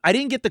then I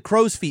didn't get the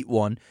crow's feet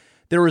one.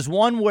 There was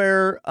one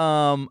where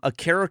a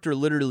character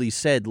literally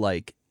said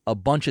like a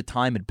bunch of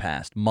time had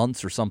passed,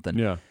 months or something.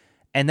 Yeah.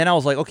 And then I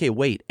was like, okay,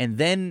 wait. And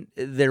then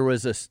there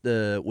was with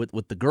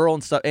the girl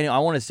and stuff. Anyway, I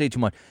don't want to say too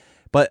much,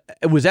 but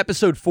it was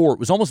episode 4. It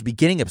was almost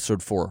beginning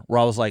episode 4 where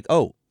I was like,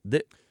 oh,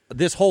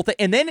 this whole thing.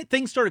 And then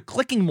things started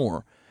clicking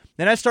more.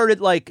 Then I started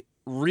like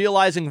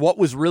realizing what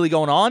was really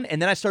going on, and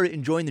then I started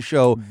enjoying the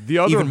show The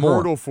other even more.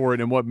 hurdle for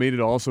it, and what made it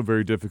also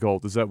very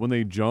difficult, is that when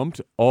they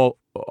jumped,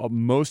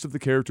 most of the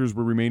characters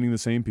were remaining the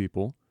same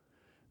people.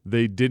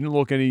 They didn't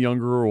look any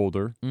younger or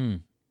older.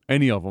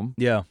 Any of them.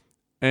 Yeah.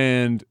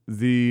 And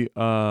the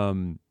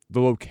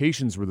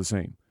locations were the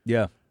same.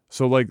 Yeah.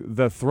 So like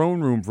the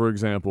throne room, for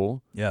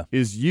example,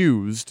 is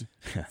used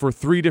for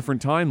 3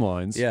 different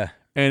timelines. Yeah.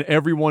 And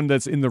everyone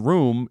that's in the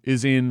room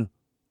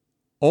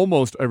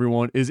almost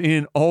everyone is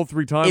in all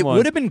 3 timelines. It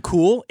would have been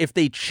cool if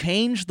they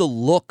changed the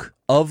look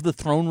of the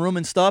throne room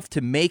and stuff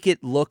to make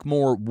it look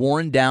more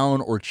worn down,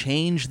 or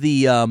change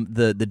the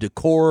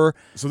decor.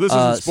 So this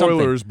isn't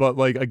spoilers, but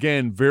like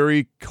again,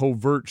 very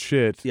covert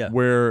shit. Yeah.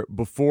 Where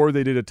before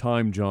they did a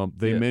time jump,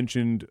 they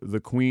mentioned the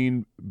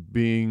queen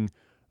being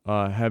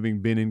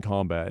having been in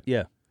combat.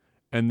 Yeah.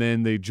 And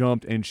then they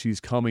jumped, and she's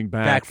coming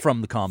back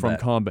from the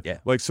combat. Yeah.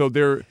 Like so,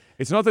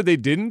 it's not that they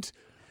didn't.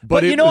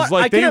 But you it know was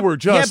what? like they were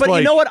just but like,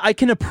 you know what? I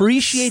can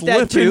appreciate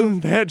that too.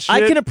 That shit.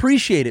 I can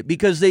appreciate it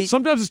because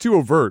sometimes it's too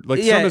overt.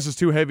 Like sometimes it's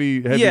too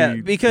heavy. Yeah,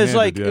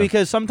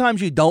 because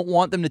sometimes you don't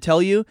want them to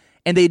tell you.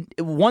 And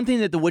one thing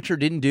that The Witcher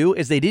didn't do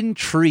is they didn't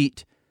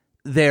treat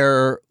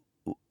their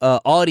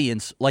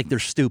audience like they're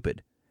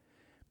stupid.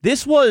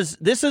 This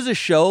is a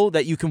show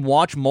that you can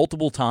watch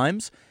multiple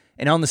times,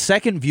 and on the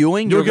second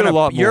viewing, you're going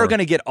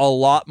to get a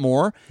lot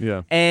more.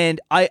 Yeah, and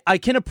I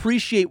can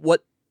appreciate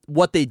what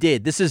what they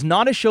did. This is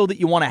not a show that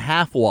you want to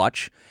half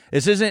watch.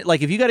 This isn't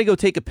like if you got to go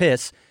take a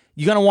piss,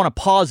 you're going to want to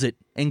pause it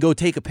and go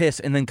take a piss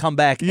and then come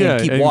back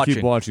and keep watching.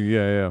 Keep watching.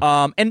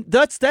 Yeah. And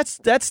that's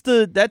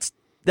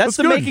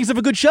the good. makings of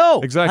a good show.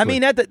 Exactly. I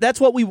mean,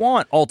 that's what we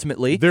want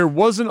ultimately. There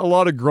wasn't a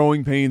lot of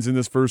growing pains in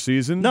this first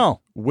season.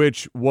 No.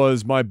 Which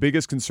was my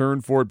biggest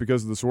concern for it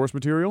because of the source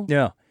material.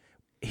 Yeah.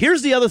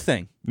 Here's the other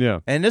thing. Yeah.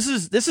 And this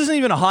isn't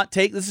even a hot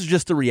take. This is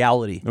just the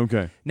reality.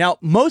 Okay. Now,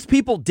 most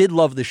people did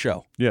love the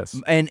show. Yes.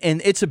 And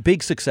it's a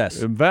big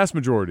success. A vast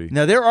majority.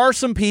 Now, there are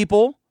some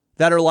people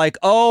that are like,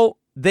 "Oh,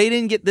 they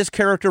didn't get this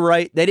character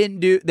right. They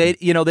didn't do this.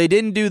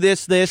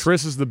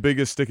 Triss is the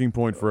biggest sticking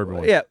point for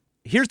everyone. Yeah.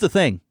 Here's the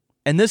thing.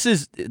 And this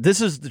is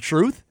the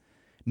truth.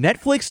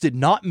 Netflix did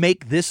not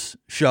make this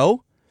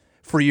show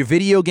for your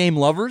video game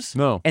lovers.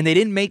 No. And they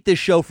didn't make this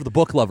show for the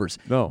book lovers.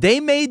 No. They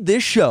made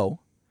this show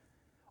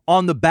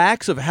on the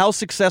backs of how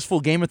successful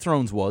Game of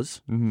Thrones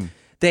was. Mm-hmm.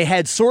 They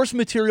had source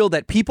material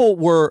that people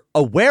were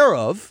aware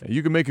of.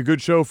 You can make a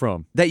good show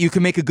from. That you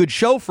can make a good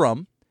show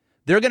from.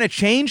 They're going to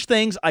change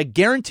things, I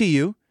guarantee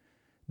you.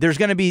 There's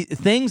going to be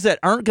things that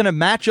aren't going to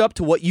match up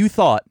to what you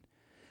thought.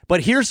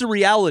 But here's the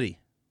reality.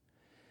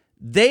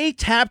 They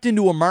tapped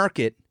into a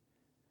market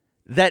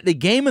that the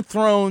Game of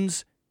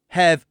Thrones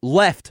have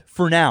left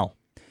for now.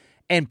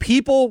 And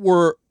people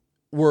were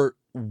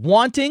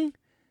wanting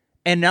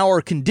and now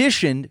are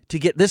conditioned to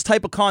get this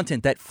type of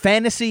content, that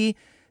fantasy.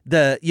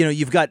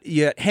 You've got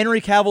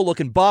Henry Cavill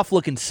looking buff,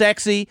 looking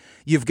sexy.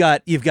 You've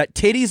got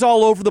titties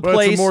all over the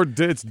place.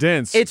 It's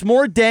dense. It's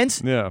more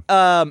dense. Yeah.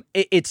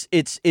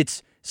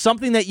 It's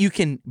something that you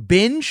can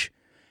binge,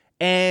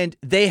 and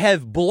they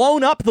have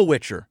blown up The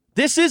Witcher.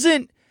 This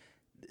isn't.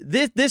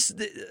 This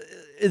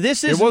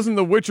is. It wasn't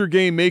the Witcher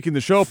game making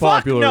the show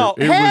popular. No,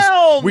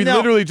 We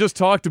literally just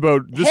talked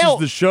about this is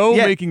the show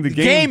making the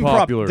game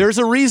popular. There's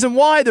a reason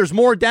why there's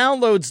more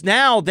downloads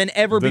now than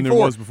ever before. There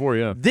was before,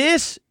 yeah.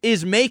 This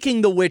is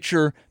making The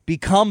Witcher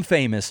become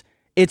famous.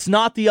 It's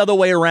not the other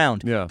way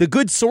around. Yeah. The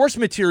good source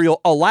material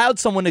allowed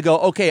someone to go,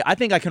 okay, I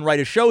think I can write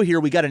a show here.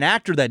 We got an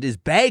actor that is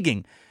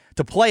begging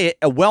to play it,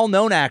 a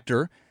well-known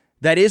actor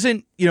that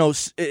isn't,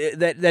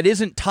 that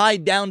isn't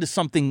tied down to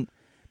something.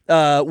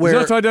 Where he's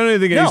not tied down to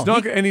anything. No,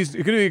 he's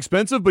going to be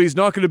expensive, but he's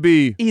not going to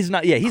be. He's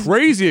not. Yeah, he's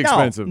crazy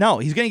expensive. No,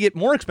 he's going to get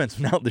more expensive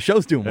now. The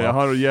show's doing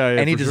well.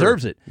 And he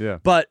deserves it. Yeah.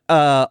 But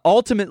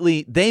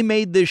ultimately, they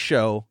made this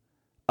show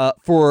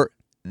for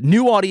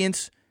new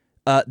audience.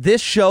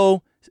 This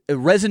show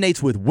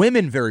resonates with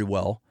women very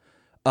well,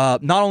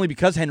 not only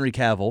because Henry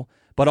Cavill,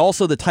 but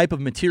also the type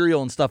of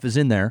material and stuff is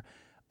in there.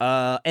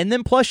 And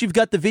then plus, you've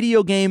got the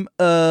video game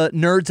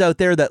nerds out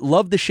there that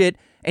love the shit.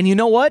 And you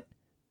know what?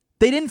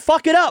 They didn't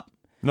fuck it up.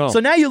 No.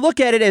 So now you look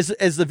at it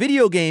as the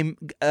video game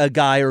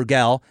guy or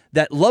gal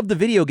that love the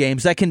video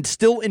games that can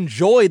still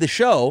enjoy the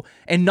show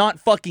and not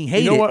fucking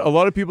hate it. You know what? A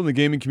lot of people in the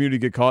gaming community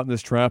get caught in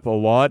this trap a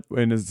lot,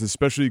 and it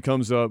especially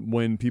comes up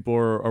when people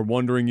are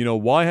wondering,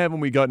 why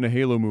haven't we gotten a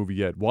Halo movie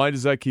yet? Why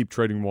does that keep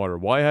treading water?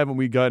 Why haven't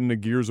we gotten a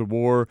Gears of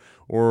War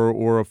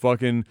or a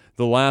fucking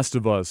The Last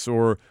of Us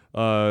or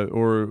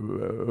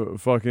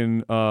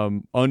fucking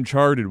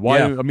Uncharted? Why?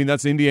 Yeah. I mean,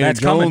 that's Indiana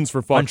Jones coming.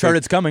 for fucking.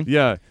 Uncharted's coming.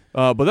 Yeah,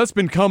 but that's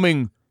been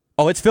coming.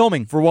 Oh, it's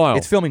filming for a while.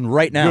 It's filming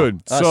right now.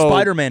 Good.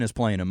 Spider-Man is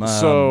playing him.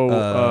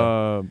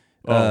 Tom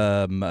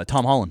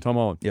Holland. Tom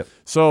Holland. Yep.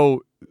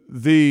 So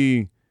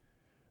there's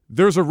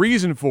a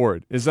reason for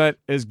it. Is that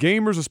as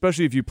gamers,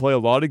 especially if you play a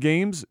lot of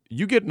games,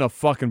 you get in a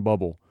fucking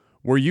bubble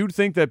where you'd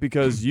think that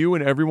because you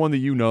and everyone that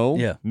you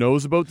know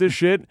knows about this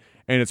shit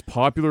and it's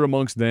popular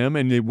amongst them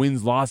and it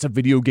wins lots of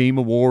video game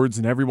awards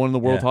and everyone in the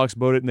world talks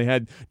about it, and they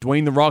had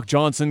Dwayne "The Rock"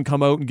 Johnson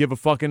come out and give a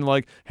fucking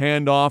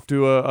hand off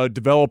to a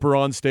developer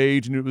on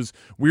stage, and it was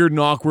weird and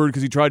awkward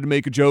because he tried to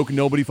make a joke and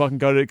nobody fucking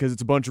got it because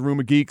it's a bunch of room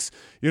of geeks.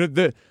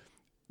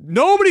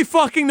 Nobody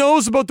fucking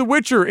knows about The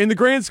Witcher in the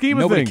grand scheme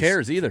of things. Nobody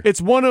cares either.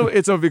 It's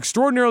an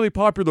extraordinarily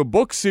popular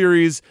book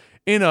series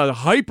in a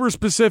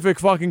hyper-specific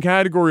fucking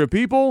category of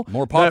people.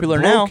 More popular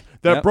now.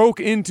 That broke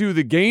into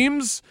the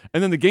games,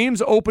 and then the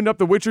games opened up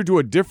The Witcher to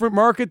a different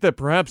market that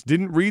perhaps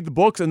didn't read the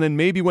books and then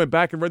maybe went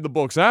back and read the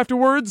books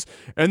afterwards.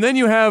 And then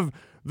you have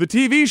the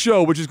TV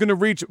show, which is going to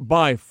reach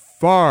by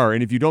far,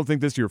 and if you don't think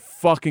this, you're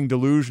fucking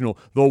delusional,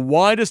 the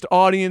widest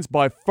audience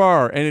by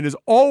far, and it is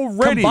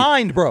already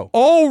combined, bro.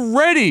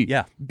 Already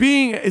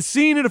being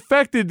seen it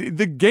affected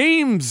the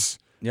games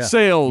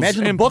sales.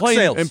 Imagine and the book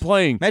sales. And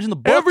playing. Imagine the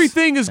books.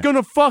 Everything is going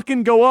to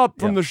fucking go up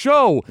from the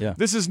show. Yeah.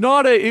 This is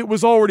not it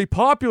was already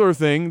popular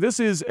thing. This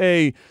is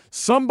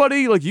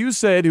somebody, like you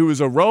said, who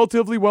is a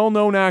relatively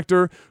well-known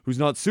actor, who's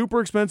not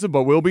super expensive,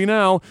 but will be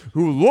now,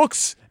 who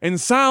looks and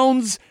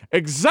sounds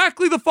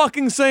exactly the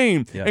fucking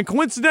same. Yeah. And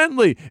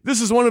coincidentally, this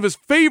is one of his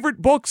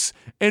favorite books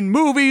and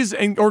movies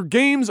or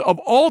games of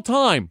all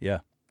time. Yeah.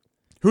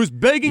 Who's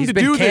begging to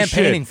do this shit. He's been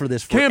campaigning for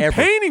this forever.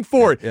 Campaigning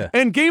for it. Yeah.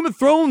 And Game of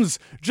Thrones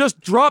just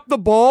dropped the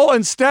ball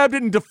and stabbed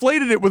it and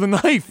deflated it with a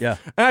knife. Yeah.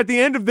 At the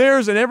end of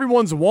theirs, and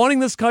everyone's wanting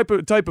this type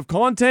of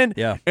content.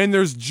 Yeah. And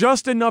there's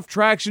just enough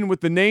traction with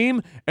the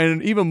name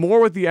and even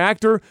more with the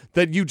actor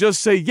that you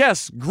just say,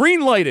 yes, green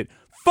light it.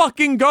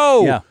 fucking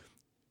go. Yeah.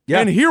 Yeah.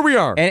 And here we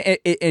are. And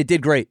it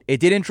did great. It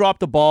didn't drop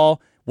the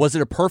ball. Was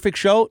it a perfect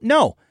show?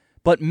 No.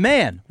 But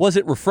man, was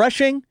it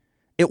refreshing?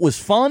 It was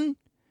fun.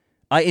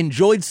 I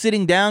enjoyed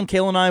sitting down.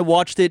 Kayla and I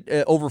watched it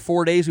over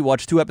 4 days. We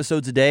watched 2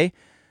 episodes a day.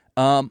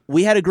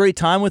 We had a great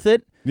time with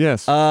it.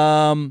 Yes.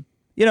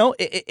 You know,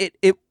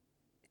 it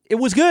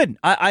was good.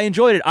 I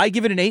enjoyed it. I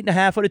give it an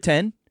 8.5 out of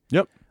 10.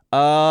 Yep.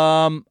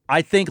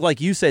 I think,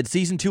 like you said,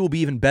 season 2 will be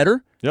even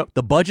better. Yep.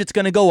 The budget's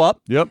going to go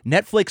up. Yep.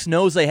 Netflix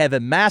knows they have a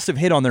massive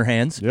hit on their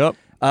hands. Yep.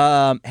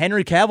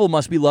 Henry Cavill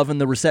must be loving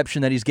the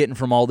reception that he's getting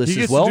from all this He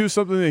as gets well. to do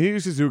something that he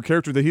gets to do a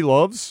character that he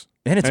loves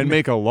and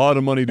make a lot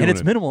of money doing it. And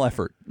it's minimal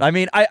effort. I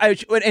mean, I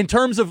in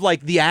terms of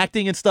like the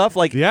acting and stuff,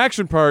 like the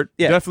action part,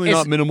 definitely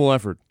not minimal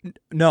effort.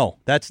 No,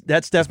 that's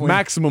definitely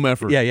maximum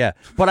effort. Yeah.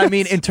 But I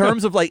mean, in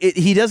terms of like,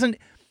 he doesn't.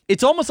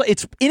 It's almost like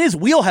it's in his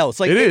wheelhouse.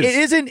 Like it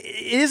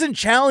isn't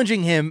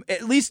challenging him,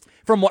 at least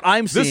from what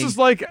I'm seeing. This is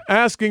like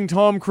asking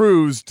Tom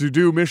Cruise to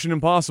do Mission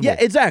Impossible. Yeah,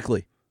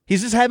 exactly.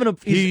 He's just having a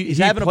he's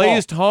having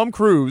plays a ball. Tom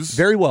Cruise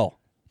very well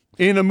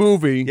in a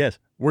movie. Yes.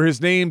 Where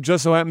his name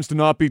just so happens to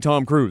not be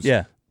Tom Cruise.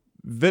 Yeah.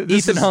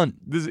 Ethan Hunt.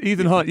 This is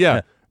Ethan Hunt.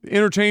 Yeah.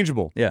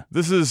 Interchangeable. Yeah.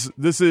 This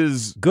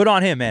is good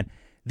on him, man.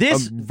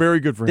 This very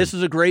good for him. This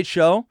is a great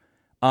show.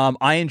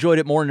 I enjoyed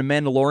it more than The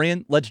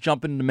Mandalorian. Let's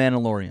jump into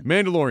Mandalorian.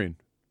 Mandalorian.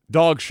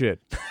 Dog shit.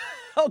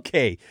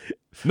 Okay.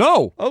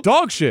 No,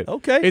 dog shit.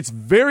 Okay. It's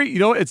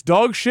it's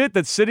dog shit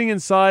that's sitting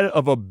inside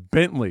of a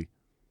Bentley.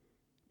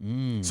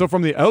 So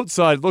from the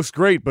outside, it looks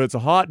great, but it's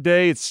a hot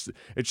day. It's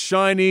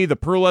shiny. The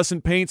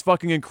pearlescent paint's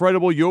fucking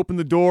incredible. You open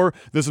the door.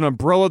 There's an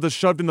umbrella that's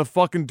shoved in the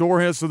fucking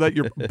door handle so that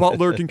your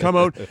butler can come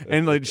out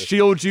and like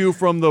shield you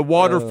from the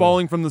water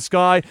falling from the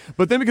sky.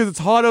 But then because it's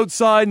hot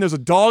outside and there's a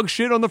dog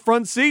shit on the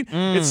front seat,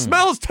 it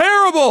smells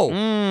terrible.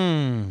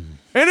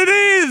 And it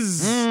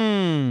is.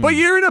 But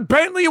you're in a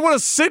Bentley, you want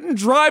to sit and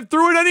drive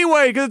through it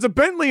anyway because it's a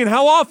Bentley. And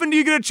how often do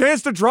you get a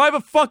chance to drive a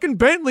fucking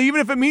Bentley,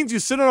 even if it means you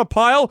sit on a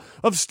pile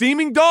of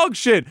steaming dog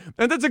shit?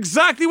 And that's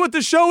exactly what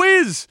the show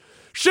is.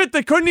 Shit,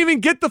 they couldn't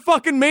even get the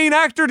fucking main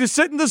actor to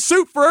sit in the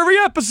suit for every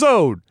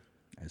episode.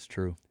 That's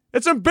true.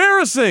 It's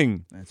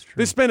embarrassing. That's true.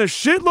 They spent a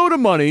shitload of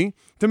money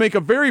to make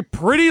a very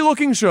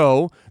pretty-looking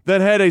show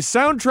that had a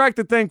soundtrack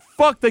that thank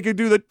fuck they could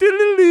do the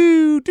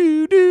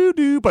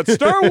do-do-do-do-do-do. But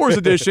Star Wars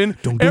edition,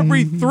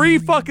 every 3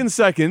 fucking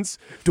seconds,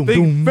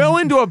 they fell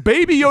into a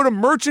Baby Yoda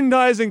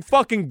merchandising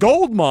fucking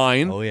gold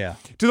mine. Oh, yeah.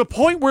 To the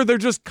point where they're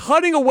just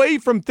cutting away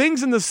from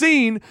things in the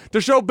scene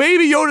to show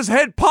Baby Yoda's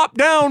head pop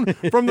down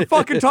from the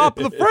fucking top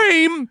of the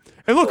frame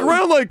and look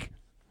around like,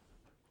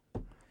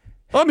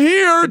 I'm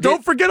here.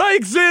 Don't forget I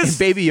exist. And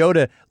Baby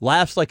Yoda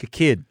laughs like a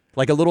kid.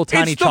 Like a little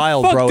tiny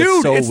child, fuck, bro. Dude,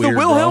 it's so it's weird, the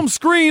Wilhelm bro.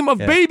 scream of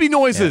baby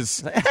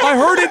noises. I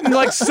heard it in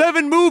like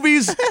 7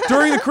 movies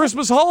during the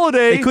Christmas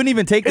holiday. They couldn't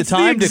even take the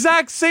time. It's the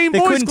exact same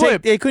voice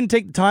clip. They couldn't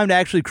take the time to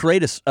actually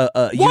create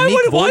a unique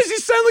voice. Why does he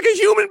sound like a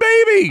human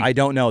baby? I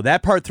don't know.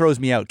 That part throws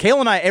me out. Kayla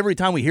and I, every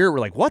time we hear it, we're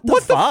like, what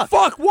the fuck? What the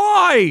fuck?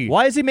 Why?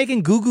 Why is he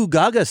making goo goo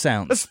gaga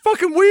sounds? That's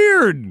fucking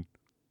weird.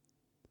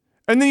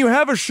 And then you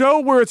have a show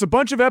where it's a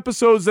bunch of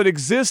episodes that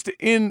exist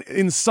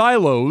in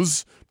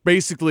silos,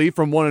 basically,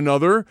 from one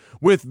another,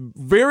 with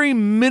very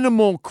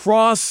minimal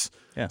cross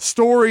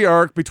story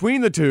arc between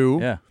the two.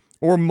 Yeah.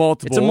 Or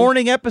multiple. It's a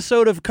morning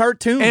episode of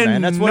cartoon, and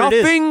man. That's what it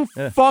is. Nothing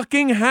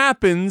fucking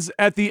happens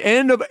at the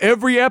end of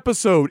every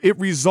episode. It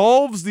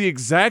resolves the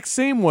exact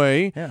same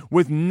way,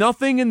 with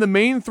nothing in the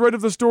main thread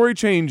of the story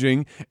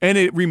changing, and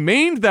it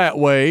remained that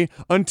way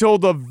until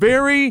the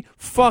very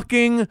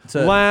fucking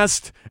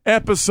last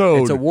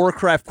episode. It's a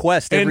Warcraft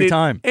quest every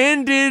time.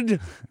 Ended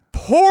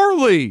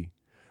poorly.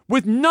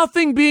 With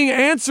nothing being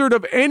answered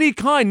of any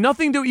kind,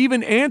 nothing to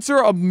even answer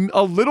a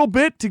little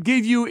bit to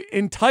give you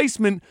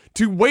enticement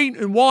to wait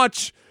and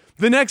watch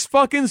the next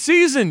fucking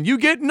season. You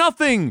get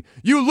nothing.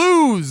 You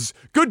lose.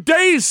 Good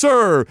day,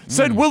 sir,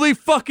 said Willy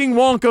fucking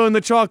Wonka in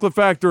the Chocolate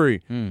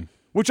Factory,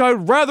 which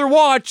I'd rather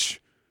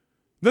watch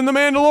than The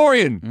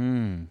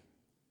Mandalorian.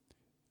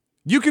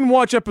 You can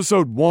watch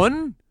episode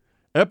 1,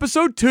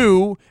 episode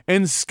 2,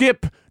 and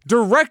skip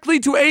directly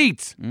to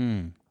 8.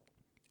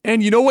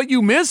 And you know what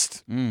you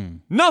missed?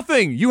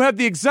 Nothing. You have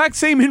the exact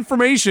same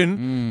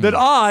information that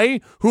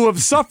I, who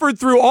have suffered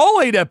through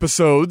all 8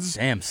 episodes,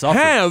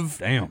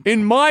 have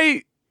in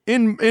my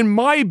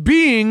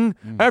being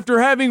after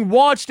having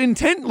watched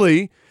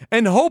intently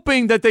and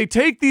hoping that they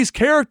take these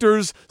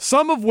characters,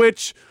 some of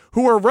which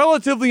who are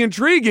relatively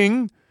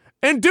intriguing,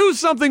 and do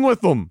something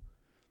with them.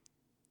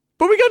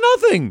 But we got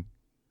nothing.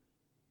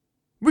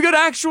 We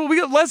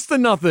got less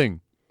than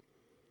nothing.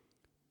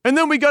 And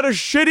then we got a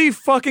shitty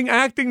fucking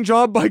acting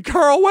job by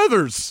Carl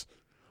Weathers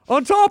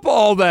on top of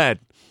all that.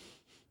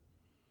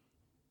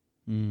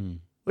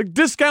 Like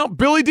discount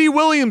Billy D.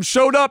 Williams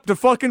showed up to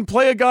fucking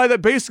play a guy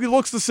that basically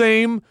looks the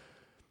same.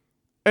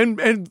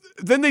 And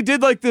then they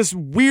did like this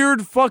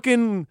weird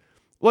fucking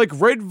like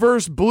red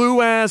versus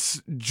blue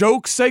ass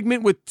joke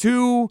segment with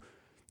 2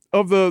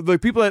 of the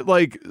people that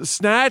like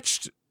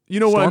snatched you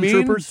know what I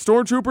mean?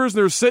 Stormtroopers?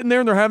 They're sitting there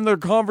and they're having their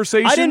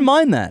conversation. I didn't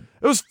mind that.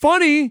 It was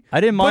funny.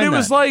 I didn't mind but it that.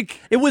 was like...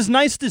 It was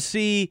nice to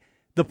see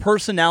the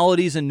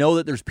personalities and know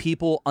that there's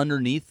people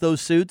underneath those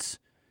suits.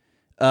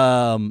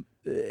 And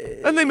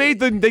they made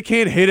the they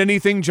can't hit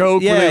anything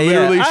joke where they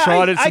literally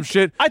shot at some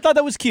shit. I thought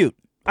that was cute.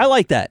 I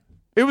like that.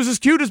 It was as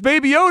cute as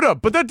Baby Yoda,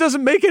 but that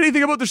doesn't make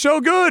anything about the show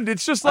good.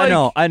 It's just like...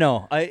 I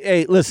know.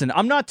 Hey, listen,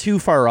 I'm not too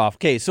far off.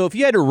 Okay, so if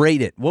you had to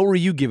rate it, what would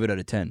you give it out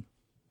of 10?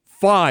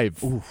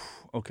 5.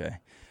 Oof, okay.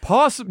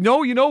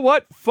 No, you know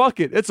what? Fuck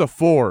it. It's a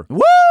 4.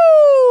 Woo!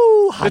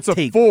 It's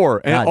a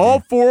 4. And all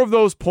 4 of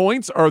those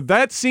points are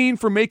that scene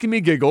for making me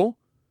giggle,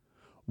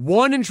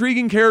 one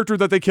intriguing character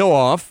that they kill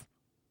off,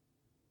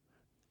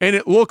 and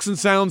it looks and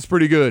sounds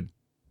pretty good.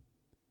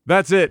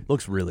 That's it.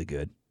 Looks really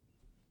good.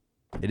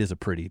 It is a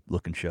pretty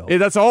looking show.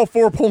 That's all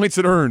 4 points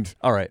it earned.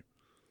 All right.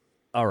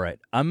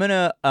 I'm going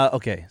to,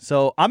 okay.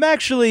 So I'm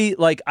actually,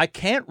 I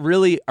can't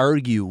really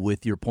argue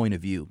with your point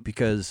of view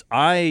because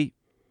I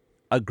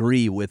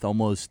agree with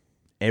almost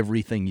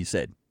everything you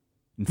said.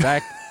 In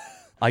fact,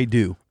 I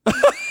do.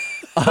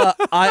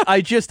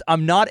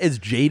 I'm not as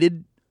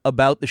jaded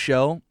about the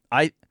show.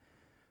 I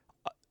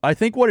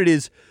think what it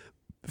is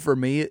for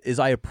me is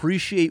I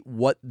appreciate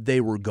what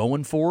they were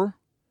going for.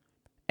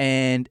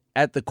 And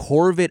at the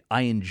core of it,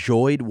 I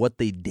enjoyed what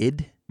they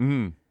did.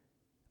 Mm.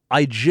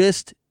 I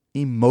just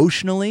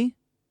emotionally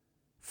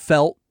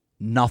felt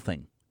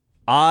nothing.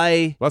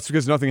 That's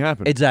because nothing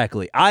happened.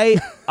 Exactly. I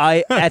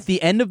at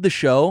the end of the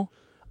show,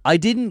 I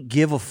didn't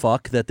give a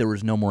fuck that there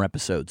was no more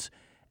episodes.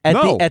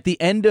 At the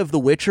end of The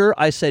Witcher,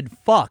 I said,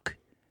 fuck.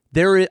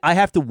 I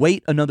have to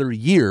wait another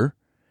year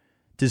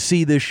to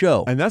see this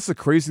show. And that's the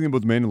crazy thing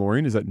about The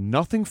Mandalorian is that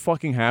nothing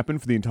fucking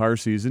happened for the entire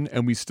season,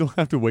 and we still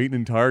have to wait an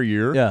entire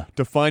year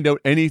to find out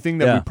anything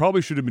that we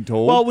probably should have been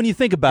told. Well, when you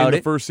think about in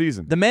the first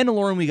season. The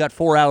Mandalorian, we got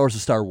 4 hours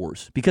of Star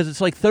Wars because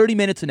it's like 30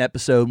 minutes an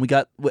episode, and we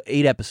got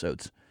 8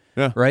 episodes.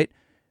 Yeah. Right?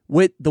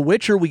 With The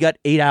Witcher, we got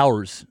 8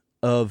 hours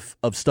of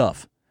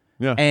stuff.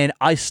 Yeah. And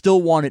I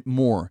still wanted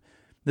more.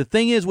 The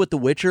thing is with The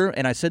Witcher,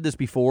 and I said this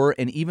before,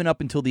 and even up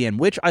until the end,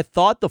 which I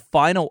thought the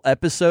final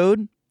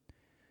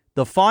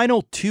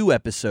 2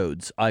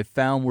 episodes I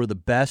found were the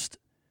best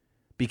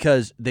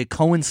because they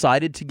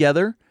coincided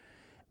together.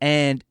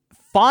 And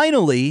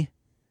finally,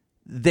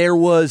 there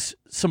was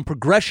some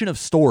progression of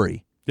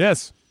story.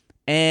 Yes.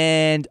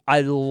 And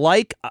I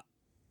like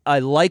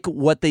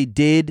what they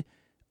did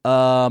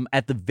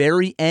at the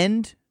very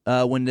end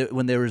when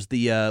there was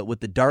the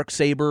with the dark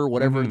saber,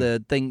 whatever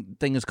the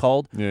thing is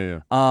called. Yeah.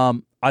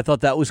 I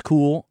thought that was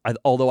cool.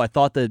 Although I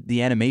thought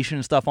the animation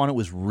and stuff on it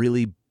was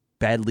really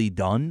badly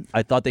done.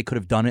 I thought they could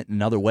have done it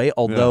another way.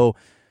 Although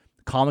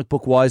comic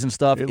book wise and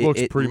stuff, it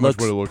looks pretty much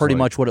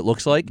what it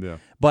looks like. Yeah.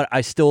 But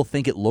I still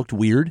think it looked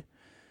weird.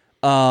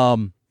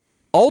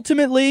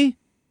 Ultimately,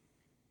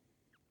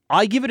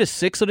 I give it a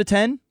 6 out of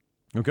 10.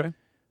 Okay.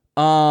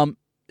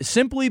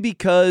 Simply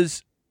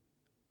because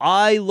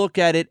I look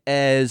at it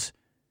as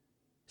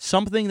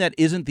something that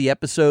isn't the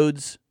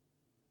episodes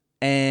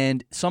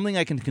and something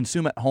I can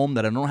consume at home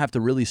that I don't have to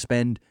really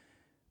spend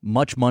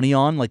much money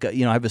on. Like, I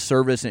have a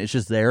service and it's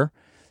just there.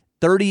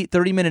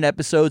 30-minute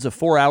episodes of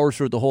 4 hours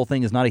through the whole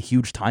thing is not a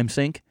huge time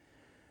sink.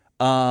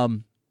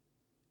 Am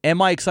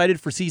I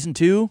excited for season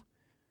 2?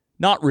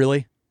 Not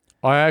really.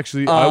 I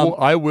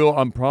will.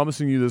 I'm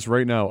promising you this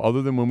right now.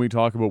 Other than when we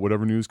talk about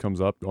whatever news comes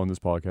up on this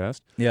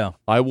podcast,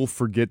 I will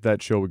forget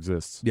that show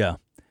exists. Yeah,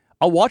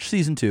 I'll watch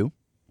season 2.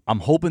 I'm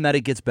hoping that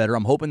it gets better.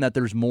 I'm hoping that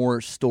there's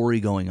more story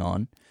going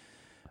on.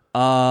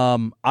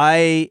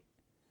 I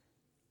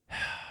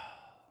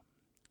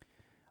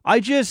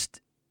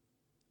just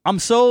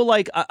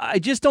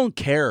don't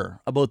care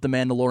about The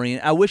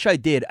Mandalorian. I wish I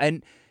did.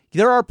 And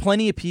there are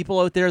plenty of people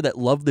out there that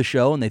love the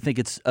show and they think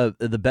it's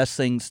the best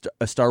thing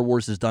Star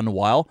Wars has done in a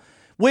while,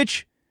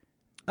 which...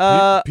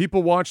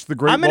 people watch The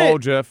Great Wall,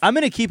 Jeff. I'm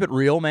going to keep it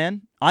real,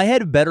 man. I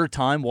had a better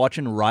time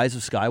watching Rise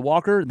of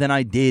Skywalker than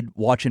I did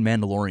watching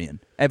Mandalorian.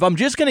 If I'm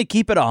just going to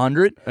keep it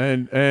 100...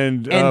 And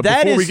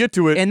before we get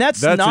to it,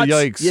 that's not a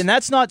yikes. And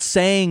that's not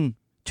saying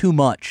too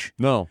much.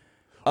 No.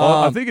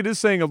 I think it is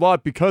saying a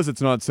lot because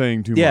it's not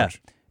saying too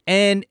much.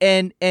 And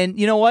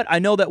you know what? I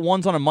know that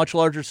one's on a much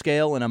larger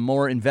scale and I'm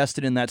more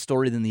invested in that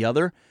story than the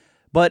other.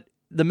 But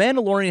The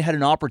Mandalorian had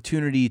an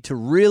opportunity to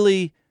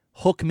really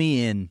hook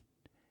me in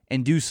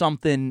and do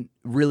something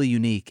really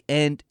unique.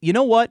 And you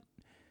know what?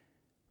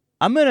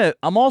 I'm gonna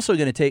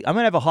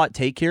have a hot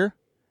take here.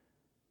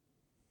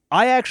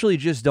 I actually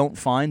just don't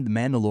find The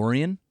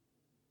Mandalorian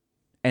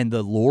and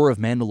the lore of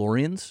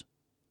Mandalorians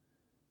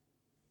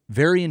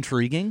very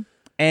intriguing.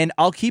 And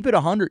I'll keep it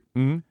 100.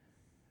 Mm-hmm.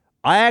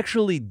 I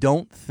actually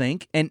don't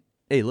think, and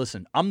hey,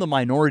 listen, I'm the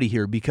minority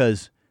here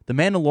because The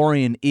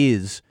Mandalorian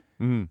is,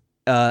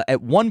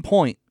 at one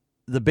point,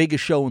 the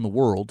biggest show in the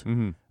world.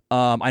 Mm-hmm.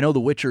 I know The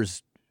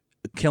Witcher's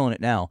killing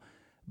it now,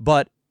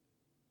 but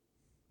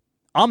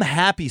I'm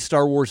happy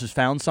Star Wars has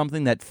found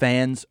something that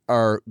fans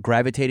are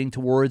gravitating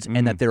towards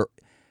and that they're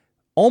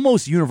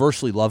almost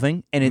universally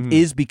loving, and it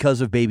is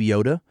because of Baby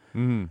Yoda.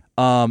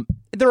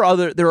 There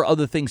are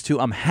other things too.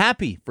 I'm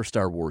happy for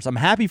Star Wars. I'm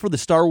happy for the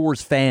Star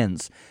Wars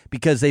fans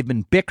because they've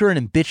been bickering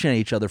and bitching at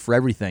each other for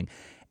everything.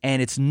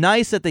 And it's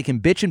nice that they can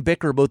bitch and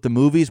bicker about the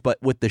movies, but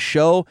with the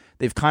show,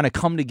 they've kind of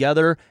come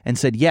together and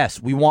said,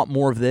 yes, we want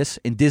more of this,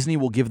 and Disney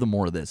will give them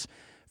more of this.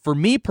 For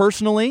me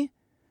personally,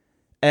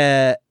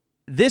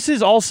 this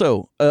is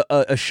also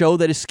a show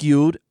that is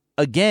skewed,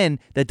 again,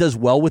 that does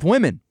well with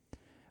women.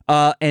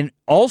 And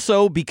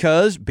also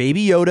because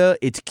Baby Yoda,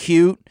 it's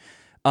cute.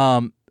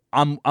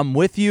 I'm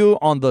with you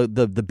on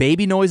the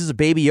baby noises of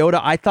Baby Yoda.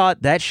 I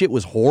thought that shit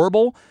was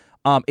horrible.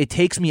 It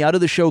takes me out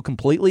of the show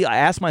completely. I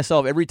ask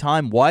myself every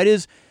time, why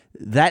does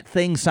that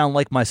thing sound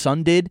like my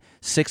son did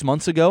 6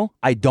 months ago?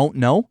 I don't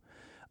know.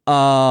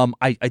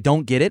 I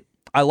don't get it.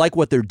 I like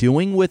what they're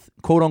doing with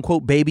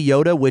quote-unquote Baby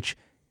Yoda, which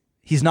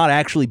he's not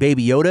actually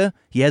Baby Yoda.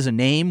 He has a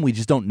name. We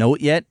just don't know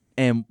it yet,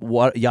 and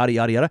what yada,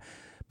 yada, yada.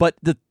 But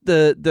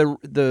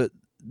the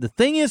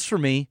thing is for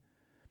me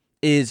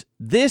is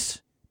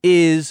this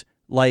is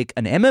like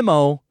an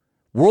MMO,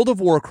 World of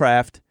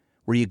Warcraft,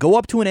 where you go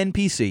up to an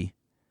NPC,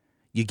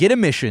 you get a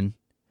mission,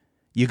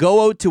 you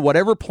go out to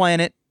whatever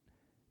planet,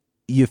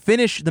 you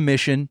finish the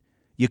mission,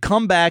 you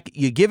come back,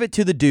 you give it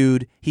to the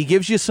dude, he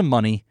gives you some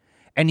money,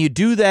 and you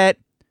do that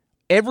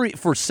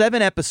for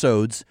 7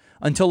 episodes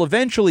until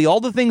eventually all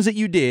the things that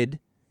you did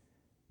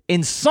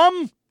in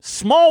some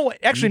small way,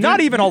 actually not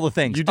even all the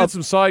things. You did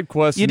some side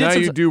quests, and now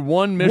you do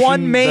one mission.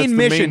 One main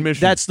mission.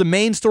 That's the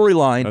main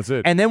storyline. That's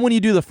it. And then when you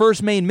do the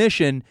first main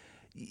mission,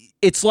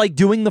 it's like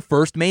doing the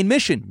first main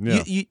mission.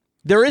 Yeah. You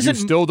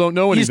still don't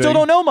know anything. You still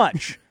don't know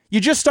much. You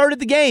just started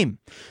the game.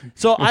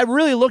 So I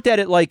really looked at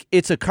it like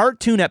it's a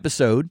cartoon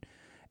episode,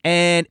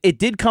 and it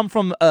did come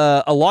from,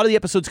 a lot of the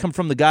episodes come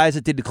from the guys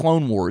that did the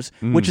Clone Wars,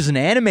 which is an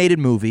animated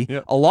movie.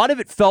 Yep. A lot of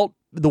it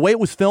the way it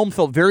was filmed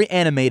felt very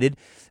animated,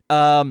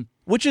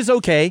 which is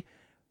okay.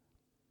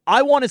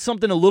 I wanted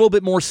something a little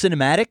bit more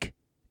cinematic,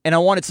 and I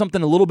wanted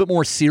something a little bit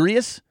more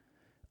serious.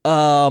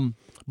 But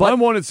I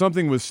wanted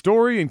something with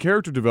story and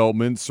character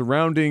development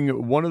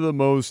surrounding one of the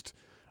most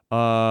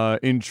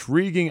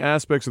intriguing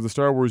aspects of the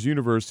Star Wars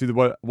universe. See,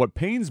 what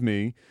pains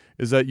me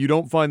is that you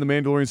don't find the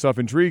Mandalorian stuff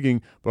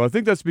intriguing, but I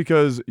think that's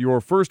because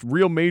your first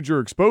real major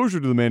exposure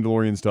to the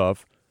Mandalorian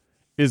stuff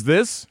is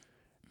this,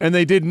 and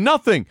they did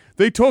nothing.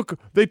 They took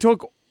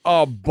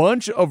a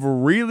bunch of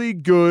really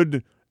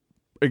good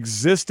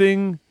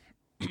existing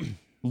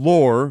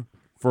lore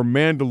for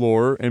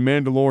Mandalore and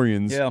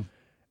Mandalorians,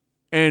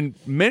 and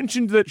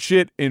mentioned that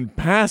shit in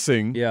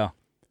passing. Yeah.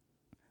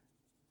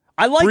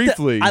 I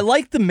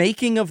like the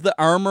making of the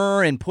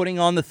armor and putting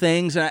on the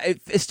things, and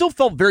it still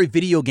felt very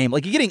video game.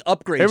 Like you're getting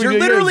upgrades. You're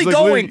literally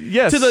going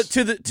to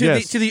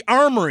the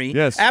armory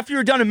after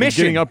you're done a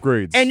mission, getting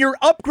upgrades, and you're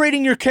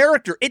upgrading your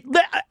character. It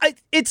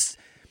was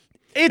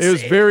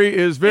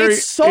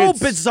so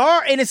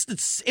bizarre, and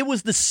it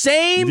was the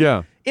same.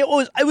 Yeah, it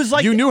was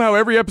like you knew how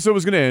every episode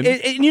was going to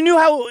end. And you knew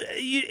how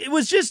it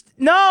was just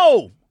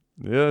no.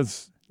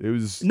 Yes. It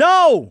was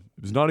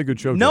not a good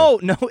show. No,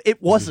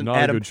 it wasn't. Not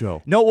Adam. a good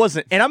show. No, it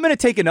wasn't. And I'm going to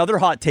take another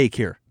hot take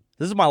here.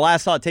 This is my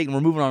last hot take, and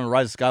we're moving on to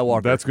Rise of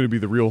Skywalker. That's going to be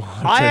the real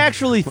hot take.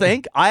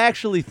 I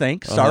actually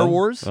think Star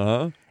Wars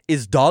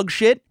is dog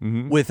shit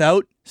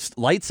without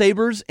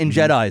lightsabers and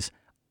Jedis.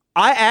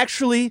 I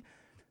actually,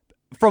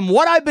 from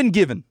what I've been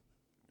given,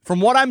 from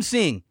what I'm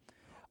seeing,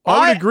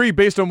 I would agree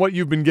based on what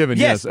you've been given,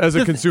 yes, as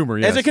a consumer.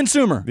 Yes. As a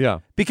consumer. Yeah.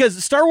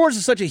 Because Star Wars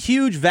is such a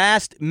huge,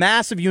 vast,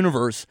 massive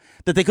universe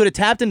that they could have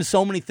tapped into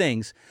so many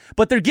things,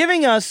 but they're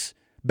giving us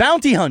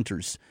bounty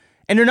hunters,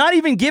 and they're not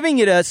even giving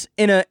it us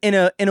in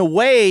a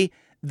way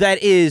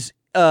that is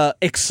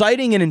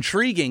exciting and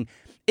intriguing.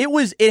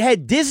 It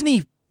had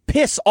Disney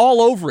piss all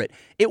over it.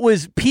 It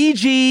was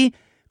PG,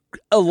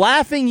 a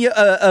laughing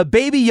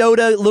Baby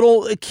Yoda,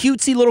 little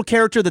cutesy little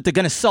character that they're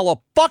going to sell a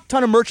fuck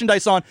ton of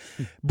merchandise on.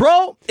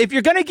 Bro, if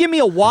you're going to give me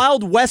a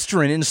wild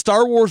western in the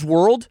Star Wars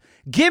world,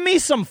 give me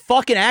some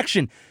fucking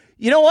action.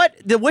 You know what?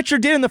 The Witcher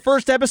did in the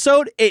first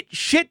episode,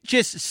 shit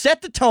just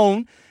set the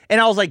tone, and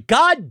I was like,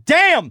 God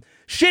damn,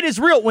 shit is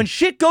real. When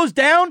shit goes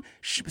down,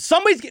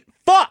 somebody's getting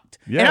fucked.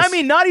 Yes. And I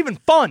mean, not even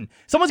fun.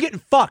 Someone's getting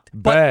fucked.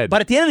 Bad. But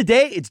at the end of the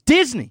day, it's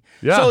Disney.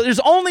 Yeah. So there's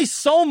only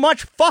so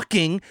much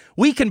fucking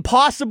we can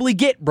possibly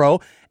get,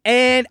 bro.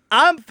 And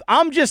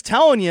I'm just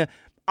telling you,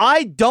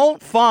 I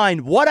don't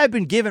find what I've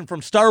been given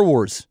from Star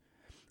Wars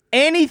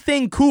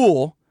anything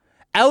cool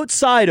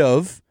outside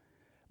of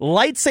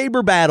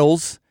lightsaber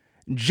battles,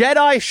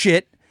 Jedi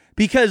shit,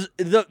 because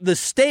the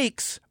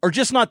stakes are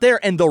just not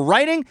there. And the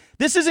writing,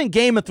 this isn't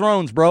Game of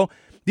Thrones, bro.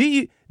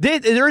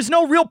 There is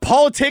no real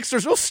politics.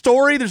 There's no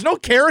story. There's no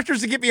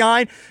characters to get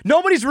behind.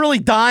 Nobody's really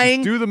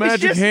dying. Do the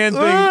magic hand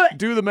thing.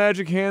 Do the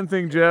magic hand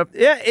thing, Jeff.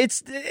 Yeah,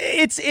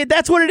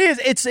 that's what it is.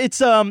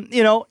 It's and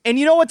you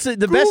know what's the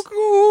best?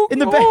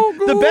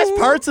 The best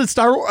parts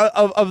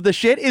of of the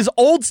shit is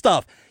old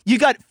stuff. You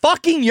got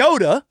fucking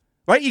Yoda,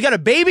 right? You got a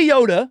baby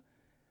Yoda.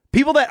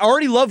 People that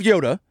already love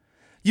Yoda.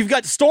 You've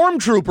got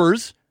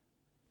stormtroopers,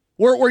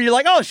 where you're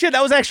like, oh shit,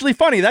 that was actually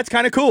funny. That's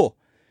kind of cool.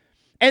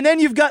 And then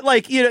you've got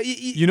like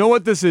You know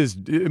what this is,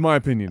 in my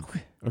opinion.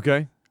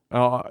 Okay,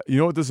 you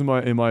know what this in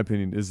my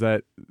opinion is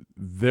that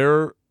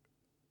they're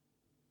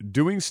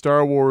doing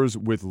Star Wars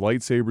with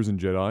lightsabers and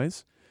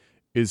Jedis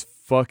is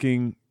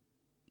fucking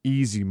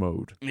easy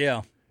mode.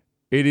 Yeah.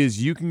 It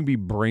is. You can be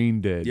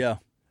brain dead. Yeah.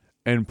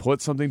 And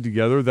put something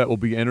together that will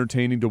be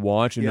entertaining to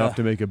watch enough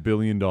to make $1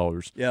 billion.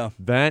 Yeah.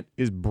 That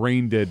is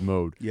brain dead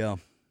mode. Yeah.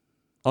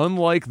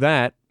 Unlike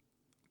that,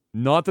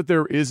 not that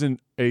there isn't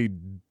a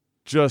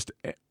just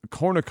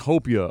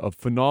cornucopia of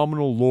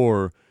phenomenal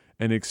lore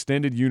and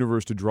extended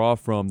universe to draw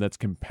from that's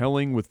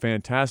compelling with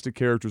fantastic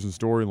characters and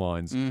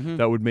storylines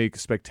that would make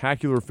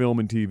spectacular film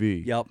and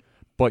TV. Yep.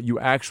 But you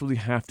actually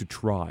have to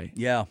try.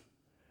 Yeah.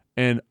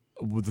 And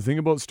the thing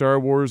about Star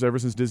Wars, ever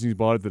since Disney's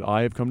bought it, that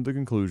I have come to the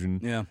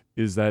conclusion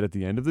is that at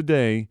the end of the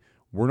day,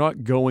 we're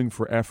not going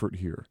for effort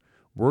here.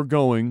 We're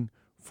going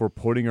for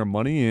putting our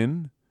money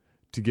in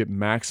to get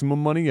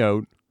maximum money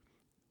out,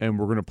 and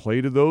we're going to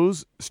play to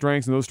those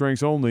strengths and those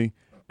strengths only,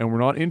 and we're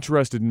not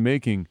interested in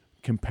making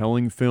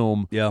compelling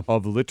film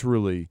of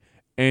literally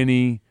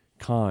any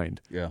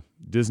kind. Yeah.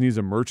 Disney's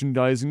a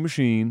merchandising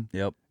machine,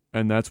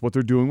 and that's what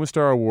they're doing with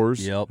Star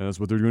Wars, and that's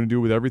what they're going to do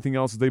with everything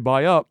else that they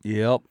buy up.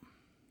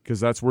 Because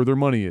that's where their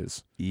money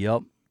is.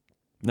 And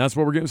that's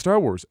what we're getting Star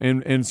Wars.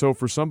 And so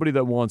for somebody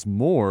that wants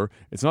more,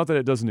 it's not that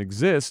it doesn't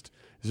exist.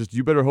 It's just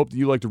you better hope that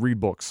you like to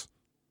read books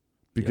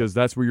because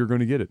that's where you're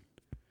going to get it.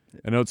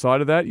 And outside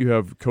of that, you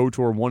have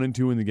KOTOR 1 and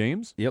 2 in the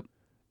games.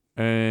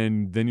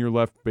 And then you're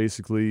left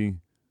basically,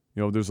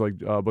 there's like,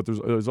 but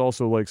there's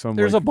also like some.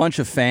 There's a bunch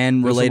of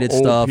fan-related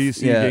stuff.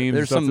 PC games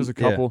and stuff. There's a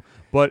couple.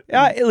 But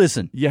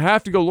listen. You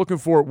have to go looking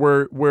for it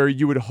where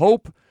you would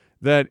hope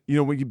that,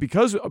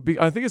 because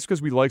I think it's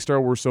because we like Star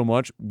Wars so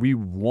much, we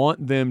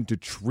want them to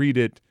treat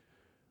it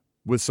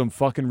with some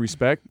fucking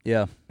respect.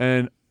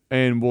 And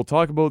we'll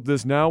talk about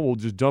this now. We'll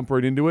just jump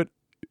right into it.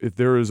 If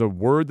there is a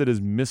word that is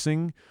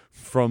missing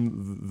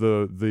from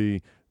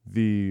the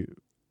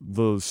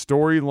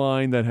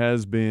storyline that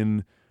has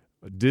been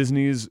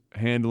Disney's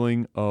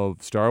handling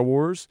of Star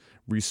Wars,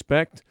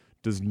 respect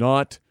does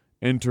not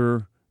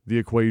enter the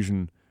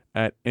equation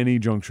at any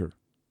juncture.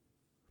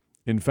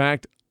 In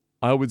fact,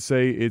 I would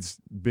say it's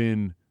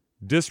been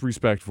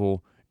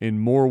disrespectful in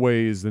more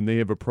ways than they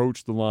have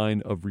approached the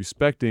line of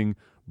respecting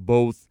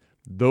both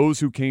those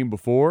who came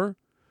before,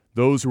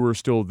 those who are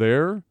still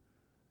there,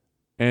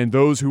 and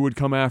those who would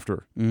come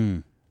after.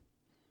 In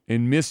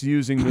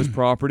misusing this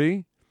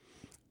property,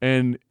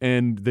 and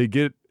they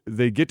get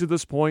to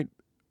this point,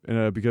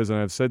 because and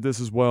I've said this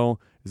as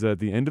well, is that at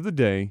the end of the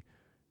day,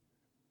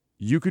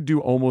 you could do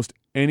almost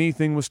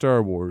anything with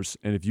Star Wars,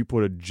 and if you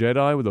put a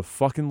Jedi with a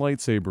fucking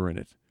lightsaber in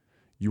it,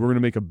 you are going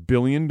to make $1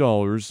 billion,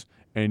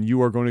 and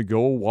you are going to go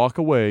walk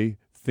away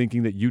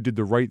thinking that you did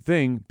the right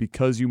thing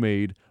because you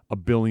made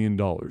 $1 billion.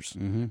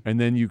 And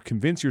then you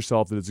convince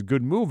yourself that it's a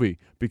good movie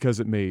because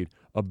it made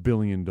 $1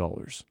 billion.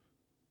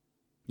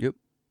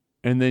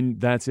 And then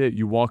that's it.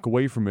 You walk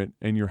away from it,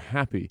 and you're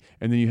happy.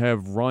 And then you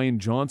have Rian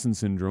Johnson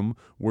syndrome,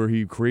 where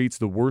he creates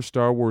the worst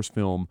Star Wars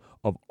film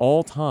of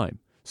all time.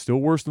 Still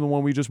worse than the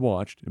one we just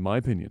watched, in my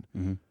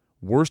opinion.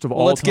 Worst of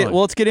all time.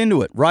 Let's get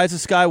into it. Rise of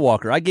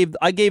Skywalker. I gave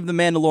The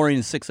Mandalorian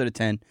a 6 out of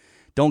 10.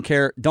 Don't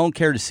care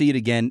to see it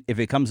again. If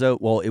it comes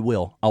out, well, it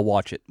will. I'll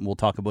watch it. We'll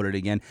talk about it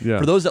again.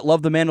 For those that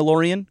love The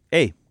Mandalorian,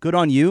 hey, good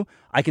on you.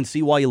 I can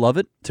see why you love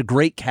it. It's a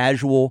great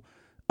casual.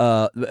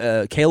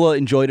 Kayla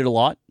enjoyed it a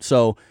lot.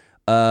 So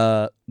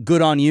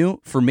good on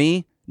you. For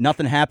me,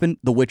 nothing happened.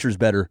 The Witcher's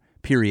better.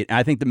 Period. And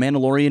I think The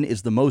Mandalorian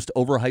is the most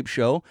overhyped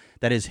show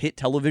that has hit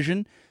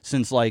television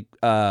since I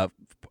can't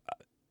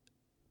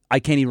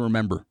even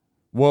remember.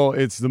 Well,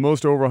 it's the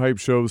most overhyped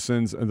show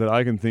since that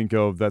I can think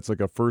of. That's like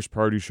a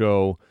first-party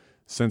show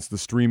since the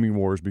streaming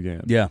wars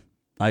began. Yeah,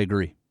 I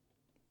agree.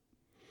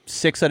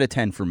 6 out of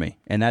 10 for me,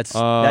 and that's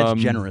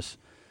generous.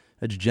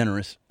 That's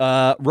generous.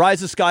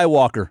 Rise of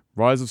Skywalker.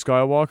 Rise of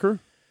Skywalker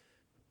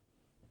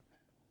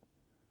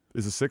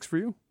is a 6 for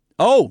you?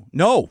 Oh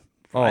no.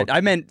 Oh,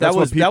 I meant that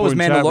was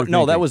Mandalorian.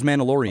 No, that was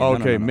Mandalorian. Oh,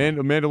 okay,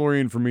 no.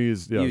 Mandalorian for me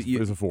is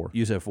a 4.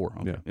 You said 4.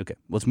 Okay. Okay.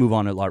 Let's move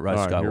on to Rise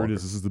of Skywalker. Here it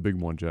is. This is the big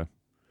one, Jeff.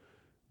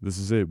 This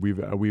is it. We've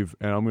and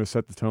I'm going to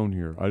set the tone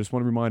here. I just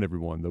want to remind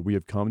everyone that we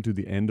have come to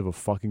the end of a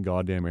fucking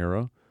goddamn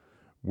era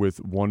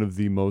with one of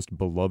the most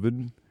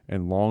beloved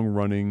and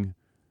long-running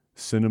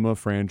cinema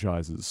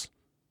franchises.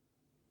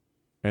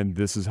 And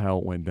this is how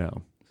it went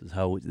down. This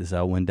is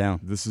how it went down.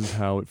 This is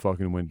how it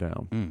fucking went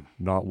down.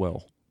 Not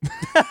well.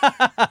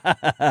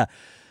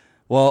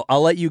 Well,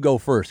 I'll let you go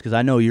first because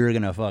I know you're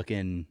gonna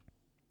fucking,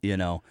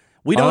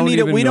 we don't need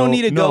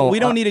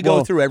to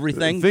go through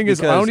everything. The thing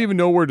is, I don't even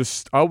know where to.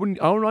 I'm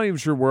not even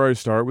sure where I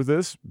start with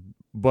this.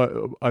 But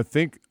I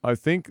think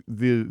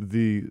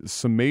the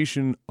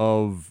summation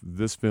of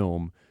this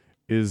film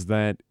is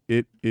that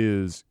it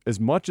is, as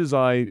much as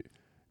I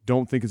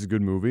don't think it's a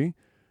good movie.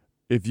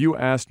 If you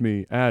asked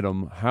me,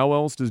 Adam, how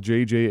else does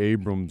J.J.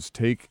 Abrams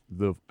take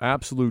the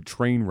absolute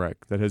train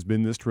wreck that has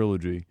been this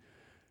trilogy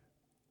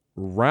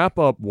wrap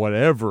up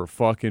whatever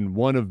fucking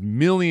one of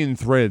million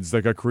threads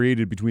that got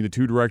created between the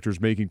two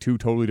directors making two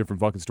totally different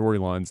fucking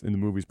storylines in the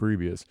movies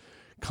previous,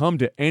 come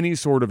to any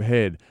sort of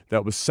head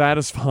that was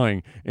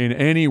satisfying in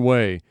any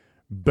way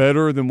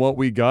better than what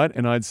we got,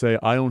 and I'd say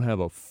I don't have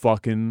a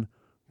fucking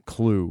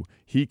clue.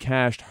 He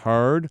cashed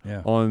hard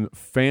on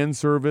fan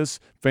service,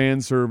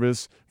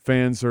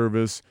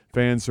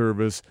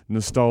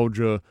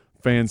 nostalgia,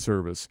 fan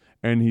service.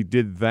 And he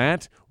did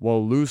that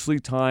while loosely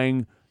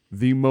tying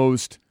the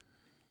most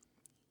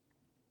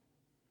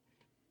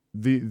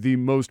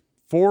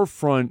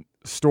forefront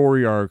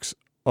story arcs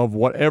of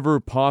whatever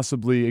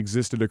possibly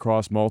existed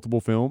across multiple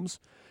films,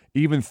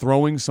 even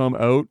throwing some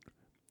out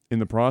in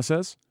the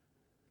process.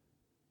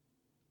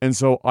 And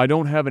so I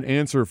don't have an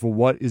answer for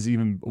what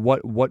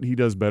he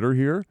does better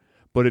here,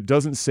 but it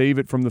doesn't save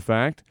it from the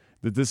fact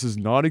that this is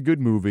not a good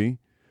movie.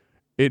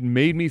 It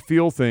made me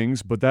feel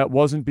things, but that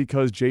wasn't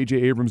because J.J.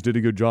 Abrams did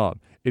a good job.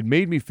 It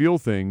made me feel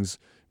things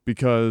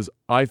because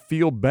I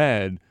feel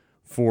bad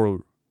for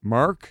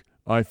Mark.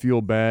 I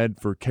feel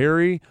bad for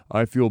Carrie.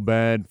 I feel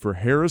bad for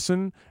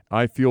Harrison.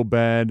 I feel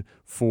bad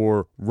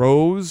for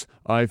Rose.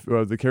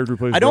 The character who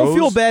plays Rose. I don't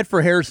feel bad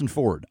for Harrison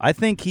Ford. I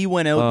think he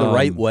went out the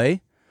right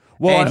way.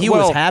 And he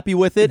was happy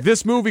with it.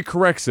 This movie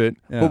corrects it,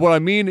 but what I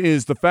mean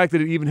is the fact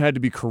that it even had to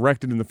be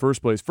corrected in the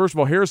first place. First of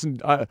all, Harrison,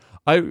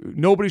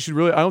 nobody should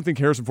really. I don't think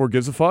Harrison Ford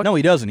gives a fuck. No,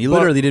 he doesn't. He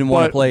literally didn't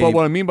want to play. But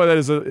what I mean by that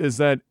is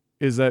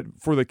that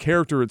for the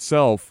character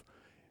itself,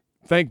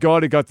 thank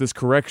God it got this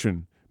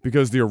correction,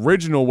 because the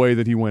original way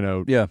that he went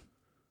out,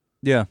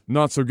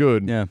 not so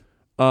good.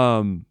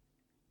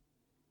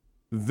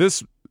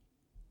 This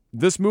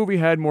movie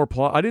had more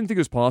plot. I didn't think it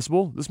was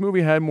possible. This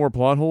movie had more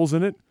plot holes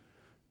in it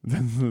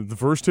than the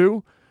first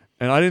two,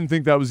 and I didn't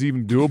think that was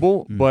even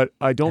doable. But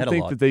I don't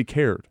think that they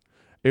cared.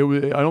 I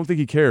don't think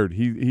he cared.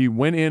 He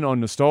went in on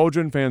nostalgia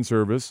and fan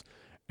service,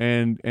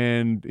 and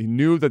he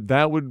knew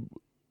that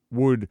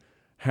would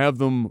have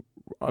them,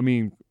 I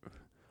mean,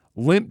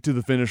 limp to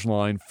the finish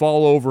line,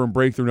 fall over and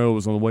break their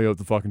nose on the way out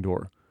the fucking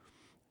door.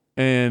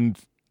 And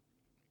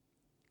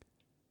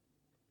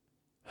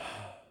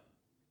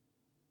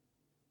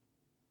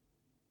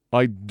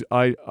I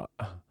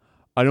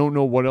don't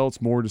know what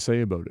else more to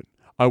say about it.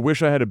 I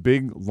wish I had a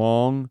big,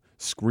 long,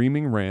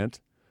 screaming rant,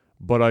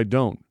 but I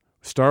don't.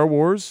 Star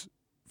Wars,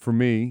 for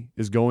me,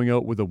 is going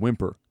out with a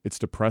whimper. It's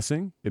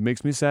depressing. It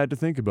makes me sad to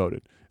think about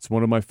it. It's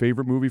one of my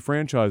favorite movie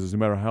franchises, no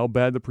matter how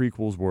bad the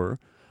prequels were.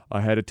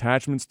 I had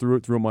attachments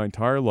throughout my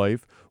entire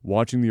life,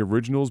 watching the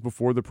originals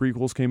before the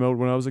prequels came out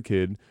when I was a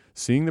kid,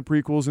 seeing the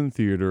prequels in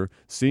theater,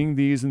 seeing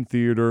these in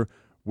theater,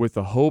 with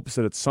the hopes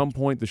that at some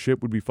point the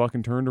ship would be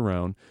fucking turned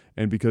around,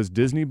 and because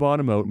Disney bought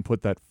him out and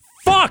put that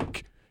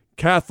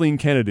Kathleen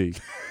Kennedy,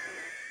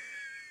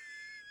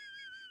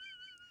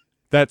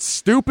 that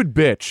stupid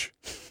bitch,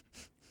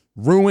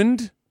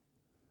 ruined.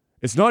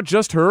 It's not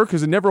just her,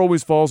 because it never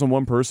always falls on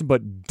one person,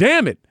 but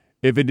damn it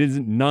if it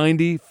isn't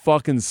 90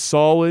 fucking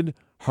solid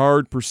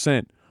hard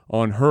 %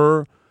 on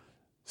her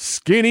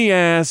skinny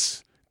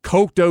ass,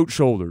 coked out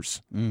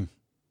shoulders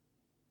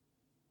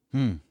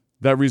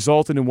that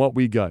resulted in what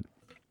we got.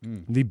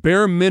 The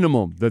bare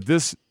minimum that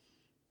this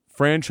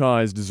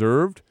franchise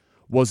deserved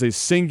was a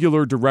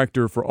singular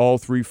director for all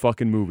three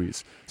fucking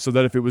movies, so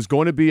that if it was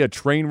going to be a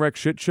train wreck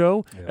shit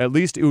show, at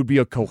least it would be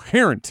a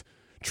coherent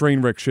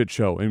train wreck shit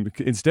show. And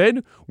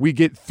instead, we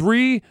get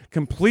three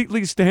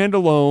completely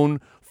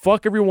standalone,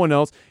 fuck everyone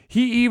else.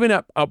 He even,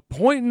 at a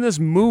point in this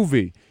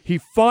movie, he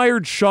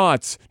fired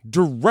shots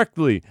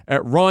directly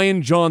at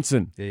Rian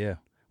Johnson. Yeah.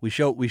 We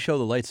show the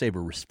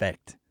lightsaber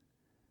respect.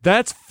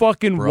 That's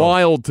fucking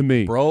wild to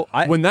me. Bro,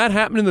 when that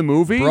happened in the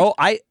movie,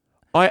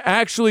 I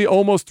actually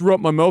almost threw up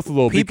my mouth a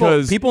little,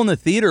 because people in the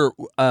theater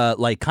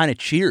kind of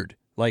cheered.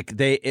 Like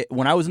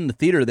when I was in the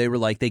theater, they were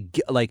like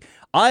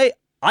I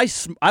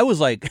was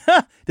like,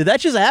 did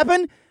that just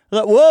happen?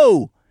 Like,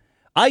 whoa!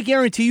 I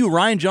guarantee you,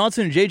 Rian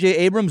Johnson and J.J.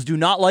 Abrams do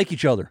not like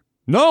each other.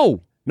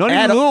 No, not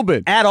even a little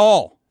bit at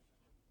all.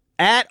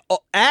 At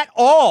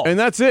all. And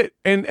that's it.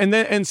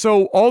 And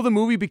so all the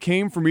movie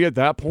became for me at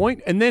that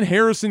point, and then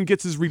Harrison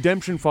gets his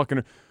redemption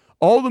fucking.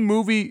 All the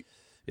movie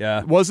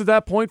was at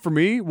that point for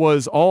me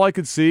was all I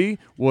could see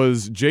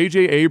was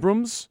J.J.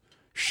 Abrams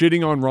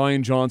shitting on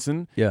Rian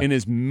Johnson in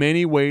as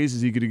many ways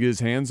as he could get his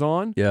hands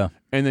on. Yeah.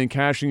 And then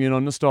cashing in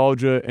on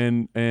nostalgia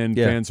and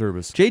fan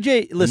service.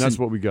 J.J., listen. And that's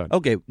what we got.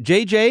 Okay,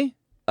 J.J.,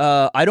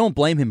 I don't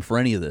blame him for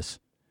any of this.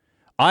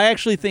 I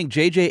actually think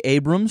J.J.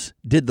 Abrams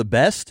did the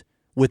best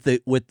with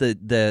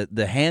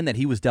the hand that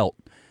he was dealt.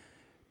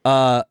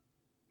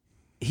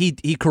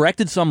 He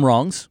corrected some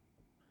wrongs.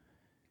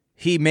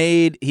 He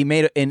made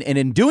and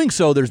in doing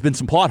so, there's been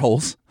some plot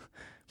holes,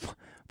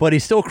 but he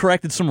still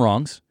corrected some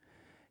wrongs.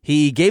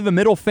 He gave a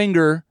middle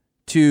finger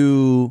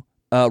to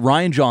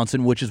Rian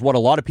Johnson, which is what a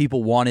lot of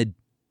people wanted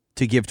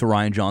to give to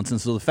Rian Johnson.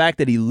 So the fact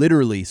that he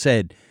literally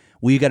said,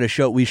 we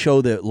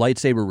show the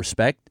lightsaber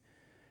respect,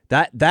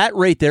 that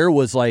right there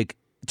was like,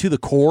 to the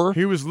core.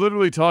 He was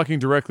literally talking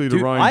directly to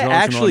Dude,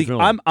 Ryan Johnson on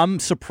film. I'm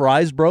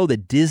surprised, bro,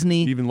 that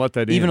Disney even let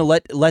that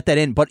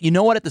in. But you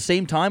know what? At the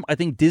same time, I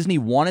think Disney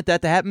wanted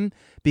that to happen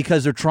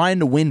because they're trying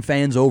to win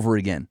fans over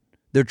again.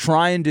 They're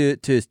trying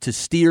to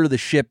steer the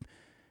ship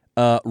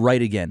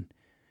right again.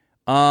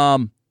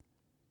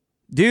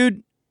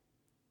 Dude,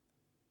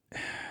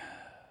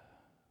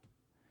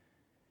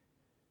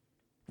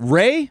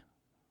 Rey,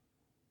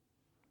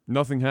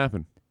 nothing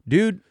happened.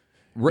 Dude,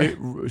 Rey,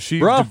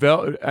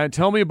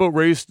 tell me about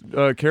Rey's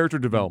character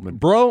development.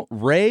 Bro,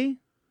 Rey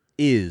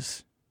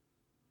is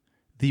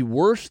the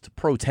worst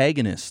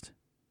protagonist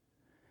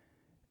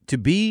to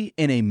be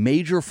in a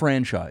major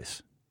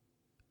franchise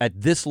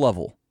at this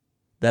level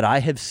that I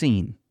have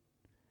seen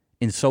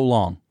in so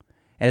long.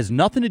 It has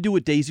nothing to do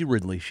with Daisy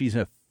Ridley. She's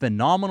a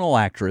phenomenal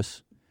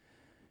actress.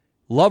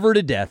 Love her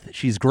to death.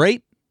 She's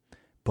great.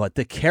 But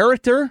the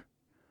character,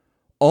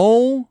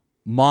 oh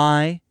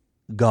my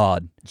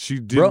God.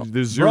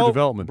 There's zero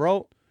development.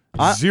 Bro.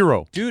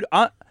 Zero. Dude,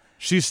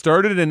 she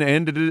started and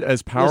ended it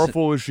as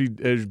powerful as she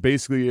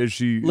was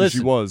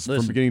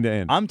from beginning to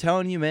end. I'm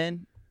telling you,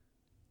 man,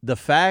 the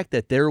fact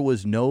that there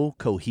was no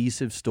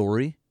cohesive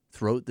story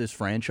throughout this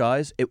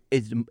franchise,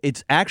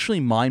 it's actually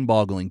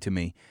mind-boggling to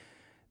me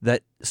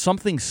that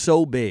something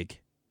so big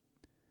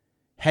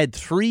had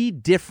three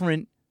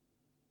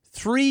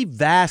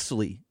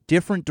vastly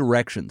different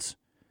directions.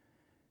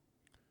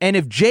 And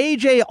if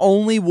JJ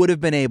only would have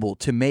been able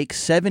to make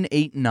 7,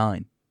 8,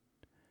 9,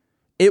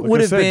 it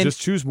would have been... Just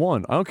choose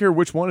one. I don't care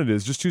which one it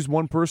is. Just choose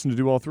one person to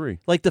do all three.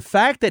 Like the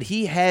fact that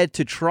he had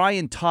to try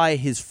and tie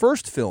his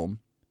first film,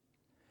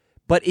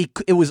 but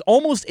it was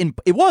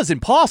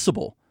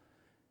impossible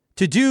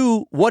to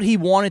do what he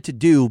wanted to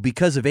do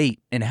because of 8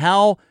 and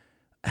how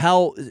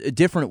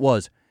different it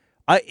was.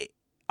 I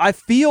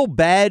feel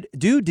bad.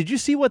 Dude, did you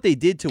see what they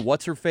did to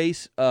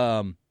what's-her-face?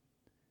 The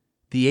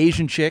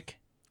Asian chick?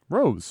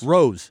 Rose.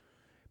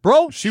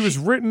 Bro, she was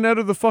written out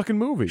of the fucking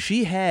movie.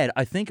 She had,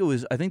 I think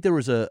there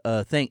was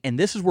a thing, and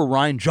this is where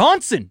Ryan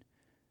Johnson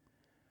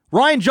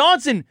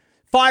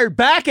fired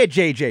back at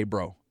JJ,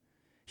 bro.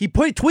 He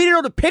tweeted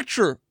out a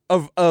picture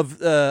of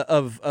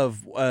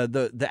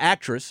the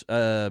actress,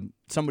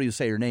 somebody will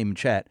say her name in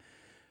chat,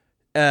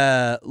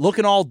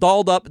 looking all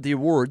dolled up at the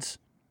awards.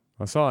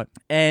 I saw it.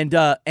 And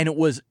it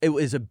was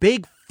a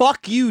big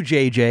fuck you,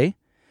 JJ.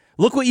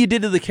 Look what you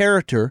did to the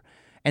character.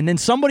 And then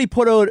somebody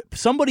put out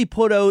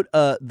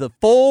the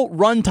full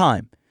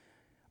runtime.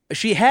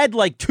 She had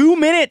like 2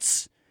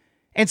 minutes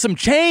and some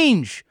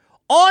change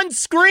on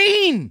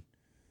screen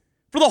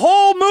for the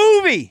whole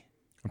movie.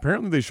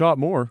 Apparently they shot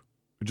more.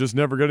 It just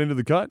never got into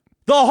the cut.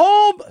 The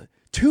whole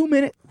 2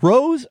 minute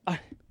Rose,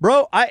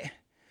 bro. I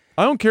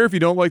don't care if you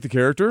don't like the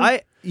character.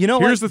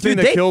 Here's the thing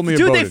that killed me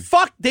about it.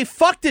 They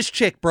fucked this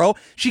chick, bro.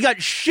 She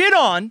got shit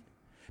on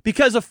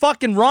because of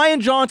fucking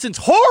Ryan Johnson's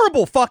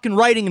horrible fucking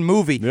writing and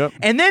movie. Yep.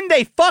 And then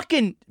they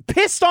fucking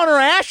pissed on her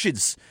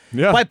ashes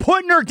by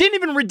putting her, didn't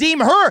even redeem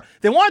her.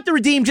 They wanted to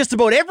redeem just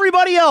about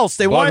everybody else.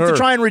 They wanted to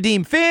try and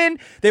redeem Finn.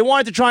 They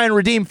wanted to try and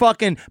redeem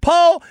fucking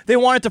Poe. They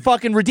wanted to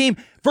fucking redeem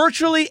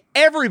virtually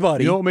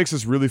everybody. You know what makes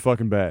this really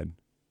fucking bad?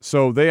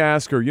 So they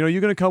ask her, you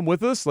going to come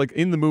with us? Like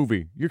in the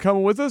movie. You're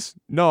coming with us?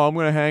 No, I'm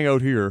going to hang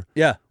out here.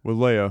 Yeah. With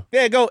Leia.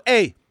 Yeah, go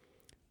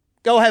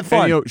have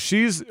fun. And,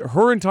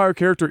 her entire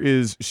character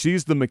is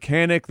she's the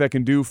mechanic that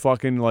can do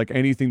fucking like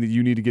anything that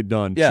you need to get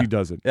done. Yeah. She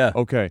does it. Yeah.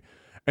 Okay.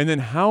 And then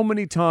how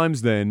many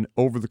times then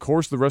over the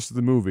course of the rest of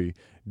the movie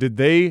did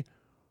they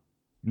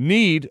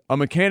need a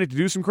mechanic to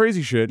do some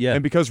crazy shit? Yeah.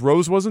 And because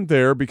Rose wasn't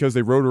there, because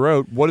they wrote her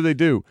out, what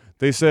do?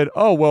 They said,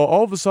 oh, well,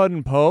 all of a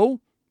sudden Poe,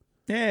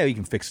 yeah, he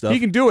can fix stuff. he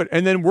can do it.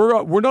 And then we're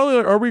not only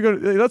are we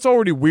going to, that's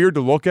already weird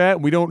to look at.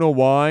 We don't know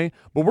why,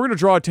 but we're going to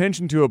draw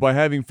attention to it by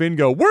having Finn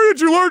go, where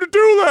did you learn to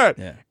do that?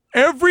 Yeah.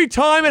 Every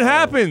time it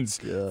happens,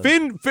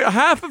 Finn,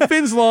 half of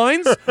Finn's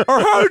lines are,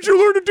 how did you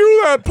learn to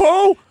do that,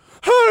 Poe?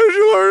 How did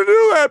you learn to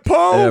do that,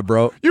 Poe? Yeah,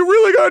 bro. You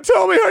really got to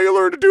tell me how you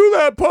learned to do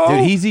that, Poe.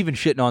 Dude, he's even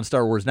shitting on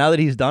Star Wars. Now that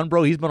he's done,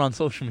 bro, he's been on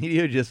social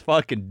media just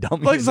fucking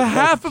dumbing. Like, so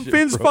half of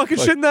Finn's fucking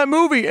shit in that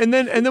movie. And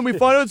then we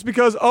find out it's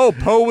because,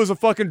 Poe was a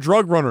fucking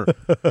drug runner.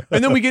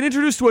 And then we get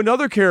introduced to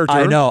another character.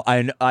 I know.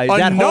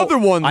 Another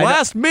one,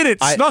 last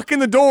minute, snuck in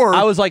the door.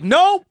 I was like,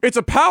 no. It's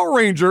a Power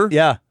Ranger.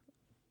 Yeah.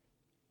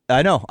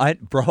 I know. I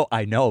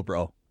know.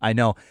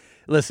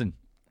 Listen,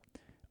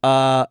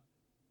 the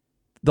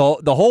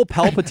whole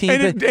Palpatine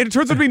and it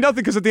turns out to be nothing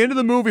because at the end of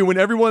the movie, when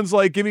everyone's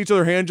like giving each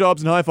other hand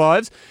jobs and high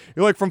fives,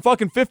 you're like from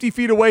fucking 50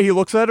 feet away, he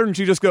looks at her and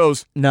she just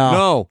goes,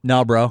 no,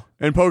 bro.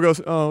 And Poe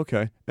goes, oh,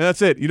 okay, and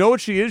that's it. You know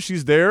what she is?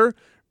 She's there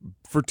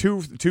for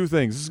two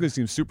things. This is gonna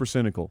seem super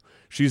cynical.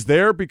 She's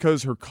there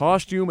because her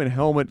costume and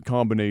helmet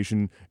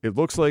combination, it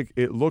looks like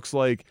a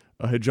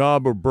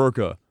hijab or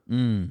burqa.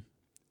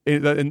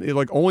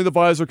 Like only the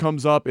visor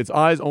comes up, its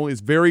eyes only.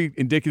 It's very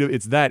indicative.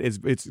 It's that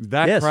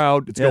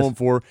crowd. It's going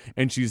for,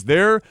 and she's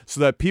there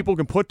so that people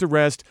can put to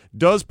rest.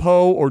 Does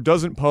Poe or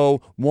doesn't Poe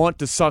want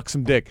to suck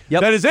some dick? Yep.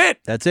 That is it.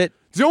 That's it.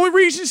 It's the only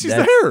reason she's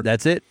there.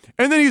 That's it.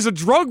 And then he's a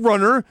drug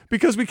runner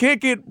because we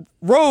can't get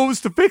Rose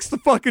to fix the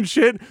fucking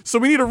shit, so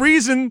we need a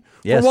reason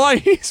for why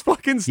he's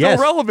fucking still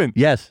relevant.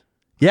 Yes.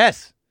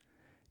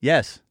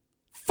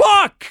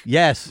 Fuck!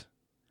 Yes.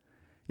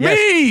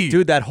 Me!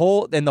 Dude, the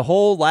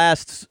whole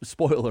last,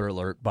 spoiler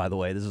alert, by the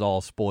way, this is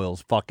all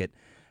spoils, fuck it.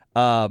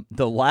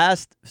 The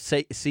last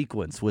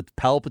sequence with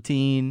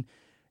Palpatine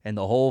and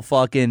the whole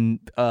fucking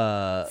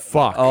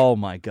fuck. Oh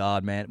my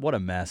god, man, what a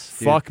mess.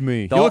 Dude. Fuck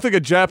me. He looked like a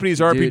Japanese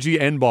RPG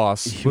end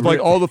boss with like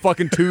all the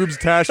fucking tubes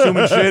attached to him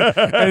and shit.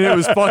 And it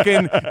was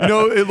fucking,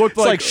 it looked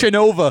like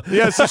Shinova.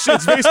 Yeah,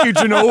 it's basically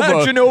Genova.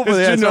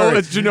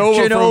 It's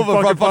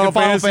Genova from fucking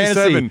Final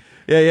Fantasy VII.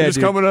 Yeah, just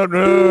coming up.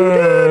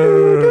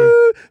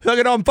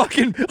 Fucking on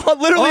fucking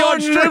literally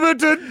on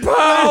unlimited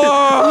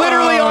power,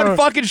 literally on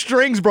fucking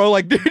strings, bro.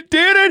 Like,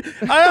 dude,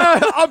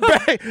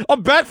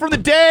 I'm back from the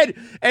dead,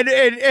 and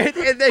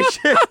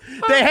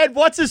they had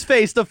what's his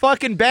face, the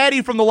fucking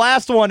baddie from the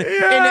last one, in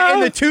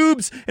the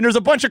tubes, and there's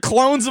a bunch of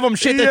clones of them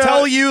shit to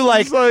tell you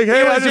like, it's like,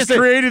 hey, I just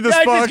created this.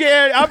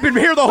 I've been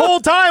here the whole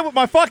time with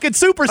my fucking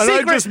super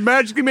secret. I just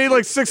magically made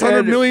like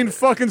 600 million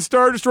fucking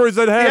Star Destroyers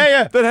that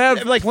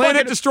have like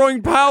planet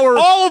destroying power,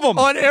 all of them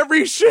on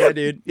every ship.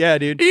 Yeah,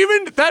 dude.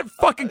 Even that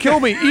fucking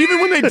killed me.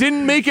 Even when they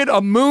didn't make it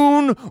a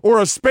moon or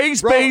a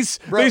space base,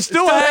 they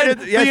still had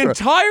the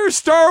entire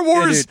Star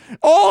Wars,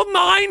 all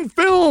 9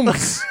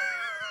 films.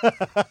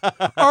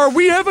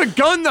 We have a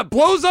gun that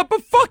blows up a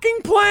fucking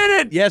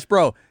planet. Yes,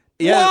 bro.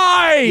 Yeah.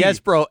 Why? Yes,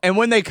 bro. And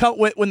when they come,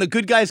 when the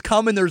good guys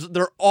come and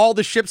they're all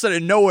the ships out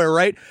of nowhere,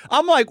 right?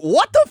 I'm like,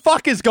 what the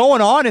fuck is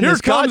going on in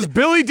this? Here comes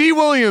Billy D.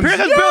 Williams. Here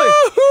comes Billy.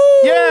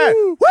 Yeah.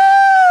 Woo!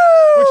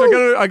 Which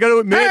I gotta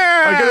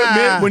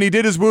admit, when he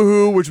did his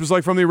woohoo, which was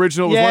like from the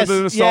original, it was one of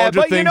the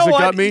nostalgia things that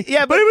got me.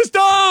 Yeah, but it was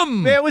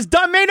dumb. It was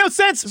dumb. Made no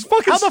sense. It's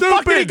fucking stupid. How the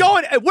fuck did he go?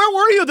 Where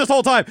were you this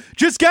whole time?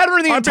 Just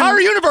gathering the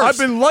entire universe. I've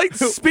been light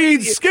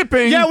speed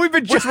skipping. Yeah, we've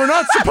been which we're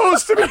not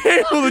supposed to be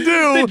able to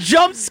do. The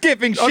jump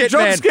skipping shit, I'm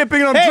jump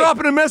skipping and I'm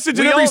dropping a message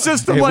in every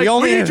system. We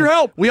need your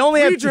help. We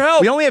only have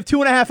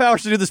 2.5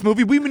 hours to do this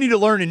movie. We need to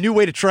learn a new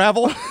way to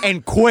travel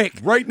and quick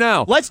right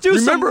now. Let's do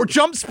some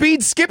jump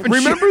speed skipping.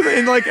 Remember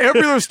in like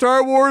every other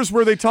Star Wars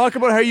where they talk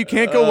about how you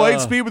can't go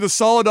light speed with a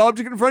solid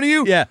object in front of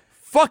you? Yeah.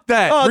 Fuck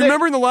that.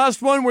 Remember in the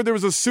last one where there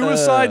was a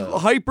suicide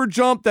hyper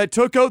jump that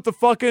took out the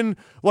fucking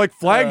like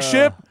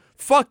flagship?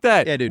 Fuck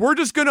that. Yeah, dude. We're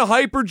just going to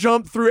hyper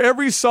jump through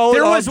every solid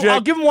object.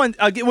 I'll give them one.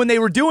 When they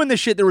were doing this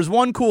shit, there was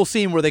one cool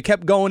scene where they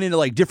kept going into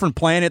like different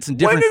planets and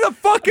different. When did the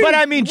fucking. But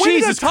I mean,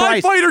 Jesus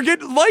Christ. When did a TIE fighter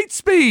get light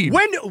speed?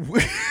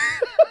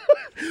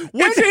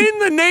 It's in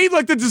the name,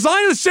 like the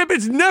design of the ship,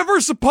 it's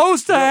never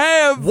supposed to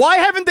have. Why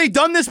haven't they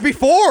done this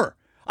before?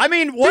 I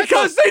mean, what?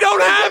 Because they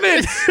don't have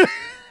it.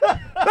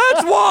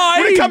 That's why.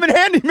 Would it come in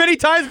handy many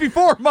times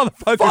before,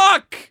 motherfucker?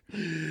 Fuck.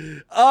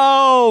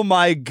 Oh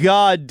my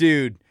god,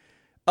 dude.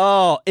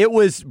 Oh, it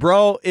was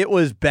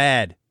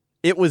bad.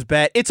 It was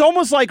bad. It's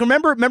almost like,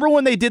 remember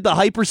when they did the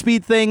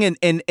hyperspeed thing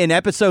in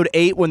episode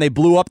 8 when they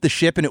blew up the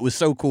ship and it was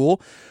so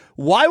cool?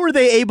 Why were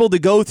they able to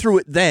go through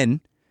it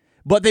then,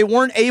 but they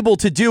weren't able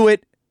to do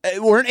it,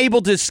 weren't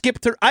able to skip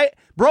through?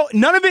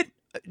 None of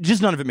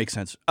it makes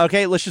sense.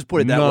 Okay, let's just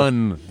put it that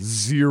way.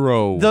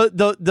 Zero.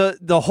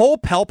 The whole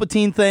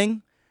Palpatine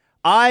thing,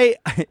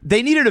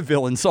 they needed a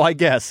villain, so I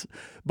guess.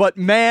 But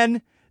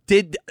man,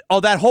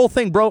 that whole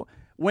thing, bro.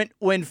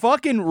 When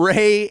fucking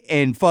Rey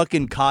and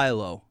fucking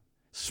Kylo,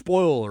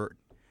 spoiler alert,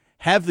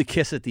 have the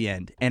kiss at the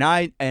end, and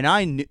I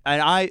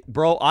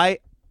rolled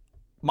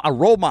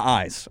my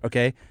eyes.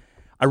 Okay,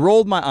 I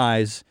rolled my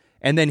eyes,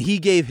 and then he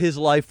gave his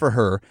life for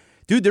her.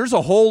 Dude, there's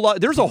a whole lot.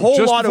 Just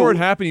before it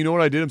happened, you know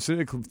what I did? I'm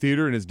sitting in the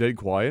theater and it's dead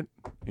quiet.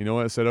 You know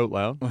what I said out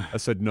loud? I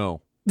said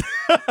no.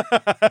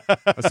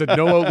 I said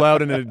no out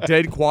loud in a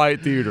dead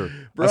quiet theater.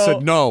 I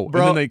said no, and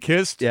then they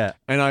kissed. Yeah,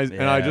 and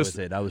I just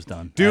I was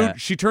done, dude.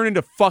 She turned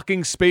into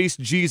fucking space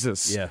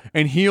Jesus. Yeah,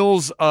 and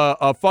heals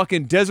a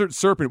fucking desert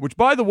serpent. Which,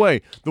 by the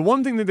way, the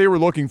one thing that they were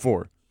looking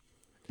for.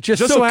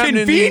 Just so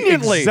conveniently,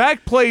 in the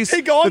exact place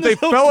they go on that they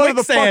fell out of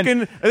the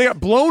fucking, and they got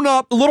blown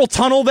up. A little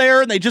tunnel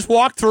there, and they just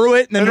walked through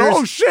it. And then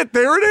oh shit,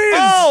 there it is.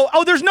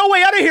 Oh, there's no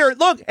way out of here.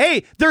 Look,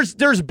 hey,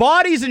 there's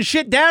bodies and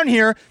shit down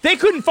here. They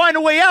couldn't find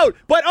a way out,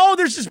 but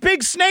there's this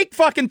big snake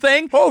fucking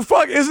thing. Oh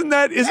fuck, isn't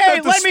that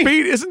the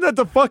speed? Isn't that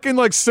the fucking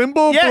like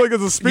symbol for like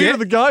the speed of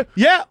the guy?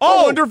 Yeah.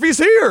 I wonder if he's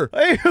here.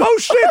 Oh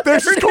shit,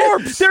 there's his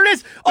corpse. There it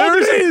is.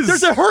 Oh,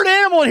 there's a hurt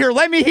animal in here.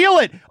 Let me heal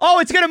it. Oh,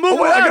 it's gonna move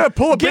around. I gotta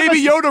pull a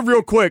baby Yoda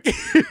real quick.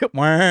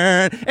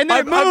 And then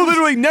I've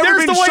literally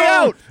never been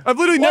shown. I've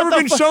literally never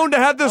been shown to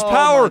have this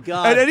power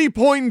at any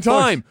point in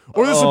time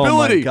or this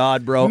ability. Oh my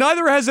god, bro!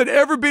 Neither has it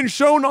ever been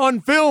shown on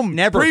film.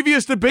 Never.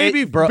 Previous to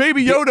Baby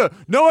Yoda,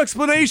 no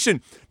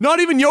explanation. Not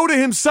even Yoda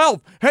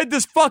himself had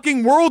this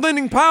fucking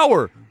world-ending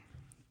power.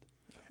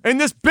 And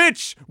this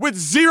bitch with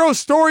zero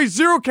story,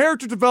 zero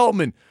character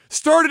development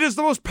started as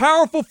the most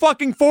powerful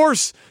fucking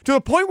force to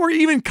the point where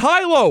even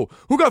Kylo,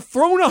 who got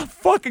thrown off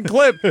fucking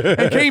cliff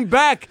and came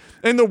back,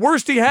 and the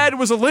worst he had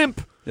was a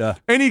limp. Yeah.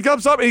 And he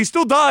comes up and he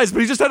still dies,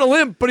 but he just had a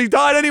limp, but he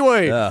died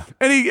anyway. Yeah.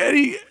 And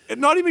he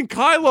not even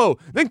Kylo.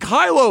 Then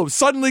Kylo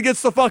suddenly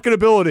gets the fucking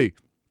ability.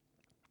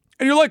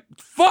 And you're like,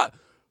 fuck.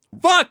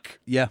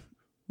 Yeah.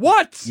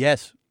 What?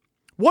 Yes.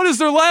 What is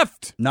there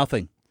left?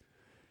 Nothing.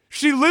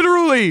 She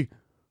literally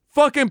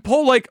fucking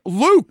pulled, like,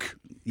 Luke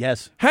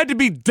Yes. had to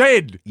be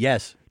dead.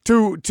 Yes.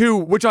 To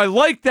which I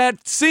like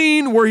that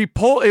scene where he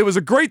pulled. It was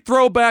a great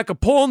throwback of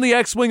pulling the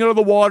X-wing out of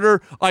the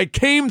water. I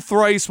came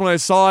thrice when I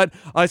saw it.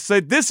 I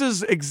said, "This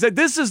is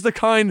the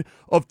kind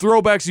of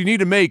throwbacks you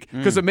need to make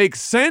because it makes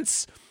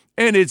sense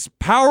and it's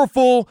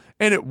powerful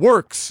and it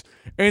works."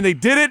 And they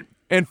did it,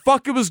 and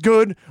fuck, it was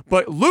good.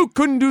 But Luke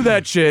couldn't do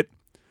that shit.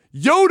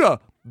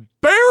 Yoda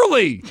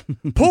barely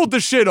pulled the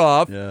shit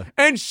off,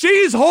 and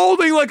she's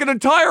holding like an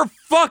entire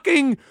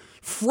fucking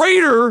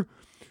freighter.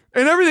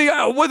 And everything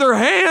with her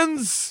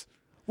hands,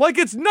 like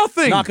it's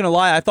nothing. Not gonna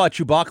lie, I thought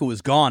Chewbacca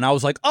was gone. I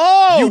was like,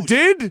 "Oh, you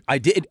did? I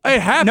did.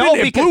 It happened. No,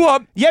 It blew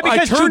up. Yeah,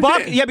 because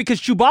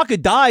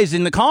Chewbacca dies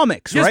in the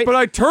comics, yes, right? but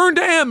I turned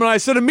to him and I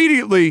said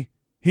immediately,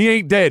 he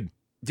ain't dead.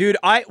 Dude,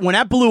 when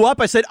that blew up,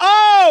 I said,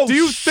 "Oh,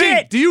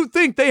 shit!" Do you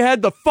think they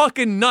had the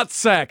fucking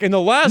nutsack in the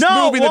last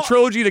movie in the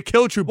trilogy to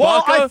kill Chewbacca?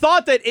 Well, I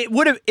thought that it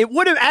would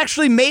have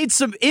actually made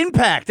some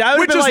impact.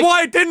 Which is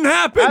why it didn't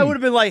happen. I would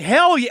have been like,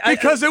 hell yeah,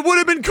 because it would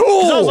have been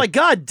cool. I was like,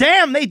 God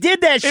damn, they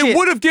did that shit. It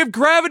would have given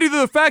gravity to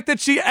the fact that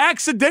she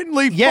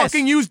accidentally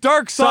fucking used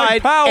dark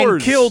side powers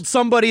and killed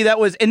somebody that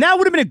was, and that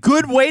would have been a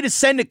good way to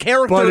send a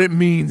character. But it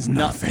means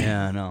nothing.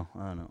 Yeah, I know.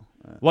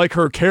 Like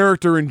her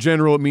character in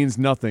general, it means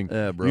nothing.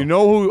 Bro. You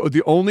know who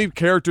the only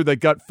character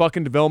that got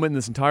fucking development in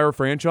this entire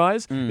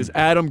franchise is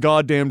Adam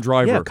goddamn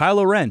Driver. Yeah,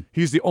 Kylo Ren.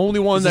 He's the only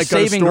one that got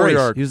a story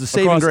arc. He was the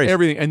saving across grace.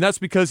 Everything, and that's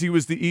because he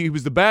was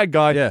the bad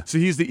guy. Yeah. So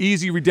he's the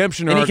easy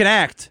redemption arc. And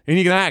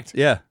he can act.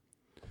 Yeah.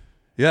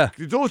 There's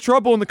a little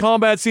trouble in the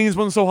combat scenes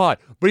when it's so hot,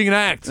 but he can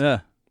act. Yeah.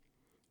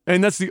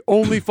 And that's the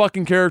only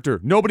fucking character.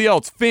 Nobody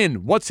else.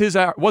 Finn. What's his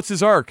arc?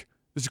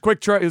 This is a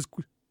quick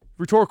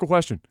rhetorical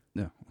question.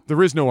 Yeah.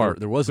 There is no arc.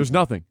 There's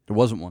nothing. There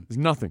wasn't one. There's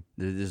nothing.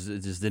 It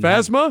just didn't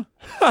Phasma?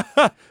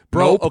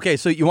 Bro, Nope. okay,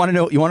 so you want to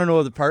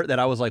know the part that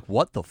I was like,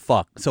 what the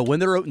fuck? So when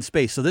they're out in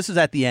space, so this is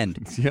at the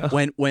end. Yeah.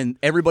 When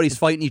everybody's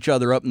fighting each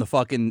other up in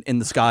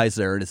the skies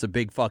there, and it's a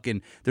big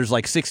fucking, there's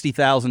like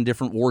 60,000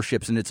 different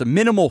warships, and it's a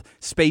minimal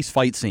space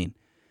fight scene.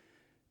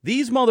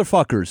 These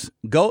motherfuckers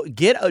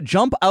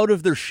jump out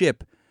of their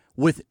ship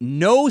with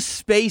no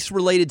space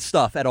related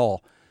stuff at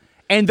all.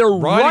 And they're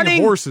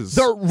riding horses.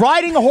 They're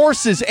riding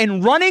horses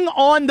and running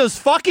on those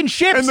fucking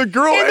ships. And the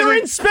girl, and they're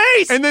in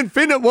space. And then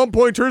Finn at one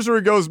point turns to her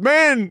and goes,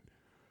 "Man,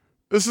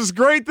 this is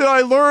great that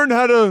I learned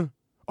how to."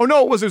 Oh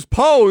no, it was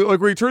Poe. Like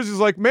where he turns, he's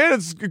like, "Man,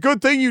 it's a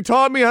good thing you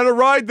taught me how to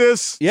ride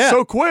this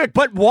so quick."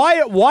 But why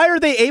are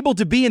they able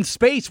to be in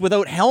space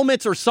without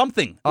helmets or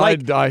something? Like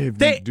dude, I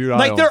don't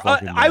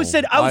fucking know. I was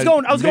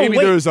going. Maybe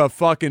wait. there's a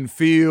fucking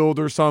field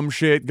or some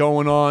shit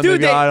going on.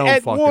 Dude, I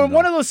don't fucking know.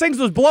 One of those things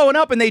was blowing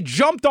up and they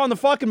jumped on the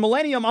fucking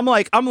Millennium. I'm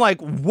like,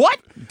 what?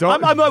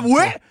 I'm like,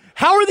 what?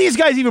 How are these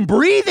guys even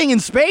breathing in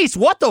space?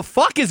 What the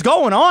fuck is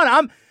going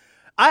on?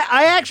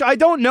 I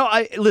don't know.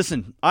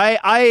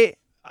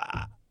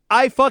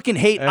 I fucking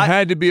hate. It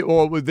had to be.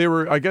 Well,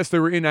 I guess they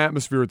were in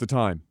atmosphere at the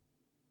time,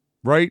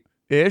 right?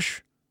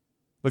 Ish.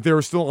 Like they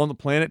were still on the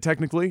planet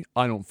technically.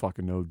 I don't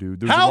fucking know,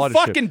 dude. There's a lot of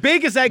fucking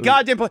big is that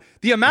goddamn planet?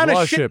 The amount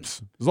of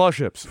ships. There's a lot of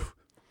ships.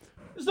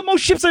 It's the most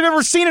ships I've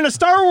ever seen in a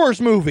Star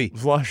Wars movie.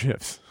 There's a lot of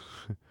ships.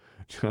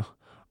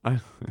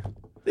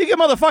 You get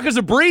motherfuckers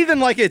are breathing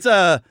like it's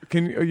a.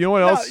 You know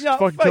what else?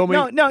 Fucking kill me.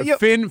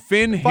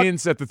 Finn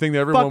hints at the thing that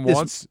everyone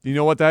wants. You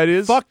know what that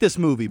is? Fuck this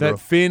movie, bro. That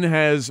Finn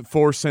has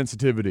force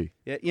sensitivity.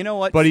 Yeah, you know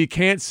what? But he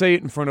can't say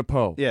it in front of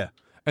Poe. Yeah.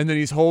 And then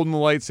he's holding the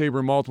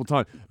lightsaber multiple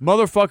times.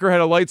 Motherfucker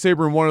had a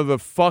lightsaber in one of the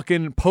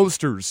fucking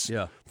posters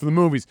for the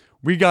movies.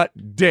 We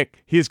got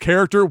Dick. His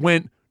character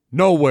went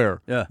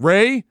nowhere. Yeah.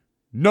 Rey,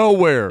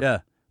 nowhere. Yeah.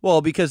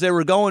 Well, because they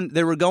were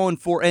going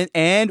for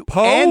and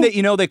Poe, and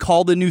that they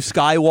called the new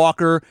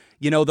Skywalker.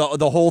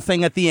 The whole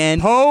thing at the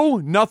end. Poe,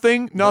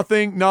 nothing.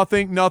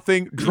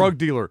 Drug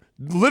dealer.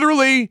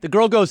 Literally, the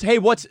girl goes, "Hey,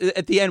 what's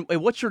at the end?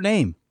 What's your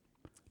name?"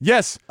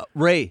 Yes,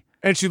 Rey.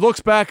 And she looks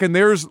back, and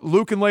there's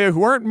Luke and Leia,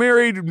 who aren't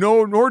married.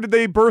 No, nor did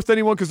they birth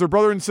anyone because they're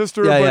brother and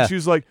sister. But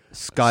she's like,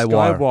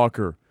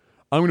 Skywalker.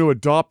 I'm going to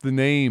adopt the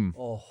name.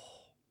 Oh,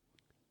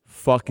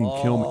 fucking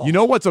kill me. You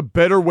know what's a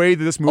better way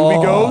that this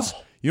movie goes?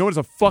 You know what's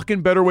a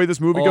fucking better way this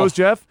movie goes,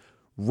 Jeff?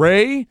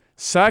 Rey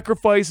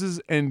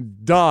sacrifices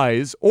and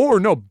dies. Or,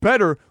 no,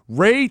 better,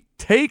 Rey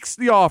takes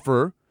the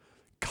offer.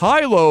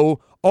 Kylo,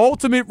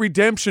 ultimate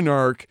redemption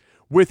arc,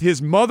 with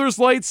his mother's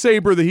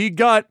lightsaber that he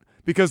got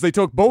because they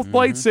took both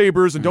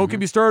lightsabers, and don't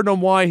get me started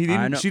on why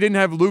she didn't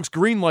have Luke's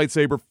green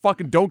lightsaber.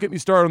 Fucking don't get me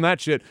started on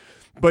that shit.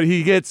 But I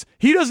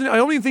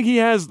don't even think he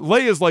has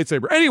Leia's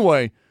lightsaber.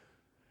 Anyway,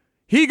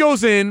 he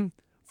goes in,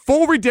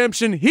 full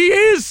redemption. He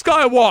is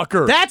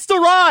Skywalker. That's the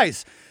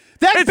rise.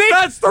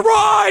 That's the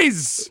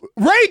rise.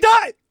 Rey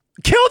died.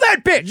 Kill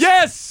that bitch.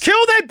 Yes.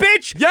 Kill that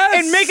bitch. Yes.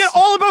 And make it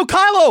all about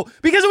Kylo,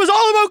 because it was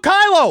all about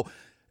Kylo.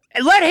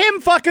 Let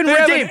him fucking They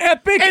have redeem. an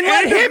epic and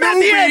let end of him at the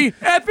movie, end.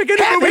 epic end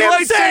of Have movie him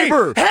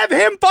lightsaber. Have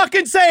him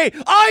fucking say,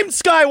 I'm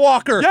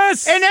Skywalker.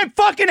 Yes. And then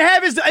fucking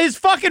have his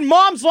fucking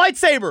mom's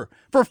lightsaber.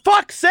 For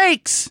fuck's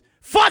sakes.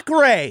 Fuck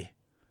Rey.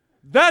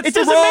 That's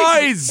the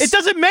rise. It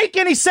doesn't make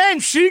any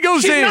sense. She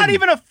goes in. She's not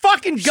even a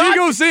fucking god. She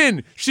goes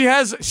in. She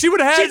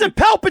would have had. She's a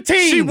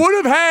Palpatine. She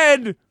would have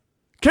had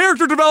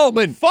character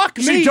development. Fuck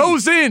me. She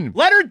goes in.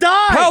 Let her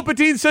die.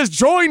 Palpatine says,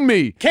 join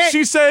me. Can't-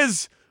 She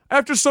says,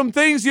 after some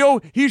things,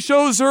 he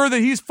shows her that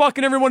he's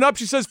fucking everyone up.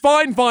 She says,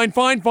 fine.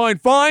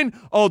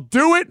 I'll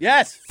do it.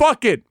 Yes.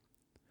 Fuck it.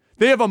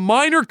 They have a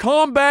minor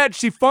combat.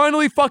 She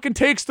finally fucking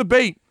takes the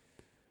bait.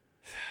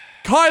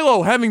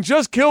 Kylo, having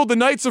just killed the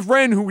Knights of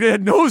Ren, who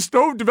had no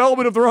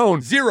development of their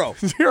own. Zero.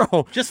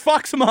 Just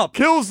fucks them up.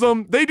 Kills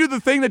them. They do the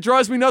thing that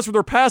drives me nuts where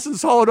they're passing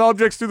solid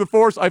objects through the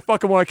Force. I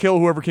fucking want to kill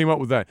whoever came up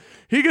with that.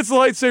 He gets the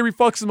lightsaber. He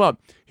fucks him up.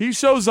 He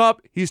shows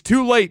up. He's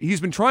too late.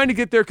 He's been trying to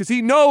get there because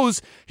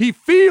he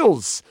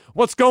feels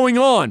what's going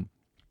on.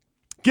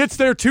 Gets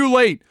there too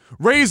late.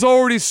 Rey's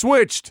already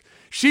switched.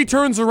 She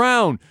turns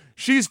around.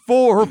 She's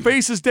full. Her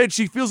face is dead.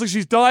 She feels like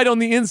she's died on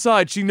the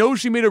inside. She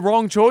knows she made a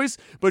wrong choice,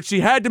 but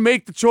she had to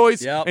make the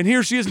choice. Yep. And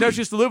here she is. Now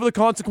she has to live with the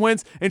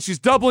consequence, and she's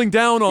doubling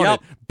down on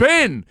Yep. it.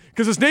 Ben,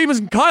 because his name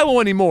isn't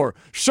Kylo anymore,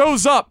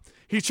 shows up.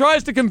 He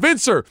tries to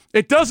convince her.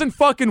 It doesn't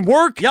fucking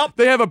work. Yep.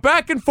 They have a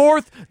back and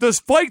forth.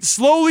 This fight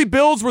slowly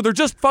builds where they're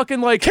just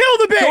fucking like Kill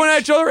the bitch! going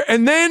at each other,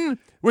 and then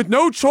with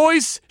no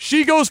choice,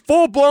 she goes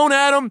full blown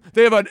at him.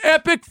 They have an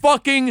epic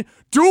fucking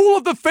Duel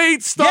of the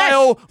Fates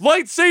style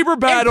lightsaber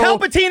battle. And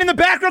Palpatine in the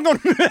background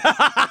going,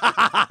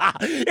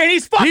 and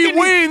he's fucking. He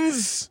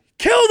wins.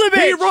 Kill the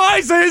bitch. He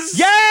rises.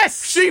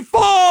 Yes. She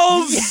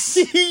falls.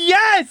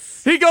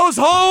 Yes. He goes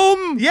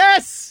home.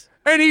 Yes.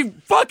 And he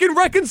fucking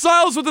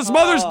reconciles with his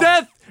mother's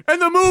death.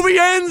 And the movie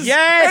ends.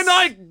 Yes. And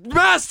I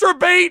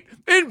masturbate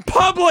in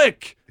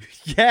public.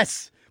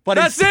 Yes. But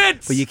That's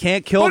it. But you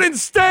can't kill. But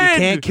instead, you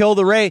can't kill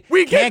the Rey.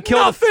 we can't get kill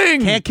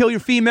nothing. Can't kill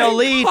your female And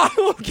lead.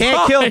 Kylo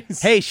Can't kill.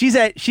 dies. Hey, she's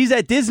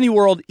at Disney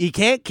World. You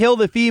can't kill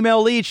the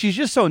female lead. She's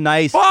just so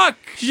nice. Fuck.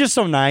 She's just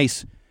so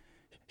nice.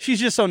 She's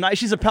just so nice.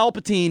 She's a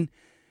Palpatine.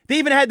 They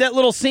even had that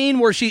little scene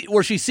where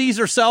she sees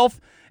herself.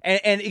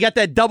 And you got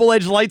that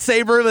double-edged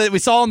lightsaber that we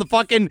saw in the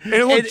fucking... And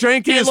it looked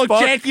janky as fuck. It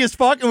looked janky as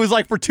fuck. It was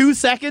like for 2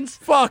 seconds.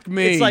 Fuck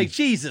me. It's like,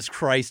 Jesus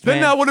Christ, Then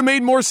man. that would have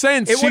made more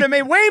sense. It would have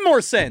made way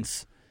more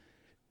sense.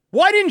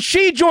 Why didn't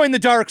she join the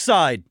dark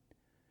side?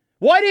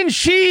 Why didn't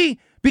she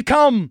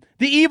become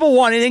the evil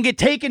one and then get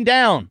taken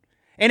down?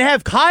 And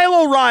have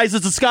Kylo rise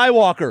as a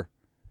Skywalker?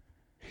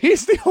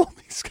 He's the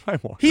only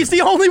Skywalker. He's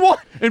the only one.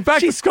 In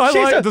fact, the it's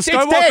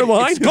Skywalker dead.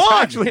 line It's is gone.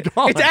 actually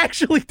gone. It's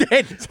actually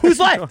dead. Who's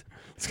left?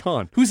 It's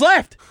gone. Who's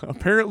left?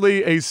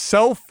 Apparently a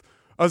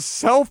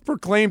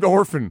self-proclaimed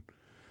orphan.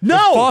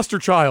 No. A foster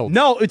child.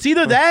 No, it's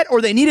either that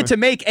or they needed to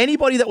make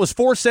anybody that was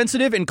Force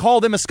sensitive and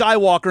call them a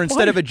Skywalker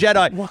instead of a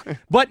Jedi. Why?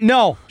 But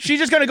no, she's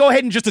just going to go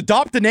ahead and just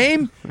adopt the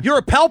name. You're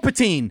a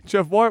Palpatine.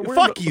 Jeff, why?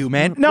 Fuck you,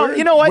 man. No,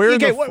 you know what? What are you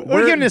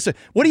giving this?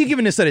 What are you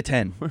giving this out of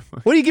 10?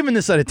 What are you giving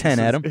this out of 10,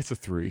 Adam? It's a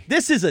 3.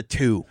 This is a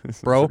 2,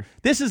 bro.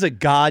 This is a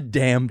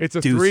goddamn It's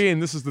a deuce. 3,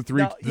 and this is the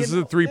 3. No, this is you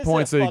know, the 3 this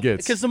points is a that it fuck-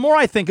 gets. Because the more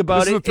I think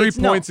about This is it, the 3 it's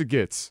points it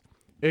gets.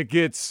 It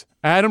gets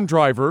Adam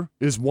Driver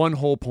is 1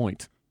 whole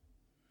point.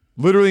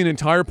 Literally an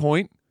entire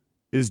point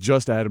is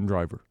just Adam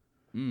Driver.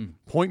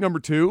 Point number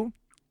 2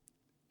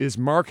 is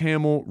Mark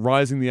Hamill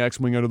rising the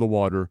X-Wing out of the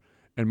water,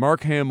 and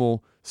Mark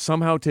Hamill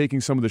somehow taking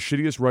some of the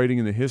shittiest writing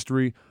in the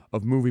history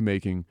of movie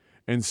making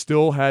and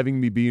still having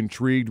me be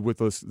intrigued with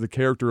the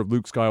character of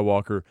Luke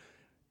Skywalker,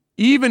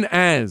 even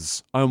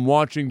as I'm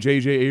watching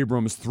J.J.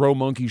 Abrams throw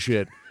monkey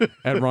shit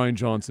at Rian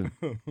Johnson.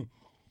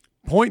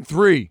 Point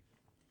 3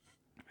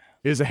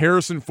 is a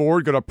Harrison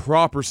Ford got a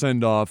proper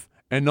send-off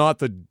and not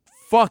the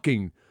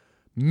fucking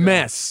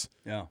mess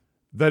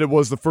that it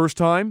was the first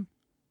time.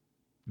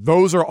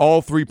 Those are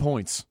all 3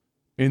 points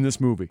in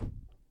this movie.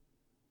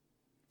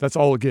 That's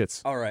all it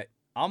gets. All right.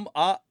 Oh,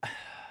 man.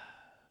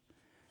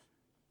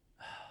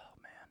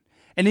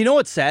 And you know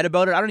what's sad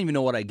about it? I don't even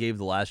know what I gave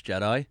The Last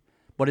Jedi,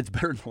 but it's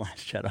better than The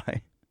Last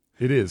Jedi.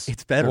 It is.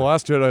 It's better. The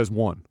Last Jedi is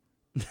 1.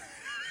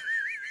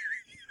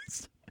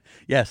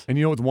 Yes. And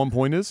you know what the 1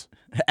 point is?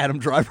 Adam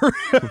Driver.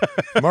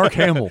 Mark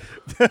Hamill.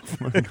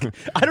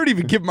 I don't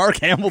even give Mark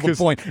Hamill the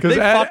point.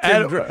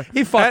 Because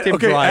He fucked him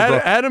dry, bro.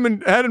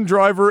 Adam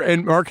Driver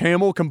and Mark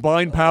Hamill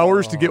combined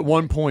powers to get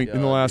 1 point in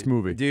the last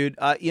movie. Dude,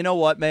 you know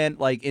what, man?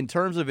 Like, in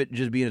terms of it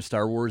just being a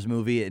Star Wars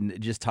movie and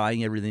just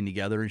tying everything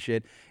together and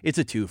shit, it's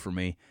a 2 for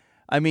me.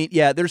 I mean,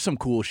 yeah, there's some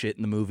cool shit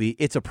in the movie.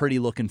 It's a pretty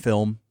looking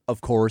film,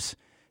 of course.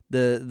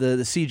 The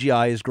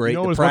CGI is great. You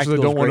know, the as much as I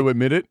practical's don't want great. to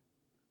admit it,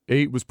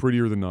 8 was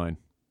prettier than 9.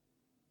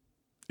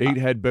 8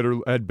 had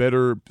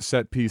better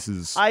set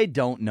pieces. I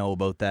don't know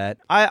about that.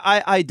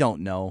 I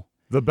don't know.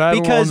 The battle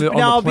Because- on the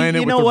no, but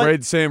planet you with know the what?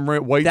 red sand,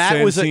 white That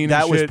sand was scene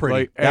that and was shit, pretty.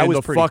 like, that and was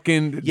the pretty.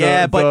 fucking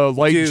Yeah, but the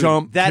light dude,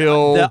 jump that,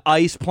 kill. the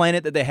ice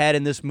planet that they had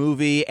in this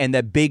movie, and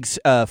that big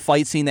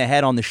fight scene they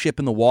had on the ship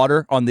in the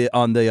water on the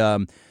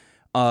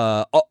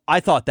I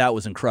thought that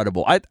was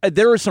incredible.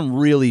 There are some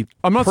really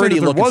I'm not pretty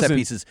saying that there looking set wasn't.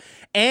 pieces,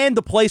 and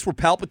the place where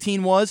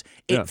Palpatine was,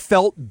 it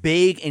felt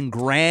big and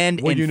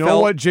grand. Well, and you know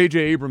felt, what J.J.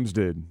 Abrams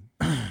did?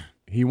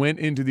 He went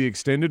into the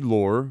extended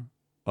lore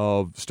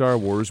of Star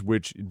Wars,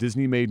 which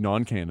Disney made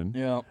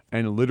non-canon,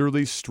 and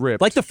literally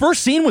stripped. Like the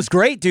first scene was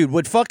great, dude.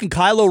 With fucking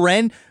Kylo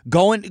Ren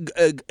going,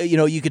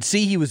 you could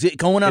see he was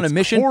going on a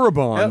mission.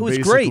 Korriban, it was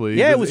basically. great.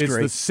 Yeah, it was it's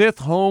great. It's the Sith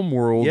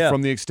homeworld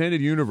from the extended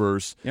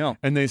universe. Yeah.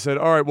 And they said,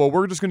 all right, well,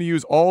 we're just going to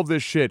use all of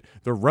this shit.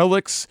 The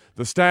relics,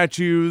 the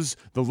statues,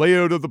 the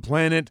layout of the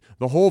planet,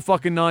 the whole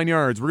fucking 9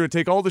 yards. We're going to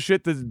take all the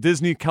shit that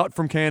Disney cut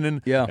from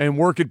canon and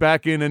work it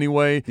back in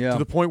anyway to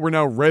the point where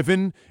now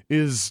Revan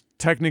is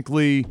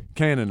technically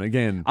canon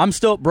again. I'm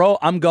still, bro,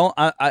 I'm going,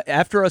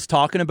 after us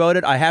talking about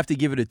it, I have to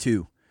give it a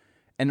 2.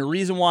 And the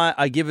reason why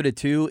I give it a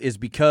 2 is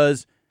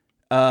because,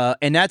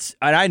 and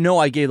I know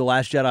I gave The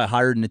Last Jedi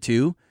higher than a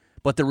 2,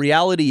 but the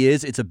reality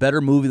is it's a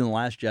better movie than The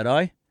Last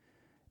Jedi.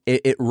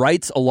 It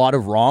rights a lot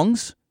of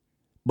wrongs,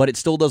 but it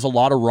still does a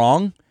lot of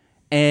wrong.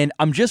 And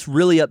I'm just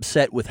really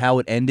upset with how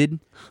it ended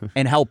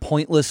and how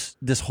pointless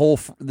this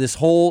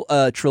whole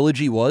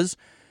trilogy was.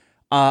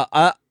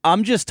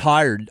 I'm just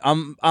tired.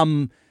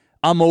 I'm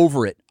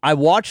over it. I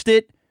watched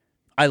it.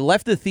 I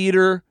left the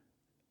theater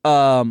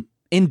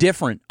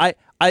indifferent. I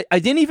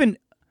didn't even.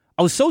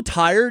 I was so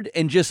tired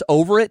and just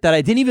over it that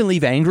I didn't even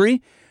leave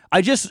angry.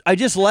 I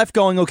just left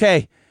going,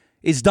 okay,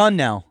 it's done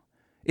now.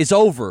 It's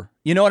over.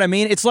 You know what I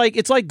mean? It's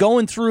like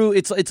going through.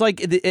 It's like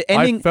the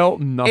ending. I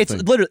felt nothing. It's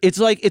literally. It's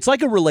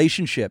like a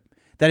relationship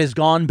that has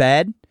gone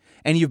bad,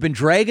 and you've been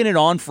dragging it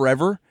on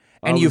forever,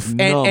 and you've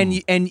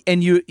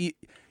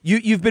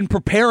been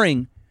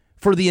preparing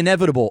for the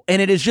inevitable,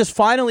 and it has just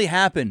finally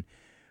happened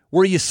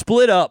where you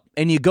split up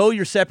and you go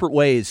your separate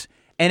ways,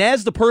 and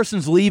as the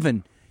person's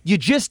leaving, you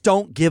just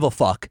don't give a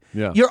fuck.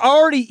 Yeah. You've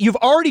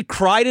already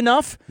cried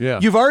enough. Yeah.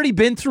 You've already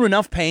been through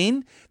enough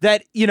pain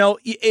that,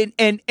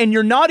 and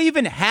you're not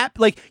even happy.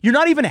 Like, you're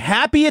not even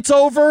happy it's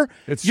over.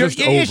 It's just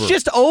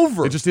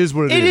over. It just is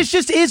what it is. It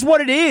just is what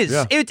it is.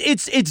 Yeah.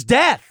 It's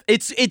death.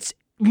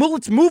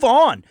 Let's move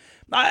on.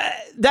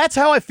 That's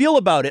how I feel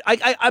about it.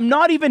 I'm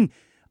not even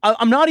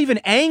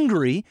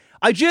angry.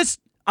 I'm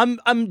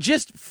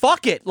just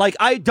fuck it. Like,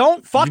 I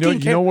don't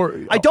fucking care.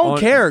 I don't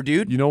care,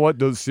 dude. You know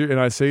what? And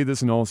I say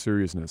this in all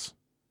seriousness.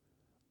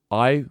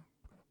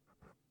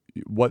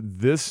 What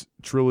this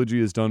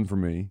trilogy has done for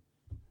me,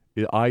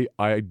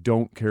 I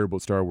don't care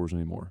about Star Wars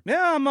anymore.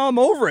 Yeah, I'm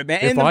over it, man.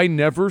 If I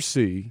never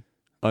see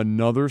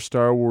another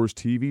Star Wars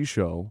TV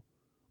show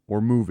or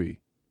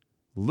movie,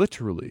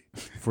 literally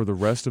for the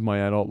rest of my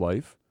adult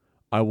life,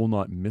 I will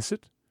not miss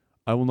it.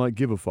 I will not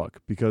give a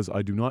fuck because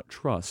I do not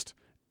trust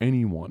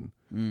anyone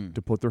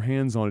to put their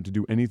hands on it to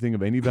do anything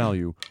of any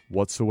value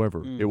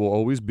whatsoever. It will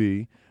always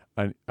be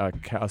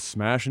a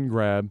smash and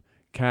grab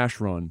cash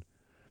run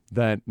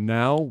that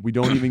now we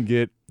don't even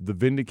get the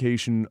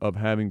vindication of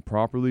having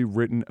properly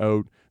written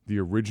out the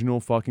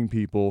original fucking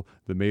people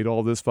that made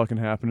all this fucking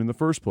happen in the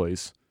first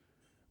place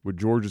with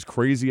George's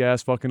crazy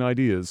ass fucking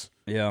ideas.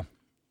 Yeah.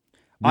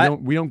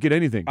 We don't get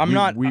anything.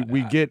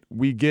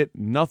 We get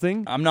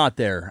nothing. I'm not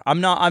there.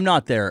 I'm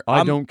not there.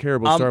 I don't care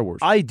about Star Wars.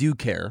 I do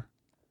care.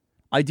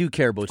 I do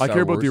care about Star Wars. I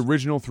care about the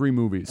original 3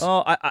 movies.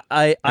 Oh,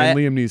 and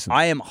Liam Neeson.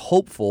 I am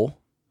hopeful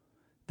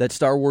that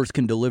Star Wars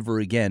can deliver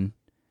again.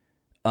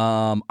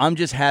 I'm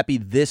just happy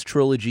this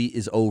trilogy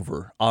is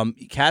over.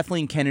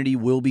 Kathleen Kennedy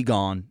will be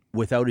gone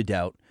without a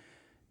doubt.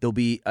 There'll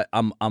be.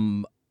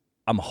 I'm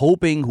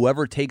hoping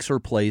whoever takes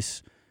her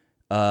place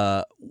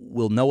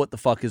will know what the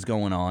fuck is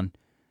going on.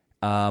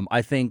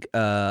 I think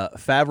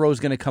Favreau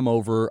is going to come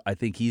over. I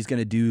think he's going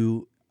to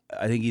do.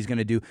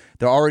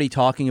 They're already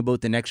talking about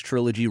the next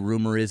trilogy.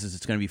 Rumor is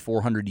it's going to be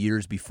 400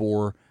 years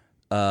before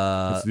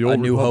it's the Old A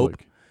New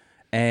Republic. Hope,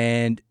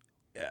 and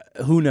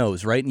who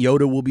knows, right? And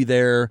Yoda will be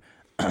there.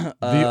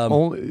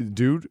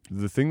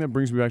 The thing that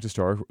brings me back to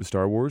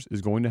Star Wars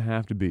is going to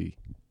have to be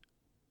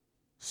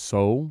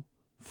so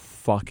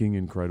fucking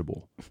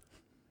incredible.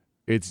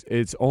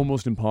 It's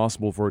almost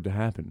impossible for it to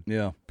happen.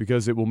 Yeah,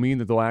 because it will mean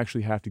that they'll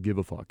actually have to give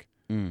a fuck,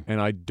 and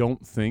I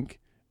don't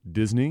think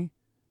Disney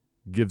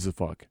gives a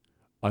fuck.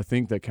 I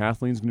think that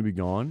Kathleen's going to be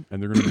gone, and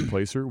they're going to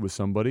replace her with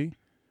somebody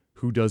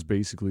who does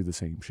basically the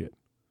same shit.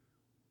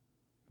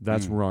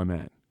 That's where I'm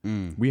at.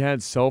 We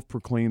had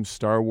self-proclaimed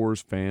Star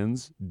Wars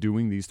fans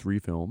doing these 3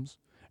 films,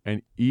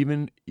 and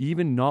even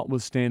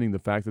notwithstanding the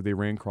fact that they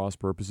ran cross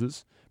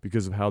purposes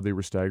because of how they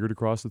were staggered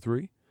across the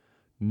 3,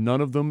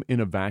 none of them in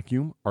a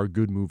vacuum are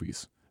good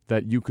movies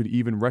that you could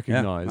even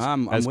recognize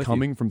as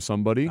coming from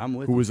somebody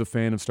who is a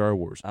fan of Star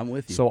Wars. I'm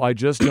with you. So I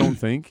just don't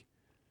think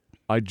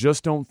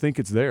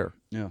it's there.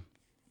 Yeah.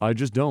 I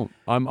just don't.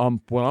 I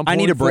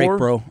need a break,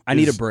 bro. I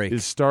need a break.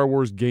 Is Star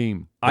Wars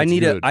game? I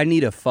need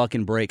a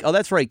fucking break. Oh,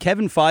 that's right.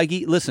 Kevin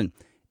Feige. Listen,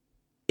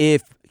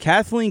 if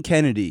Kathleen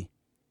Kennedy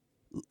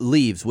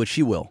leaves, which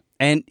she will,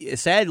 and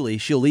sadly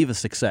she'll leave a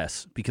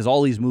success because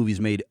all these movies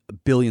made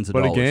billions of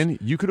dollars. But again,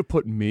 you could have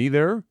put me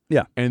there.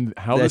 Yeah. And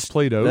how this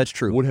played out that's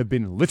true. would have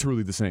been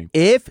literally the same.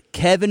 If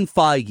Kevin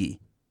Feige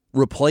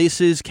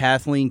replaces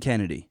Kathleen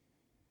Kennedy,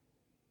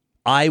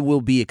 I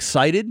will be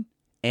excited,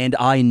 and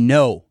I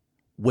know,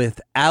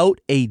 without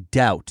a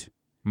doubt,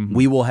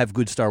 we will have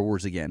good Star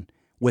Wars again.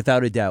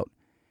 Without a doubt.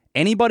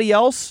 Anybody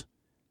else?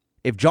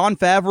 If Jon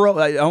Favreau,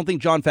 I don't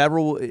think Jon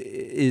Favreau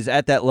is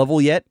at that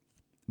level yet,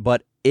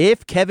 but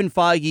if Kevin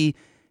Feige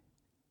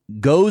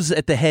goes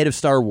at the head of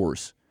Star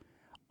Wars,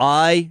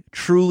 I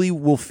truly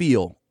will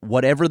feel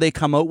whatever they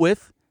come out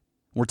with.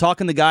 We're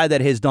talking the guy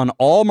that has done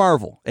all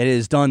Marvel and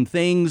has done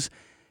things,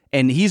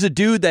 and he's a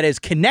dude that has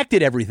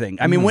connected everything.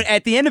 I mean, when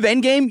at the end of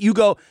Endgame, you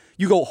go,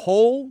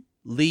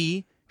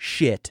 holy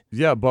shit.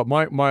 Yeah, but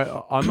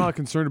I'm not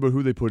concerned about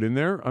who they put in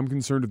there. I'm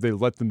concerned if they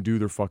let them do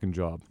their fucking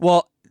job.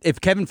 Well, if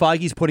Kevin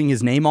Feige's putting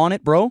his name on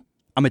it, bro,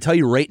 I'm going to tell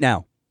you right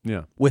now.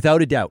 Yeah.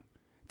 Without a doubt.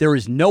 There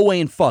is no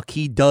way in fuck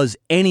he does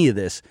any of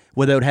this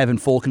without having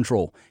full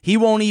control. He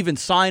won't even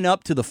sign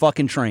up to the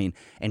fucking train.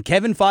 And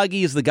Kevin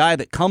Feige is the guy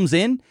that comes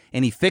in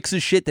and he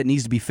fixes shit that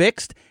needs to be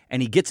fixed,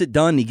 and he gets it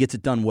done, and he gets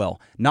it done well.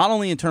 Not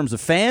only in terms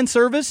of fan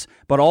service,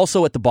 but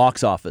also at the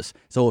box office.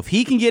 So if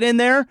he can get in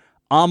there,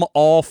 I'm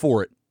all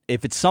for it.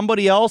 If it's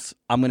somebody else,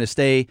 I'm going to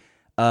stay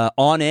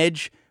on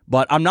edge.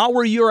 But I'm not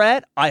where you're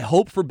at. I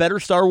hope for better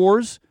Star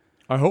Wars.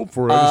 I hope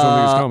for it. I just don't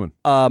think it's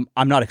coming.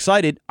 I'm not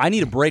excited. I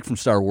need a break from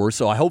Star Wars,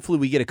 so hopefully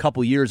we get a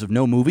couple years of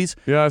no movies.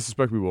 Yeah, I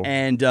suspect we will.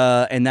 And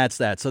that's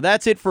that. So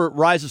that's it for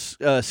Rise of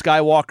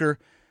Skywalker.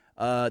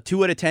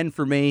 2 out of 10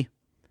 for me.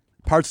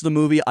 Parts of the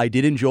movie I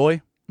did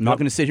enjoy. I'm not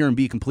going to sit here and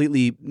be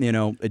completely, a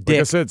dick. Like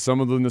I said, some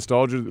of the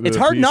nostalgia. It's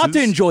hard not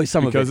to enjoy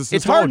some of it.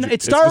 It's hard.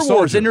 It's Star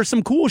Wars, and there's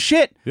some cool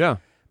shit. Yeah.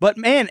 But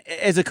man,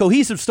 as a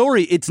cohesive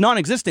story, it's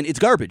non-existent. It's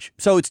garbage.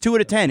 So it's 2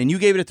 out of 10, and you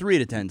gave it a 3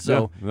 out of 10.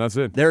 So yeah, that's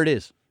it. There it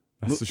is.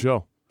 That's the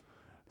show.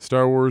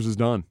 Star Wars is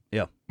done.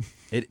 Yeah,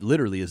 it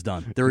literally is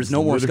done. There is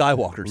no more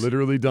Skywalkers.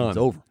 Literally done. It's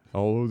over.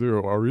 Oh, there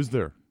or is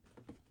there?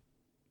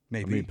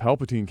 Maybe. I mean,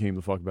 Palpatine came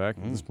the fuck back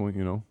at this point.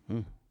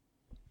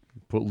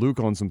 Put Luke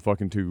on some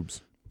fucking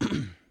tubes.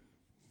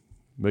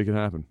 Make it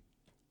happen.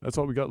 That's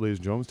all we got, ladies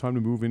and gentlemen. It's time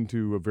to move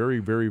into a very,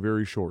 very,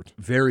 very short.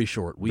 Very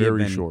short. We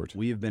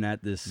have been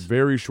at this.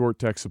 Very short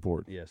tech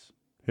support. Yes.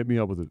 Hit me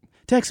up with it.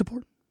 Tech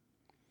support.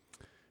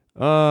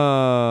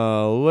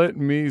 Let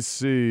me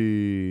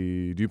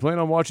see. Do you plan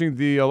on watching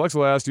the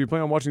Alexa asked, do you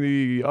plan on watching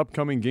the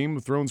upcoming Game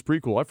of Thrones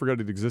prequel? I forgot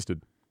it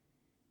existed.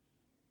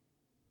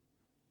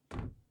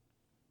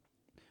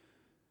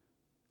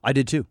 I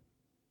did too.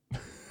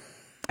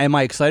 Am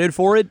I excited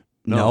for it?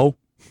 No.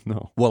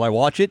 Will I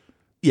watch it?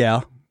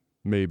 Yeah.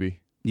 Maybe.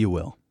 You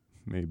will.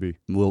 Maybe.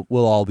 We'll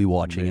all be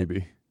watching it.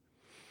 Maybe.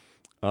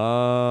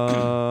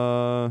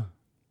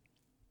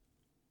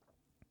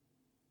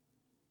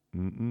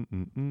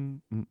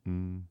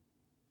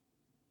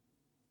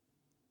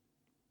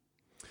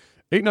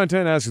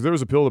 asks, if there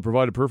was a pill that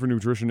provided perfect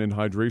nutrition and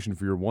hydration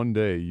for your one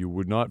day, you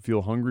would not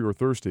feel hungry or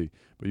thirsty,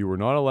 but you were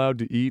not allowed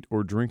to eat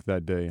or drink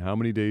that day. How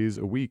many days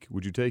a week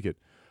would you take it?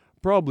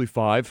 Probably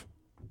 5.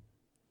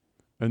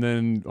 And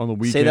then on the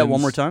weekends... Say that one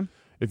more time.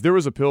 If there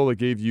was a pill that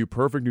gave you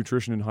perfect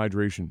nutrition and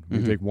hydration,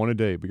 you take one a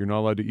day, but you're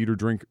not allowed to eat or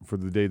drink for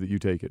the day that you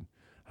take it.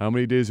 How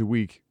many days a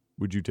week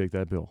would you take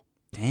that pill?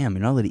 Damn,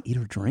 you're not allowed to eat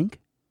or drink?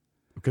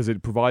 Because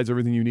it provides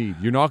everything you need.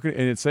 You're not going,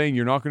 and it's saying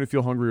you're not going to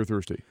feel hungry or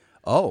thirsty.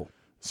 Oh.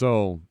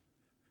 So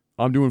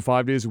I'm doing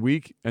 5 days a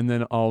week, and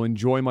then I'll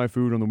enjoy my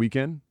food on the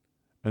weekend,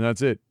 and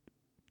that's it.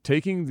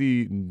 Taking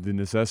the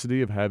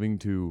necessity of having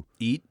to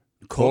eat,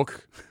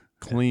 cook,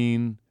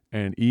 clean,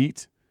 and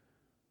eat.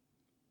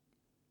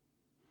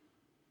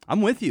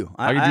 I'm with you.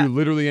 I can do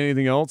literally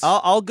anything else.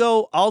 I'll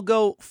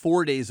go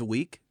 4 days a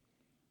week,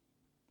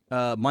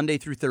 Monday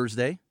through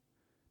Thursday,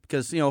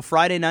 because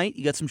Friday night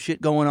you got some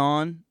shit going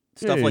on,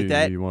 stuff like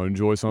that. You want to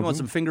enjoy something? You want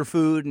some finger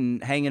food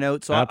and hanging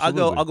out. So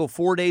I'll go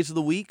 4 days of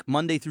the week,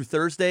 Monday through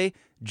Thursday,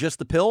 just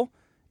the pill,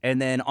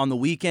 and then on the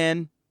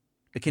weekend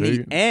I can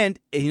eat. And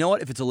you know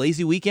what? If it's a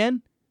lazy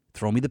weekend,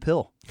 throw me the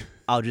pill.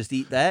 I'll just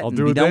eat that. I'll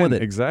do be it done then. with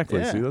it.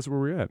 Exactly. Yeah. See, that's where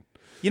we're at.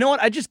 You know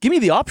what? Just give me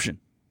the option.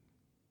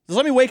 Just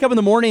let me wake up in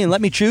the morning and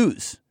let me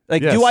choose.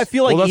 Like, yes. Do I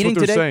feel like eating today?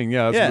 That's what they're saying.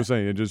 Yeah, that's what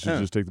they're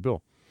saying. Just take the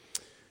pill.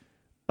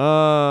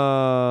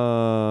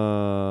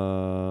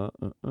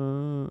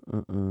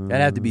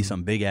 That'd have to be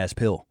some big ass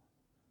pill.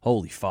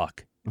 Holy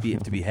fuck! It'd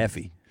have to be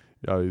hefty.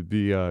 Yeah, it'd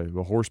be a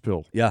horse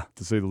pill. Yeah,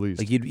 to say the least.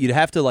 Like you'd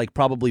have to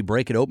probably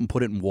break it open,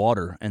 put it in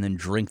water, and then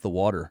drink the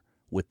water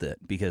with it.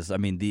 Because I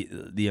mean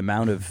the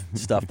amount of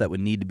stuff that would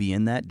need to be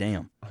in that.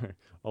 Damn.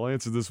 I'll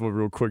answer this one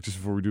real quick just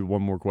before we do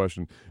one more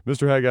question.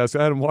 Mr. Hag asks,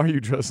 Adam, why are you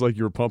dressed like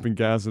you were pumping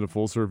gas at a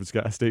full-service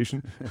gas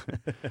station?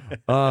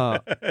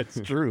 It's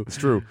true. It's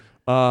true.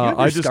 You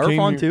have your scarf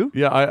on too?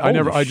 Yeah,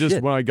 I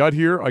shit. when I got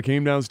here, I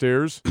came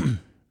downstairs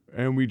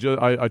and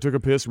I took a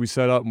piss, we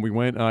set up and we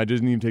went, and I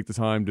didn't even take the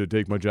time to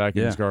take my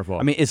jacket and scarf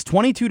off. I mean, it's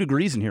 22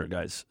 degrees in here,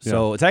 guys.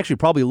 So it's actually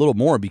probably a little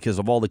more because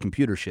of all the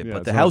computer shit,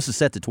 but the house is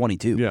set to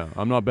 22. Yeah,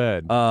 I'm not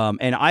bad.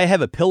 And I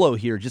have a pillow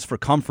here just for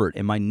comfort,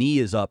 and my knee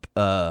is up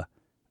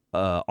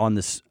on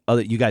this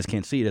other, you guys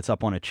can't see it, it's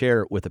up on a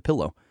chair with a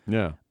pillow.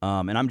 Yeah.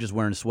 And I'm just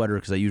wearing a sweater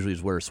because I usually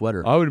just wear a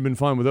sweater. I would have been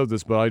fine without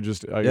this, but I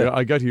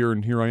got here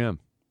and here I am.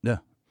 Yeah.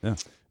 Yeah.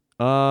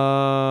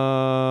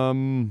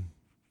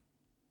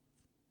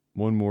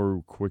 One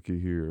more quickie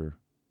here.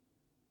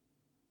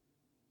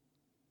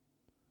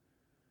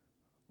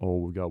 Oh,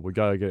 we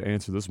gotta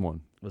answer this one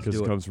because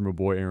it comes from a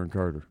boy, Aaron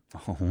Carter.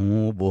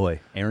 Oh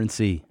boy, Aaron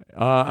C.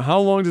 How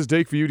long does it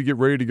take for you to get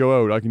ready to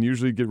go out? I can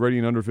usually get ready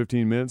in under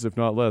 15 minutes, if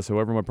not less.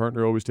 However, my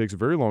partner always takes a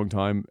very long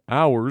time,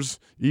 hours,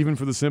 even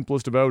for the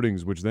simplest of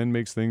outings, which then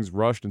makes things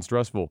rushed and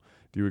stressful.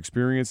 Do you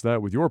experience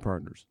that with your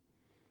partners?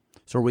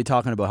 So are we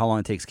talking about how long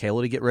it takes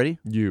Kayla to get ready?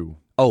 You.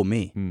 Oh,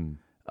 me.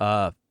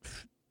 10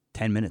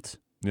 minutes.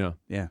 Yeah.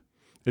 Yeah.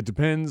 It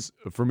depends.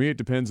 For me, it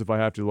depends if I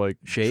have to, like,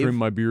 shave, trim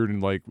my beard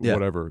and, like,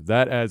 whatever.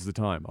 That adds the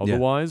time.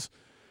 Otherwise,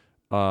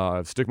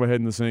 stick my head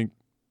in the sink.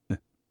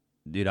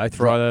 Dude, I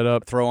dry that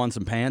up. Throw on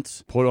some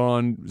pants. Put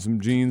on some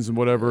jeans and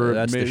whatever.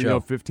 That's the show.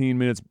 15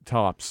 minutes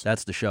tops.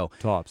 That's the show.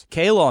 Tops.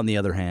 Kayla, on the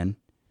other hand,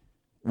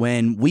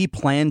 when we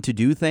plan to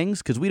do things,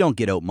 because we don't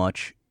get out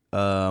much,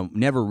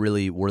 never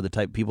really were the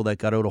type of people that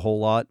got out a whole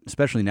lot,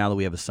 especially now that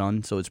we have a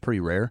son, so it's pretty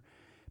rare.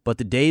 But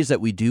the days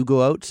that we do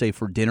go out, say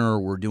for dinner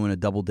or we're doing a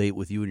double date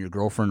with you and your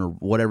girlfriend or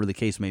whatever the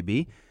case may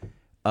be,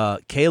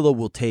 Kayla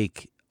will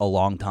take a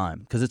long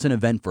time because it's an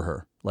event for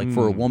her. Like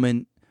for a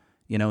woman,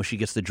 you know, she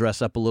gets to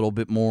dress up a little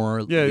bit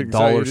more,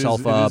 doll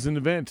herself up. It is an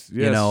event,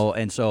 yes. You know,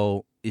 and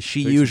so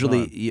she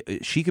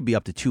she could be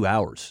up to 2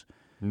 hours.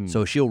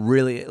 So she'll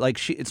really, like,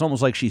 it's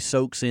almost like she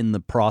soaks in the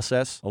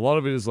process. A lot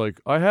of it is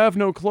like, I have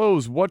no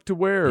clothes, what to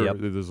wear? Yep.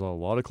 There's a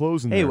lot of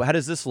clothes in there. Hey, how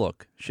does this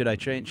look? Should I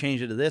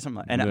change it to this?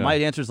 My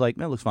answer is like,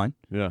 no, it looks fine.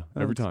 Yeah,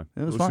 every time.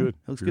 It looks fine. Good. It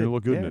looks You're good. going to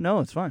look good in it. No,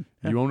 it's fine.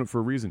 Yeah. You own it for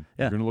a reason.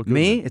 Yeah. You're going to look good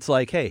Me, in it. it's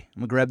like, hey, I'm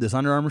going to grab this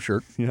Under Armour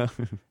shirt. Yeah.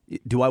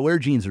 Do I wear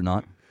jeans or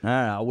not?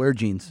 I'll wear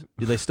jeans.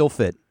 Do they still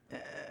fit?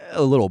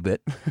 A little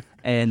bit.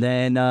 And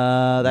then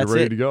that's You're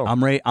ready it. to go.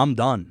 I'm ready. I'm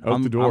done.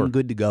 Out the door. I'm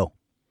good to go.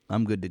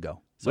 I'm good to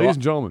go. So, ladies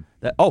and gentlemen.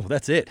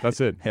 That's it. That's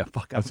it. Yeah,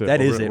 fuck. That's it.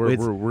 That is it.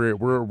 We're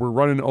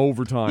running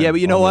overtime. Yeah, but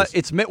you know what?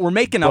 We're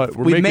making up.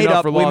 We made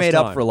up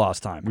for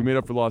lost time. We made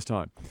up for lost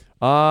time.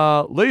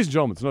 Ladies and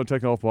gentlemen, it's another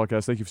Tech Health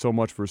Podcast. Thank you so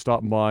much for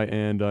stopping by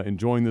and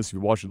enjoying this. If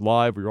you watch it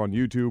live, or you're on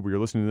YouTube, or you're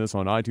listening to this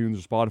on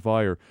iTunes or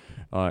Spotify or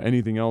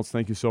anything else,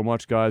 thank you so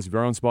much, guys. If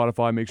you're on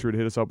Spotify, make sure to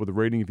hit us up with a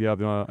rating if you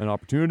have an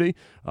opportunity.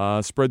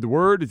 Spread the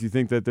word. If you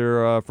think that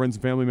there are friends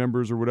and family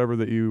members or whatever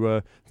that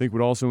you think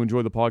would also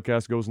enjoy the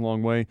podcast, goes a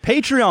long way.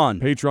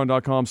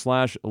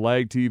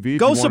 Patreon.com/lagtv.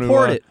 Go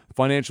support it.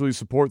 Financially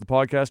support the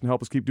podcast and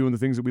help us keep doing the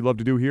things that we love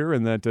to do here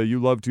and that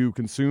you love to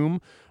consume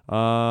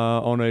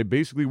on a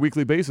basically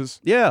weekly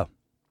basis. Yeah.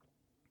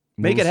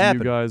 Make it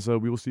happen.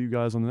 We will see you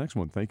guys on the next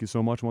one. Thank you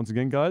so much once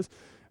again, guys.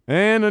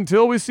 And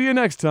until we see you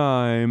next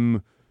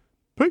time,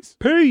 peace.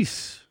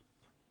 Peace.